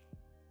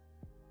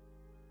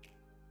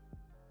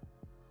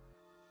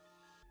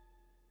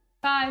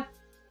 5,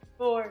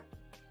 4,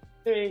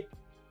 3,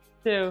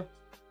 2,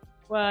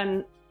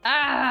 1.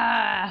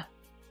 Ah!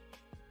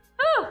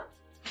 Oh!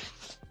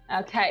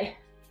 Okay.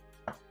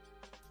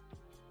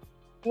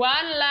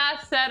 One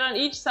last set on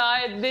each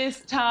side,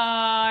 this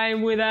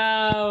time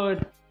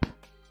without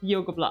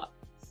yoga blocks.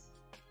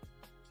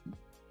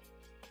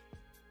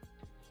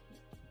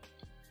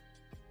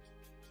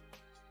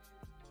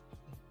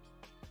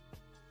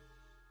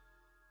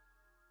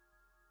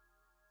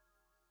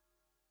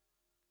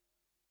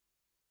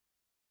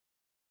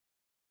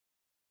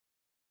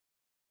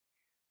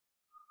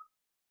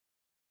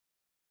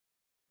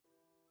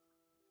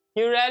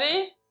 You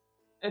ready?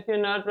 If you're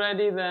not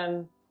ready,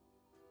 then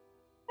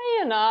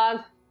you're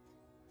not.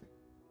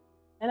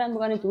 And I'm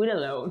gonna do it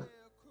alone.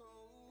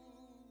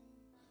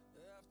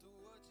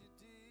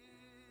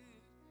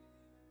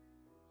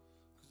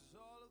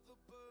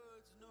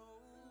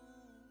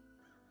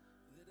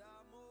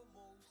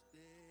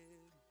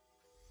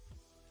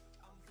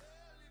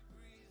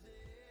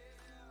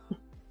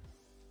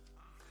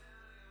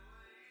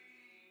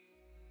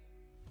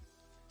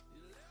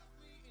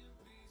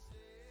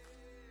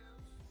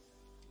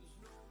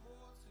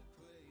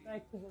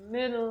 Back to the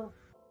middle.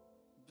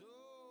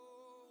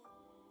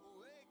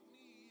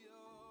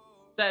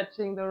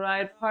 Stretching the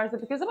right parts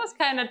because it was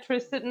kind of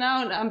twisted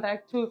now, and I'm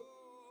back to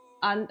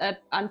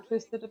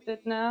untwisted a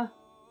bit now.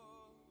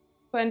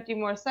 20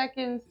 more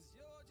seconds.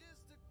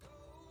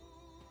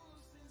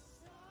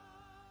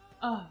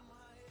 Oh,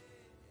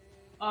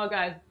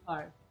 guys, it's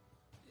hard.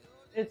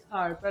 It's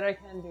hard, but I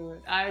can do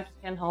it. I just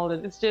can't hold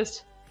it. It's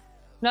just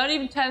not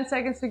even 10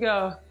 seconds to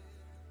go.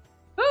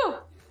 Woo!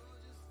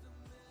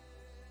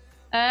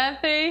 And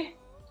 3,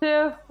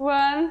 2,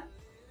 1.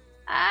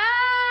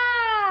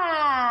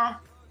 Ah!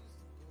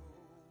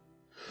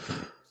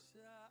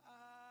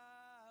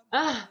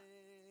 Ah!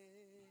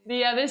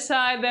 The other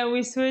side, then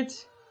we switch.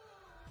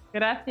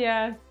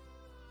 Gracias.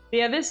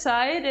 The other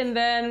side, and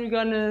then we're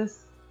gonna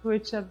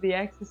switch up the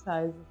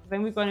exercises.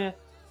 Then we're gonna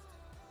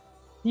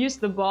use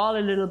the ball a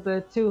little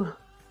bit to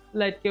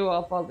let go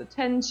of all the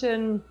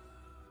tension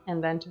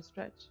and then to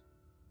stretch.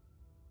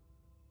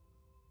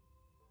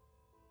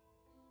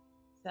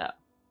 So,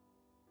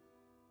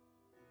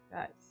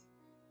 guys,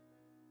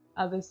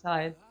 other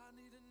side,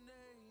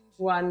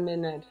 1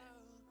 minute.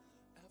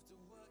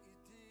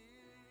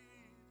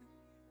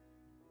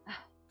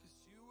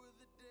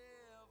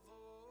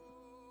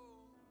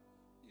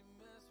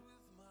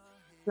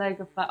 Like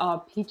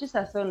peaches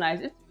are so nice.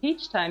 It's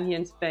peach time here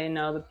in Spain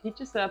now. The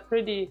peaches are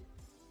pretty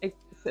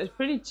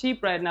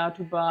cheap right now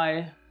to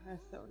buy. They're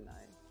so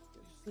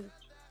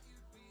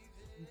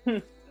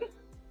nice.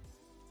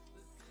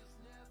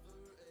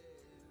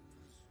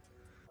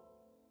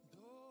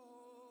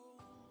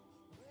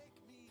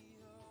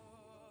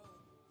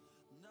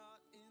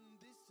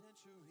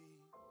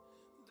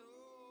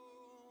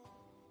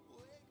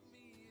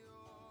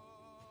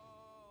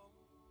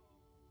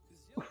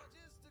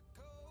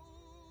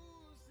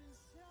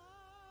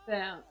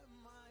 Down.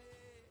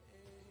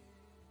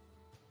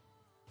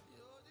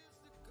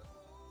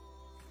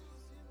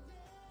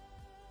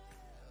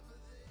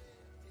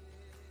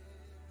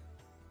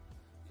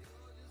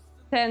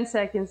 Ten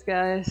seconds,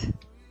 guys.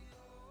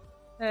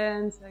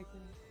 10 seconds.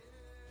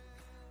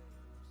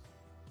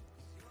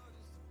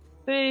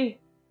 3,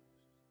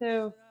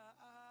 2,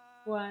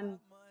 1.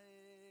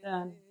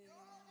 Done.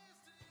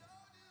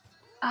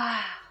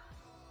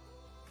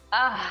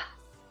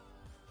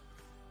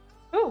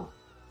 Ooh.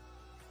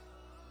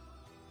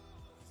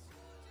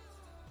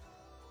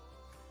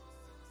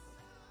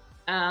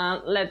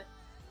 Let's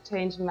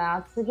change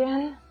mats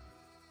again.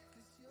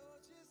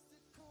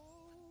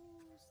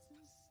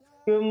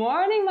 Good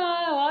morning,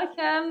 Ma.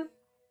 Welcome.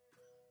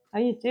 How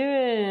you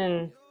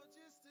doing?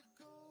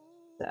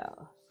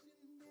 So.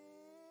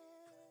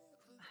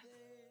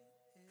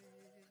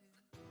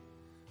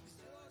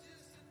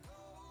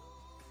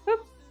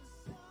 Whoop.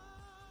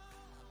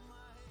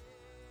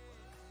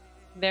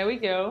 There we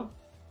go.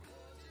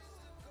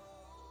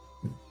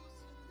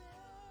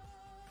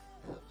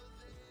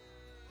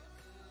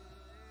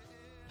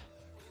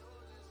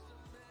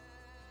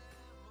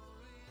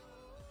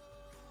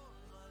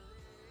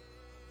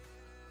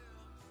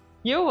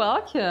 You're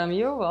welcome.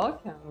 You're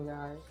welcome,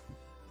 guys.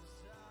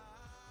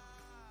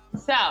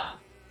 So,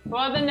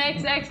 for the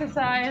next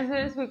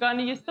exercises, we're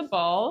gonna use the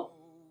ball.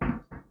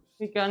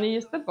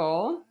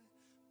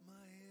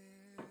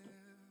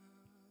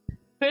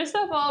 First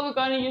of all, we're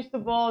gonna use the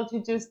ball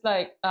to just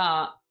like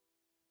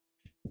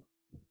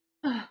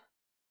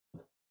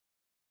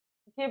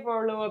give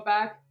our lower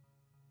back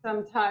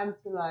some time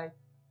to like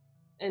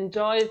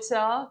enjoy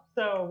itself.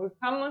 So we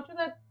come onto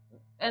that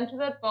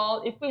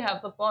ball if we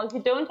have the ball. If you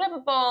don't have a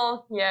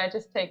ball, yeah,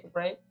 just take a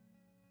break.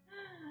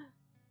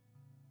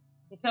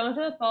 You come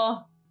onto the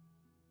ball,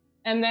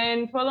 and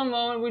then for the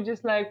moment we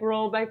just like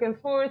roll back and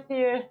forth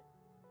here,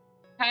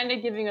 kind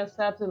of giving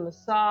ourselves a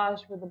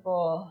massage with the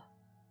ball.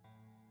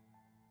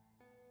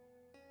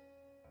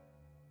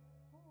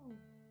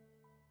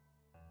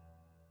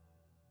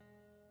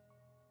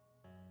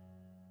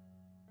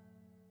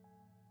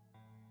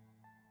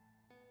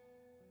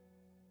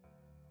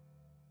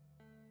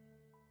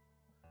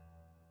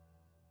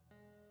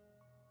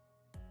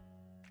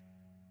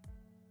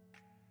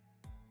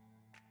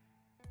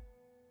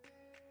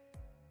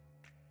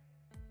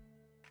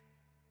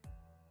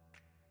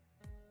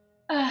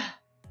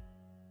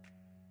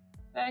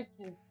 Back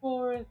and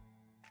forth.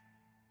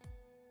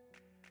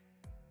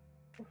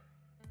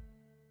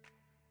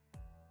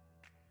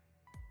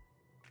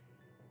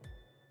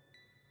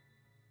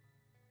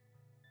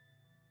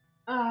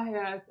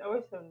 Yeah, it's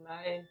always so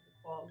nice.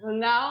 So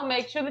now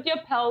make sure that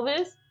your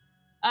pelvis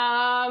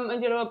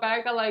and your lower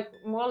back are like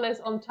more or less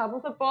on top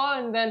of the ball,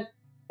 and then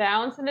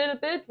bounce a little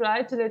bit,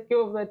 right, to let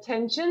go of the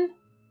tension.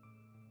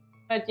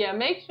 But yeah,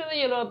 make sure that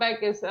your lower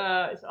back is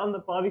on the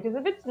ball, because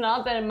if it's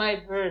not, then it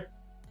might hurt.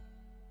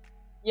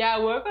 Yeah,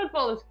 workout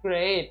ball is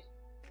great.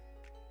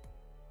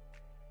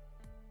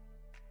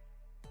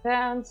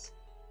 Bounce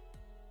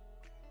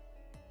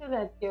to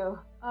let go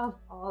of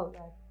all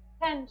that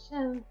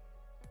tension.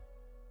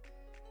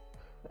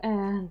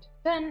 And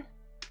then,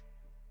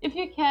 if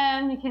you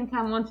can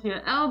come onto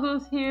your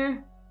elbows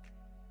here.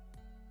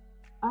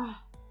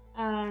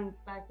 And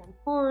back and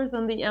forth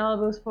on the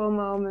elbows for a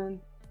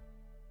moment.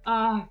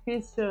 It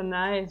feels so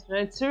nice,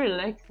 right? It's so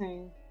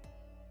relaxing.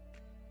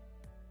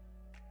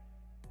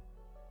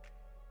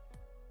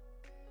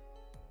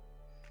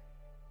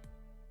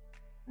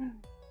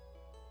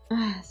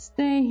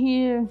 Stay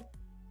here.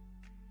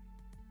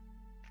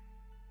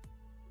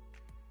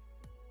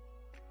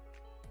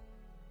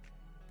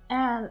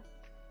 And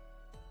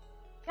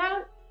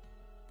down,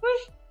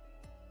 push.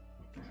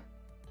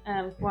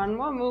 And one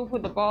more move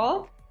with the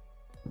ball.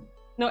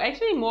 No,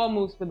 actually more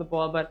moves with the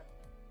ball, but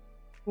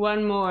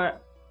one more.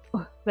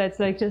 That's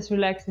like just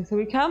relaxing. So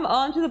we come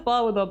onto the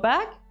ball with our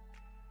back,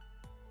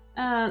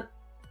 and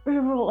we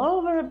roll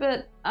over a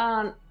bit,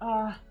 and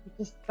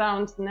just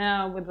bounce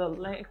now with the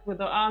leg, with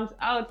the arms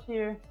out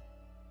here,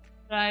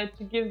 right,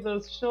 to give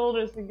those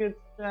shoulders a good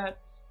stretch.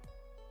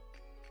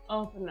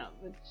 Open up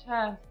the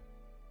chest.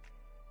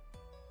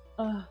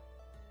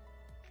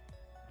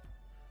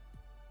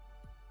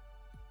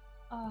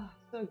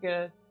 So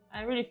good.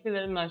 I really feel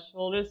it in my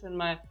shoulders and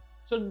my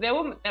shoulder.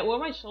 That where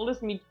my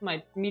shoulders meet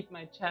my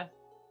chest.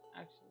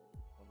 Actually,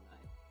 so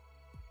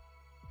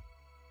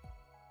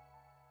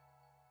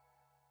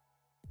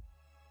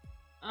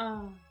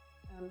nice.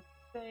 And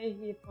stay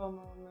here for a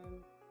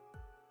moment.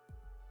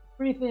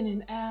 Breathe in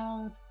and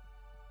out.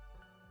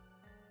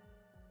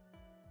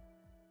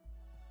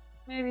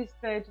 Maybe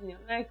straighten your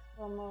legs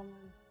for a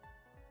moment.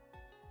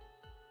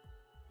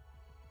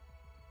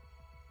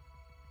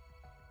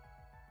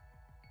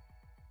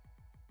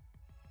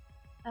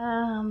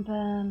 And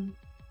then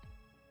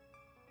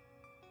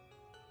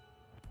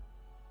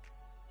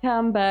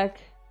come back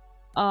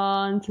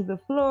onto the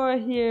floor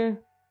here.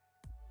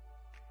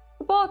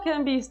 The ball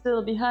can be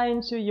still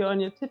behind you. You're on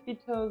your tippy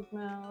toes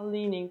now,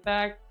 leaning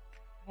back,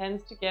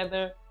 hands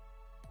together,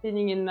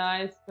 feeling in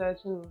nice,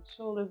 stretching the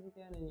shoulders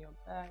again in your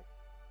back.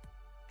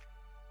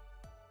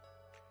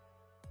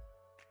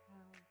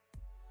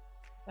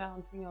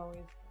 Bouncing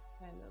always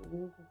kind of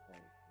loses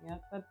everything. Yeah,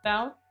 but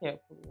bounce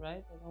carefully,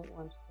 right? I don't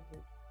want you to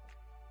hurt.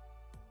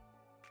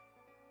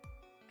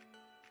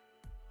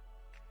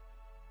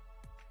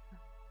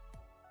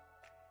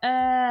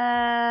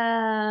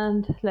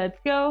 And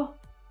let go.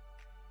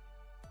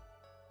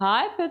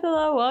 Hi,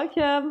 Petala,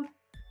 welcome.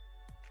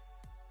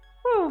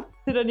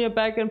 Sit on your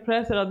back and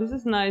press it out. This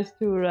is nice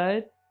too,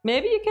 right?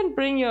 Maybe you can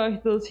bring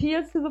those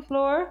heels to the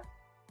floor.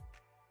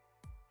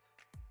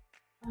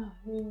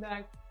 Lean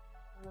back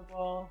on the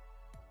ball.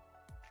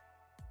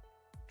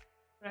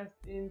 Press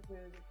into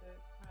it a bit.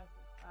 Press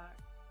it back.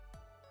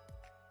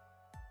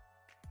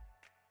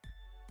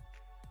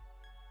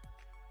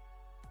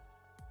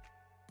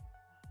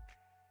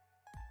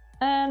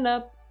 And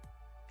up.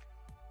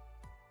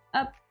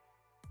 Up.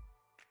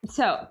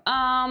 So,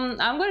 I'm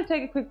going to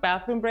take a quick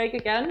bathroom break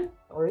again.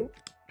 Sorry.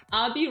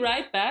 I'll be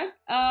right back.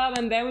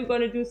 And then we're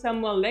going to do some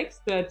more leg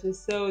stretches.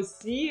 So,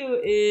 see you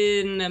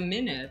in a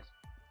minute.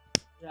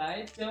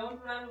 Right?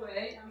 Don't run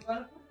away. I'm going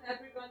to put an ad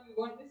break on. You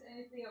won't miss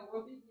anything. I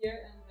will be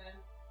here. And then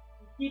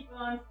we keep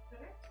on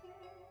stretching.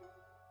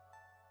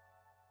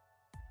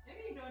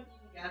 Maybe you don't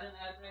even get an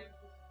ad break.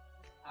 Just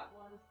have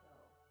one. So.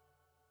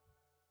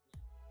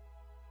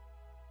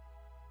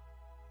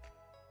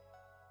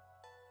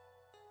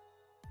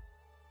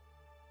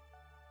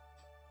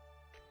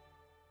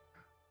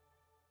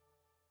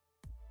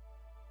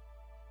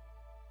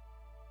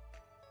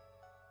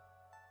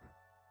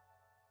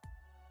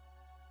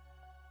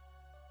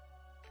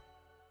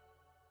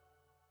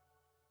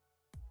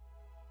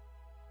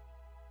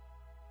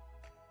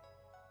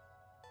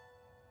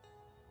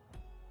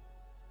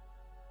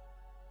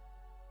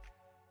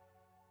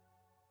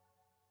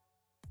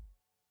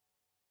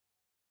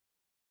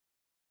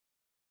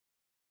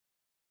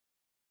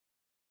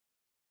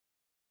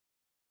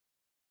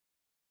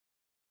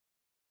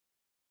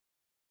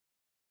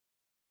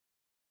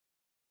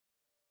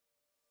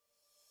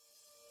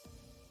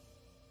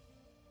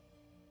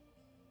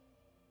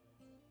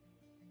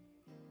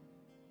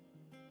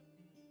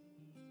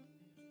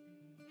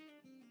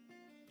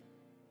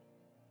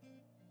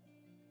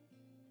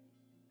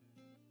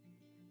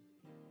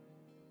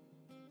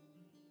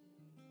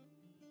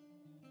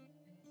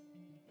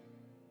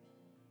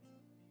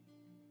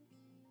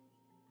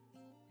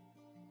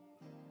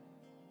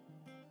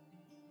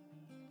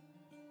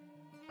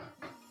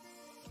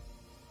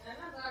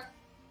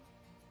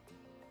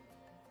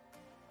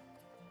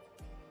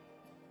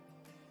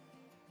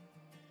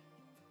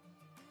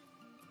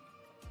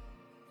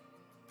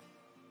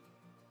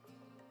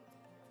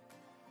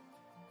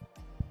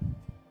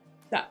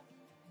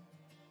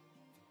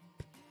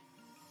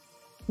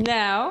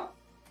 Now,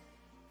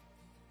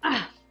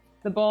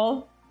 the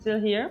ball still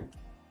here,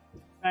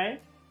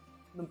 right?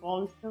 The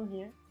ball is still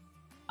here.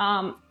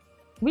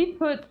 We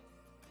put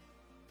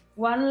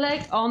one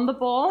leg on the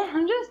ball,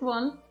 and just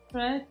one,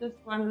 right? Just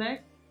one leg.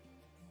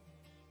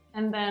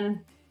 And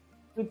then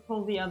we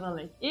pull the other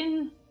leg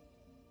in.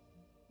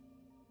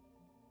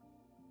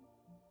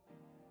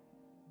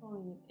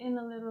 Pulling it in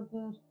a little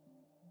bit.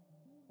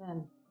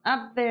 Then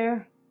up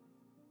there.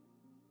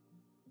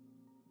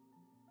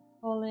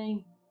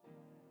 Pulling.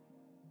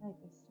 Like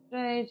a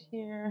straight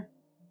here.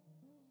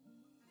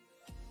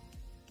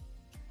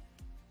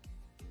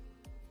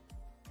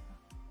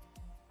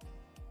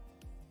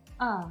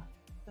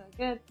 So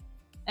good.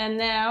 And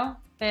now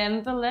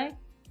bend the leg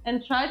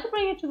and try to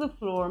bring it to the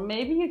floor.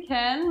 Maybe you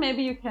can,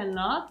 maybe you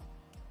cannot.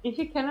 If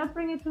you cannot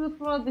bring it to the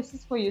floor, this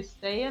is where you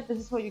stay at. This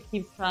is where you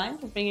keep trying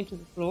to bring it to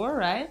the floor,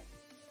 right?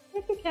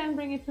 If you can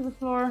bring it to the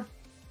floor,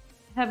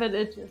 have it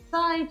at your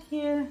side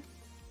here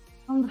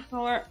on the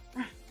floor.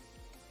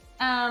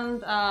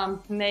 And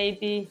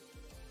maybe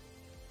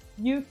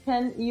you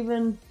can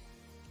even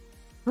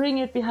bring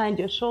it behind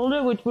your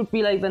shoulder, which would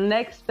be like the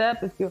next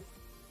step if you're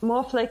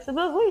more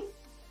flexible. Whee!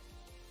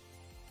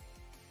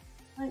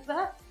 Like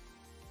that.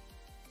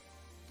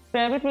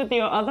 Grab it with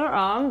your other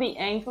arm, the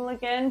ankle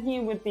again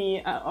here with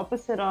the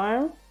opposite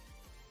arm.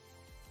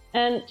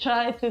 And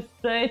try to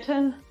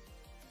straighten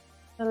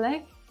the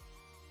leg.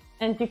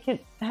 And you could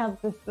have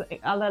this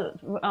other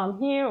arm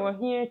here or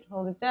here to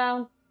hold it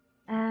down.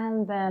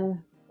 And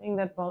then bring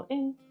that ball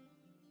in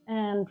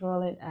and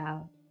roll it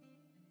out.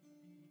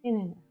 In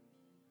and out.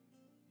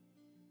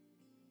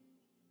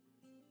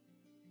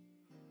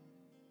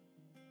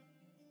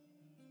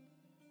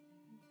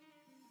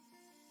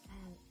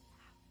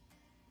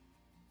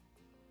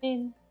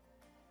 In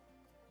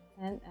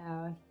and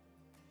out.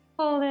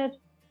 Hold it.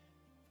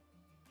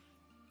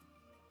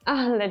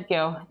 Let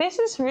go. This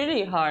is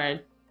really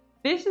hard.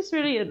 This is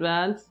really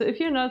advanced. So if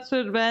you're not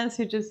so advanced,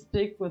 you just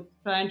stick with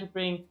trying to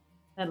bring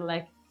that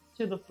leg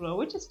to the floor,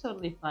 which is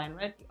totally fine,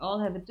 right? We all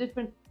have a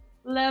different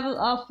level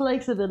of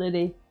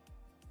flexibility.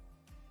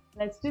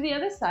 Let's do the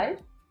other side.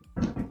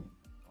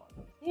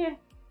 Here.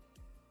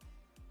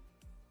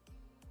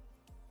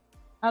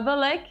 Other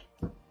leg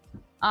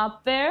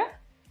up there.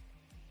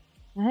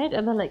 Right,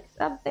 other leg's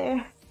up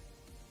there.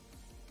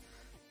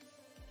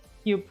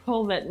 You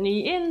pull that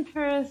knee in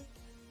first.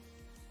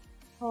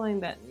 Pulling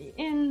that knee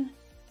in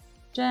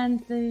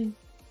gently.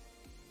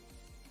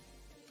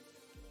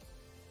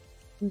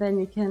 And then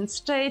you can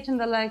straighten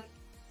the leg.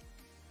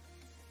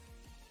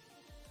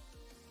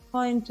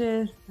 Point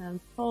it and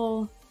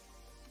pull.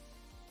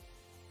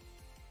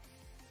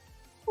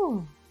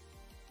 Ooh.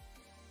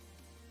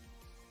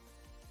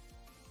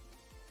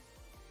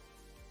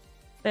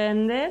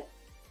 Bend it.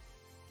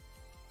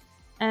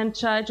 And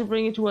try to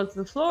bring it towards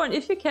the floor. And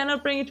if you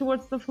cannot bring it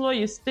towards the floor,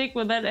 you stick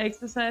with that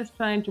exercise,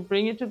 trying to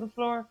bring it to the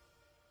floor.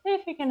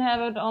 If you can have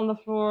it on the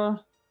floor,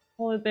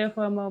 hold it there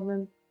for a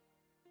moment.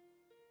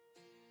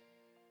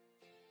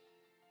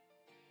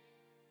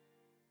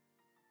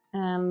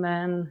 And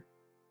then,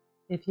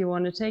 if you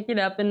want to take it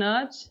up a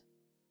notch,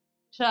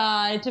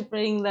 try to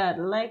bring that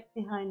leg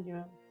behind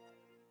your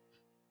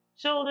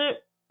shoulder.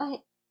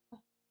 Up,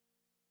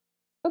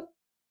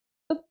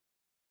 up.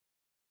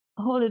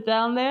 Hold it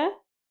down there.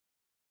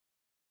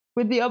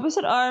 With the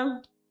opposite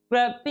arm,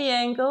 grab the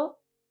ankle,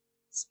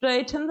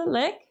 straighten the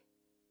leg,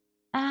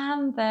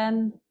 and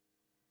then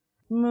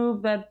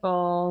move that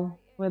ball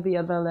with the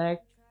other leg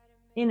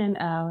in and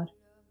out.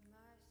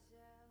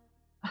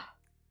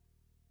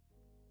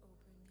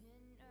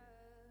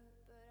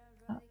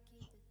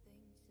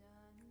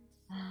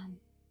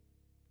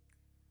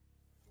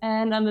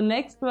 And on the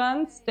next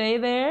one, stay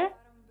there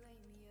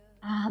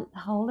and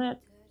hold it.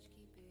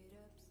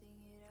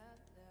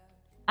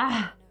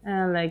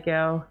 And let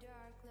go.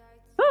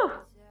 Whew.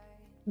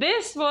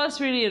 This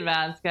was really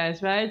advanced,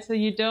 guys, right? So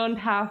you don't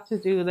have to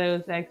do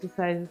those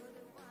exercises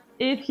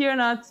if you're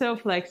not so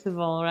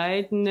flexible,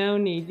 right? No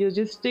need. You'll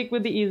just stick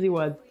with the easy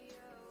ones.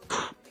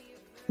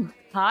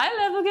 Hi,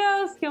 level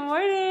girls. Good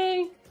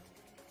morning.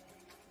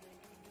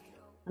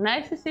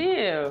 Nice to see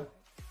you.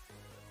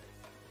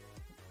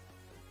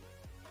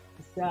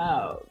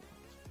 So,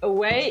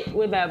 away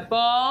with that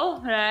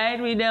ball, right?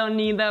 We don't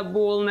need that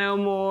ball no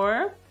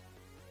more.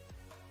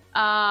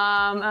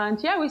 And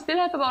yeah, we still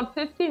have about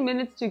 15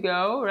 minutes to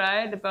go,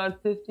 right?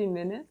 About 15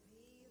 minutes.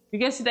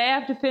 Because today I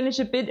have to finish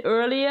a bit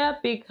earlier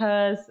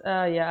because,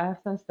 yeah, I have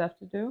some stuff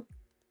to do.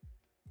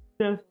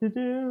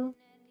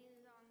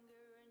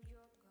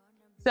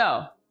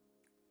 So,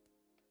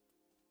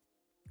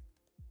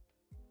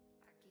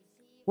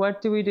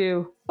 what do we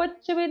do? What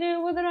should we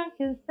do with a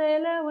drunken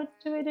sailor? What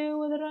should we do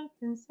with a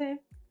drunken sailor?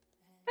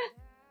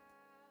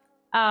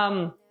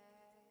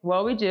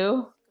 What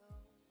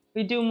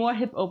we do more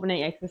hip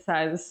opening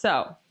exercises.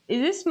 So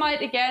this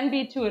might again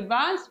be too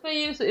advanced for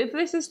you. So if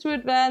this is too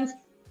advanced,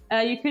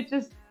 you could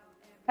just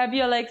have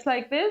your legs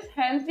like this,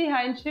 hands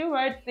behind you,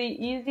 right?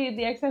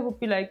 The exercise would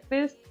be like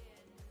this.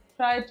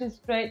 Try to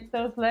straighten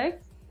those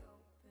legs.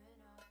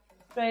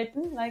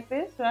 Straighten like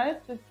this,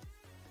 right? Just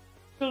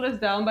shoulders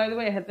down, by the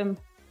way. I had them.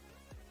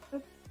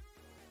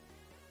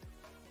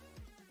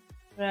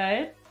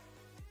 Right?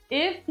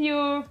 If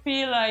you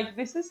feel like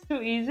this is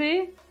too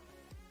easy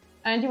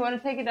and you want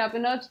to take it up a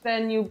notch,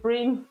 then you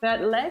bring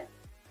that leg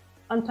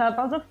on top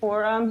of the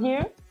forearm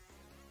here.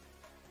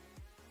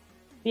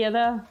 The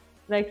other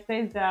leg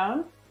stays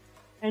down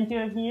and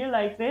you're here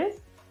like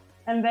this.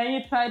 And then you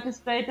try to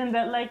straighten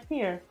that leg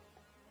here,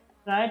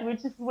 right?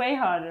 Which is way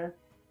harder.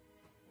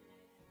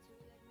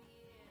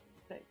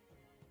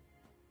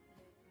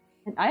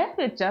 And I have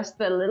to adjust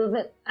a little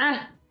bit. And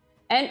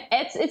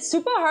it's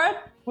super hard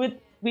with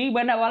me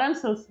while I'm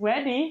so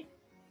sweaty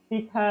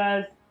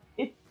because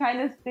it's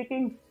kind of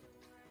sticking.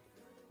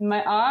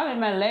 My arm and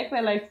my leg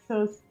are like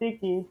so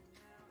sticky.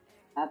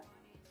 Up,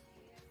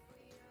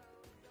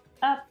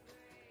 up,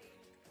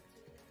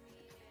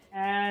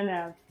 and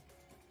out.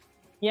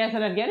 Yes,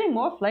 and I'm getting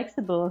more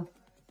flexible.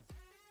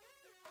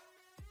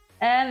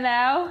 And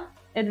now,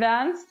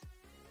 advanced,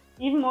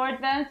 even more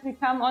advanced, we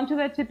come onto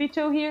that tippy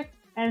toe here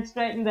and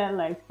straighten that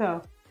leg.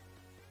 So,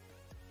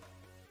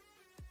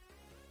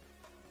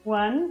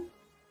 1,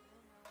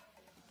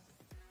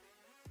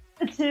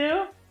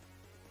 2,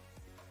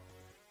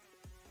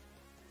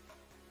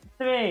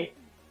 3.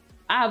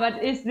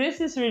 But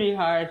this is really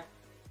hard.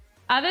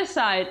 Other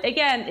side.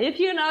 Again, if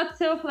you're not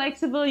so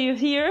flexible, you're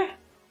here,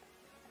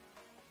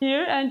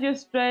 and you're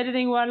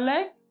straightening one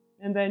leg,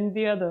 and then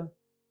the other.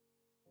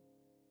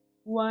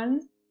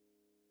 One,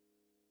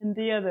 and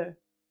the other.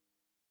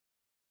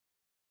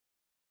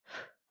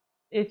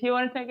 If you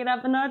want to take it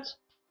up a notch,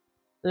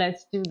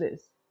 let's do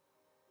this.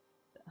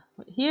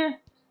 Here.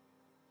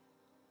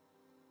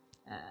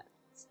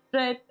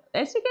 Straight.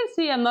 As you can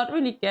see, I'm not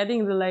really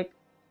getting the leg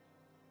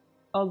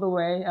all the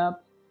way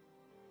up,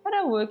 but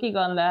I'm working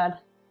on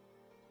that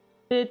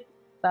bit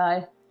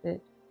by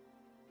bit.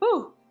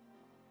 Woo!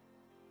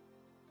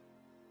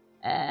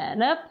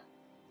 And up.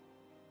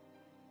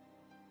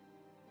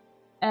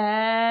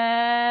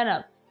 And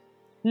up.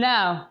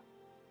 Now,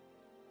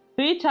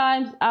 3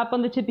 times up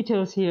on the tippy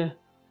toes here.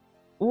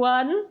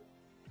 1,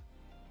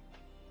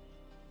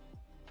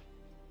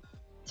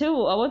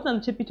 2. I wasn't on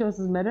the tippy toes,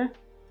 doesn't matter.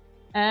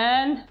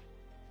 And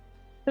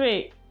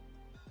 3.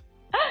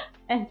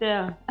 And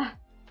down.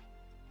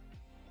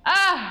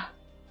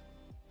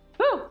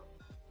 Whew.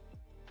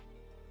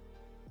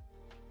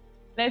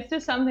 Let's do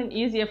something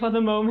easier for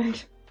the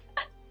moment.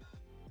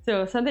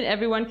 So something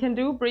everyone can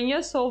do. Bring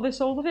the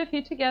soles of your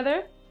feet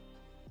together.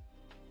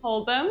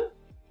 Hold them.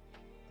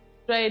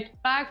 Straight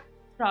back,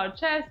 proud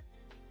chest.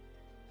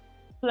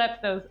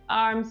 Flap those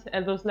arms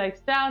and those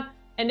legs down.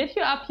 And if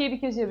you're up here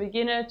because you're a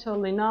beginner,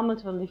 totally normal,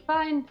 totally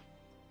fine.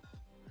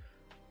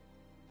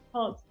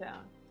 Hold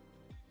down.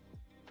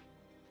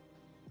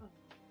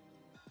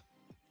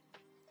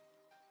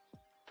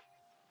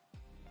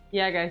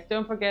 Yeah, guys,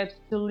 don't forget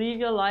to leave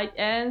your like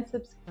and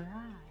subscribe.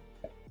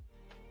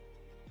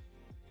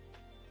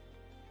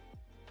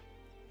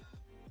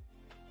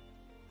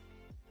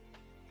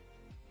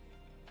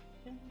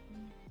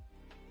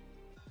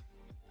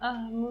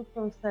 Move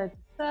from side to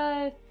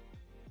side.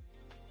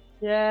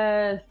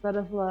 Yes,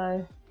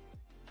 butterfly.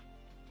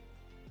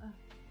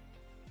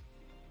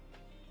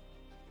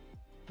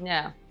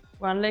 Now,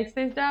 one leg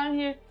stays down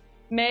here.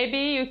 Maybe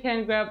you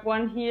can grab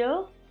one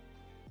heel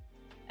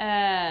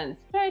and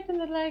straighten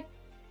the leg.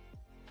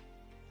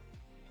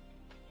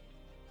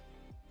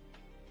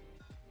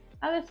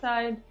 Other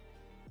side.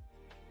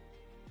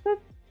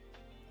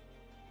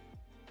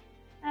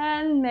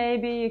 And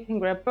maybe you can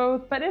grab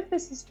both, but if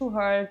this is too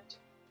hard,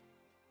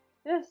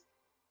 just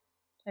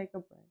take a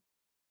break.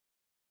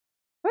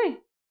 Wait.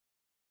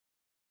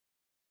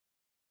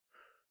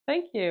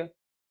 Thank you.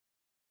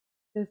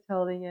 Just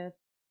holding it.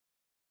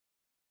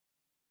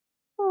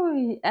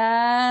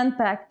 And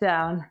back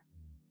down.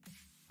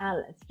 And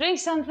let's drink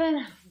something.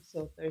 I'm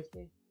so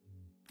thirsty.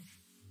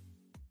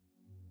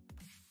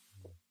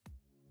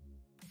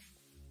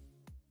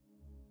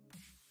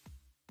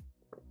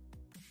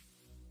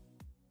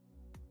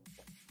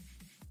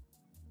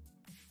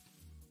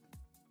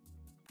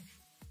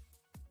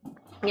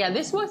 Yeah,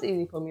 this was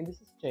easy for me. This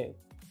is true.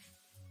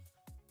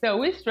 So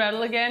we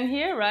straddle again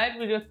here, right?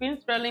 We've been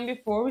straddling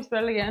before. We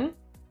straddle again.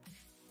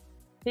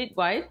 Feet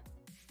wide.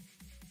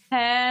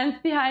 Hands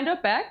behind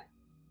our back.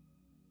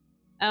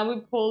 And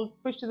we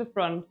push to the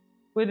front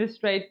with a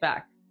straight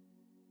back.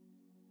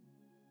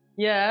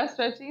 Yeah,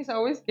 stretching is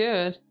always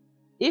good.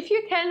 If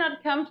you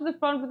cannot come to the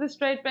front with a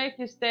straight back,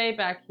 you stay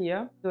back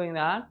here doing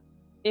that.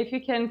 If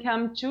you can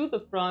come to the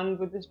front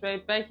with a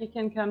straight back, you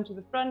can come to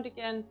the front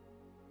again.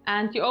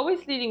 And you're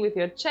always leading with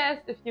your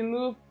chest. If you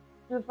move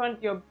to the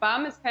front, your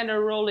bum is kind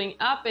of rolling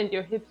up and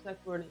your hips are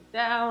curling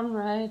down,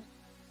 right?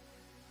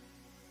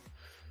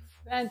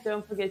 And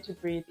don't forget to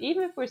breathe.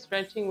 Even if we're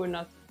stretching, we're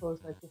not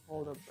supposed to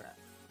hold our breath.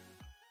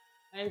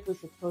 Right? We're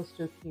supposed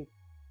to keep.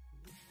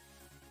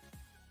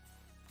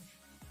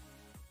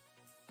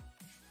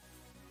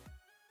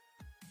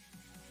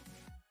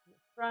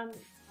 Front,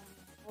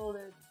 hold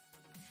it.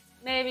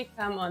 Maybe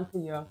come onto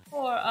your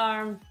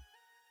forearm,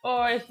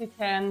 or if you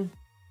can,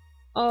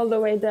 all the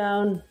way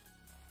down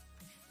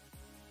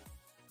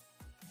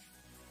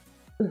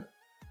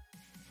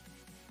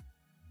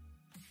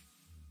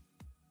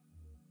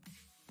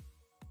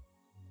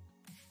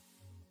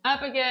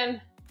Up again.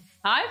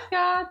 Hi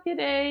Scott, good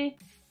day.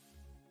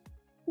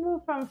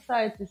 Move from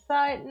side to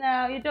side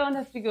now. You don't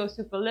have to go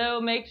super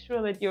low. Make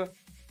sure that you're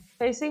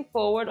facing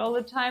forward all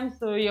the time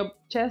so your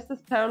chest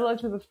is parallel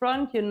to the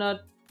front. You're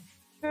not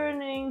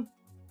turning.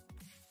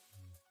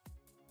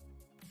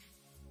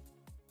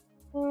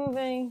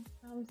 Moving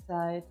from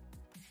side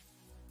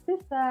to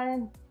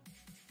side.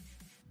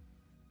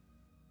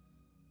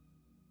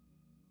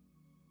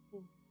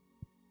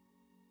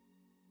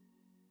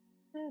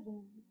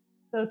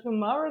 So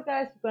tomorrow,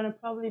 guys, we're gonna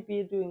probably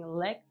be doing a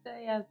leg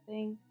day, I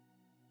think.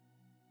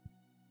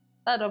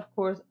 But of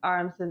course,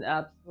 arms and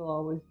abs will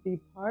always be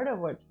part of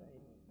our training.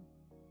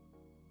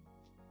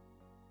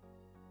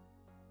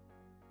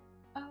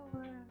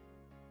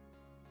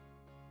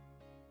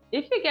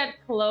 If you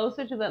get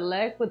closer to that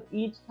leg with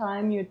each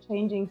time you're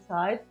changing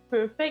sides,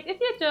 perfect. If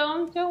you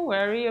don't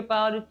worry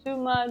about it too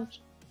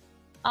much.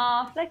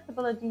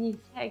 Flexibility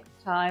takes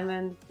time,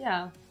 and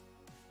yeah,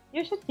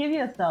 you should give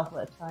yourself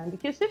that time,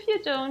 because if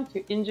you don't,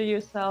 you injure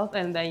yourself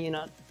and then you're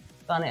not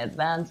gonna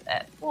advance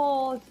at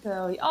all.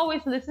 So you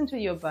always listen to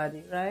your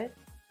body, right?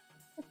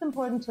 It's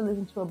important to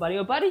listen to our body.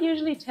 Our body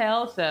usually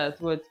tells us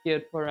what's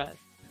good for us.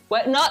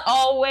 Well, not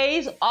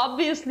always,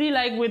 obviously,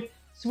 like with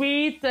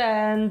sweets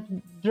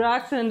and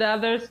drugs and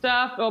other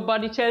stuff, our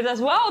body tells us,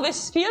 wow,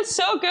 this feels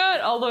so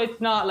good, although it's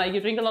not. Like, you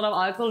drink a lot of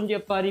alcohol and your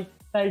body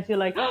tells you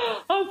like,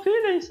 oh, I'm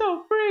feeling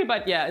so free,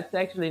 but yeah, it's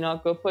actually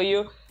not good for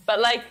you. But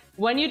like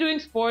when you're doing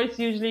sports,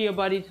 usually your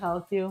body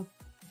tells you.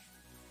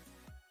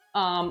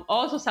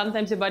 Also,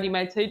 sometimes your body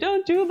might say,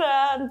 don't do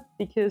that,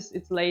 because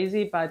it's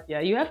lazy. But yeah,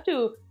 you have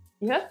to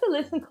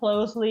listen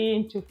closely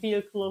and to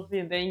feel closely,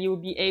 and then you'll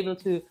be able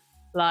to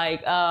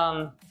like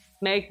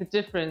make the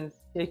difference,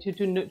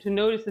 to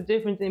notice the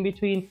difference in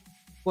between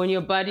when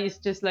your body is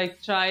just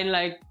like trying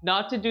like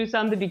not to do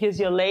something because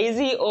you're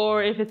lazy,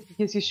 or if it's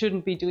because you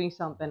shouldn't be doing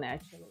something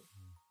actually.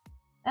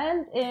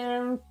 And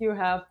if you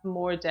have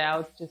more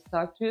doubts, just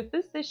talk to a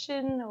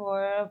physician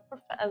or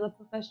as a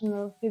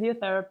professional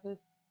physiotherapist.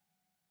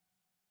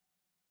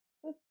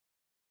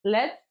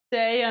 Let's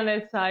stay on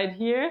that side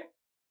here.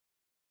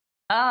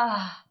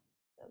 Ah.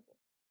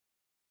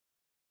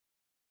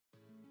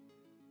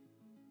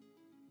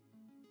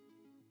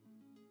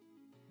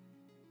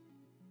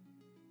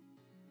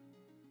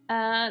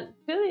 And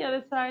to the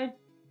other side.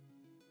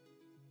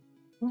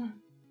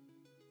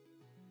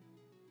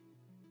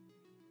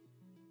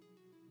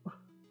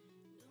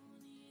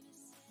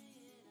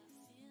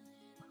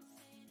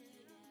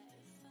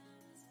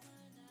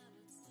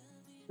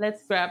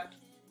 Let's grab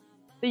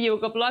the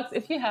yoga blocks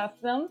if you have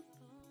them.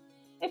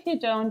 If you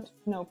don't,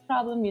 no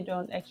problem. You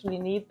don't actually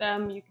need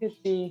them.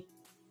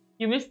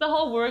 You missed the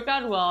whole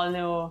workout. Well,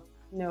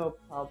 no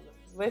problem.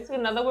 Let's do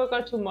another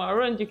workout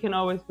tomorrow, and you can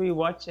always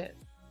rewatch it.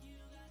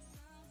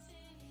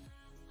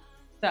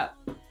 So,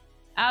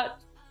 out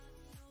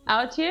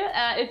here.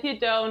 If you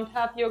don't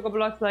have yoga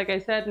blocks, like I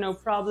said, no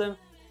problem.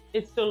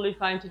 It's totally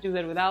fine to do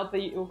that without the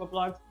yoga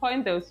blocks.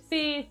 Point those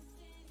feet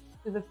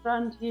to the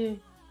front here.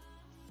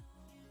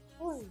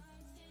 Ooh.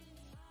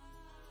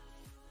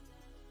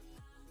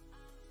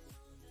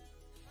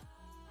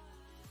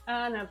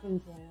 And up and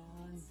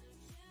down.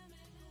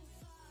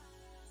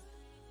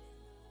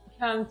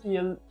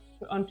 Come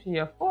onto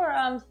your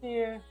forearms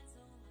here.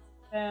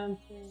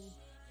 Bouncing.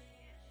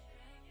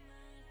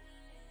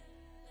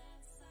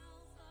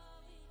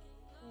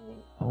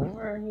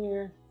 Over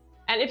here.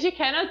 And if you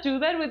cannot do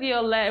that with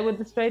your leg, with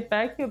the straight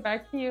back, you're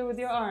back here with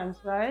your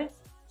arms, right?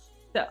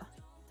 So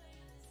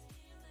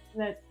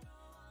let's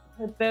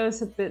put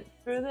those a bit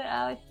further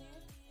out here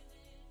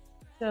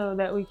so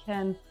that we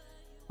can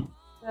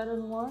settle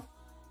more.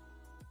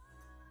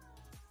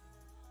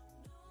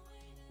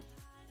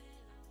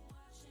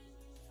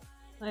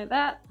 Like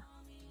that.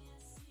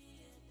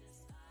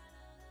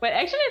 But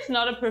actually it's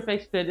not a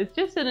perfect split, it's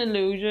just an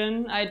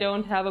illusion. I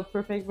don't have a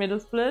perfect middle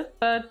split,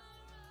 but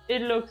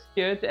it looks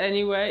good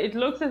anyway. It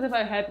looks as if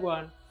I had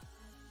one,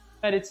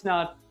 but it's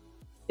not.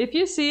 If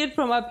you see it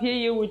from up here,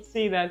 you would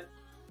see that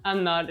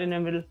I'm not in a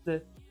middle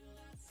split.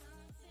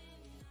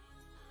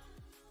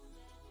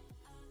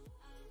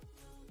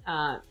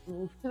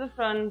 Move to the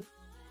front.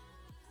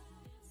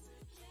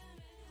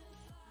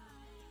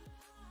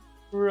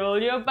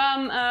 Roll your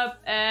bum up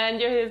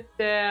and your hips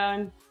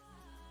down.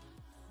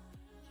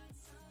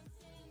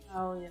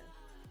 Oh yes.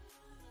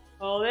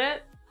 Hold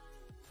it.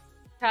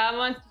 Come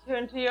on,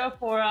 turn to your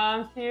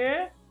forearms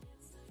here.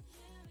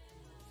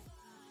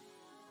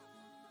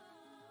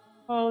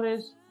 Hold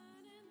it.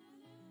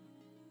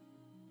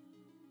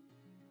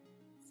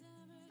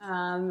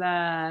 And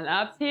then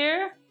up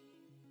here.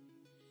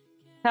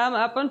 Come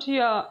up onto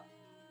your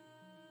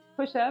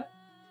push up.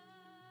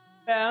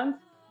 Bounce.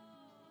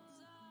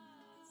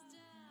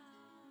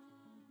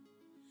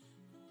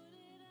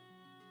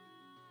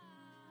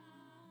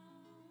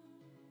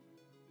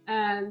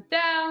 And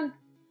down.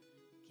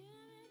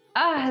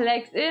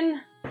 Legs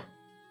in.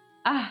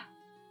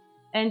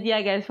 And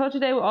yeah, guys, for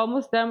today we're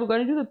almost done. We're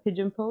going to do the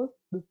pigeon pose.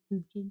 The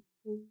pigeon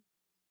pose.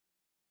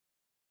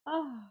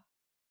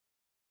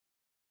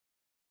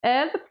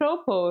 And the crow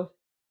pose.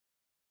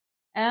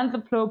 and the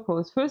plow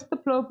pose. First the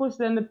plow pose,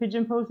 then the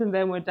pigeon pose, and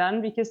then we're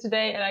done. Because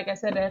today, like I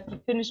said, I have to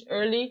finish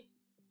early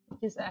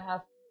because I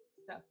have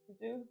stuff to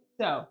do.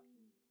 So,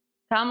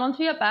 come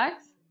onto your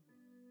backs.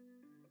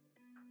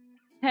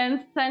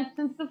 Hands planted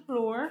into the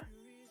floor.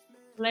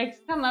 Legs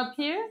come up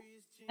here.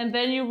 And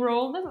then you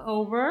roll them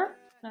over,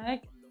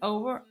 like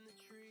over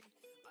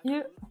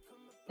here.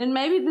 And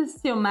maybe this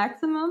is your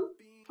maximum.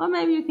 Or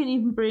maybe you can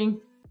even bring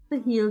the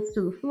heels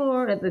to the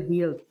floor and the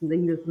heels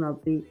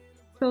not the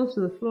toes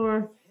to the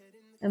floor.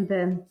 And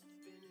then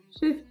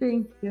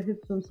shifting your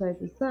hips from side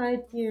to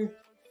side here.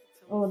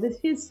 Oh, this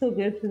feels so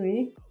good to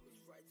me.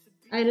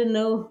 I don't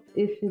know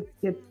if it's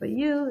good for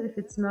you. If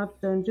it's not,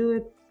 don't do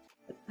it.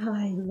 But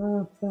I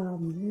love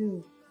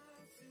bamboo.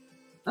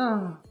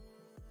 Oh.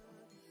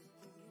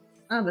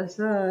 Other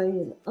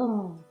side.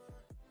 Oh.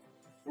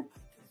 You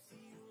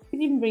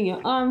can even bring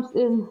your arms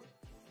in.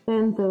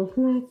 Bend those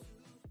legs.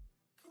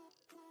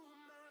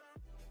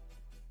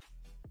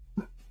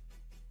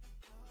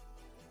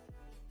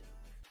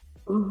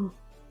 Oh.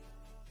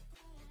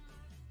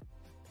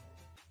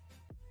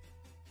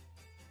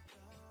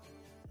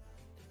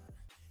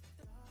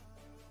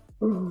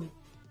 Oh.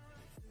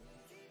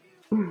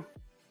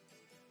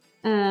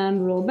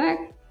 And roll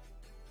back.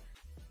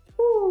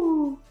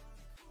 Ooh.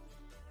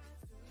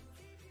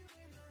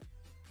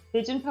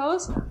 Pigeon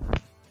pose.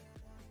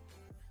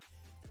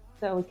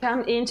 So we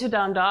come into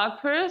down dog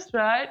first,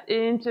 right?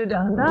 Into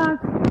down dog.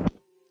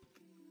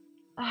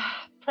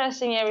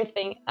 Pressing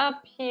everything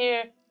up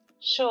here.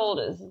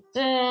 Shoulders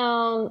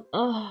down.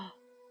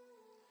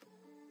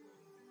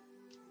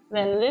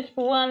 Then lift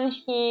one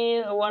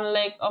heel or one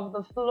leg off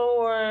the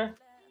floor.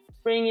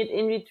 Bring it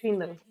in between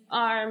those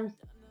arms.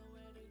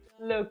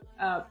 Look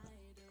up.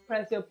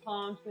 Press your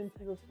palms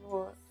into the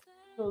floor.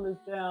 Shoulders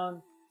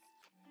down.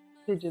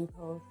 Pigeon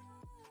pose.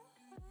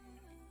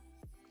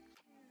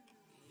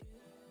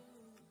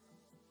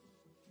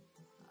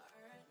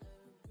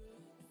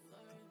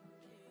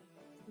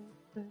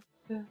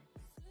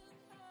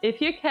 If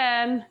you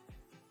can,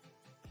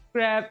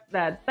 grab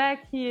that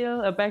back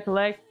heel, or back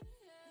leg.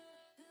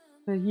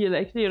 The heel,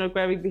 actually, you're not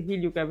grabbing the heel,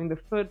 you're grabbing the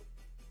foot.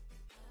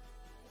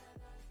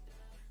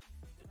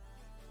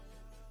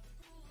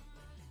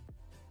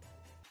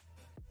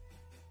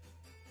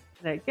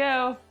 Let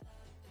go.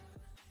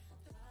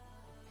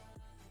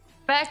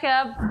 Back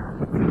up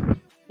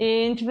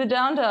into the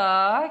down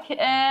dog,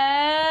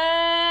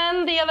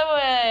 and the other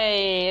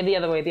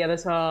way, the other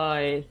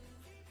side.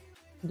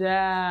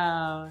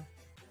 Down.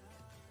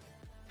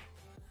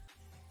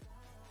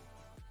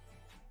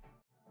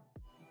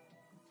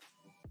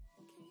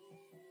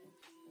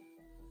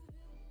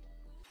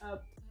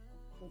 Up.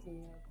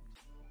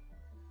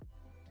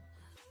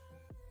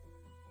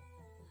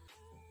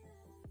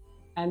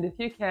 And if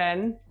you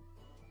can,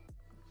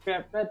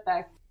 grab that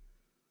back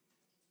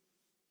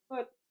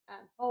foot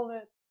and hold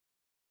it.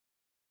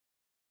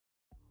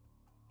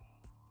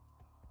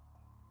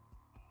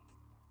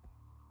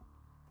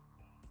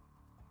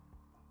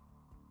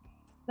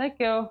 Let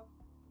go.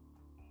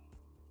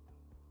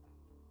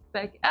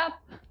 Back up.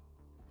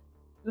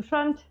 The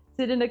front,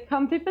 sit in a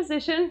comfy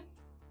position.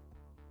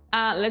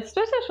 Let's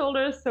stretch our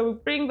shoulders. So we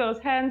bring those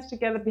hands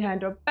together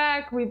behind our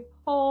back. We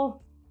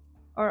pull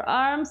our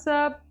arms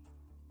up.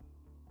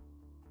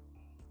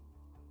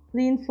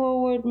 Lean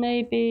forward,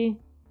 maybe.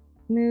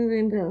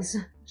 Moving those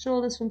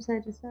shoulders from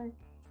side to side.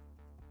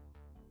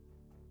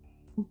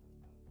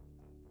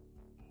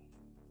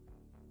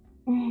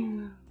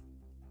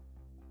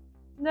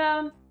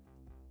 Down.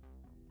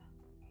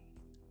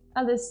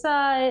 Other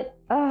side.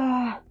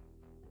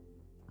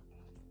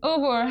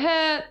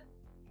 Overhead.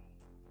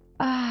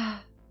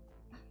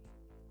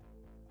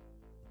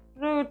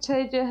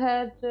 Rotate your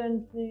head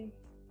gently.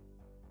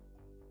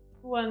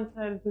 One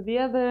side to the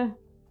other.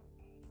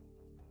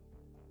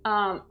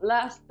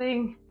 Last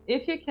thing,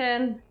 if you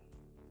can,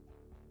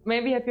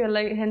 maybe have your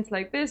hands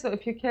like this, or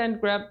if you can,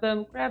 grab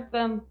them, grab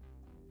them.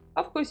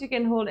 Of course, you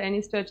can hold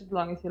any stretch as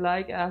long as you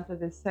like. After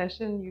this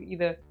session, you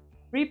either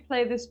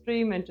replay the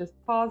stream and just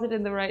pause it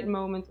in the right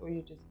moments, or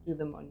you just do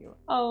them on your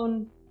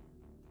own.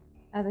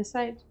 Other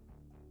side.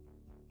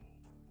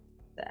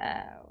 So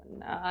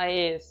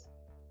nice.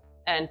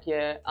 And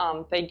yeah,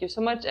 thank you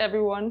so much,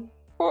 everyone,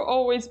 for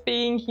always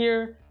being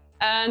here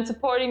and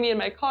supporting me in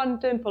my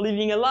content, for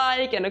leaving a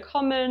like and a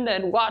comment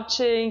and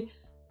watching.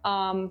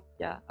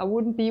 Yeah, I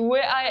wouldn't be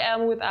where I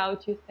am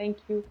without you. Thank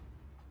you.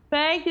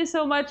 Thank you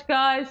so much,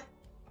 guys.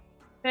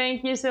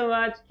 Thank you so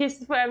much.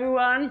 Kisses for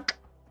everyone.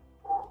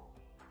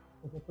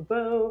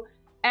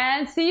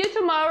 And see you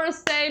tomorrow,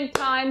 same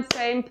time,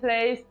 same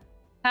place.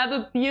 Have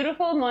a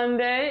beautiful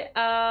Monday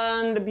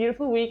and a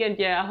beautiful weekend.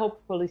 Yeah, I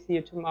hopefully see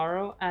you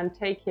tomorrow, and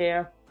take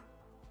care.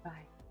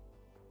 Bye.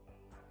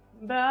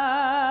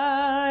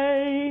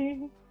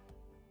 Bye.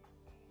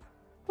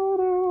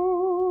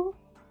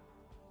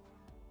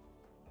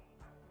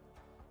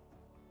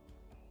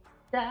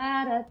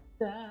 Da, da, da,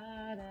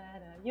 da, da.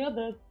 You're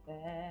the